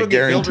 line. I don't know if I it'll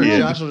get built or guarantee it.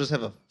 Josh will just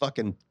have a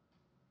fucking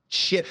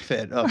shit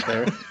fit up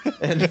there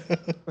and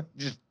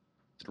just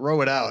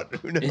throw it out.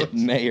 Who knows? It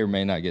may or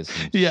may not get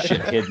some Yeah.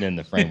 shit hidden in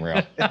the frame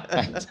rail.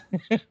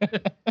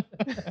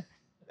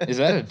 Is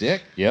that a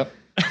dick? Yep.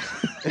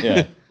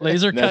 Yeah.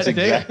 Laser cut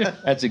dick.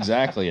 That's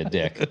exactly a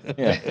dick.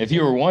 Yeah. If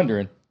you were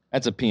wondering,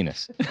 that's a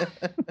penis.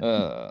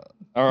 All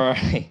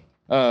right.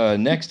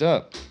 Next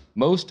up,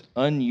 most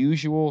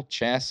unusual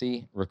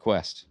chassis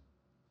request.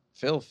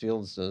 Phil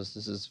Fields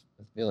does.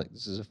 I feel like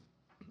this is a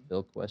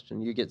Phil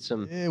question. You get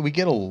some Yeah, we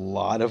get a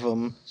lot of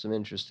them.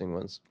 interesting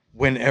ones.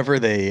 Whenever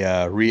they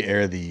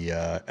re-air the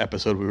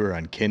episode we were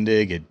on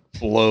Kindig, it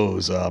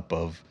blows up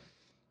of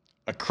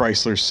a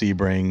Chrysler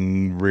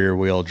Sebring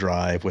rear-wheel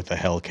drive with a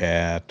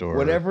Hellcat or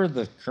Whatever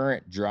the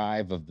current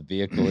drive of the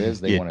vehicle is,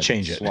 they Yeah, want to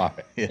change it. swap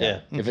it.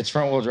 Yeah. If it's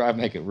front wheel drive,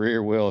 make it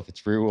rear wheel. If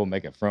it's rear wheel,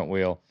 make it front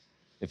wheel.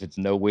 If it's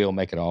no wheel,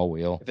 make it all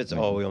wheel. If it's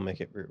all wheel,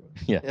 make it rear wheel.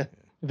 Yeah.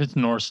 If it's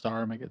North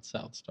Star, make it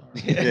South Star.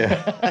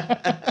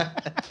 Yeah.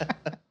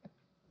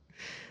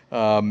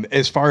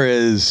 As far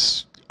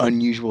as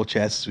unusual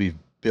chassis we've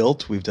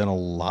built, we've done a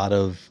lot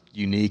of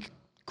unique,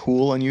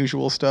 cool,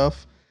 unusual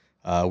stuff.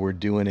 We're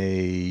doing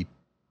a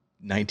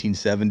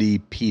 1970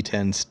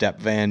 P10 step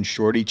van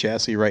shorty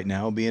chassis right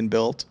now being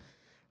built.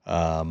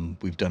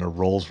 We've done a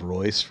Rolls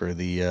Royce for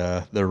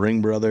the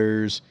Ring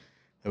Brothers.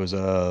 There was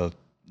a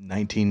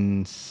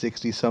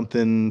 1960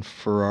 something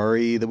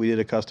Ferrari that we did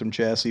a custom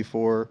chassis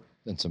for.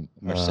 And some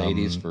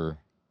Mercedes for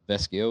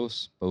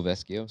Vesquios, Bo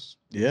Vesquios.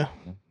 Yeah.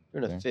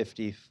 We're in a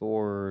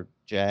 54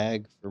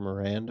 Jag for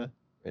Miranda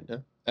right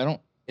now. I don't,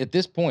 at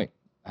this point,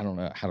 I don't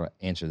know how to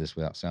answer this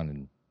without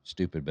sounding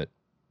stupid, but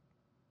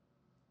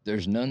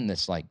there's none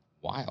that's like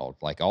wild.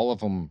 Like all of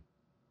them,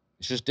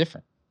 it's just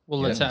different. Well,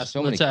 Yeah, let's there's ask so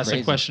many let's ask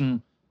crazy- a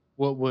question.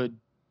 What would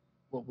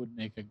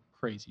make a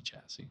crazy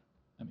chassis?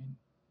 I mean,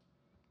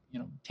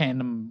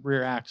 tandem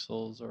rear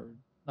axles or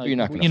like, You're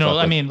not gonna fuck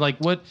I with- mean, like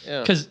what? Yeah.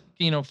 Because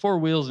 4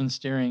 wheels and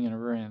steering and a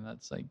rear end.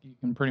 That's like you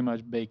can pretty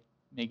much make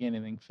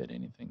anything fit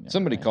anything. There,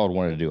 Somebody right?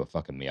 wanted to do a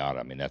fucking Miata.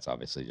 I mean, that's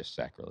obviously just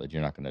sacrilege.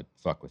 You're not going to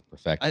fuck with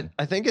perfection.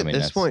 I think I at mean,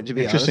 this that's point, to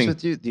be honest interesting-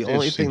 with you, the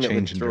only interesting thing that would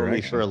change in throw me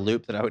direction. for a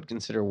loop that I would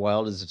consider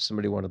wild is if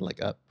somebody wanted like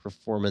a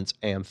performance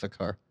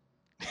amphicar.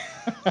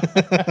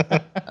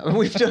 I mean,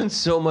 we've done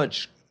so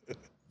much.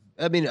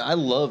 I mean, I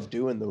love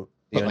doing the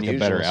Put like a unusual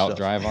better stuff.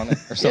 outdrive on it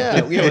or Yeah,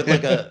 something.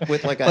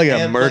 with like a Like a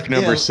M- Merc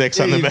number 6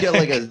 on the you get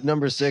like back. a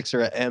number 6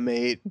 or a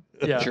M8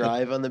 Yeah.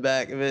 drive on the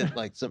back of it,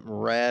 like something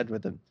rad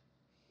with a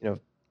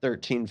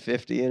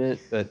 1350 in it.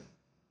 But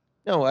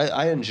no,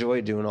 I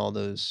enjoy doing all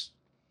those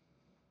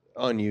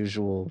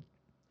unusual.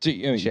 To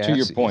your point,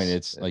 Chassis.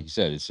 it's like you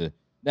said, it's a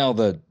now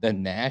the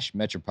Nash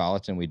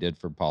Metropolitan we did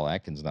for Paul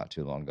Atkins not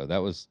too long ago.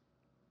 That was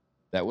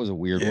a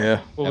weird one.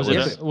 Yeah. What was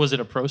That it? Was it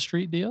a Pro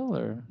Street deal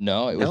or?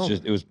 No, it No.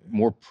 was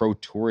more pro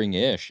touring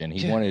ish, and he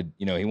Yeah.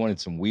 wanted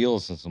some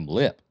wheels and some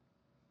lip.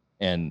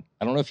 And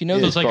I don't know if you know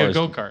It those was like a cars.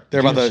 go kart. They're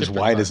about Dude, as shipper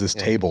wide car. as this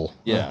Yeah. table.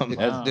 Yeah.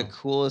 Wow. The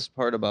coolest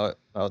part about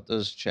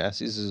those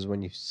chassis is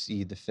when you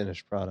see the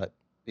finished product,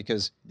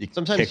 because You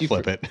sometimes you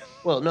kickflip it.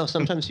 well, no,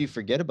 sometimes you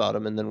forget about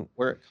them, and then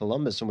we're at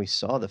Columbus and we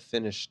saw the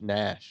finished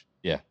Nash.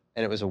 Yeah.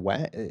 And it was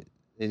they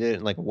did it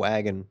in like a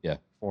wagon Yeah.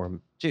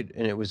 form, dude,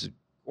 and it was a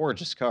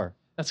gorgeous car.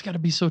 That's got to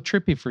be so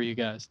trippy for you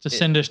guys to It-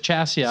 send us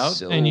chassis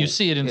out and you so-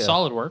 see it in yeah.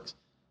 SolidWorks.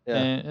 Yeah.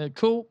 And,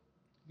 cool.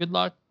 Good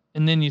luck.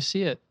 And then you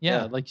see it.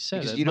 Yeah, Yeah, like you said,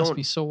 because it you must don't-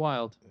 be so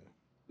wild.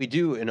 We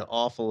do an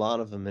awful lot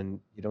of them,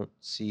 and you don't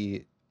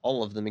see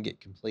all of them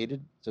get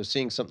completed. So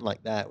seeing something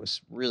like that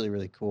was really,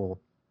 really cool.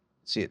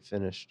 See it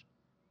finished.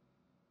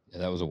 Yeah,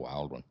 that was a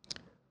wild one.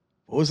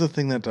 What was the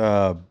thing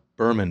that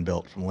Berman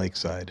built from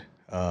Lakeside?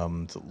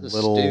 It's a The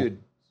little.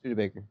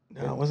 Studebaker.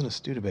 No, it wasn't a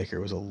Studebaker.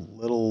 It was a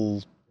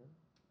little.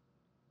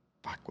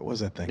 Fuck, what was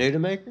that thing?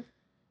 Nudemaker?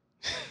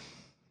 I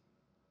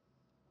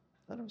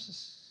thought it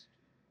was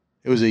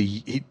It was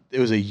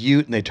a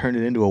Ute, and they turned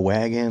it into a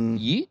wagon.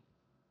 Yeet?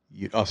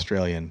 Ute,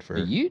 Australian for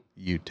A Yeet?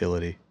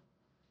 utility.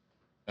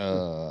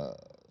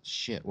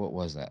 Shit, what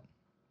was that?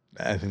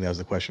 I think that was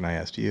the question I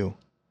asked you.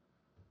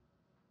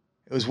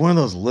 It was one of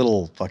those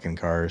little fucking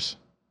cars.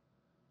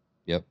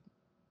 Yep.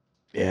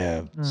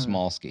 Yeah.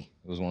 Small ski.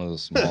 It was one of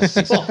those small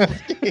skis.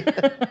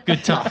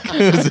 Good talk.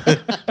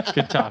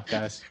 Good talk,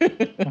 guys.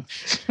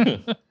 It's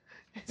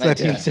that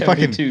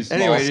 1972 small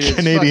Anyway, ski. it's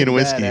Canadian fucking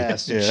whiskey. badass.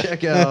 So Yeah.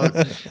 check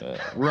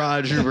out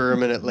Roger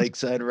Berman at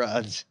Lakeside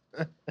Rods.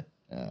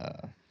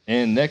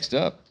 And next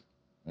up,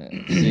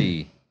 let's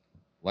see,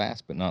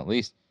 last but not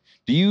least,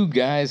 do you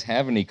guys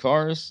have any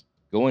cars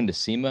going to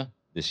SEMA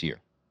this year?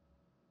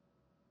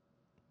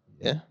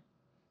 Yeah,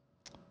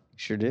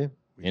 sure do.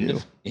 End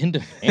of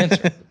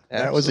answer.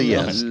 That was a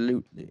yes.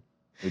 Absolutely.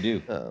 We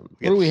do. We What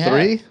got do we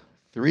have?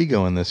 three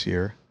going this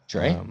year.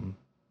 Trey?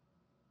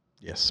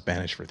 Yes,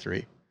 Spanish for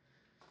 3.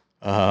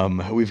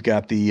 We've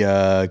got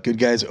the Good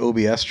Guys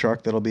OBS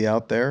truck that'll be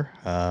out there.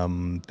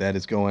 That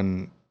is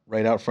going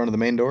right out front of the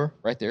main door.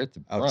 Right there at the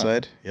front.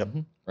 Outside. Yep.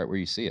 Mhm. Right where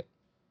you see it.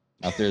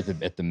 Out there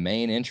at the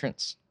main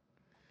entrance.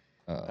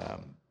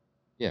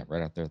 Yeah,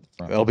 right out there at the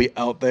front. That'll be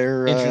out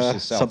there. Entrance to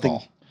South something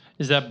Hall.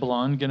 Is that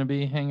blonde going to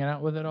be hanging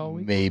out with it all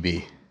week?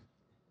 maybe.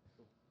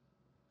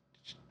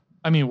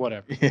 I mean,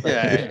 whatever.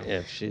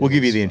 Yeah. We'll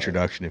give you the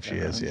introduction if she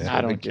is. Yeah.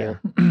 I don't care.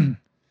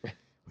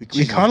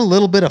 We caught a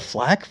little bit of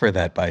flack for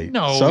that by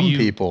No, some you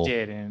people.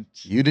 didn't.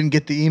 You didn't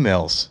get the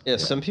emails. Yeah,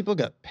 some people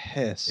got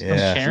pissed.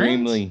 Yeah.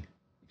 Karens?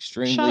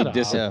 Extremely Shut up.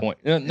 disappointed.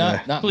 Yeah.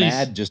 Not Please.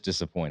 mad, just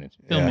disappointed.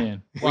 Fill Yeah.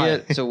 me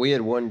in. We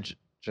had one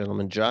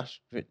gentleman, Josh.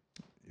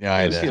 Yeah,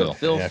 I Phil. did.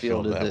 Phil Yeah, I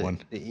filled fielded that one.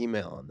 the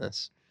email on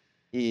this.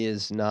 He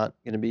is not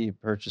going to be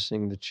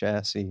purchasing the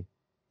chassis,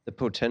 the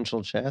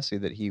potential chassis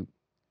that he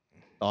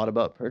thought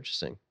about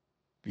purchasing.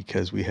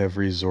 Because we have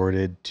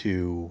resorted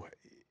to,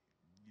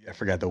 I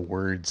forgot the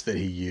words that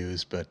he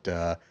used, but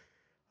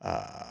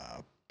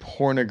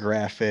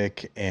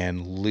pornographic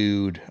and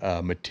lewd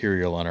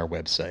material on our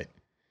website.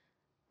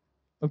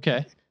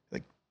 Okay.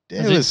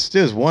 It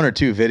was 1 or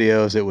 2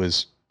 videos. It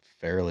was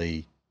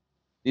fairly.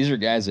 These are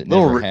guys that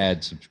Little never re-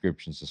 had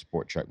subscriptions to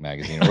Sport Truck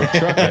Magazine or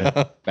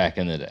Truckin' back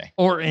in the day.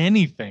 Or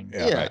anything.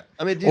 Yeah. Right.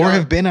 I mean, Or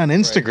have been on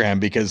Instagram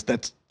because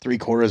that's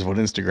 3/4 of what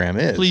Instagram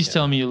is. Please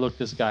tell me you looked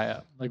this guy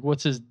up. Like,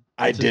 what's his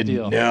I deal?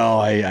 didn't know.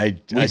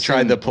 I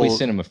tried to pull. We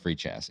sent him a free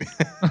chassis.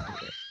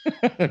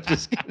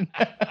 Just kidding.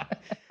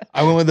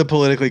 I went with the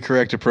politically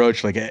correct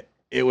approach. Like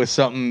it was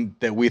something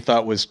that we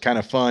thought was kind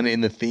of fun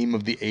in the theme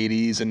of the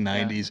 80s and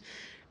 90s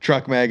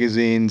truck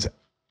magazines.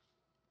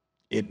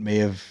 It may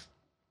have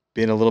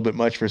been a little bit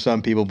much for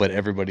some people, but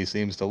everybody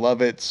seems to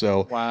love it.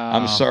 So Wow.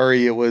 I'm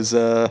sorry it was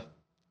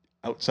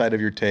outside of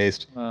your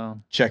taste. Wow.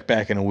 Check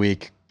back in a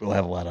week. We'll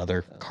have a lot of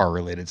other car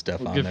related stuff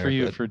Well, on good there. for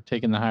you but- for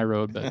taking the high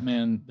road, but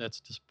man, that's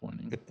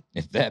disappointing.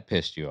 If that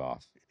pissed you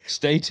off,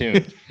 stay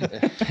tuned.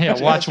 Yeah,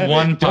 watch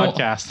one Don't-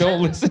 podcast.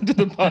 Don't listen to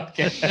the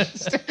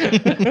podcast.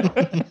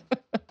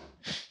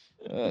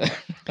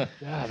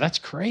 Yeah, that's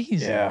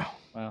crazy. Yeah.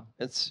 Wow.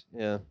 It's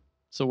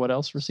So what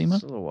else for SEMA?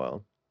 It's a little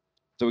while.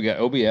 So we got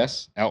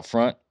OBS out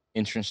front,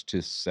 entrance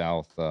to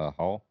South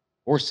Hall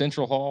or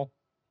Central Hall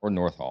or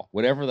North Hall,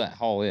 whatever that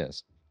hall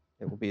is.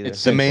 It will be there. It's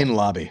The Central. main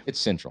lobby. It's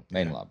Central,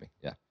 main Yeah. lobby.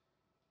 Yeah.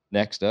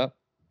 Next up,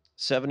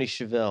 70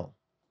 Chevelle.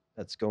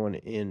 That's going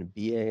in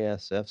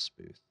BASF's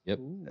booth. Yep.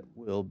 That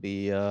will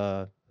be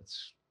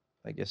that's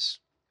I guess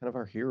kind of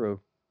our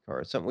hero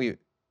car. It's something we've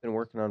been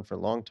working on for a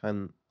long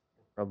time,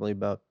 probably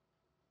about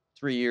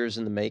 3 years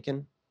in the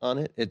making on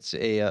it. It's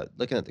a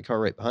looking at the car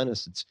right behind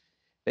us, it's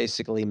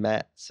basically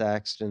Matt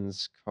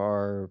Saxton's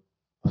car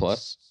on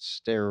Plus?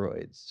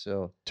 steroids.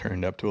 So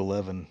Turned up to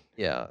 11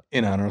 yeah,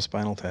 in honor of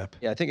Spinal Tap.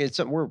 I think it's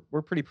something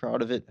we're pretty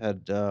proud of it.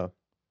 Had kind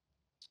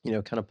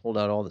of pulled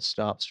out all the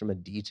stops from a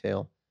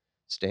detail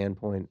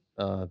standpoint.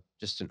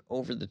 Just an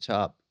over the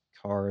top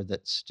car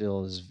that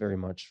still is very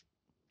much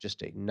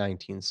just a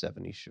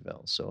 1970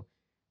 Chevelle. So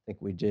I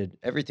think we did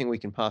everything we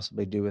can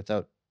possibly do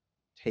without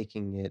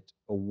taking it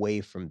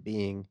away from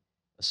being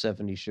a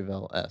 70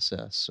 Chevelle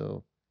SS.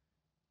 So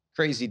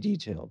crazy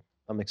detailed.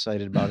 I'm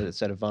excited about it.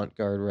 It's at Avant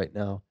Garde right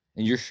now.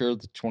 and you're sure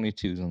the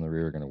 22s on the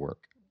rear are going to work?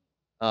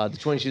 The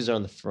 22s are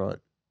on the front.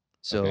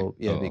 So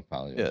Okay. yeah, Oh, big,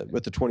 apologize. yeah,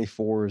 with the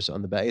 24s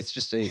on the back. It's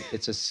just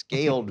it's a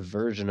scaled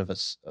version of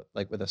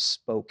like with a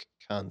spoke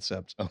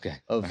concept Okay.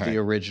 of All the right.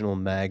 original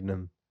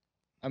Magnum.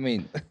 I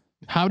mean,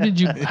 How did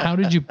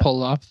you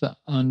pull off the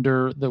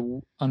under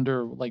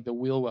like the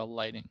wheel well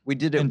lighting? We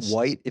did it And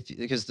white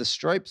because the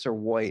stripes are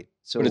white.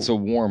 So but it's a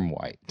warm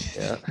white.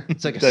 yeah,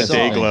 it's like a That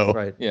day soft, glow.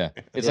 right? Yeah.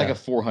 It's like Yeah. a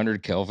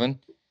 400 Kelvin.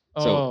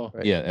 So, Oh,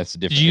 Right. yeah, that's the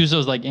did difference. you use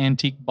those like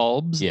antique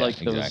bulbs? Yeah, like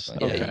those,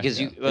 exactly. Yeah, Okay. because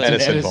you It's an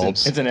Edison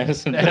bulbs. It's an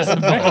Edison Edison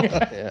bulb.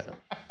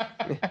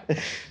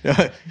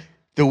 yeah,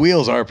 The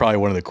wheels are probably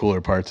one of the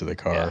cooler parts of the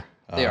car.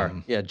 they are.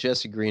 Yeah,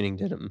 Jesse Greening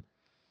did them.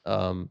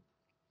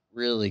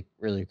 Really,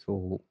 really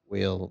cool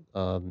wheel.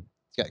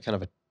 It's got kind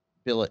of a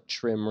billet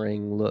trim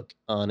ring look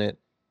on it,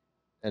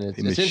 and it's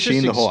They machined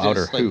interesting the whole just,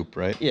 outer like, hoop,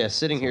 right? Yeah,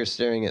 sitting here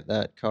staring at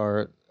that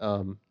car,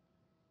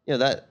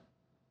 that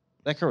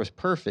car was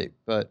perfect,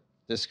 but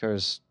this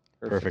car's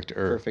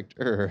Perfect-er.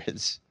 Perfect-er.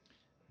 It's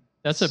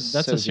That's a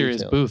so serious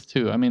detailed. booth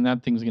too. I mean,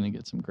 that thing's gonna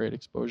get some great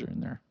exposure in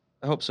there.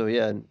 I hope so.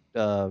 Yeah.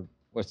 And,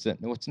 What's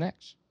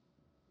next?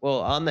 well,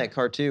 on that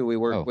car too, we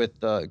worked Oh. with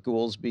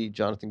Goolsby.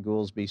 Jonathan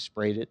Goolsby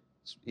sprayed it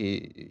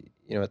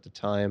At the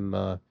time,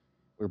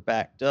 we are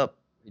backed up.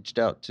 Reached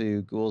out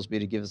to Goolsby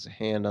to give us a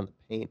hand on the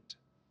paint.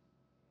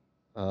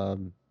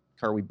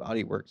 Car We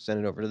Body Works sent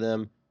it over to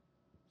them.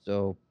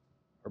 So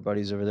our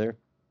buddies over there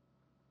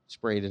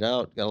sprayed it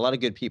out. Got a lot of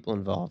good people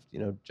involved.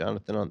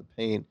 Jonathan on the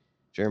paint,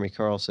 Jeremy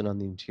Carlson on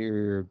the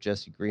interior,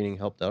 Jesse Greening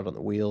helped out on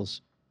the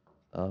wheels.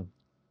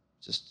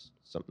 Just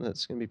something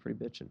that's going to be pretty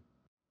bitchin'.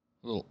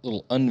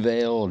 Little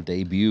unveil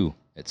debut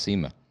at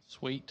SEMA.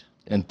 Sweet.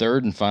 And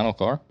third and final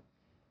car,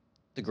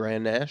 The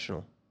Grand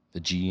National.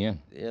 the GN.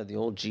 Yeah, the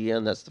old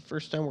GN. That's the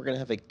first time we're going to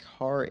have a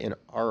car in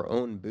our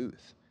own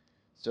booth.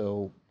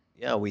 So,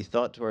 yeah, we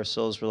thought to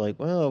ourselves, we're like,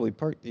 well, we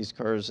park these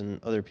cars in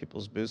other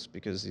people's booths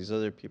because these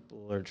other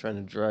people are trying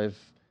to drive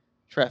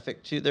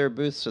traffic to their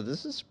booth. So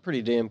this is a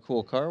pretty damn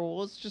cool car. Well,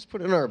 let's just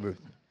put it in our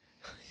booth.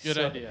 Good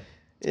idea.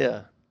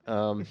 Yeah.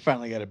 We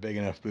finally got a big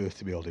enough booth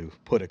to be able to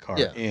put a car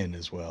Yeah. in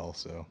as well.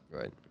 So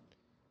Right.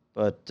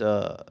 But,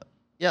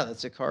 yeah,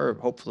 that's a car.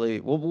 Hopefully,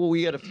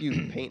 we got a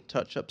few paint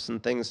touch-ups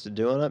and things to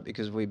do on it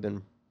because we've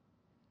been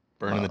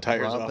burning the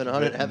tires off romping of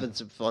on it it, having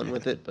some fun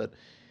with it. But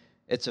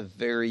it's a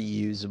very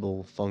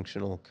usable,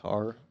 functional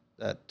car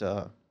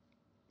that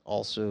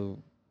also,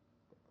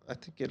 I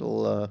think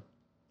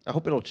I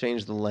hope it'll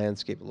change the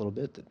landscape a little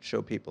bit to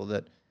show people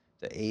that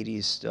the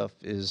 80s stuff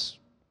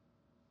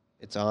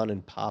it's on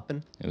and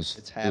popping. It's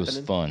It was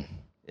happening. fun.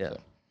 Yeah. So.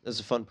 It was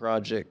a fun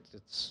project.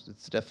 It's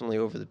definitely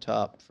over the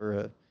top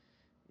for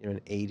an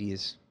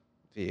 80s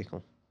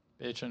vehicle.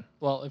 Bitchin'.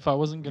 Well, if I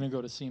wasn't going to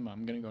go to SEMA,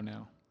 I'm going to go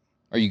now.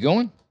 Are you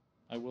going?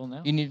 I will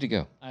now. You need to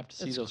go. I have to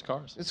see It's- those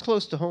cars. It's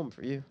close to home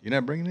for you. you're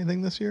not bringing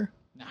anything this year?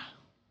 Nah.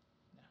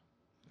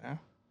 No.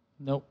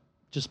 Nope.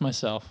 Just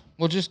myself.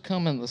 Well, just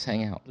come and let's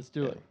hang out. Let's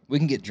do it. We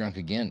can get drunk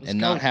again Let's and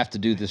go. not have to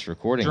do this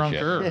recording shit.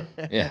 Drunker.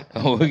 Yeah.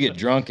 Oh, we'll get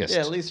drunkest.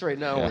 Yeah, at least right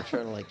now Yeah. we're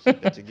trying to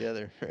keep it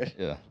together. Right?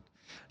 Yeah.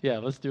 Yeah,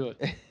 let's do it.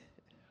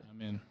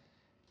 I'm in.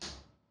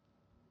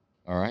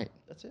 All right.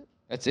 That's it.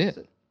 That's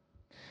it.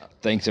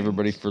 Thanks,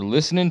 everybody, for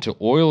listening to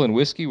Oil and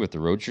Whiskey with the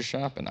Roadster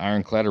Shop and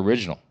Ironclad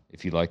Original.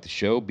 If you like the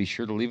show, be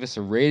sure to leave us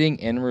a rating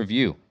and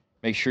review.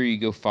 Make sure you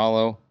go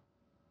follow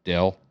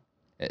Del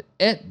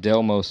at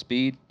Delmo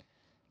Speed.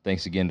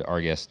 Thanks again to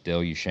our guest, Del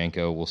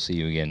Uschenko. We'll see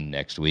you again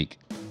next week.